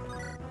longbow.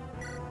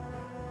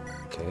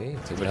 Okay, take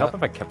It would that. help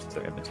if I kept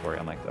the inventory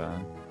on like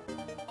that.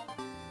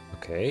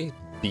 Okay,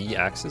 B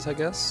axis, I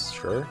guess.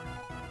 Sure.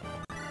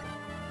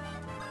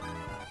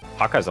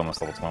 Hawkeye's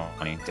almost level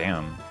 20.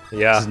 Damn.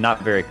 Yeah, This is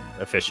not very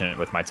efficient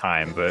with my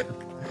time, but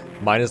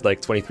mine is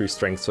like 23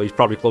 strength, so he's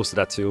probably close to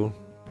that too.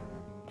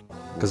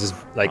 Because his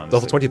like honestly.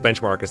 level 20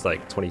 benchmark is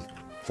like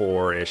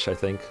 24-ish, I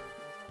think.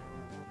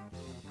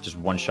 just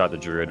one shot the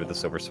druid with the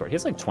silver sword. He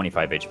has like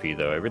 25 HP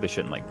though. I really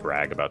shouldn't like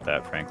brag about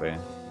that, frankly.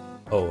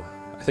 Oh,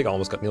 I think I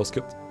almost got Neil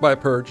skipped by a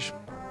purge.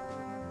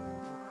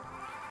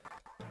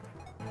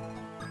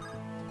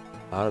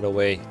 Out of the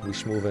way,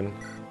 Leash moving.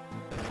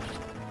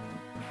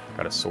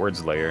 Got a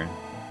swords layer.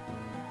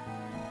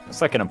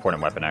 It's like an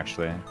important weapon,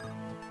 actually.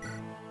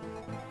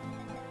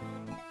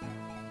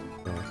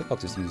 Yeah, I think I'll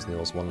just use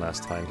Nils one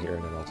last time here,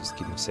 and then I'll just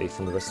keep him safe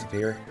from the rest of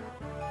here.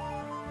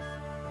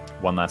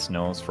 One last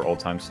nils for old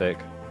time's sake.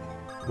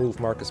 Move,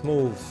 Marcus,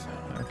 move.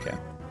 Okay.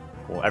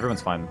 Well,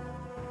 everyone's fine.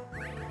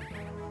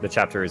 The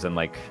chapter is in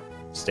like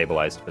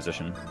stabilized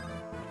position.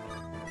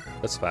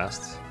 That's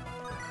fast.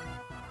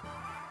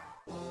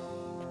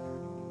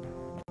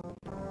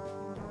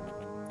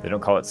 They don't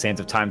call it Sands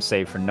of Time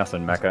Save for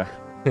nothing, Mecha.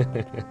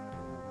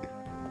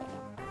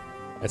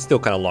 It's still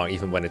kind of long,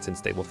 even when it's in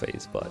stable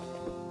phase, but,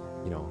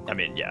 you know, I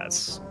mean, yeah,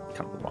 it's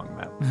kind of a long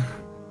map.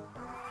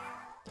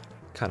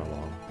 kind of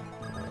long.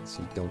 Alright,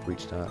 so you don't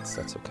reach that, so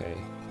that's okay.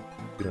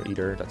 You don't eat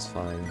her, that's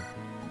fine.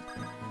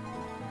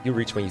 You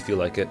reach when you feel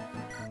like it.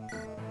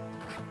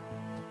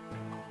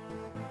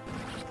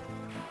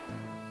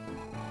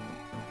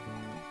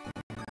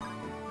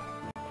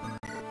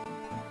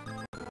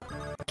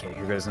 Okay,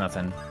 here goes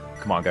nothing.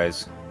 Come on,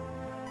 guys.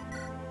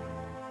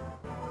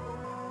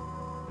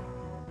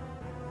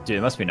 Dude,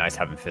 it must be nice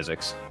having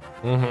physics.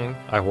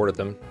 Mm-hmm. I hoarded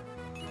them.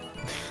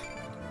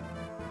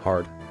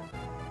 Hard.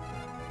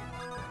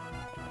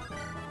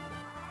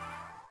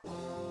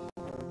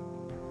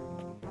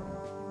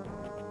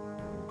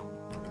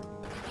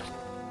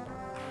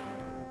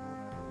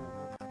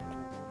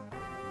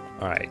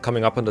 Alright,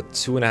 coming up on the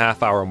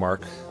 2.5 hour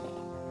mark.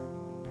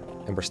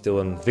 And we're still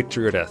in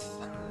victory or death.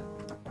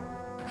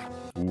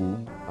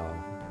 Ooh.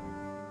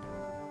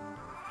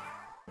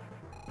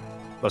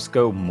 Let's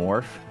go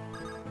morph.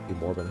 Be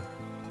Morbin.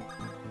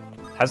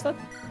 Has that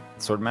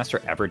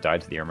Swordmaster ever died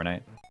to the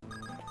Erminite?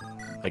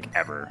 Like,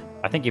 ever.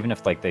 I think even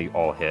if, like, they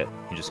all hit,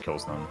 he just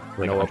kills them. Like,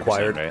 Reno 100%,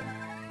 acquired. right?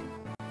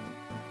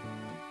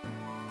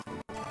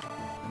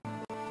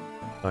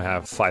 I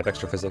have 5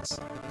 extra physics.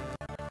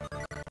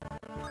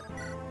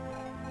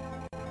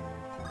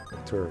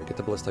 Hector, get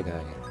the ballista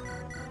guy.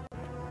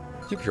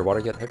 Did you pure water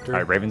yet, Hector?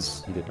 Alright,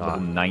 Ravens You did level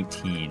not.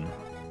 19.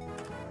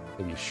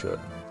 Maybe you should.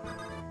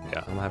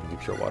 Yeah, I'm having you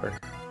pure water.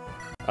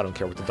 I don't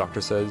care what the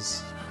doctor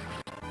says.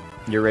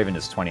 Your Raven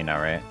is 20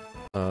 now, right?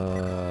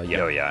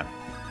 Yeah. Oh, yeah.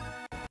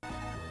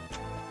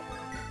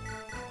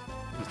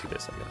 Let's do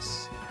this, I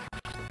guess.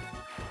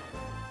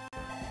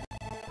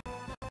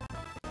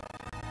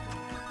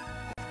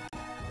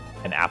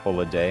 An apple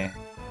a day.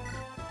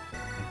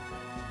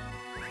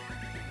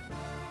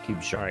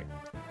 Keep sharp. Alright.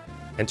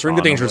 Entering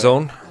the danger Onward.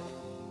 zone.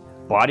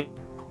 Body.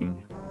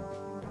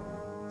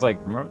 It's like,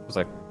 remember, it was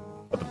like,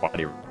 what the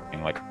body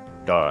ring, like,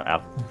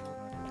 apple.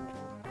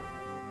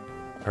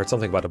 I heard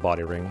something about a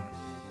body ring.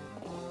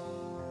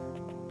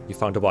 You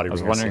found a body I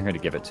was ring. wondering who to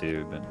give it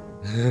to, but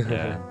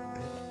yeah.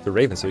 The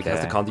Raven, so he has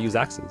the Okay. con to use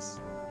axes.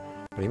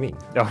 What do you mean?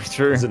 Oh,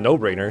 true. It's a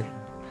no-brainer.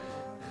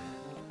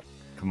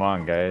 Come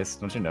on, guys.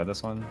 Don't you know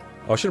this one?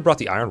 Oh, I should have brought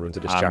the Iron Rune to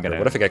this I'm chapter. gonna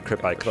What if I get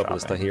crit by go Club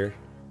Ballista shopping. here?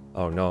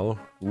 Oh no,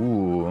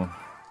 Ooh.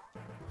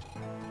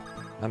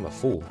 I'm a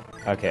fool.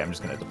 Okay, I'm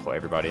just gonna deploy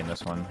everybody in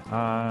this one.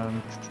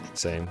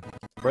 Same.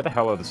 Where the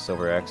hell are the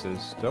silver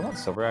axes? Do I want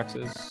silver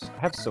axes? I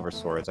have silver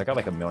swords. I got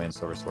like 1,000,000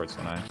 silver swords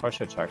tonight. I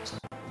should have checked.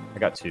 I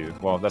got 2.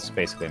 Well, that's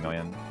basically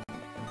 1,000,000.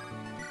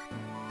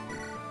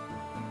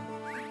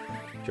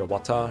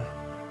 Jawata.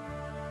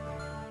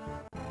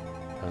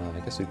 I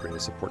guess we'd bring the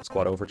support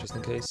squad over just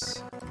in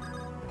case.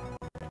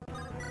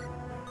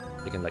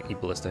 You can like eat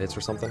ballista hits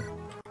or something.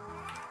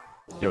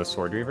 Yo, a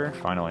sword reaver?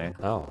 Finally.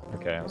 Oh,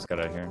 Okay, let's get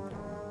out of here.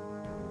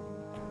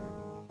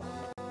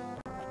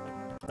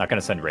 Not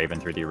gonna send Raven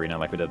through the arena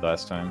like we did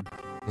last time.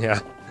 yeah.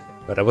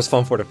 But it was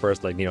fun for the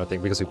first like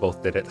thing because we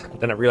both did it.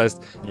 Then I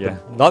realized Yeah.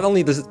 that not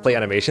only does it play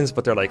animations,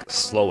 but they're like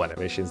slow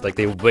animations. Like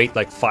they wait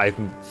like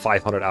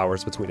 500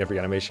 hours between every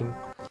animation.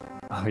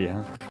 Oh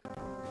yeah.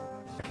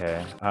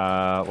 Okay.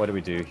 What do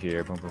we do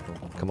here? Boom, boom, boom,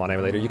 boom. Come on,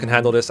 emulator, you can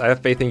handle this. I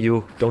have faith in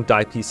you. Don't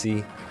die,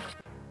 PC.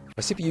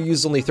 My CPU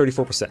uses only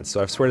 34%,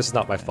 so I swear this is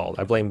not my fault.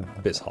 I blame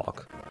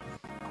BizHawk.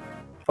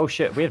 Oh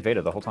shit, we had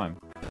Veda the whole time.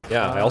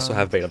 Yeah, I also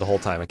have Beta the whole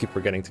time. I keep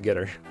forgetting to get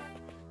her.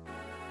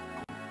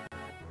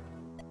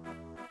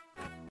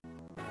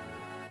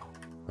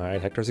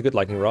 Alright, Hector's a good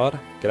lightning rod.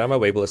 Get out of my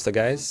way, Ballista,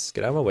 guys.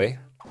 Get out of my way.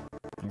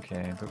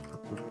 Okay.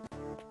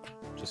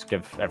 Just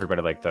give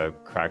everybody like the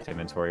cracked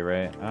inventory,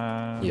 right?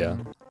 Yeah.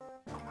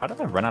 How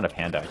did I run out of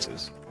hand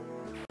axes?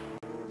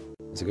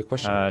 That's a good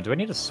question. Do I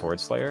need a sword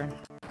slayer?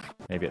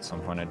 Maybe at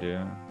some point I do.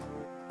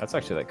 That's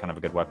actually like kind of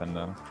a good weapon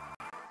though.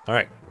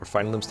 Alright, we're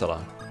fighting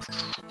Limstella.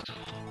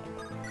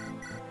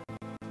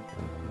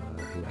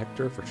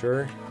 Hector for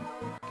sure.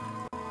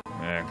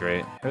 Yeah,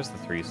 great. Here's the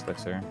 3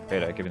 elixir.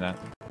 Beta, give me that.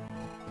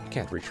 You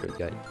can't reach it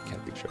yet. You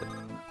can't reach it.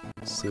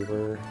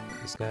 Silver,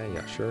 this guy,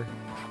 yeah, sure.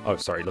 Oh,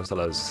 sorry,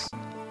 Limstella's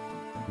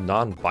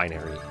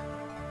non-binary.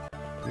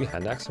 Do we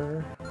hand axe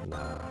her?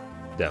 Nah.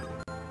 Dem.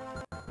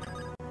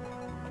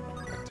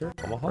 Hector,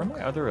 Tomahawk? Where are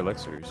my other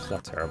elixirs?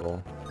 Not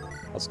terrible.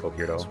 Let's go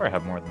here though. I swear I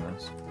have more than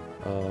this.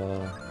 I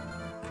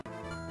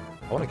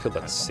want to kill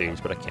that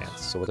sage, but I can't.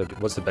 So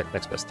what's the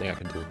next best thing I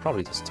can do?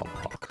 Probably just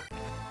Tomahawk.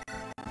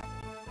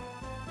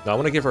 No, I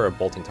want to give her a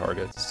bolting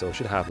target, so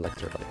should have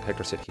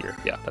Hector sit here.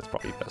 Yeah, that's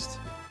probably best.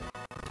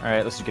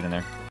 Alright, let's just get in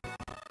there.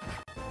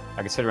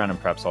 I could sit around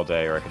and preps all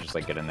day, or I could just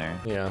like get in there.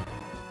 Yeah.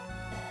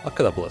 I'll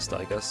kill that Ballista,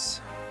 I guess.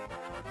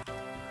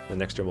 The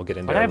next turn we'll get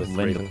in there I have with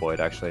Lin Raven.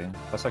 deployed, actually.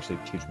 That's actually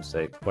a huge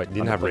mistake. Wait, you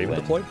didn't have Raven Lin.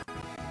 deployed?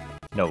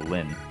 No,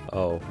 Lin.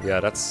 Oh, yeah,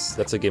 that's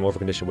a game over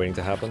condition waiting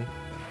to happen.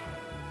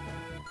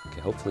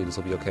 Okay, hopefully this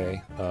will be okay.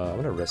 I'm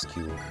gonna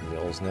rescue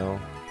Mills now.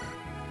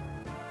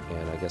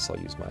 And I guess I'll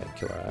use my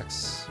killer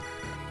axe.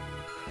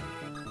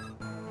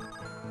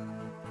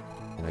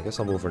 And I guess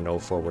I'll move Renault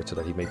forward so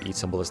that he maybe eats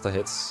some ballista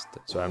hits,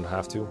 so I don't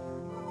have to.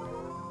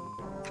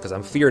 Because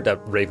I'm feared that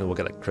Raven will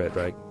get a crit,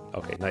 right?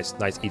 Okay, nice,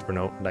 eat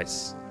Renault,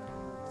 nice.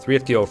 3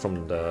 FKO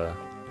from the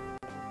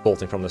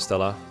bolting from the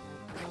Stella.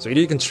 So either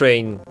you can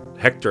train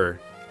Hector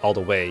all the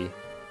way,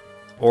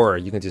 or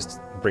you can just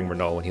bring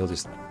Renault and he'll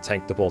just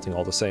tank the bolting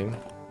all the same.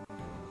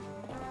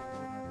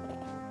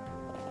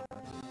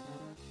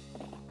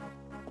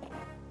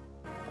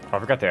 Oh, I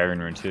forgot the Iron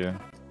Rune too.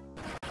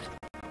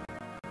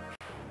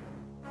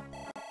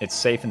 It's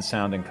safe and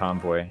sound in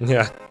convoy.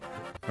 Yeah.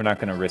 We're not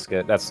gonna risk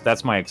it.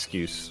 That's my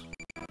excuse.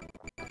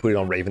 Put it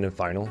on Raven in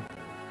final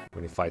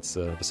when he fights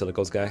the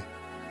Basilicos guy.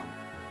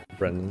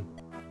 Brendan.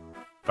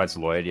 Fights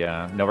Lloyd,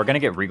 yeah. No, we're gonna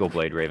get Regal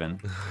Blade Raven.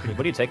 What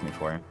do you take me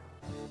for?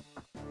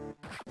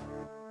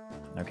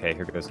 Okay,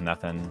 here goes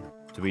nothing.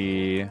 Do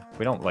we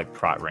don't like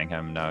prot ring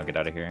him? No, get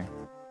out of here.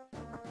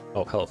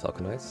 Oh, hello,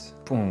 Falcon Knights.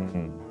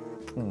 Boom.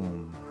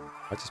 Boom.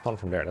 I just spawned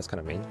from there, that's kind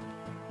of mean.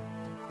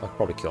 I could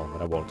probably kill him,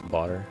 but I won't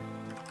bother.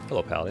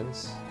 Hello,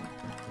 Paladins.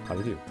 How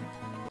do you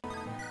do?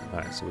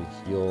 Alright, so we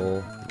heal.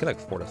 We can like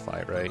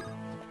fortify, right?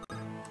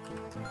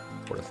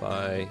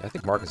 Fortify. I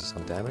think Marcus is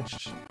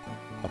undamaged.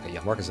 Okay,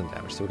 yeah, Marcus is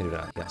undamaged, so we can do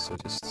that. Yeah, so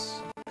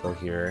just go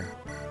here.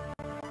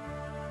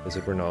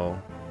 Visit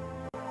Renault.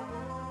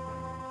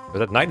 But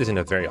that knight is in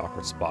a very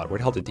awkward spot. Where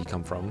the hell did he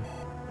come from?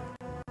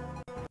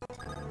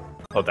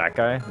 Oh, that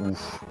guy?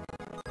 Oof.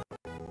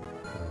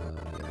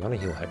 I'm gonna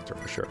heal Hector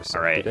for sure. So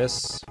Alright. do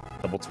this.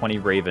 Level 20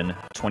 Raven,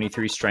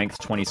 23 strength,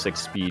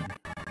 26 speed.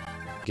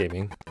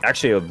 Gaming.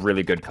 Actually, a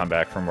really good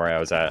comeback from where I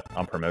was at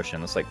on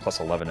promotion. It's like plus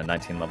 11 and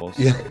 19 levels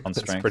Yeah, on that's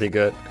strength. pretty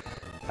good.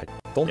 I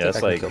don't think I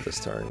can like- kill this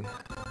turn.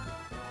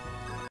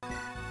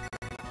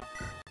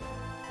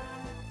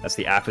 That's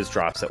the Apis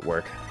drops at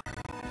work.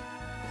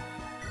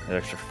 The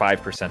extra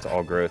 5% to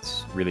all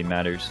growths really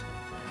matters.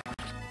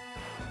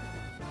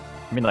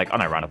 I mean, like,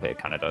 unironically it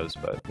kind of does,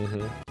 but...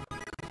 Mm-hmm.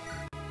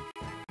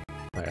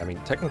 Right, I mean,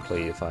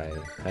 technically, if I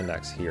hand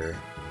axe here,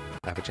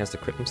 I have a chance to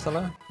crit him still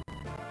now.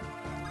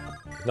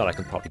 If not, I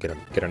can probably get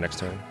her next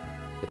turn.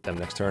 Get them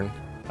next turn.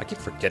 I keep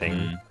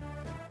forgetting.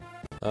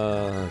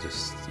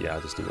 Just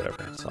do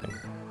whatever. It's fine.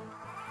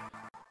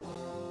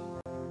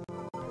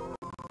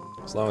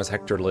 As long as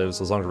Hector lives,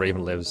 as long as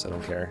Raven lives, I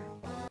don't care.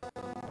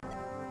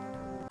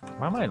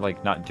 Why am I,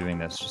 like, not doing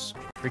this? Just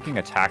freaking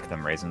attack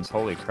them, Raisins.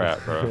 Holy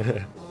crap, bro.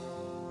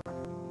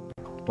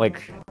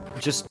 Like,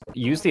 just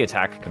use the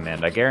attack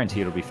command. I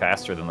guarantee it'll be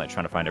faster than, like,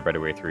 trying to find a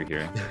better way through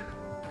here.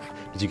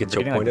 Did you get We're choke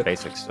getting, like, pointed?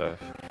 basic stuff.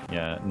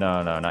 Yeah,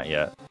 no, not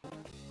yet.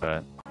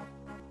 But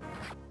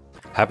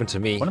Happened to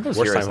me. one of those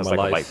Worst heroes time has, of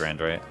my like, a life. light brand,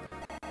 right?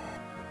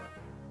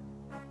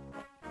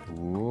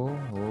 Ooh,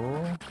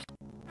 ooh.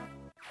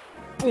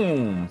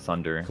 Boom!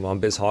 Thunder. Come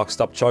on, BizHawk,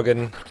 stop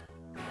chugging.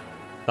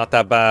 Not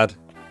that bad.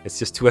 It's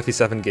just 2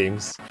 FE7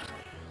 games.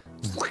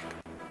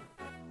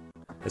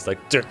 It's like...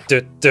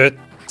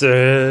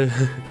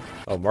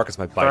 Oh, Marcus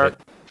might bite it.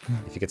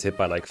 If he gets hit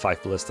by like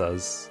 5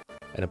 ballistas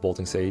and a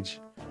bolting sage.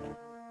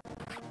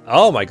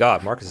 Oh my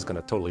god, Marcus is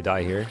gonna totally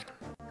die here.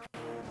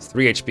 It's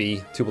 3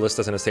 HP, 2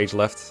 ballistas and a sage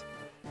left.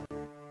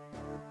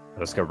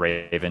 Let's go,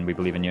 Raven. We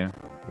believe in you.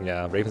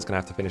 Yeah, Raven's gonna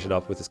have to finish it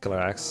up with his killer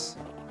axe.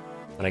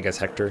 And I guess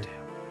Hector.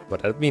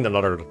 But that'd mean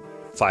another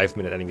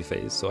 5-minute enemy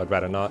phase, so I'd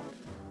rather not.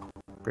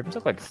 Raven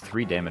took like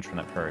 3 damage from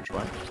that purge.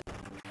 What?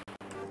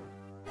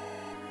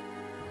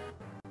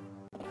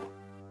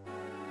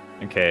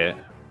 Okay,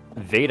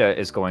 Veda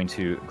is going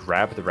to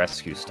grab the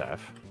rescue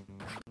staff.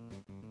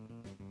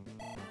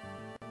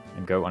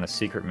 and go on a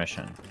secret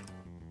mission.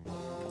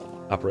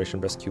 Operation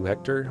Rescue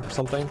Hector or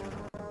something?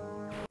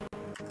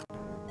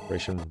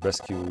 Operation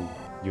Rescue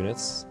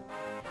Units.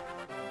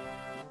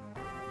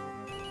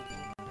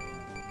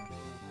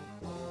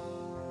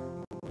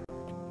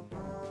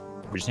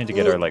 We just need to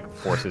get our like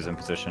forces in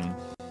position.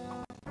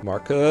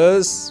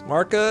 Marcus!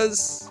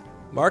 Marcus!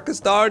 Marcus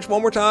dodge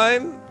one more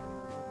time!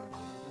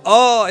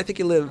 Oh, I think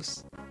he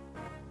lives.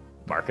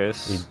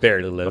 Marcus? He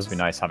barely lives. Must be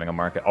nice having a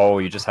Marcus. Oh,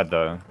 you just had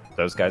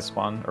those guys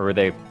spawn? Or were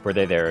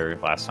they there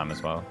last time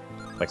as well?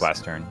 Like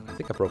last turn? I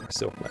think I broke my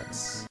silk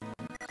lance.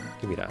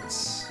 Give me that.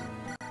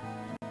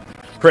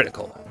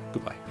 Critical.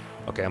 Goodbye.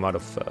 Okay, I'm out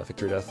of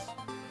Victory Death.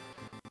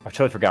 I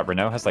totally forgot.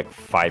 Renault has like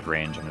 5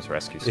 range on his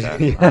rescue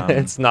stat. Yeah,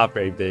 it's not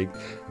very big.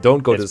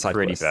 Don't go to the side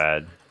pretty quest.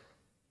 bad.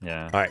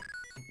 Yeah. Alright.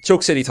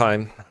 Choke City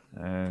time.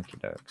 Okie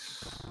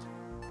dokes.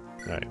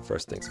 Alright,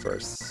 first things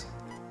first.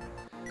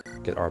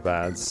 Get our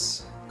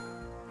bads.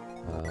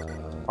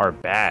 Our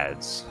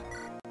bads.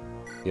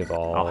 Give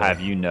all. I'll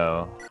have you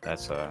know.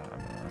 That's not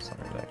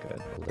really that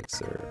good.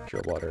 Elixir,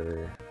 pure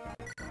water.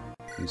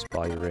 Use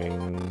body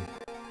ring.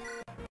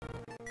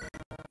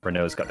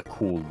 Renault's got the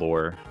cool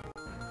lore.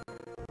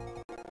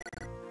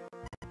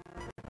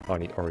 I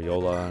need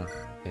Aureola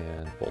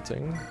and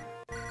bolting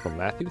from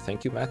Matthew.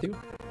 Thank you, Matthew,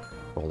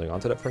 for holding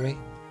on to that for me.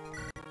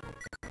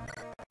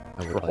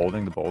 We're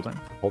holding the bolting?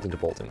 Holding the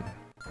bolting.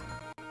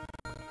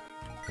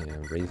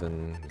 And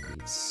Raven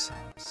needs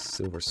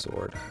Silver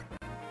Sword.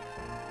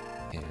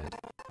 And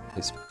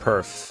his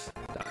perf,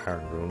 the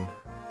Iron Rune.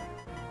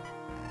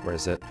 Where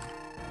is it?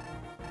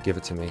 Give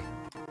it to me.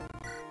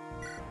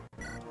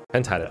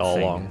 Pent had it all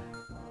along.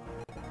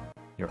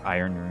 Your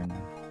Iron Rune.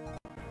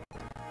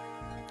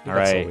 Yeah,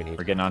 Alright,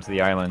 we're getting onto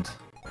the island.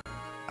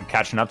 I'm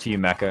catching up to you,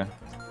 Mecha.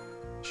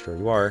 Sure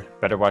you are.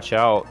 Better watch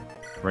out.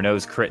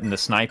 Renault's critting the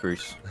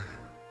snipers.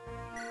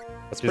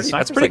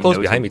 That's pretty close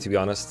behind me, to be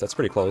honest. That's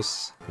pretty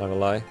close, not gonna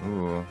lie.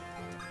 Ooh.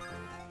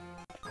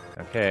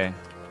 Okay.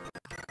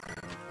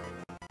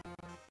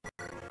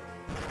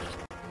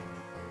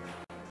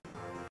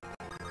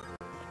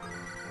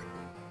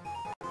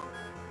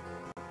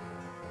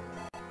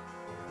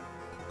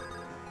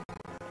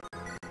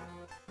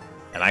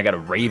 And I got a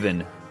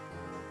Raven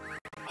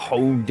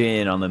honed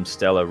in on them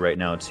Stella right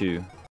now,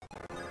 too.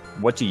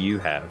 What do you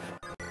have?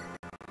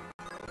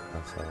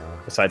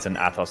 Besides an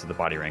Athos of the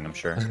body ring, I'm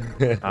sure.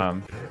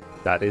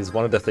 That is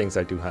one of the things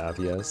I do have,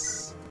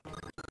 yes.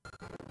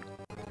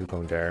 You're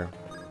going there.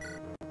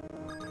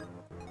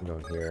 I'm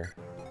going here.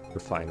 We're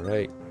fine,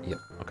 right? Yep,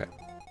 okay.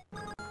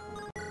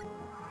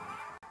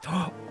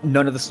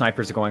 None of the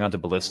snipers are going onto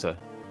Ballista.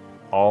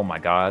 Oh my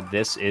god,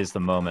 this is the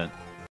moment.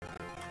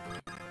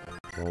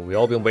 Well, we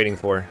all been waiting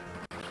for.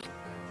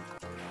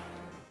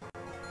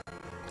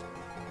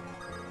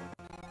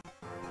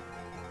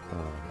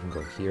 I'm gonna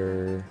go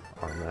here.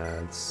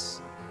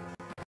 Armads.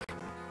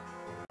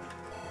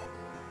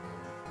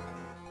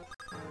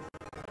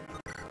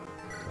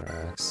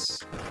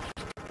 Carax.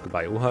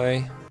 Goodbye,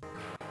 Uhai.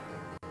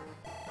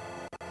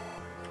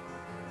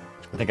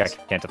 I think I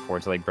can't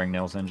afford to like bring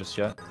Nils in just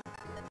yet.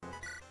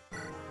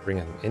 Bring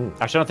him in.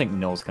 Actually, I don't think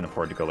Nils can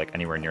afford to go like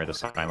anywhere near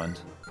this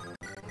island.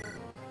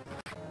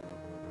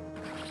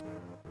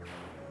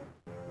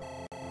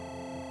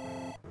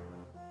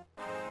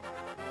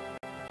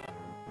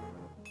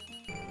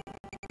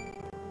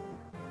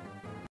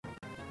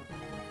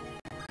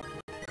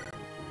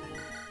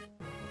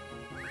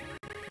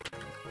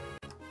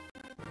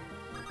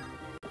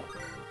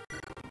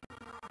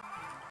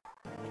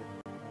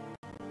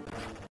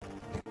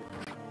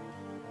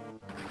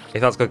 I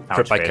thought it was going to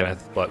crit by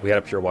Kenneth, but we had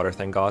a pure water,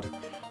 thank god.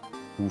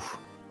 Oof.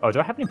 Oh, do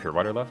I have any pure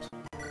water left?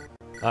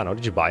 I don't know,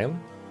 did you buy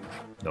him?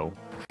 No.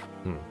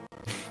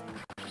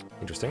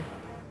 Interesting.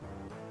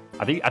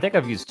 I think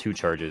I've used 2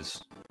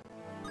 charges.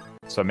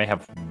 So I may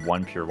have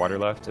 1 pure water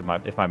left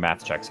if my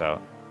math checks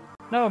out.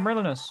 No,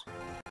 Merlinus.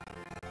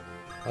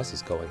 How's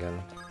this go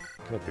again?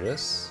 Can I do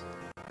this?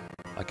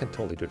 I can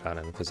totally do that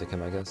and physic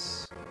him, I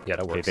guess. Yeah,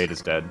 that works. Fate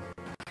is dead.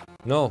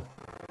 No.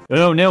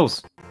 No,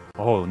 Nils!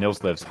 Oh,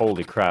 Nils lives.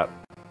 Holy crap.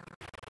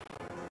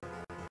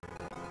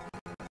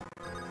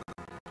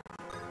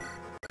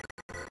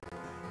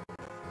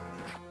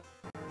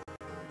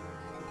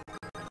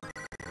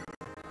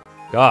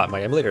 God,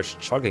 my emulator's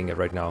chugging it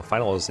right now.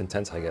 Final is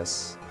intense, I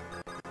guess.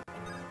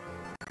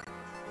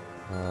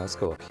 Let's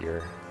go up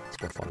here. It's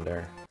more fun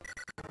there.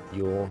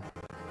 Yule.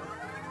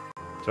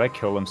 Do I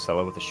kill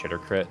Limsella with a shitter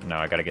crit? No,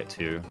 I gotta get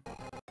 2.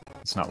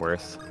 It's not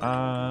worth.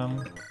 I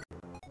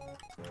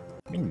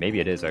mean, maybe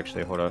it is,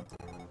 actually. Hold up.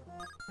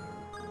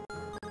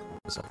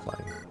 It's not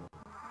flying.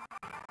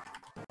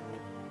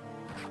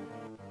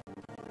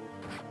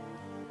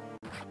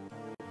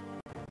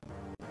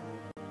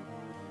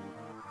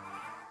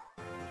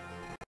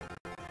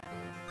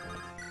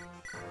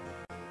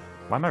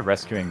 Why am I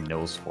rescuing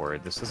Nils for?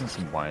 This doesn't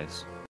seem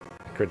wise.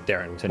 Crit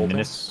Darren. To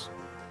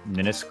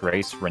Ninnis,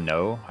 Grace,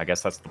 Renault. I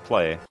guess that's the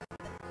play.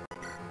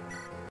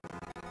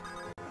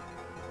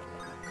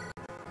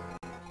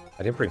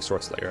 I didn't bring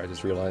Sword Slayer, I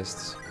just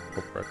realized.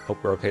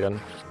 Hope we're okay then.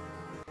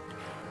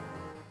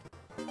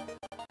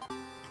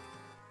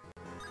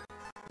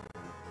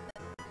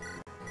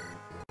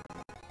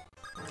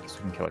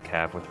 can kill a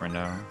Cav with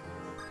Renault.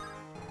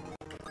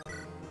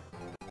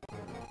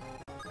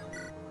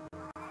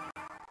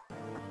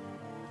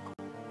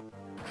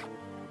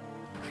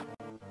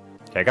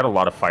 Okay, I got a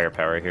lot of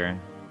firepower here.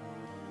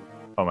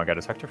 Oh my god,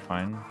 is Hector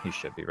fine? He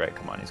should be, right?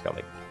 Come on, he's got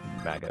like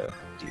mega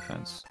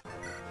defense.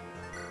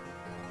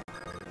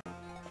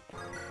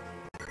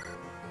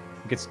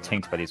 He gets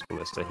tanked by these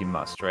ballista. He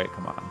must, right?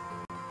 Come on.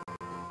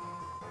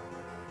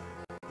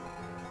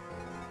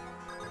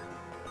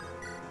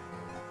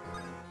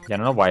 Yeah, I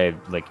don't know why I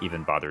like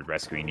even bothered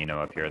rescuing Nino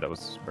up here. That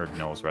was, or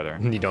Knowles rather.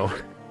 Nino.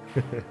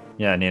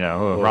 Yeah,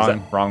 Nino. Oh,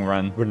 wrong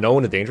run. We're no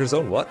in the danger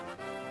zone. What?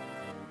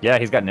 Yeah,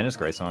 he's got Ninja's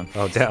Grace on.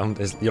 Oh damn!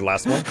 Is your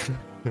last one?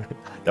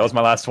 That was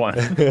my last one.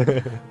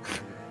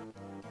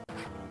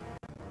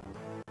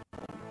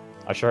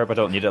 I sure hope I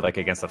don't need it like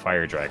against the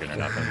fire dragon or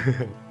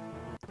nothing.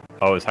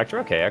 Oh, is Hector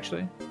okay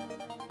actually?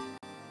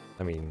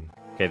 I mean,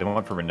 okay, they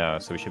went for Renault,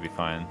 so we should be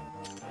fine.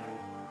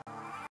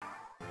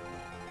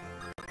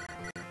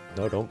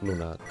 No, don't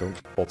Luna.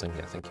 Don't bolting.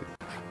 Yeah, thank you.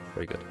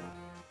 Very good.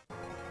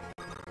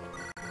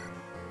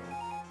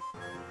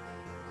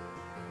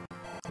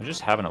 I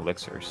just have an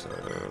elixir, so...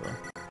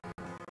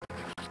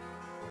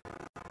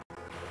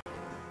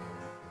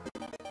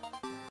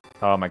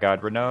 Oh my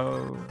god,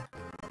 Renault!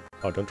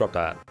 Oh, don't drop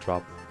that.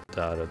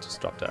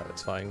 Just drop that.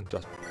 It's fine.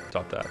 Just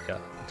drop that. Yeah.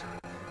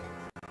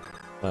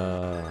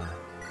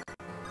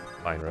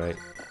 Fine, right?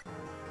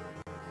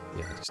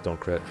 Yeah, just don't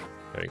crit.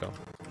 There you go.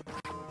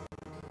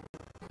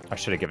 I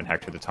should have given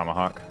Hector the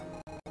tomahawk.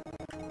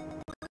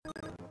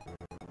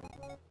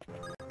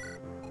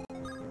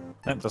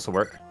 This will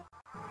work.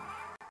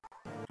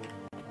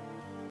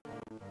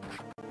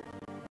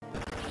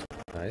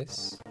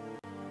 Nice.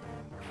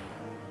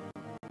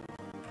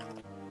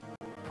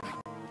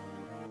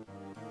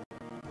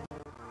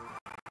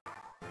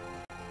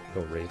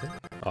 Go Raven.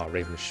 Oh,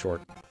 Raven is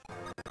short.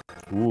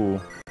 Ooh.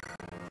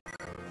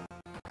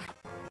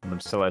 I'm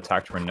still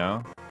attacked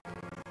Renault.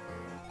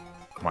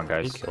 Come on,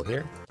 guys. Kill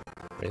here.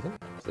 Raven,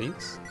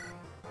 please.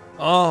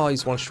 Oh,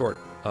 he's one short.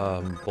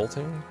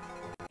 Bolting?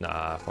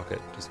 Nah, fuck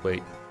it. Just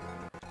wait.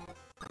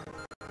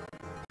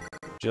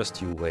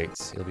 Just you wait.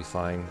 He'll be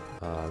fine.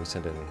 We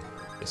send in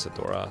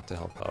Isadora to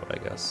help out, I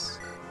guess.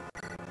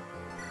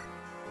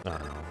 I don't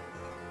know.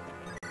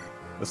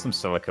 There's some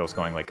solo kills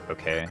going, like,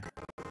 okay.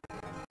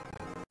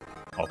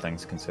 All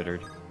things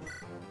considered.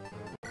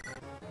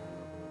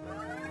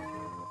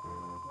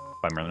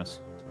 Bye, Merlinus.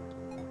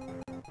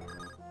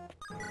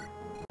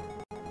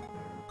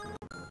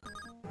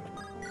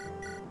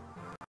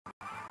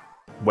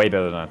 Way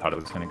better than I thought it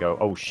was gonna go.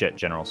 Oh shit,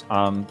 generals.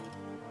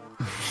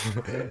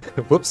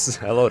 Whoops,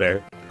 hello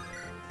there.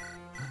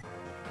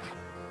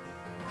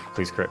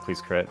 Please crit,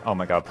 please crit. Oh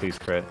my god, please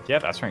crit. Do you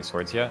have S-rank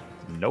swords yet?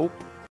 Nope.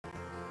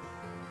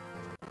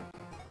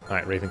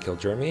 Alright, Raven killed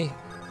Jerme.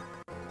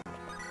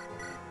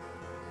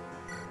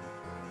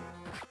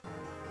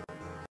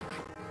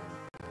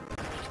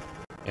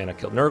 And I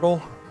killed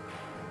Nurgle.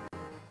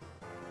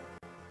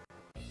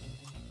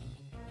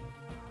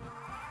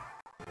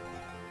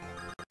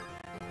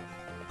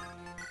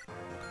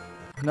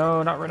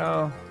 No, not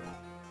Renault.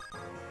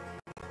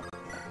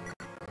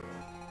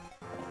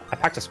 I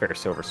packed a spare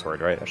silver sword,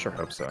 right? I sure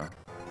hope so.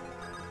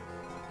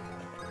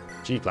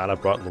 Gee, glad I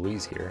brought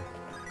Louise here.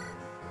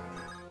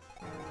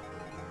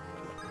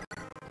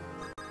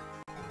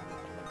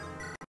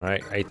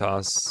 Alright,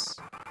 Athos.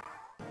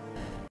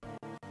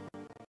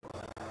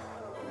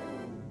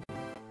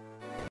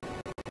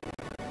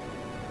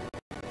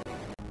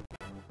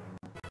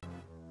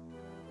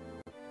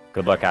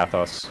 Good luck,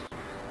 Athos.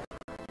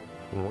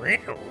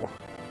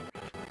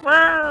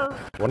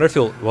 Wonder if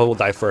what will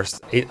die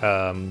first,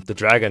 the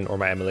dragon or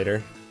my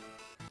emulator.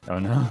 Oh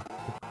no.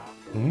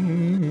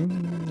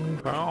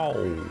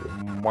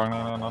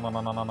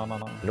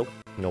 Nope.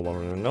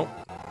 Nope.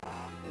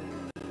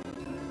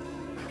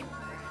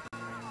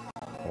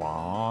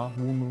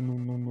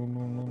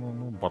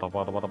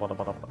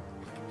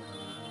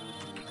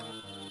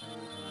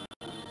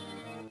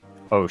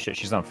 Oh shit,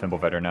 she's on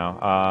Fimblevetter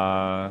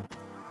now.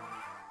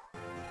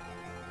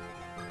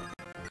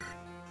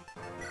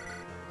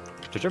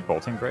 Did your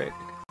bolting break?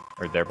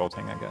 Or their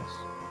bolting, I guess.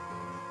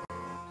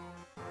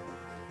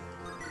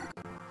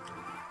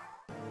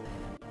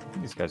 I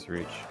think these guys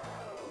reach.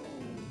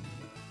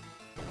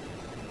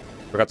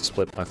 Forgot to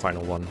split my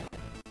final one.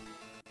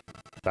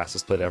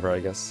 Fastest split ever, I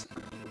guess.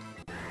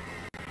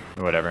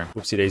 Whatever.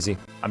 Whoopsie daisy.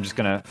 I'm just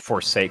gonna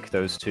forsake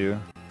those two.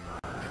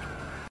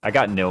 I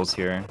got Nils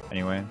here,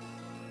 anyway.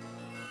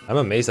 I'm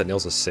amazed that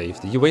Nils is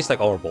safe. Did you waste like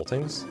all our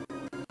boltings?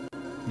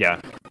 Yeah,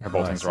 our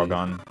boltings are all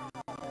gone.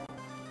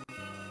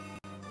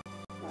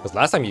 Because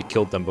last time you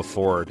killed them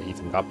before they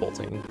even got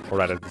bolting. Or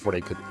rather, before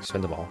they could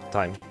spend them all the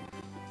time.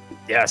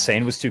 Yeah,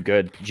 Sane was too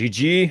good.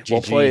 GG.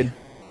 Well played.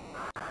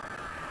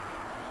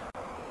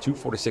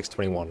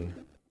 2:46:21.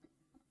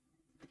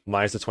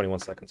 Minus the 21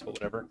 seconds, but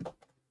whatever.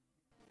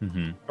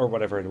 Or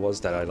whatever it was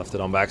that I left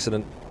it on by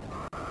accident.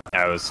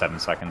 Yeah, it was 7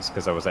 seconds,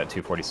 because I was at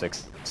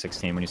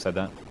 2:46:16 when you said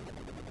that.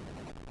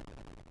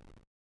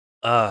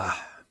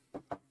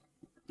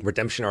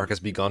 Redemption arc has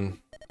begun.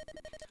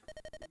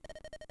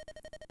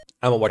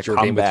 I'm gonna watch your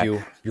Come game back. with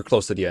you. You're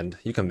close to the end.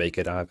 You can make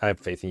it. I have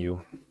faith in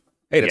you.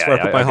 Hey, that's Yeah, where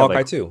I put my I got, Hawkeye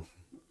like, too.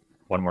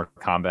 One more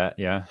combat,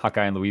 yeah.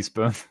 Hawkeye and Luis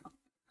both.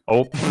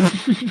 Oh.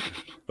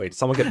 Wait,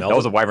 someone get melted? That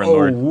was a Wyvern oh,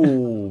 Lord.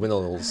 Ooh,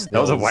 Nils. That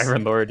was a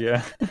Wyvern Lord,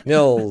 yeah.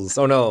 Nils,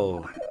 oh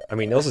no. I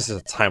mean, Nils is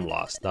just a time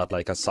loss, not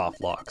like a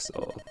soft lock,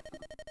 so...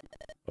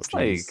 It's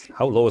like...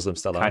 How low is them,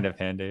 Stella? Kind of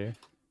handy.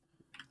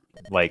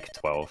 Like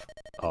 12.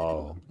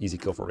 Oh, easy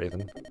kill for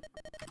Raven.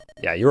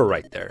 Yeah, you were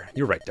right there.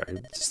 You're right there.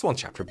 Just one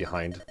chapter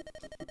behind.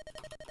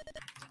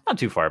 Not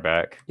too far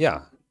back.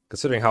 Yeah,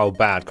 considering how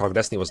bad Cog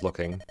Destiny was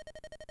looking.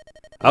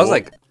 I was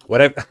like,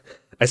 what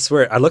I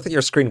swear, I looked at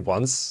your screen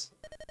once,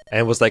 and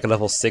it was like a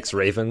level 6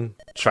 Raven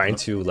trying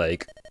to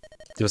like...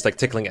 It was like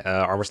tickling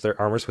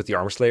armors with the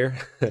Armor Slayer.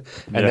 And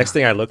next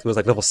thing I looked, it was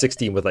like level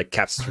 16 with like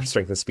cap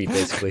strength and speed,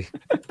 basically.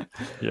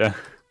 Yeah.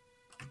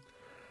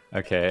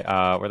 Okay,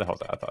 where the hell's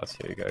that? Thoughts?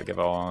 Here you go. Give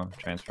all.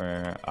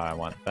 Transfer. I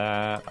want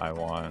that. I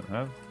want...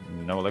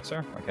 no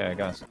elixir? Okay, I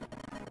guess.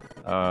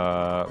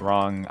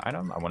 Wrong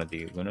item. I wanted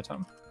the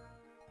Lunatome.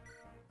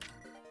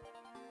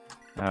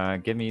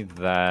 Give me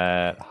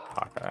that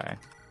Hawkeye.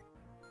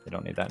 I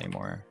don't need that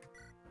anymore.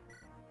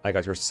 I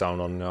got your sound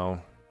on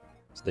now,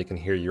 so they can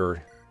hear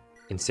your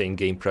insane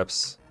game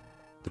preps,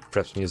 the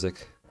preps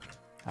music.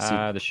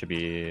 This should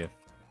be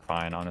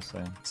fine,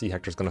 honestly. See,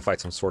 Hector's gonna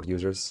fight some sword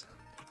users.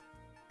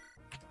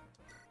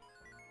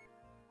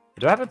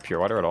 Do I have a Pure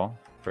Water at all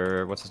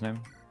for what's his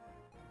name?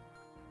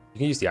 You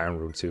can use the Iron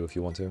Rune too if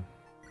you want to.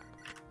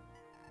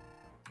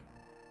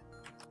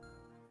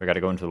 We got to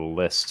go into the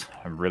list.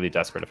 I'm really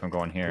desperate if I'm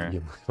going here.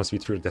 You must be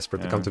too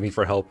desperate to come to me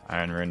for help.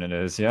 Iron Rune it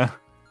is, yeah.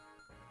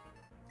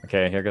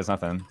 Okay, here goes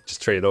nothing.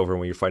 Just trade it over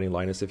when you're fighting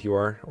Linus if you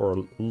are,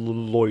 or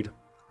Lloyd.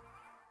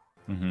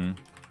 Mm-hmm.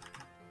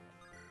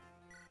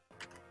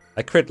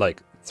 I crit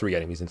like 3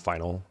 enemies in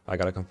final, I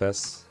gotta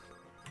confess.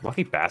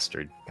 Lucky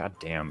bastard. God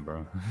damn,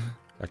 bro.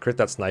 I crit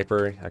that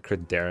sniper, I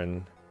crit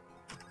Darren,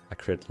 I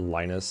crit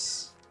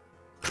Linus.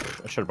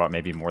 I should have bought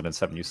maybe more than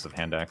 7 uses of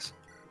hand axe.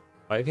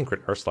 I even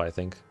crit Ursula, I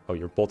think. Oh,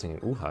 you're bolting in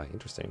Uha,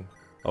 interesting.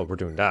 Oh, we're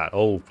doing that.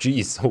 Oh,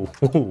 jeez.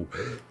 Oh,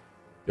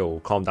 yo,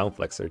 calm down,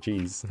 Flexer,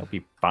 jeez. He'll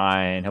be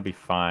fine. He'll be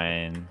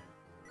fine.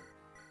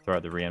 Throw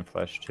out the Rian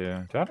Flesh, too.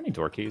 Do I have any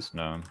door keys?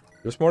 No.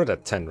 It was promoted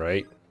at 10,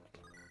 right?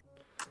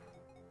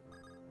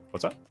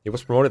 What's that? It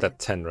was promoted at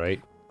 10,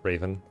 right,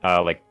 Raven?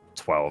 Like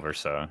 12 or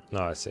so. No,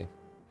 I see.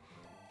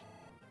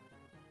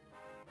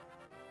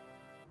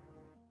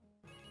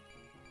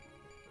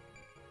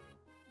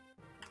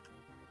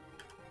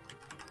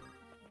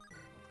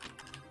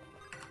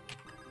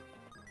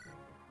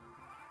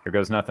 Here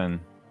goes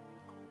nothing.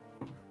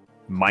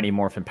 Mighty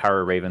Morphin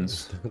Power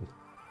Ravens.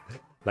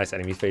 Nice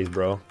enemy phase,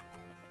 bro.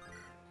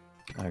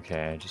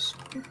 Okay, just...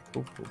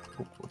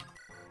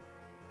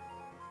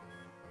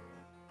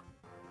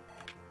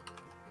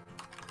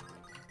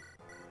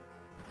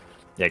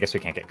 Yeah, I guess we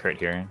can't get crit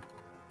here.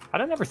 I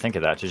didn't ever think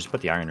of that, to just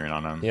put the Iron Rune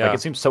on him. Yeah. Like,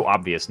 it seems so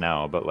obvious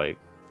now, but, like...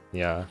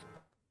 Yeah.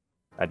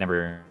 I'd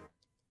never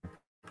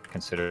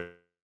considered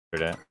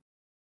it.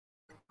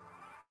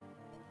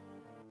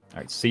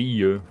 Alright, see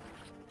you.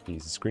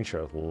 Jeez, the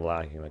screenshot is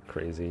lagging like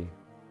crazy.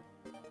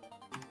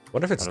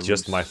 What if it's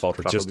just my fault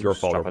or just your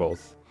fault or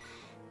both?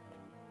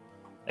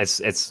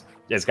 It's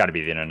got to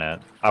be the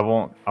internet. I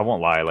won't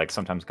lie. Like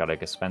sometimes gotta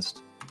get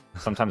spensed.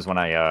 Sometimes when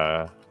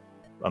I'm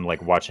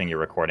like watching your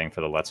recording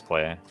for the Let's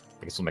Play, I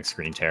get some like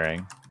screen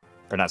tearing,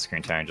 or not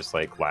screen tearing, just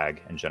like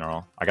lag in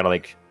general. I gotta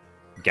like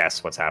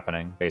guess what's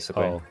happening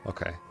basically. Oh,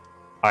 okay.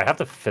 I have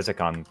the physic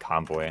on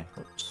Convoy.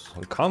 Oops.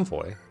 On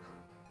Convoy?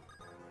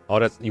 Oh,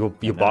 that's you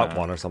bought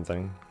one or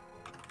something.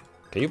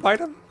 Can you buy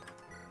them?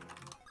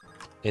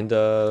 In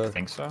the... I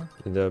think so.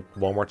 In the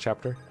Walmart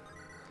chapter?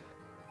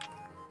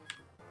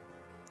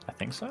 I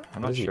think so.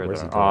 I'm not sure.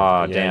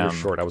 Ah, damn. Yeah, you're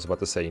short. I was about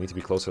to say, you need to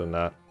be closer than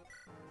that.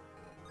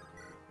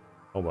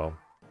 Oh well.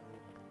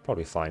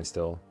 Probably fine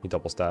still. He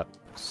double stat.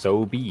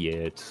 So be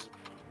it.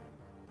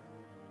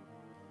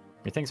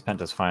 Methinks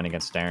Penta's fine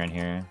against Darren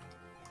here.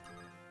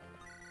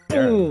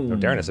 Darren. No,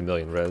 Darren has a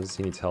million res.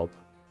 He needs help.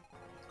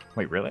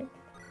 Wait, really?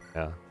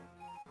 Yeah.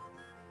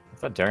 I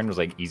thought Darren was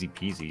like easy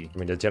peasy. I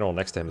mean, the general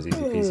next to him is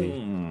easy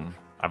peasy.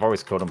 I've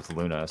always killed him with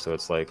Luna, so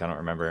it's like, I don't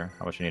remember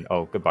how much you need.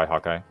 Oh, goodbye,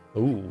 Hawkeye.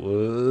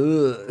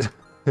 Ooh.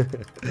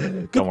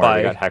 Don't worry,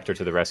 we got Hector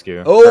to the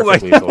rescue. Oh my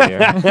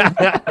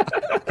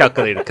god.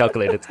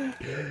 Calculated.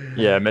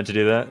 Yeah, I meant to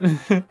do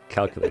that.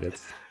 Calculated.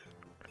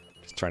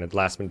 Just trying to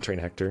last minute train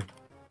Hector.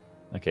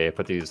 Okay,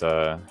 put these two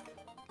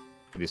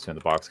in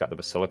the box. Got the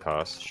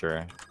Basilicos,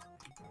 sure.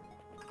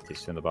 Put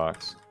these two in the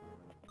box.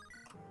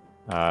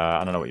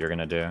 I don't know what you're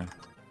gonna do.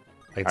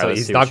 I can tell you,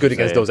 he's not good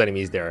against those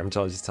enemies there. I'm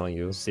just telling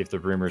you. Let's see if the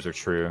rumors are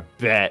true.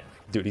 Bet.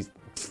 Dude, he's...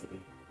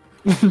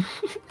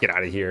 Get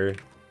out of here.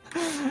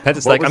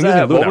 Penta's like, I'm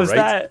using Luna, what was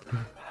right? That?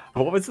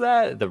 What was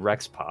that? The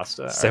Rex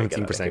Pasta?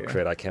 17%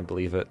 crit, I can't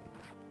believe it.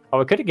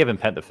 Oh, I could have given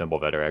Pent the Fimble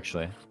better,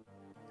 actually.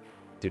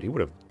 Dude, he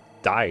would have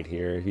died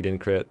here if he didn't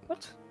crit.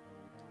 What?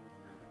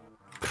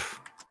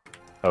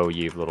 Oh,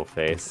 you little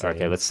faith. Insane.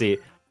 Okay, let's see.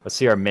 Let's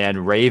see our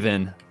man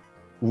Raven.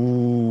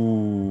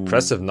 Ooh.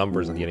 Impressive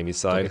numbers on the enemy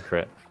side.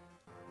 Crit.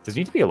 Does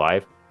he need to be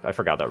alive? I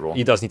forgot that rule.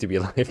 He does need to be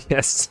alive,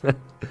 yes. But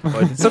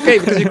it's okay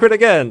because you crit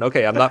again.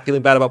 Okay, I'm not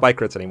feeling bad about my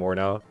crits anymore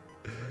now.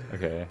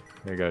 Okay,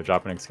 here you go.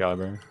 Drop an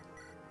Excalibur.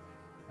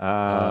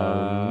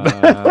 I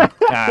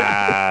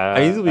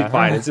mean, it'll be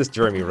fine. It's just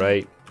Jerme,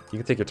 right? You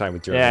can take your time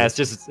with Jerme. Yeah, it's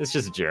just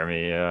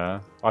Jerme. Yeah,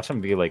 watch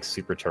him be like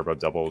super turbo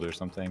doubled or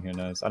something. Who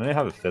knows? I don't even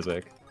have a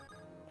physic.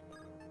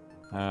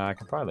 I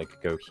can probably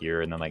like go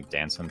here and then like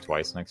dance him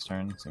twice next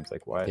turn. Seems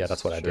like wise. Yeah,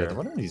 that's what I did.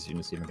 What are these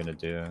units even gonna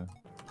do?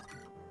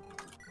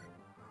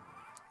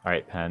 All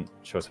right, Pen,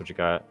 show us what you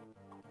got.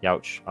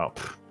 Youch. Oh,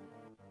 pff,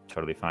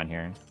 totally fine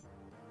here.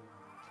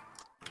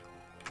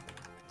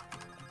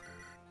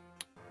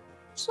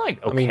 It's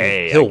like okay. I mean,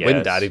 he'll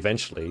win that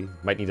eventually.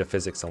 Might need a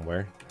physics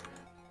somewhere.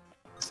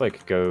 Let's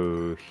like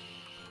go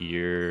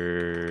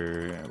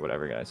here.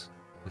 Whatever, guys.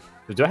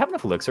 Do I have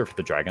enough elixir for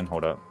the dragon?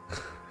 Hold up.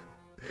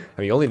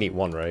 I mean, you only need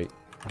one, right?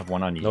 I have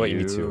one on you. No, wait, you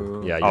need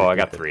two. Yeah. Oh, I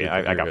got three.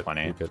 I got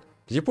plenty. You're good.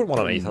 Did you put one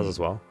on Aethos as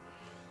well?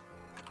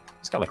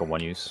 It's got like a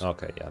one use.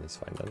 Okay, yeah, that's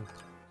fine then.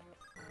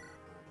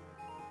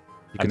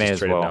 I may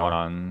as well. Hold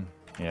on.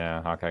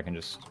 Yeah, Hawkeye can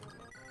just.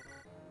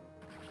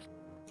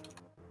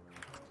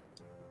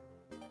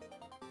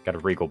 Got a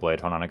Regal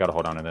Blade. Hold on, I gotta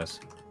hold on to this.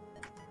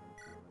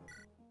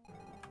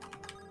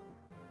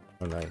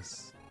 Oh,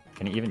 nice.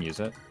 Can he even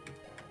use it?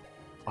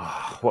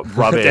 Oh, what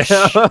rubbish!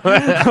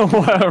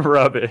 What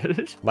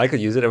rubbish! Mike could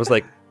use it. It was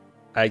like,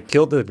 I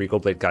killed the Regal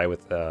Blade guy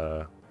with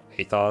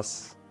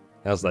Aethos.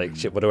 I was like,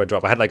 shit, what do I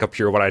drop? I had like a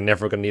pure one I'm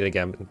never gonna need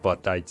again,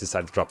 but I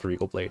decided to drop the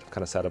Regal Blade. I'm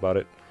kind of sad about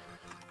it.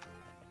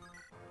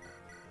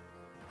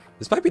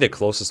 This might be the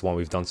closest one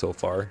we've done so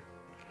far.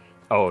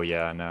 Oh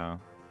yeah, no.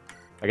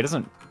 Like it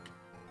doesn't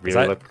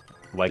really look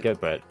like it,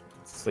 but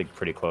it's like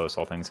pretty close,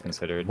 all things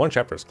considered. One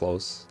chapter is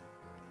close.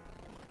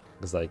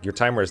 Because like your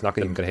timer is not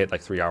even gonna hit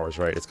like 3 hours,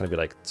 right? It's gonna be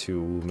like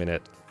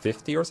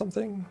 2:50 or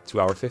something,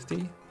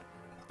 2:50.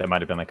 That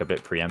might have been like a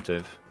bit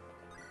preemptive.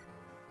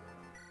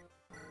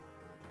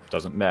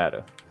 Doesn't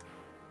matter.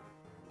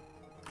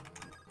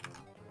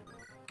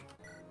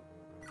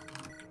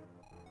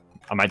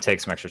 I might take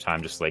some extra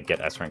time just to like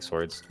get S-rank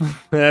swords.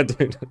 Yeah,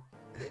 dude.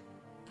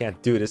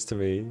 Can't do this to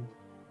me.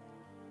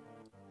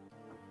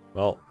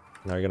 Well,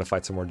 now you're gonna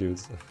fight some more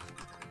dudes.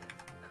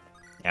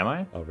 Am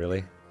I? Oh,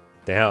 really?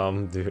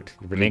 Damn, dude.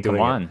 Really, I mean, come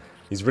on.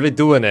 He's really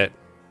doing it.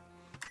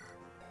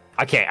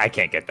 I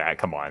can't get that.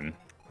 Come on.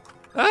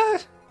 Ah!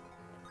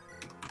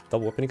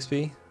 Double weapon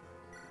XP?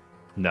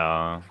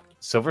 No.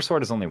 Silver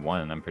Sword is only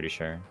one, I'm pretty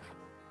sure.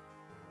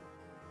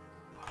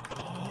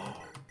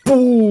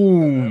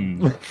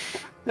 Boom!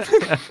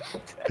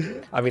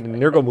 I mean,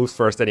 Nurgle moves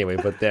first anyway,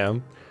 but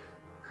damn.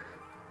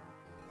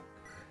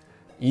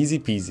 Easy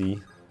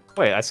peasy.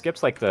 Wait, I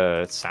skipped like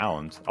the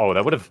sound. Oh,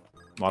 that would have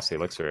lost the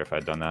elixir if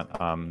I'd done that.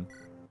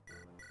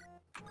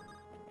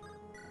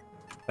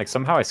 Like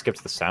somehow I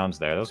skipped the sounds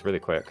there. That was really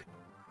quick.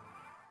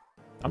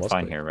 I'm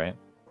fine here, right?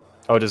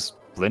 Oh, does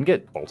Lynn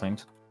get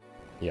boltinged?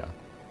 Yeah.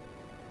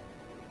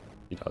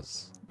 He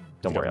does.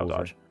 Don't worry, I'll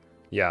dodge.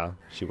 Yeah,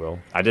 she will.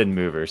 I didn't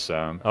move her,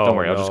 so don't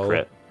worry, I'll just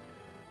crit.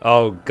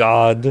 Oh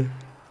god.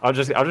 I'll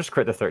just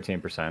crit the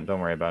 13%. Don't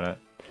worry about it.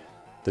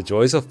 The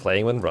joys of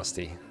playing when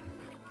rusty.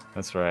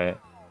 That's right.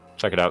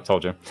 Check it out,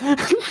 told you.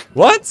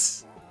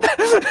 What?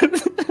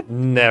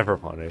 Never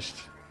punished.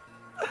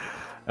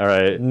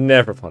 Alright.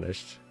 Never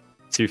punished.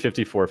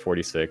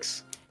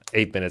 254.46.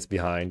 8 minutes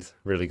behind.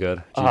 Really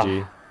good.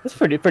 GG. That's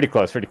pretty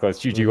close, pretty close.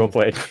 GG, well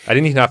played. I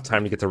didn't even have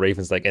time to get to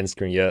Raven's like end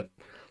screen yet.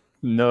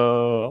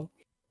 No.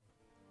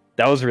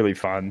 That was really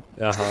fun.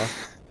 Uh-huh.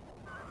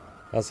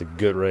 That's a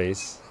good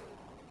race.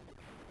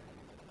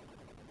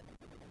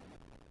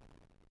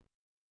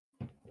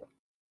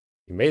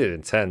 You made it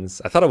intense.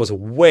 I thought I was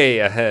way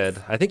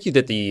ahead. I think you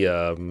did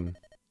the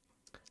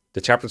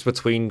chapters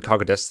between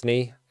Cog of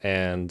Destiny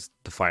and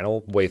the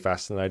final way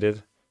faster than I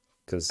did.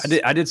 Because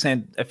I did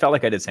Sand. I felt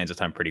like I did Sands of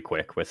Time pretty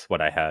quick with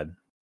what I had.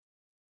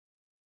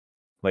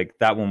 Like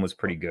that one was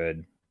pretty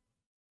good.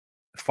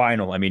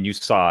 Final, I mean, you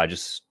saw I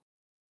just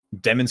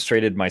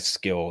demonstrated my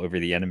skill over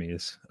the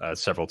enemies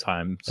several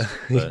times,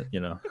 but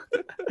you know,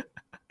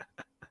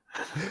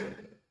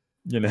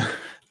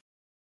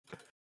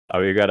 Oh,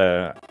 we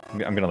gotta. I'm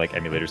gonna like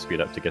emulator speed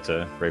up to get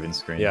to Raven's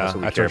screen. Yeah, that's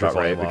what we care about,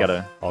 right? We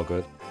gotta all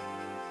good.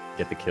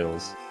 Get the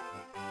kills.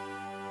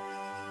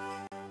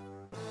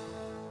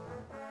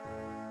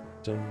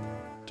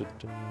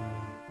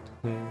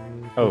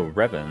 Oh,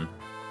 Revan.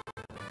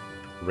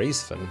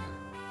 Raisfin.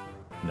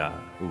 Nah.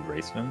 Ooh,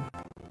 Raisfin.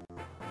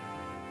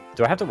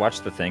 Do I have to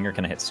watch the thing or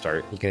can I hit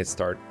start? You can hit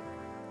start.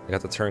 I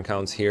got the turn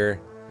counts here.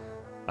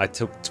 I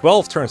took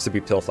 12 turns to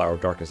beat Pillflower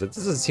of Darkness. It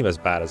doesn't seem as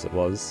bad as it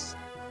was.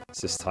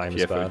 It's just time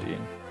is bad. It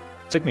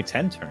took me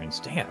 10 turns.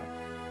 Damn.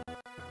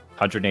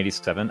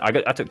 187. I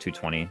took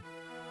 220.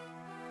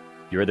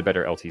 You're the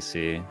better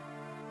LTC.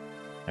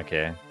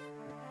 Okay.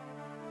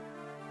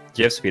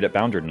 Do you have speed up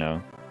bound or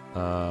no?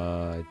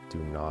 I do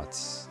not.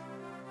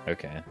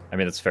 Okay. I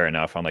mean, that's fair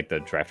enough on like the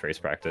draft race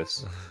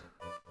practice.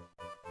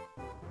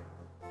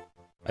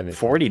 I didn't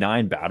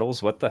 49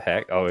 battles? What the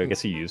heck? Oh, I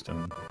guess he used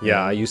them.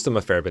 Yeah, I used them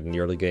a fair bit in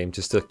the early game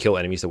just to kill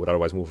enemies that would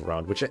otherwise move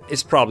around, which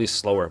is probably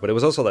slower. But it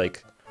was also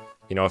like,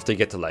 you know, if they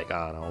get to like,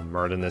 I don't know,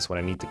 murder this when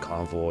I need to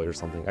convoy or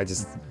something,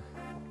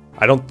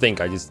 I don't think,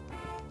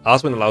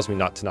 Osmond allows me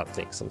not to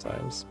think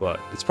sometimes, but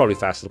it's probably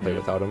faster to play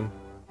without him.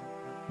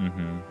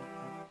 Mm-hmm.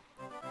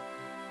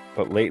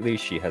 But lately,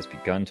 she has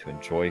begun to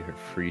enjoy her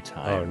free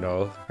time. Oh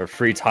no. Her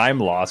free time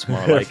loss,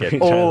 more like it.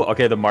 Oh,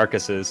 okay, the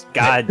Marcuses.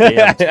 God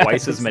damn,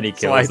 twice as many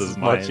kills as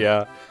mine. Much,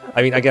 yeah.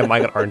 I mean, again,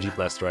 mine got RNG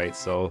blessed, right?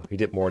 So he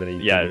did more than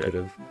he could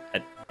have.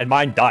 And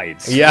mine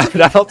died. So. Yeah,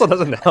 that also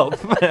doesn't help.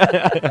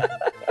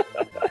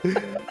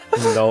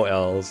 No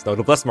L's. No,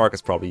 the blessed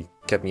Marcus probably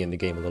kept me in the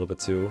game a little bit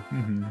too.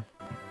 Mm-hmm.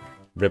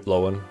 Rip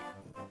Lowen.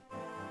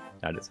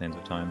 At its hands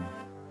of time.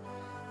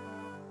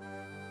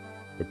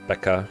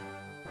 Rebecca.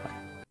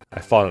 I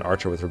fought an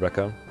archer with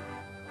Rebecca.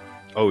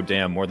 Oh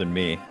damn, more than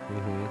me.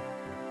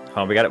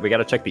 Mm-hmm. We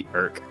gotta check the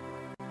Urk.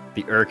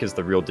 The Urk is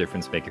the real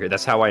difference maker.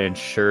 That's how I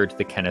ensured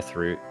the Kenneth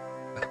route.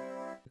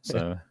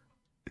 So.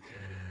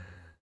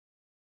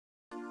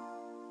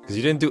 Because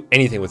you didn't do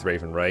anything with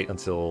Raven, right?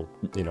 Until,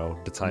 you know,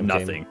 the time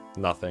Nothing.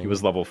 came. Nothing. He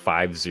was level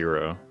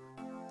 5-0.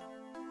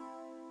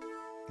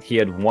 He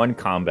had one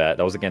combat.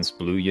 That was against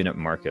Blue Unit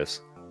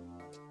Marcus.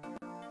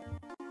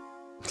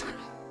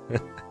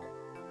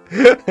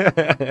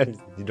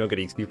 You don't get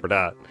XP for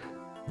that.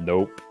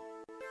 Nope.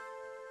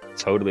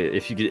 Totally.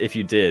 If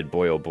you did,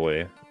 boy oh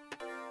boy.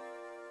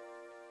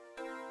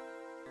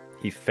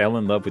 He fell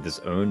in love with his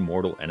own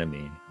mortal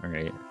enemy. All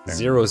right.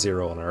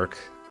 0-0 on Urk.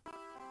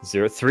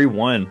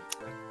 0-3-1.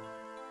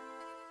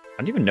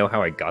 I don't even know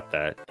how I got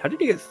that. How did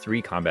he get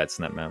 3 combats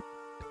in that map?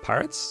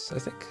 Pirates, I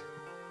think.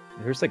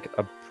 There's like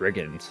a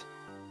brigand.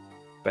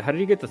 But how did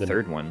he get the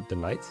third one? The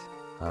knight?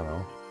 I don't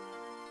know.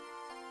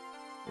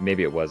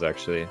 Maybe it was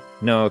actually.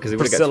 No, because he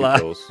would have got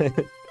 2 kills.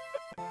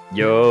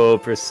 Yo,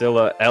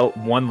 Priscilla,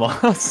 one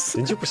loss.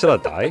 Didn't you Priscilla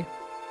die?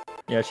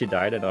 Yeah, she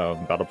died at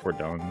Battle for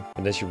Dawn.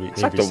 And then she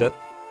reset?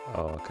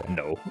 Oh, okay.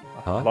 No.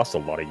 Huh? Lost a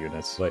lot of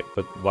units. Wait,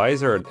 but why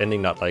is her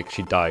ending not like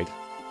she died?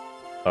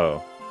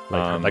 Oh.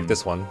 Like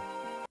this one.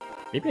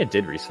 Maybe it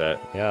did reset.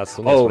 Yeah, that's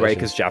oh, right,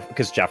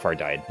 because Jafar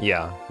died.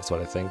 Yeah, that's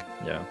what I think.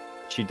 Yeah.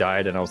 She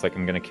died, and I was like,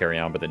 I'm going to carry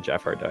on, but then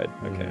Jafar died.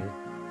 Okay.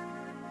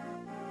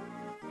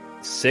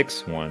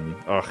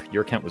 6-1. Ugh,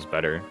 your count was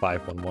better.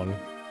 5-1-1.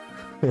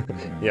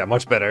 Yeah,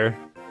 much better.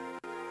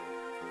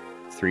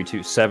 3-2,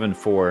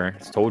 7-4. I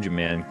told you,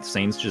 man.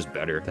 Sane's just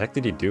better. The heck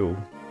did he do?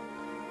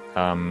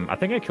 I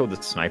think I killed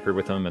the sniper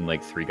with him and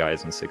like 3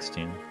 guys in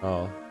 16.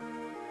 Oh.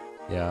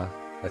 Yeah.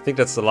 I think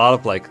that's a lot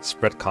of like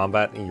spread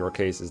combat. In your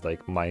case, is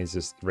like mine's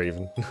just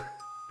Raven.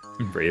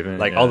 Raven.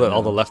 Like all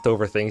the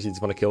leftover things you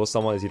just want to kill with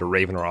someone is either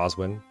Raven or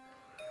Oswin.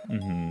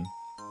 Mm-hmm.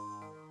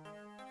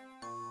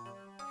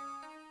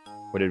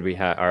 What did we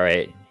have? All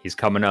right, he's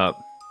coming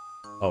up.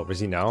 Oh, is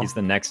he now? He's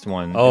the next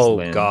one.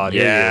 Oh god,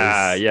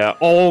 yeah, yeah.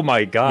 Oh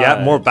my god.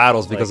 Yeah, more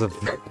battles because of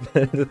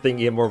the thing.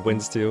 He had more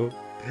wins too.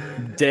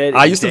 Dead.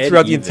 I used him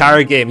throughout the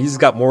entire game. He just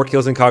got more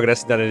kills in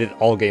Cognitus than I did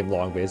all game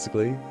long,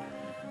 basically.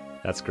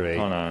 That's great.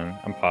 Hold on,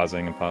 I'm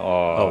pausing.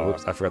 Oh,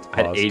 whoops, I forgot to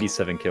pause. I had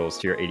 87 kills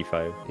to your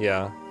 85.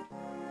 Yeah.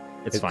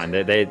 It's fine.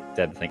 They did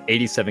the thing.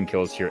 87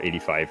 kills to your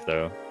 85,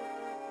 though.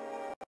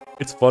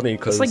 It's funny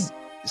because like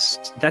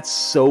that's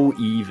so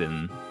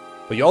even.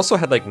 But you also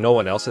had like no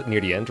one else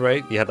near the end,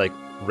 right? You had like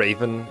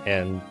Raven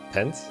and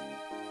Pent.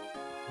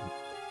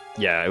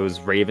 Yeah, it was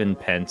Raven,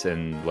 Pent,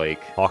 and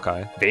like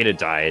Hawkeye. Veda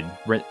died.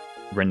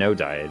 Renault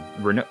died.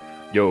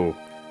 Yo,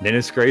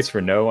 Ninnis Grace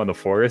Renault on the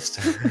forest.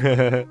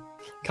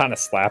 kind of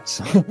slaps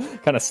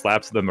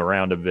them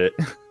around a bit.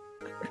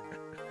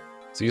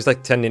 So you used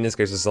like 10 Ninjas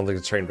Graces or something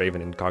to train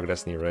Raven in Cog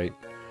Destiny, right?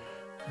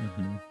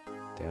 Mm-hmm.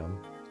 Damn.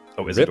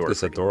 Oh,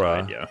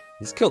 Isadora. Yeah.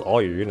 He's killed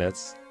all your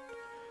units.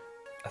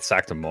 I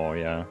sacked them all,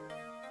 yeah.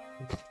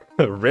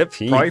 Rip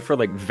Heath. Probably for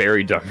like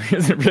very dumb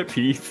reasons. Rip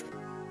Heath.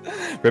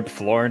 Rip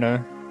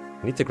Florina.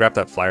 I need to grab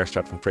that flyer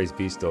strat from Praise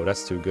Beast though.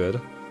 That's too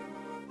good.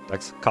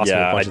 That's cost me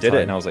a bunch of time. I did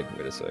it and I was like,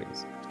 wait a sec.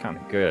 It's kind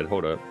of good.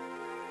 Hold up.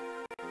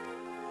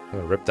 I'm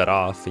gonna rip that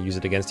off and use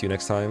it against you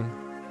next time.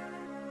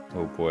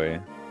 Oh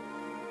boy.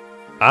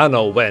 I don't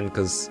know when,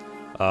 because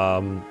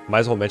might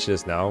as well mention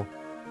this now.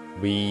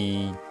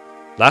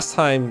 Last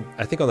time,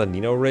 I think on the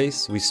Nino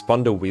race, we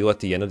spun the wheel at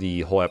the end of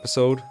the whole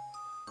episode.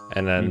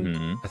 And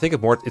then I think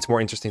it's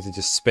more interesting to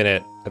just spin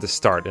it at the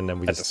start, and then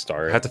we just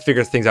have to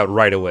figure things out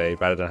right away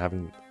rather than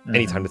having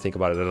any time to think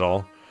about it at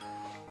all.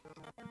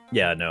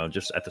 Yeah, no,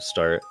 just at the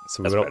start.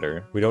 So that's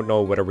better. We don't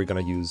know whether we're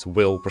gonna use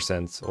will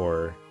percent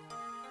or,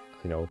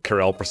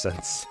 Karel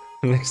percents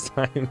next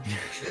time.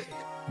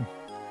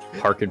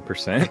 Harkin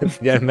percent.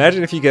 Yeah,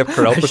 imagine if you get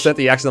Karel percent,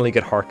 you accidentally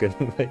get Harkin.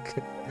 Like,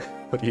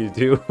 what do you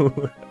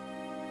do?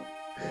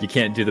 You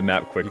can't do the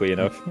map quickly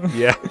enough.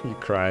 Yeah, you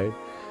cry.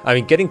 I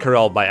mean, getting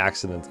Karel by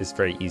accident is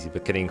very easy,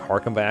 but getting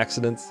Harkin by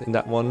accident in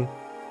that one,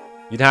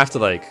 you'd have to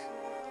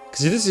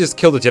because you just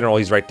kill the general,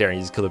 he's right there, and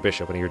you just kill the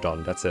bishop, and you're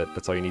done. That's it.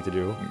 That's all you need to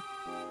do.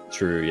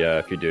 True, yeah,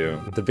 if you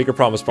do. The bigger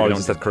problem is probably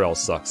just that Karel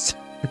sucks.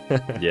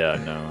 Yeah,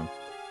 no.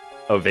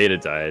 Oh, Veda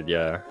died.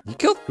 Yeah. You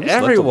killed Who's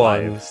left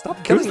everyone. alive?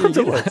 Stop killing Who's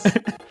the left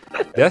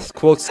units. Death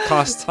quotes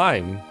cost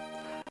time.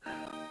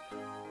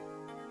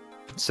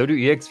 So do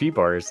EXP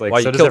bars. Like,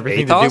 Why, so you does killed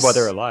everything to Athos? do while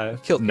they're alive. You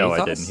killed No,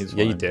 Athos? I didn't. He's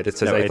yeah, you fine. did. It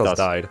says No, Athos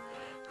died.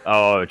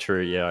 Oh,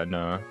 true. Yeah,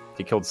 no.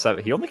 He killed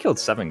 7. He only killed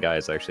 7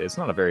 guys. Actually, it's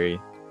not a very.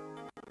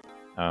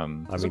 I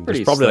mean,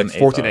 there's probably like 14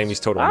 Athos. enemies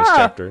total in this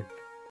chapter.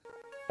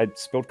 I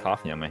spilled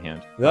coffee on my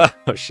hand.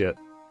 Oh shit.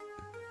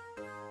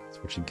 That's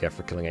what you get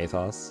for killing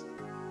Athos.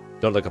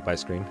 Don't look up my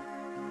screen.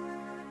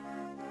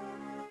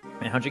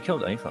 Man, how'd you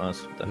kill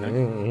Athos? What the heck?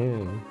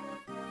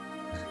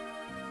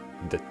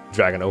 The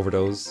dragon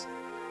overdose.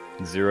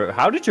 0.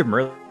 How did your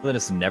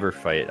Merlinus never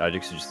fight? I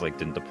just like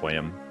didn't deploy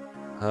him.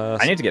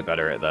 I need to get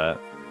better at that.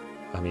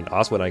 I mean,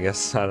 Oswin, I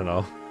guess. I don't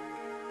know.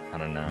 I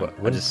don't know. But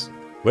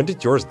when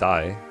did yours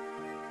die?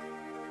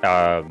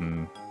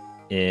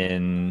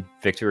 In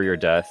Victory or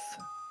Death.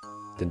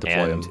 Didn't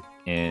deploy and him.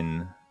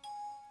 In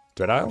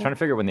Dread Isle? I'm trying to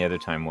figure out when the other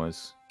time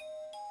was.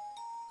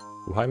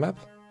 Wuhai map?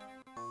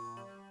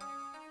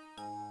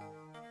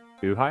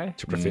 Wuhai?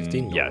 Chapter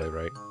 15? Yeah.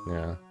 Norway, right?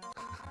 Yeah.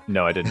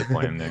 No, I didn't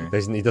deploy him there.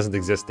 He doesn't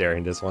exist there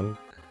in this one.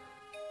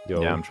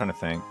 Yo, Yeah, I'm trying to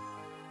think.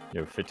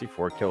 Yo,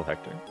 54 kill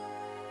Hector.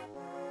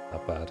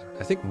 not bad.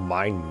 I think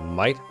mine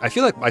might... I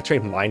feel like I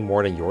trained mine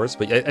more than yours,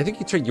 but I think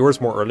you trained yours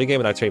more early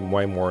game and I trained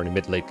mine more in the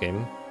mid-late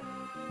game.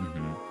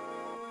 Mm-hmm.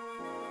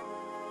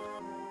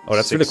 Oh,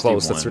 that's really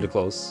close. 61. That's really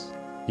close.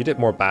 You did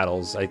more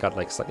battles. I got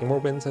like slightly more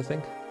wins, I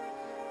think.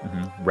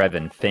 Mm-hmm.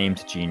 Revan,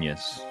 famed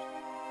genius.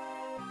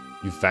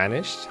 You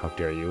vanished? How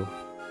dare you?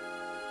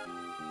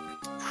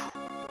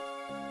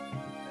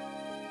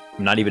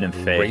 I'm not even in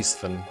Fae.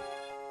 Raisins.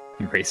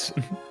 Race.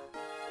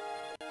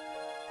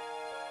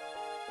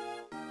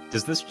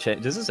 Does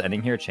this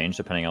ending here change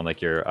depending on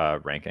like your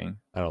ranking?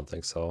 I don't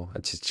think so.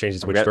 It just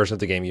changes We which version of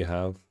the game you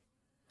have.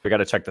 We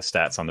gotta check the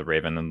stats on the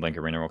Raven and Link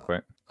Arena real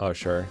quick. Oh,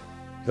 sure. You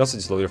can also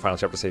just load your final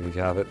chapter save if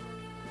you have it.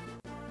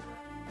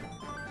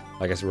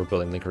 I guess we're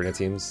building Link Arena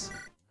teams.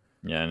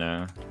 Yeah,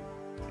 no.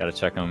 Gotta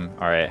check them.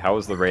 Alright, how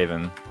was the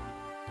Raven?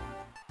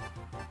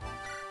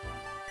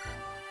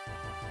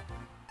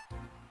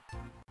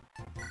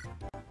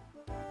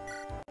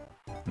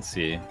 Let's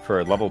see. For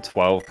a level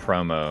 12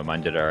 promo,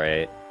 mine did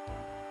alright.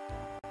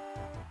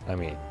 I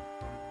mean,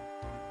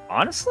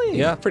 Honestly?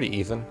 yeah, pretty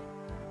even.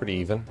 Pretty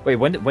even. Wait,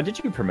 when did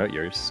you promote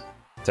yours?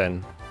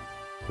 10.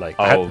 Like,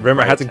 Oh,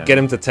 remember, I had to 10. get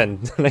him to 10.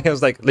 I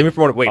was like, let me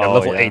promote it. Wait, I'm Oh,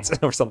 level yeah.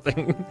 8 or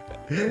something.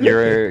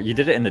 You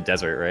did it in the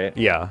desert, right?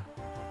 Yeah.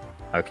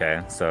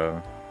 Okay,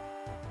 so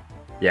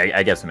yeah,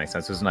 I guess it makes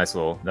sense. It was a nice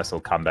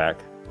little comeback.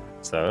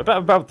 So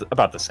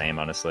about the same,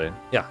 honestly.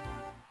 Yeah.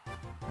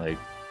 Like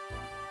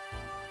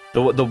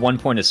the 1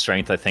 point of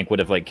strength, I think, would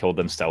have like killed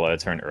them Stella a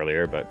turn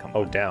earlier, but come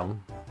Oh, on.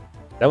 damn.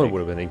 That one would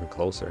have been even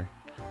closer.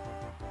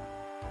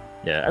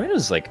 Yeah, I mean it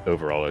was like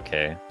overall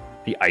okay.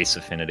 The ice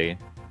affinity,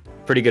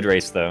 pretty good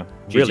race though.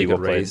 Really GG, good well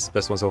played. race.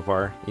 Best one so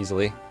far,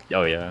 easily.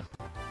 Oh yeah.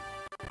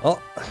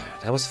 Well,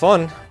 that was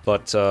fun,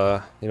 but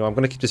you know, I'm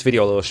gonna keep this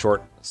video a little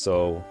short,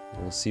 so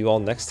we'll see you all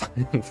next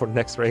time for the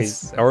next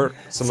race or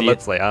some See ya.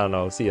 let's play. I don't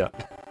know. See ya.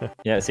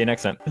 Yeah. See you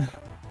next time.